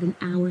about an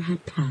hour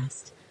had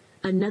passed,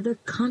 another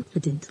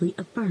confidently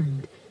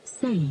affirmed,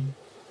 saying,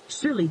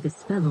 "Surely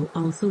this fellow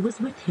also was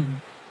with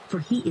him, for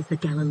he is a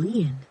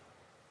Galilean."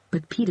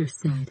 But Peter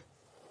said,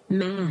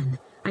 "Man,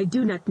 I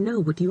do not know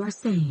what you are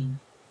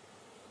saying."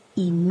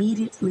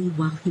 Immediately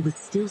while he was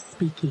still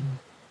speaking,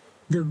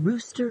 the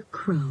rooster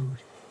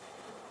crowed.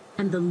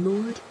 And the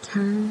Lord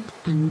turned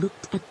and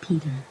looked at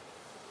Peter.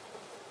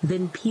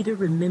 Then Peter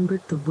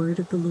remembered the word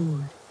of the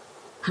Lord,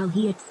 how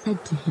he had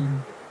said to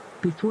him,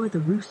 "Before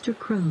the rooster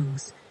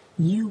crows,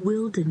 you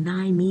will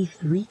deny me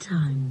 3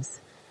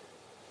 times."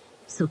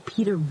 So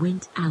Peter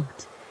went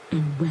out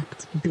and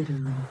wept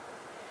bitterly.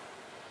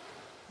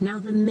 Now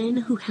the men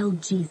who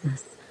held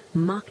Jesus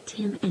mocked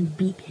him and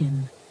beat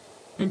him,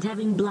 and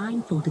having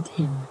blindfolded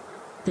him,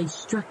 they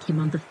struck him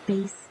on the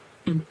face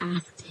and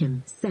asked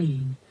him,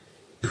 saying,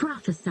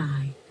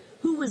 "Prophesy,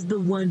 who is the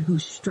one who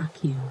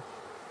struck you?"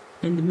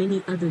 And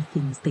many other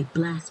things they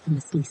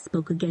blasphemously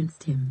spoke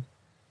against him.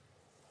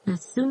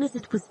 As soon as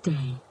it was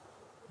day,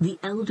 the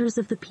elders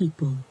of the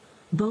people,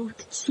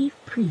 both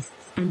chief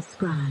priests and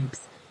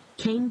scribes,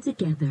 came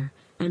together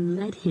and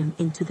led him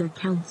into their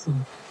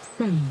council,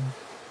 saying,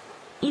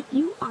 "If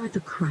you are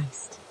the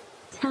Christ,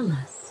 tell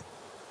us."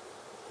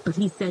 But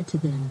he said to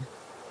them,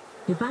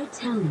 "If I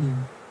tell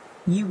you,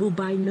 you will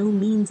by no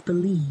means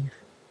believe.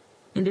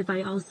 And if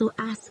I also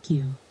ask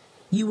you,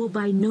 you will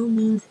by no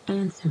means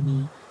answer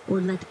me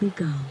or let me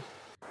go.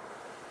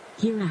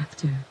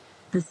 Hereafter,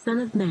 the Son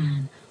of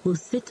Man will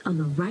sit on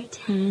the right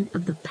hand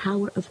of the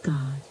power of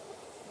God."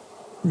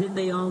 Then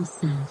they all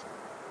said,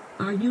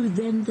 "Are you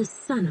then the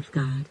Son of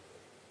God?"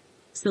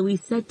 So he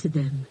said to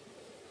them,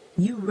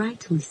 "You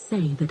rightly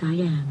say that I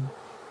am."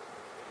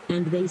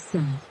 And they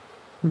said,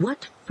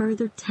 "What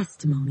further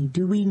testimony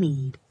do we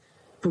need?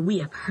 For we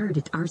have heard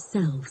it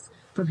ourselves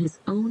from his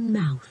own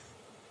mouth."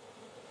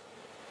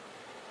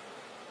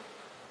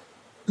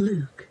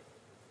 Luke,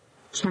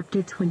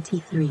 chapter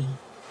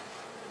 23.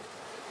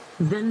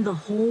 Then the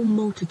whole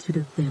multitude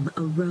of them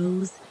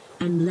arose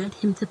and led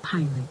him to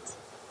Pilate.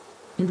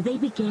 And they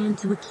began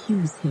to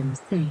accuse him,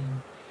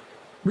 saying,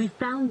 "We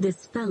found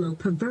this fellow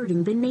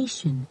perverting the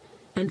nation,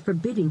 and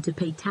forbidding to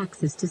pay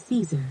taxes to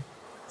Caesar,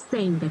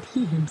 saying that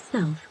he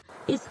himself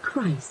is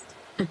Christ,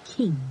 a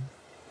king."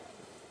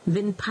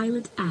 Then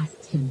Pilate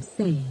asked him,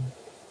 saying,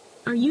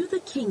 "Are you the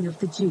king of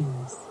the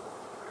Jews?"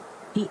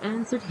 He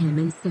answered him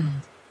and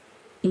said,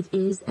 "It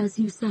is as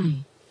you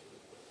say."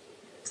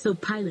 So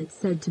Pilate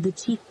said to the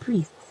chief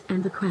priests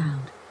and the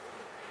crowd,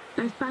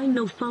 "I find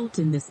no fault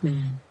in this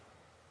man."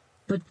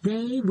 But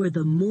they were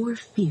the more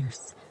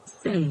fierce,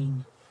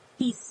 saying,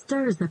 "He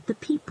stirs up the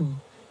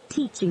people,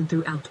 teaching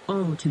throughout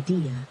all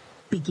Judea,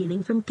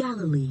 beginning from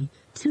Galilee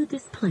to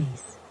this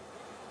place."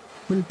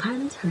 When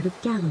Pilate heard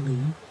of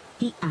Galilee,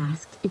 he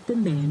asked if the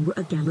man were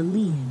a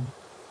Galilean.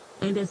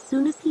 And as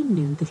soon as he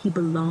knew that he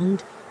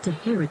belonged to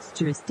Herod's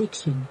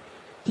jurisdiction,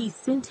 he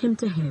sent him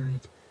to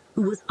Herod,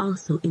 who was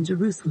also in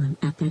Jerusalem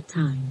at that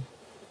time.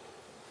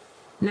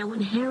 Now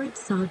when Herod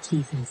saw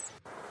Jesus,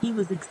 he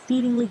was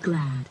exceedingly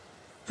glad,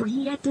 for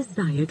he had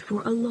desired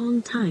for a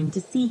long time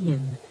to see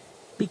him,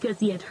 because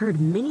he had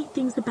heard many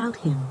things about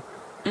him,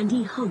 and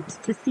he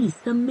hoped to see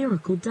some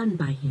miracle done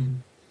by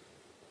him.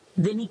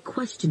 Then he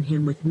questioned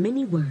him with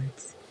many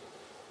words,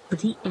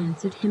 but he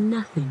answered him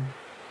nothing.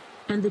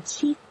 And the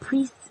chief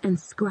priests and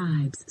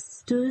scribes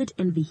stood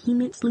and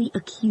vehemently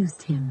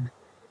accused him.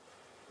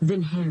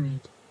 Then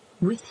Herod,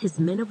 with his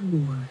men of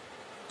war,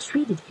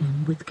 treated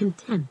him with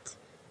contempt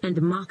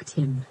and mocked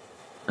him,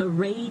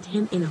 arrayed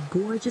him in a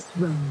gorgeous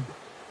robe,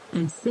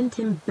 and sent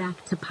him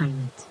back to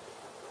Pilate.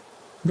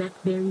 That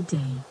very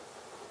day,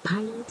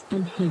 Pilate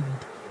and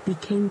Herod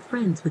became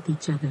friends with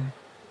each other,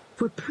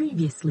 for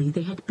previously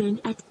they had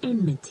been at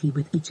enmity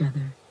with each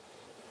other.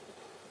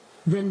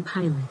 Then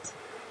Pilate,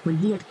 when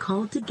he had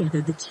called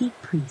together the chief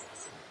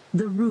priests,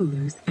 the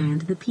rulers,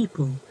 and the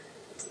people,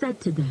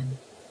 said to them,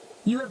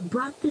 "You have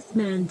brought this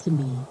man to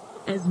me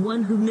as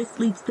one who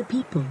misleads the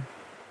people,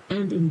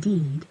 and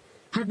indeed,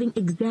 having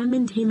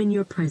examined him in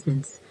your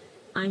presence,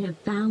 I have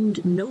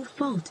found no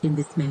fault in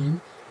this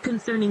man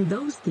concerning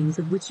those things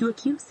of which you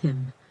accuse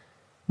him.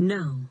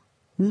 No,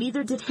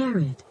 neither did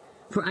Herod,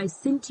 for I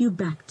sent you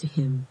back to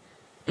him,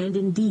 and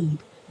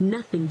indeed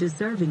nothing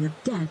deserving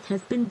of death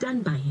has been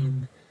done by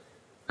him.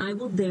 I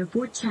will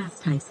therefore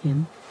chastise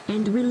him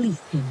and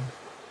release him,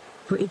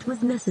 for it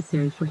was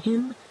necessary for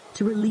him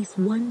to release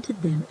one to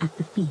them at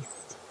the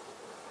feast."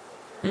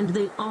 And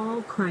they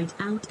all cried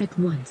out at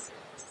once,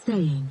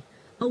 saying,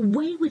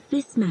 "Away with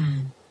this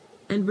man,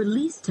 and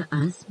release to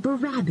us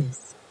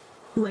Barabbas,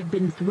 who had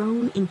been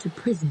thrown into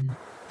prison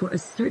for a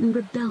certain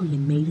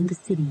rebellion made in the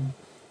city,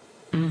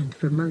 and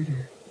for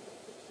murder."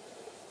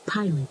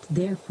 Pilate,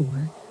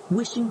 therefore,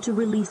 wishing to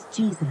release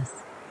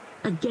Jesus,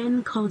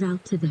 again called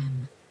out to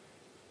them.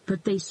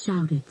 But they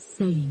shouted,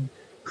 saying,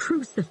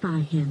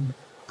 "Crucify him!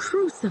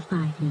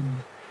 Crucify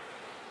him!"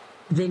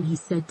 Then he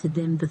said to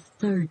them the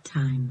third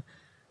time,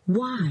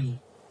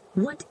 "Why?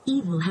 What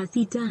evil has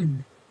he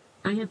done?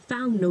 I have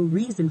found no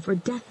reason for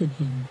death in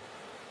him.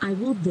 I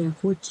will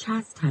therefore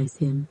chastise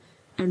him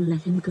and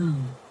let him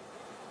go."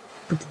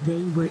 But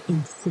they were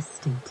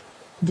insistent,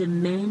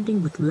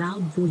 demanding with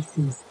loud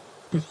voices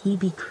that he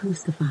be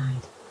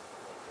crucified.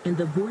 And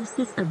the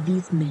voices of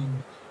these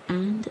men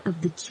and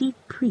of the chief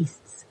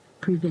priests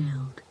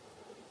prevailed.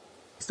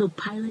 So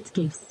Pilate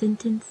gave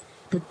sentence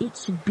that it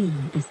should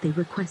be as they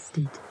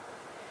requested,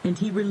 and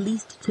he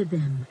released to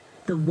them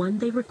the one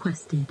they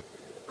requested,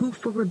 who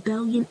for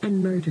rebellion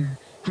and murder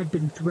had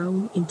been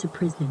thrown into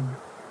prison.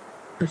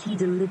 But he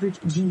delivered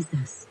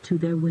Jesus to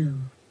their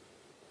will.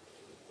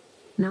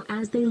 Now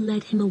as they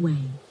led him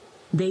away,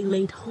 they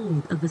laid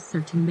hold of a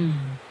certain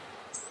man,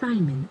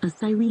 Simon a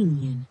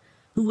Cyrenian,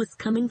 who was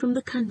coming from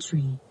the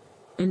country,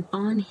 and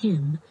on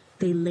him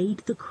they laid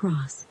the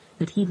cross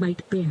that he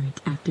might bear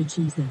it after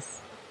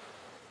Jesus.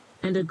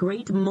 And a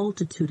great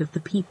multitude of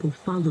the people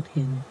followed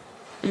him,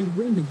 and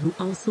women who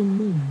also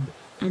mourned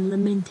and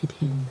lamented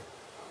him.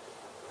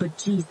 But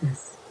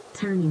Jesus,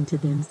 turning to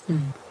them,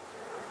 said,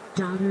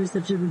 "Daughters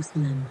of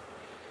Jerusalem,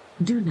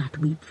 do not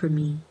weep for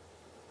me,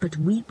 but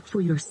weep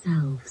for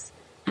yourselves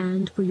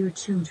and for your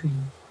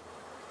children.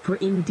 For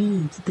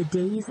indeed the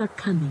days are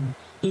coming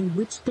in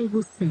which they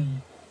will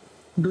say,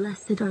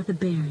 'Blessed are the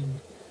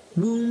barren,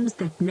 wombs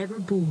that never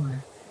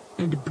bore,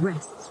 and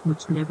breasts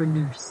which never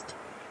nursed.'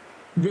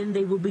 Then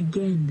they will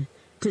begin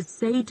to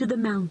say to the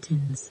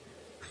mountains,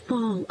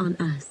 'Fall on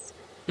us,'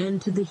 and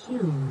to the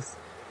hills,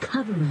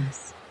 'Cover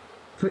us.'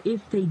 For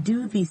if they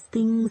do these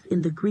things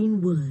in the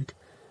green wood,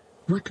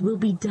 what will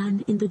be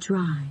done in the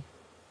dry?"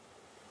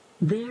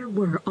 There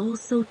were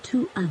also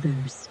 2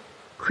 others,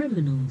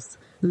 criminals,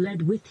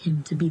 led with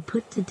him to be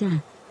put to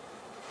death.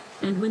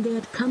 And when they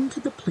had come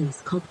to the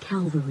place called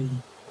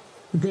Calvary,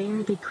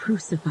 there they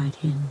crucified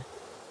him,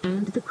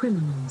 and the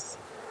criminals,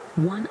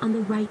 one on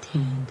the right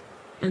hand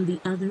and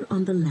the other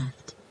on the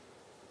left.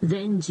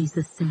 Then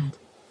Jesus said,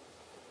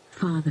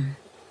 "Father,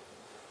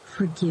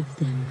 forgive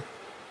them,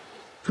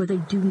 for they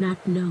do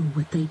not know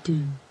what they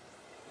do."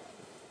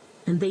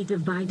 And they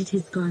divided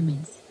his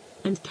garments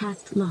and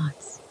cast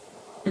lots,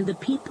 and the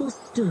people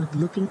stood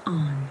looking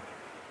on.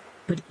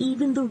 But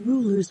even the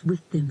rulers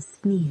with them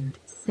sneered,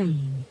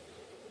 saying,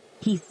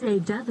 "He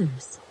saved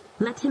others.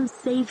 Let him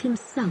save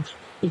himself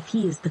if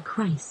he is the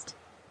Christ,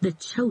 the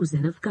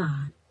chosen of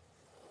God."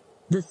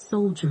 The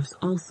soldiers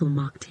also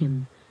mocked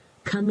him,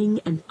 coming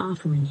and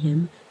offering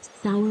him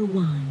sour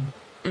wine,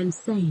 and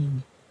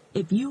saying,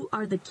 "If you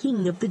are the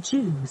king of the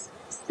Jews,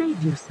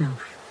 save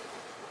yourself."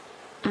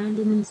 And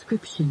an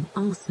inscription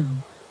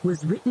also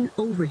was written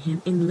over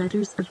him in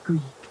letters of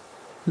Greek,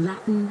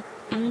 Latin,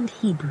 and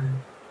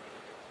Hebrew,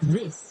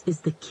 "This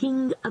is the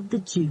King of the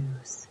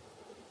Jews."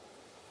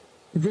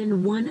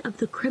 Then one of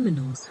the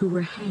criminals who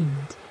were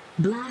hanged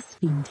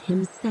blasphemed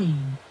him,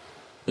 saying,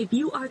 "If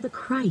you are the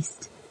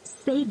Christ,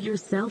 save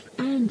yourself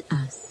and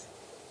us."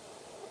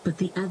 But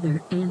the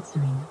other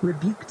answering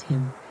rebuked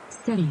him,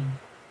 saying,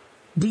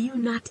 "Do you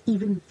not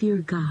even fear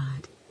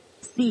God,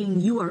 seeing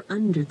you are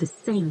under the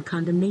same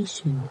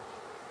condemnation?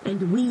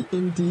 And we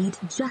indeed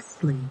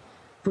justly,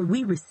 for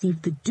we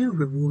receive the due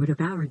reward of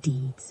our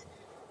deeds.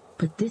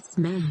 But this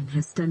man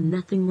has done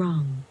nothing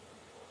wrong."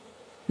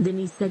 Then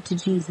he said to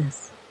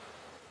Jesus,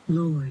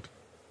 "Lord,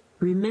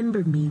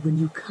 remember me when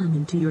you come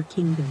into your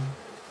kingdom."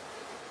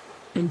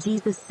 And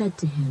Jesus said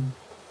to him,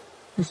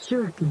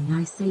 "Assuredly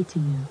I say to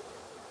you,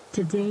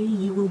 today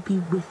you will be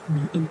with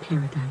me in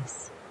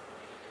paradise."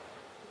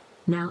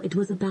 Now it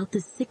was about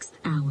the 6th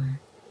hour,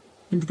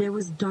 and there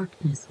was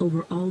darkness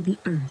over all the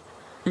earth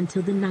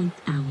until the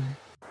 9th hour.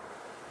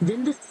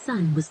 Then the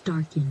sun was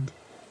darkened,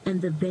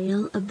 and the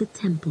veil of the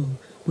temple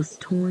was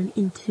torn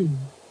in two.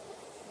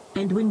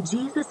 And when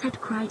Jesus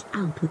had cried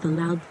out with a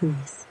loud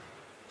voice,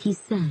 he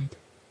said,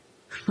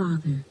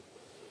 "Father,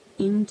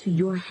 into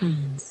your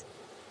hands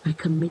I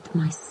commit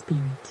my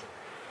spirit."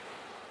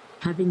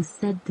 Having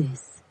said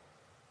this,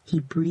 he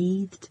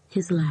breathed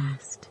his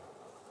last.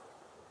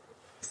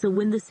 So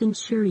when the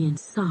centurion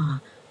saw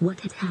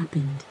what had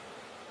happened,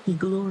 he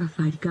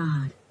glorified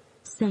God,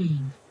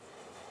 saying,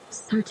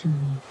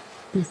 "Certainly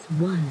this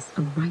was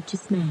a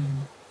righteous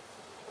man."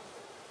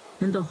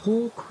 And the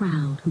whole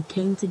crowd who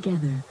came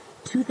together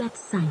to that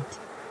sight,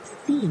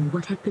 seeing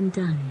what had been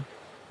done,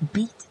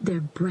 beat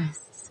their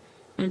breasts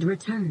and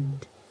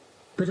returned.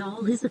 But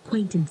all his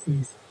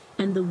acquaintances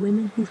and the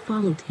women who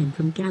followed him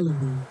from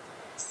Galilee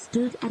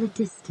stood at a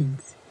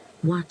distance,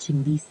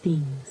 watching these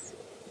things.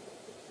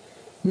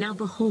 Now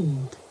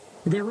behold,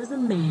 there was a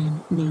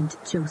man named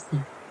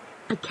Joseph,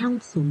 a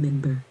council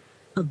member,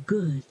 a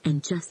good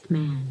and just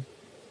man.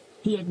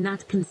 He had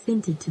not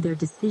consented to their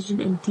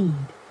decision and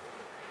deed.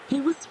 He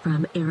was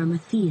from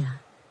Arimathea,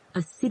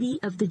 a city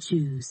of the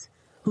Jews,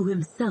 who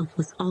himself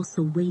was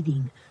also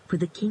waiting for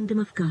the kingdom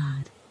of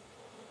God.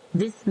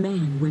 This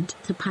man went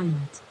to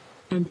Pilate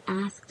and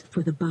asked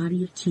for the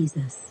body of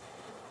Jesus.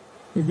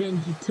 Then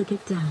he took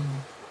it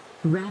down,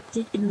 wrapped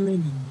it in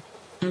linen,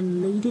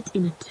 and laid it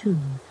in a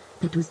tomb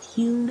that was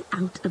hewn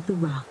out of the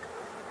rock,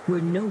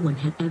 where no one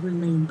had ever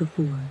lain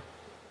before.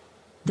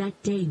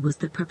 That day was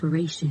the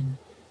preparation,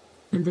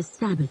 and the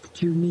Sabbath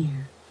drew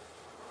near.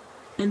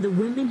 And the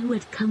women who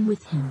had come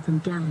with him from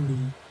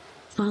Galilee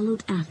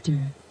followed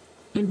after,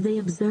 and they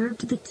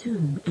observed the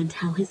tomb and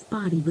how his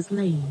body was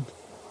laid.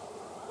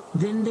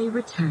 Then they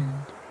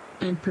returned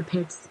and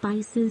prepared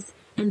spices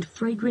and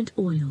fragrant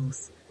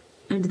oils,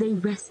 and they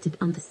rested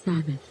on the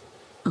Sabbath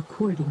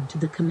according to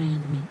the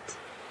commandment.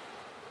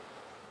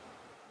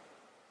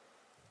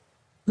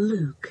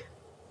 Luke,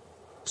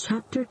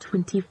 chapter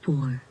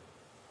 24.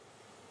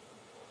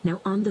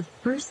 Now on the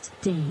first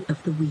day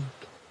of the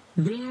week,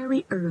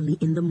 very early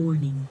in the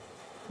morning,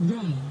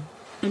 they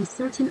and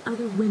certain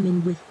other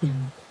women with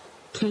them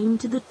came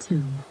to the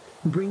tomb,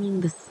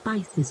 bringing the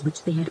spices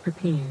which they had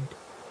prepared.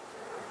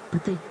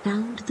 But they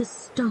found the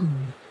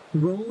stone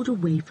rolled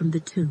away from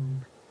the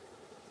tomb.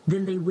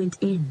 Then they went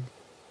in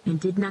and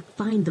did not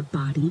find the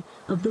body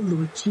of the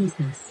Lord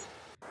Jesus.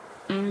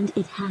 And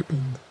it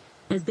happened,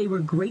 as they were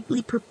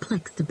greatly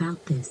perplexed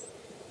about this,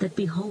 that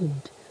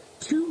behold,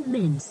 2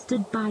 men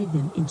stood by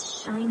them in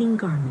shining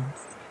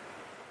garments.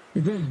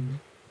 Then,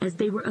 as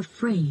they were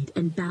afraid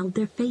and bowed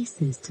their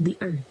faces to the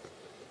earth,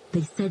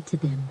 they said to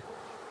them,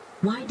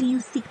 "Why do you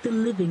seek the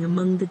living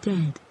among the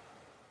dead?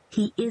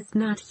 He is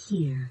not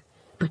here,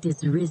 but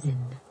is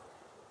risen.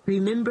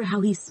 Remember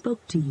how he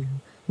spoke to you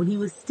when he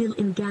was still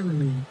in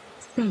Galilee,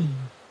 saying,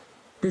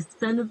 'The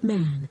Son of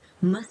Man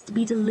must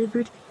be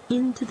delivered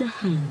into the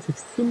hands of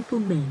sinful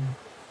men,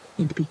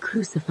 and be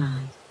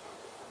crucified,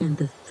 and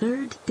the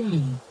 3rd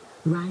day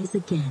rise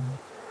again.'"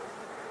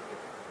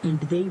 And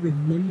they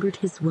remembered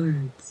his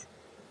words.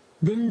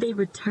 Then they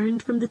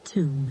returned from the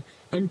tomb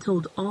and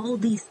told all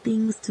these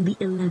things to the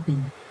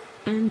 11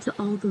 and to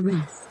all the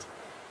rest.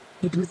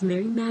 It was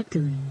Mary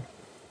Magdalene,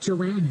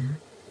 Joanna,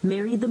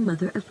 Mary the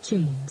mother of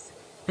James,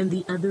 and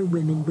the other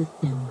women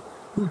with them,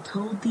 who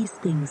told these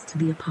things to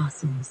the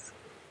apostles.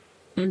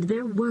 And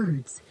their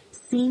words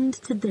seemed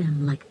to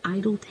them like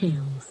idle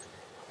tales,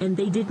 and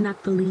they did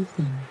not believe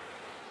them.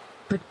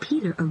 But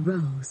Peter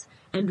arose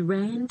and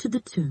ran to the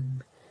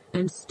tomb,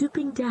 and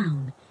stooping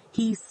down,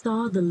 he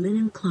saw the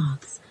linen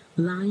cloths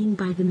lying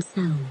by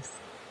themselves,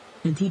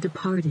 and he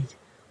departed,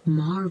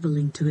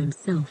 marveling to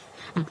himself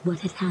at what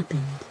had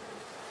happened.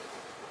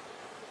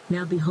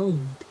 Now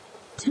behold,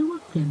 2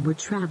 of them were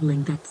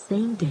traveling that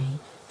same day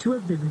to a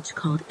village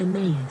called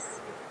Emmaus,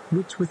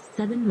 which was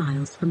 7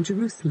 miles from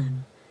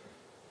Jerusalem.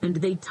 And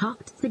they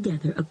talked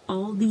together of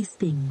all these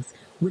things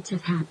which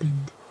had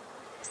happened.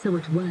 So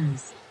it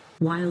was,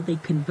 while they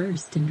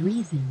conversed and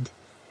reasoned,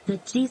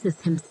 that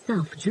Jesus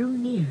himself drew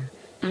near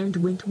and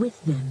went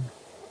with them.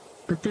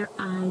 But their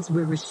eyes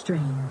were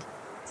restrained,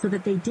 so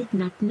that they did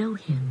not know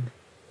him.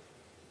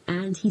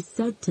 And he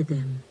said to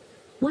them,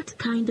 "What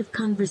kind of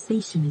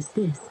conversation is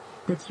this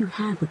that you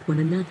have with one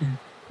another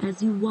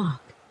as you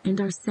walk and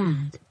are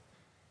sad?"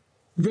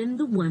 Then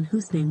the one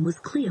whose name was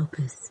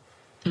Cleopas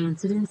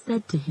answered and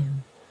said to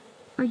him,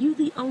 "Are you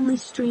the only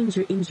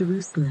stranger in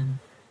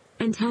Jerusalem?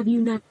 And have you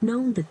not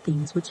known the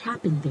things which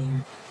happened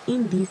there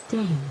in these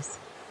days?"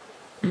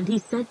 And he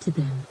said to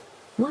them,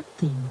 "What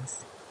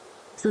things?"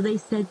 So they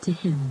said to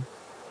him,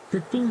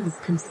 "The things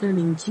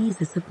concerning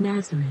Jesus of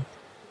Nazareth,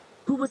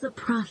 who was a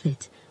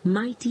prophet,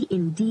 mighty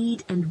in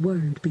deed and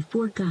word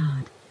before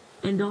God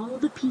and all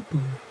the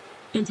people,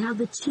 and how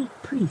the chief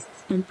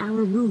priests and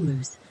our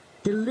rulers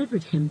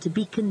delivered him to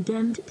be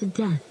condemned to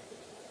death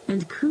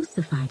and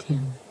crucified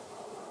him.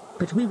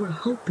 But we were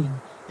hoping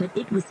that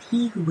it was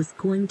he who was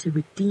going to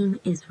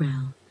redeem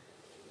Israel.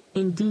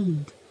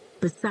 Indeed,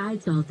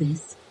 besides all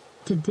this,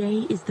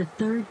 today is the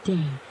 3rd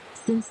day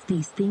since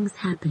these things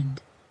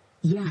happened.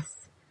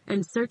 Yes,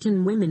 and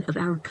certain women of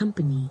our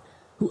company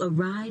who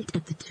arrived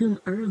at the tomb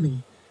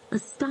early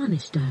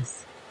astonished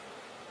us.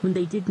 When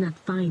they did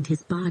not find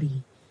his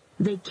body,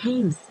 they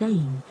came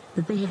saying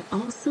that they had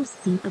also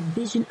seen a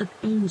vision of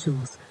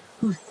angels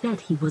who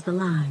said he was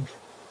alive.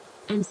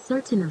 And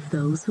certain of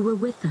those who were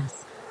with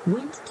us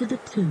went to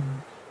the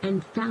tomb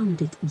and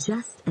found it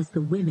just as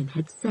the women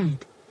had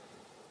said.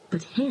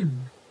 But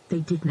him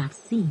they did not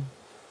see."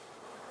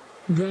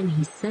 Then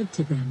he said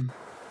to them,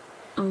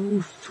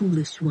 "O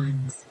foolish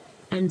ones,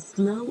 and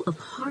slow of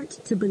heart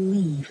to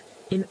believe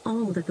in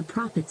all that the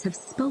prophets have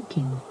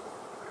spoken.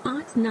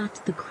 Ought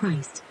not the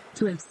Christ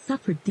to have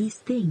suffered these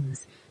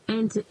things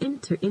and to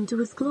enter into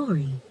his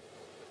glory?"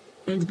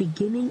 And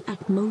beginning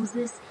at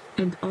Moses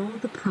and all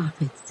the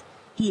prophets,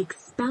 he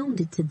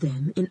expounded to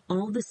them in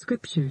all the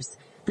scriptures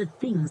the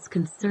things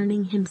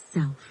concerning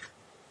himself.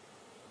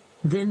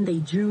 Then they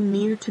drew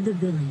near to the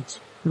village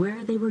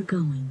where they were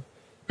going,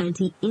 and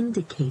he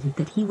indicated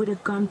that he would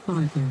have gone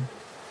farther.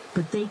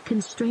 But they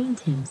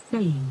constrained him,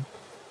 saying,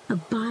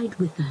 "Abide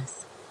with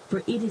us, for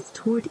it is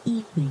toward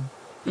evening,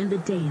 and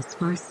the day is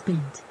far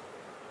spent."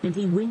 And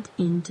he went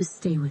in to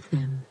stay with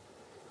them.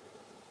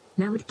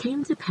 Now it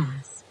came to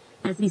pass,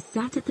 as he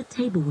sat at the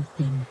table with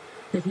them,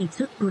 that he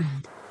took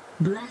bread,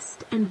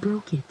 blessed and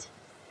broke it,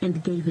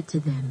 and gave it to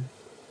them.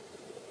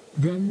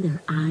 Then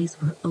their eyes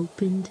were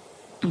opened,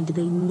 and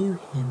they knew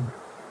him,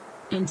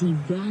 and he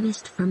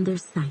vanished from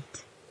their sight.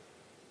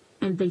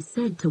 And they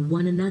said to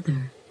one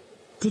another,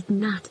 "Did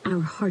not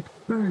our heart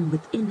burn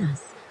within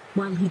us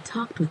while he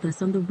talked with us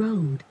on the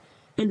road,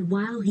 and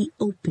while he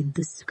opened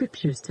the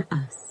scriptures to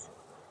us?"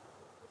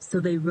 So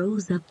they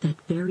rose up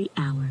that very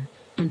hour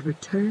and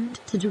returned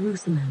to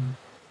Jerusalem,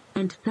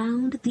 and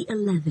found the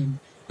 11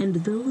 and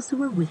those who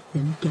were with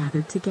them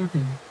gathered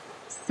together,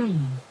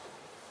 saying,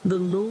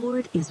 "The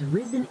Lord is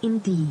risen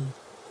indeed,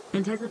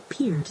 and has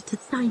appeared to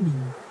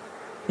Simon."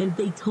 And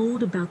they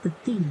told about the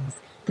things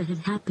that had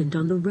happened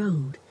on the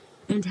road,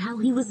 and how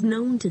he was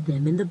known to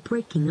them in the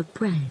breaking of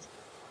bread.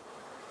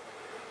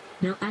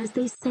 Now as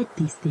they said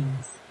these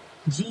things,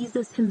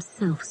 Jesus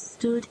himself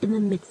stood in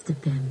the midst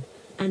of them,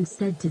 and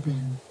said to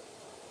them,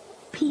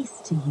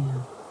 "Peace to you."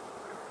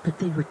 But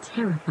they were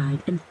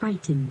terrified and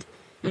frightened,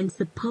 and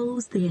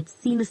supposed they had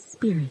seen a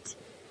spirit.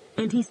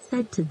 And he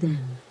said to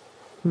them,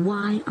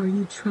 "Why are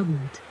you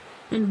troubled?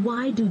 And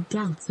why do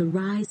doubts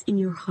arise in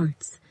your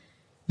hearts?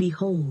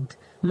 Behold,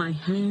 my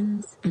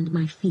hands and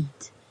my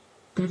feet,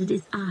 that it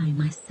is I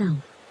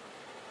myself.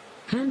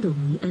 Handle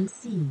me and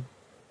see,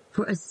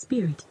 for a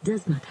spirit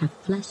does not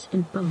have flesh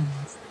and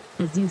bones,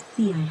 as you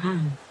see I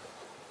have."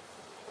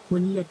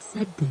 When he had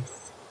said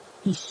this,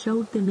 he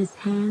showed them his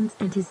hands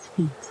and his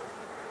feet.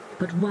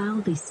 But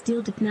while they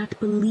still did not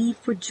believe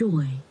for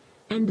joy,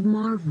 and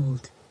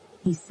marveled,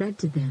 he said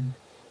to them,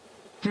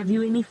 "Have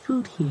you any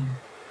food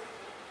here?"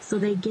 So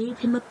they gave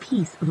him a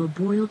piece of a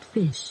broiled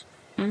fish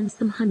and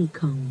some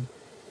honeycomb,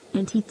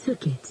 and he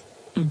took it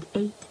and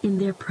ate in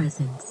their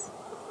presence.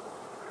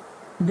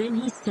 Then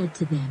he said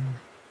to them,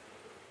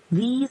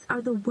 "These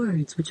are the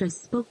words which I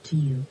spoke to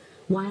you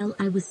while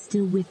I was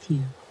still with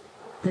you,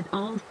 that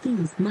all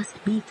things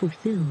must be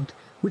fulfilled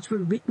which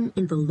were written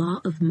in the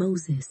law of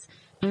Moses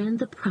and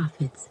the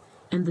prophets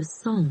and the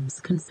Psalms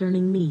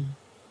concerning me."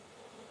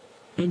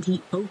 And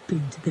he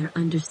opened their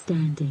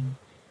understanding,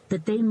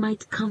 that they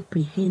might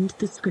comprehend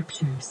the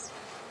scriptures.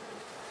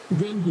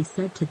 Then he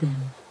said to them,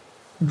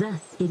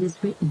 "Thus it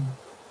is written,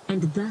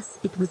 and thus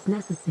it was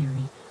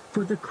necessary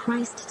for the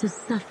Christ to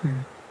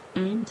suffer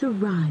and to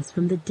rise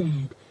from the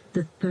dead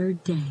the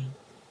 3rd day,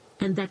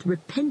 and that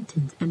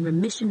repentance and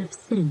remission of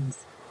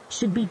sins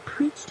should be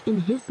preached in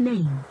his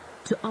name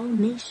to all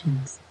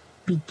nations,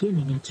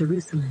 beginning at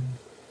Jerusalem.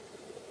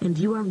 And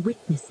you are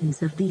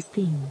witnesses of these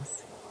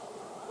things.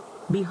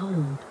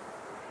 Behold,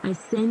 I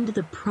send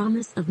the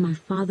promise of my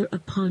Father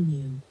upon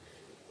you,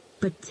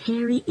 but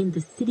tarry in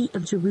the city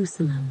of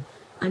Jerusalem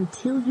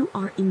until you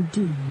are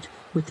endued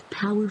with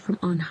power from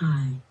on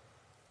high."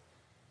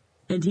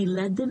 And he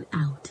led them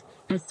out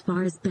as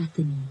far as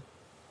Bethany,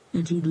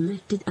 and he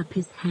lifted up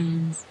his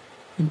hands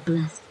and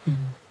blessed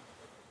them.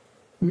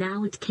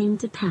 Now it came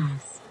to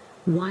pass,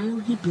 while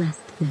he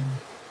blessed them,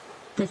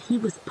 that he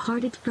was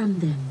parted from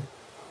them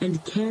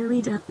and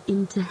carried up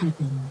into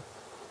heaven.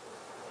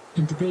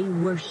 And they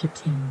worshipped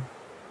him,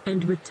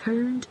 and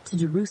returned to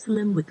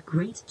Jerusalem with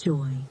great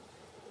joy,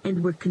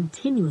 and were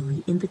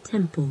continually in the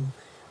temple,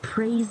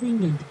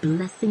 praising and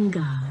blessing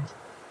God.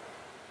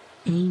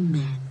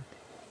 Amen.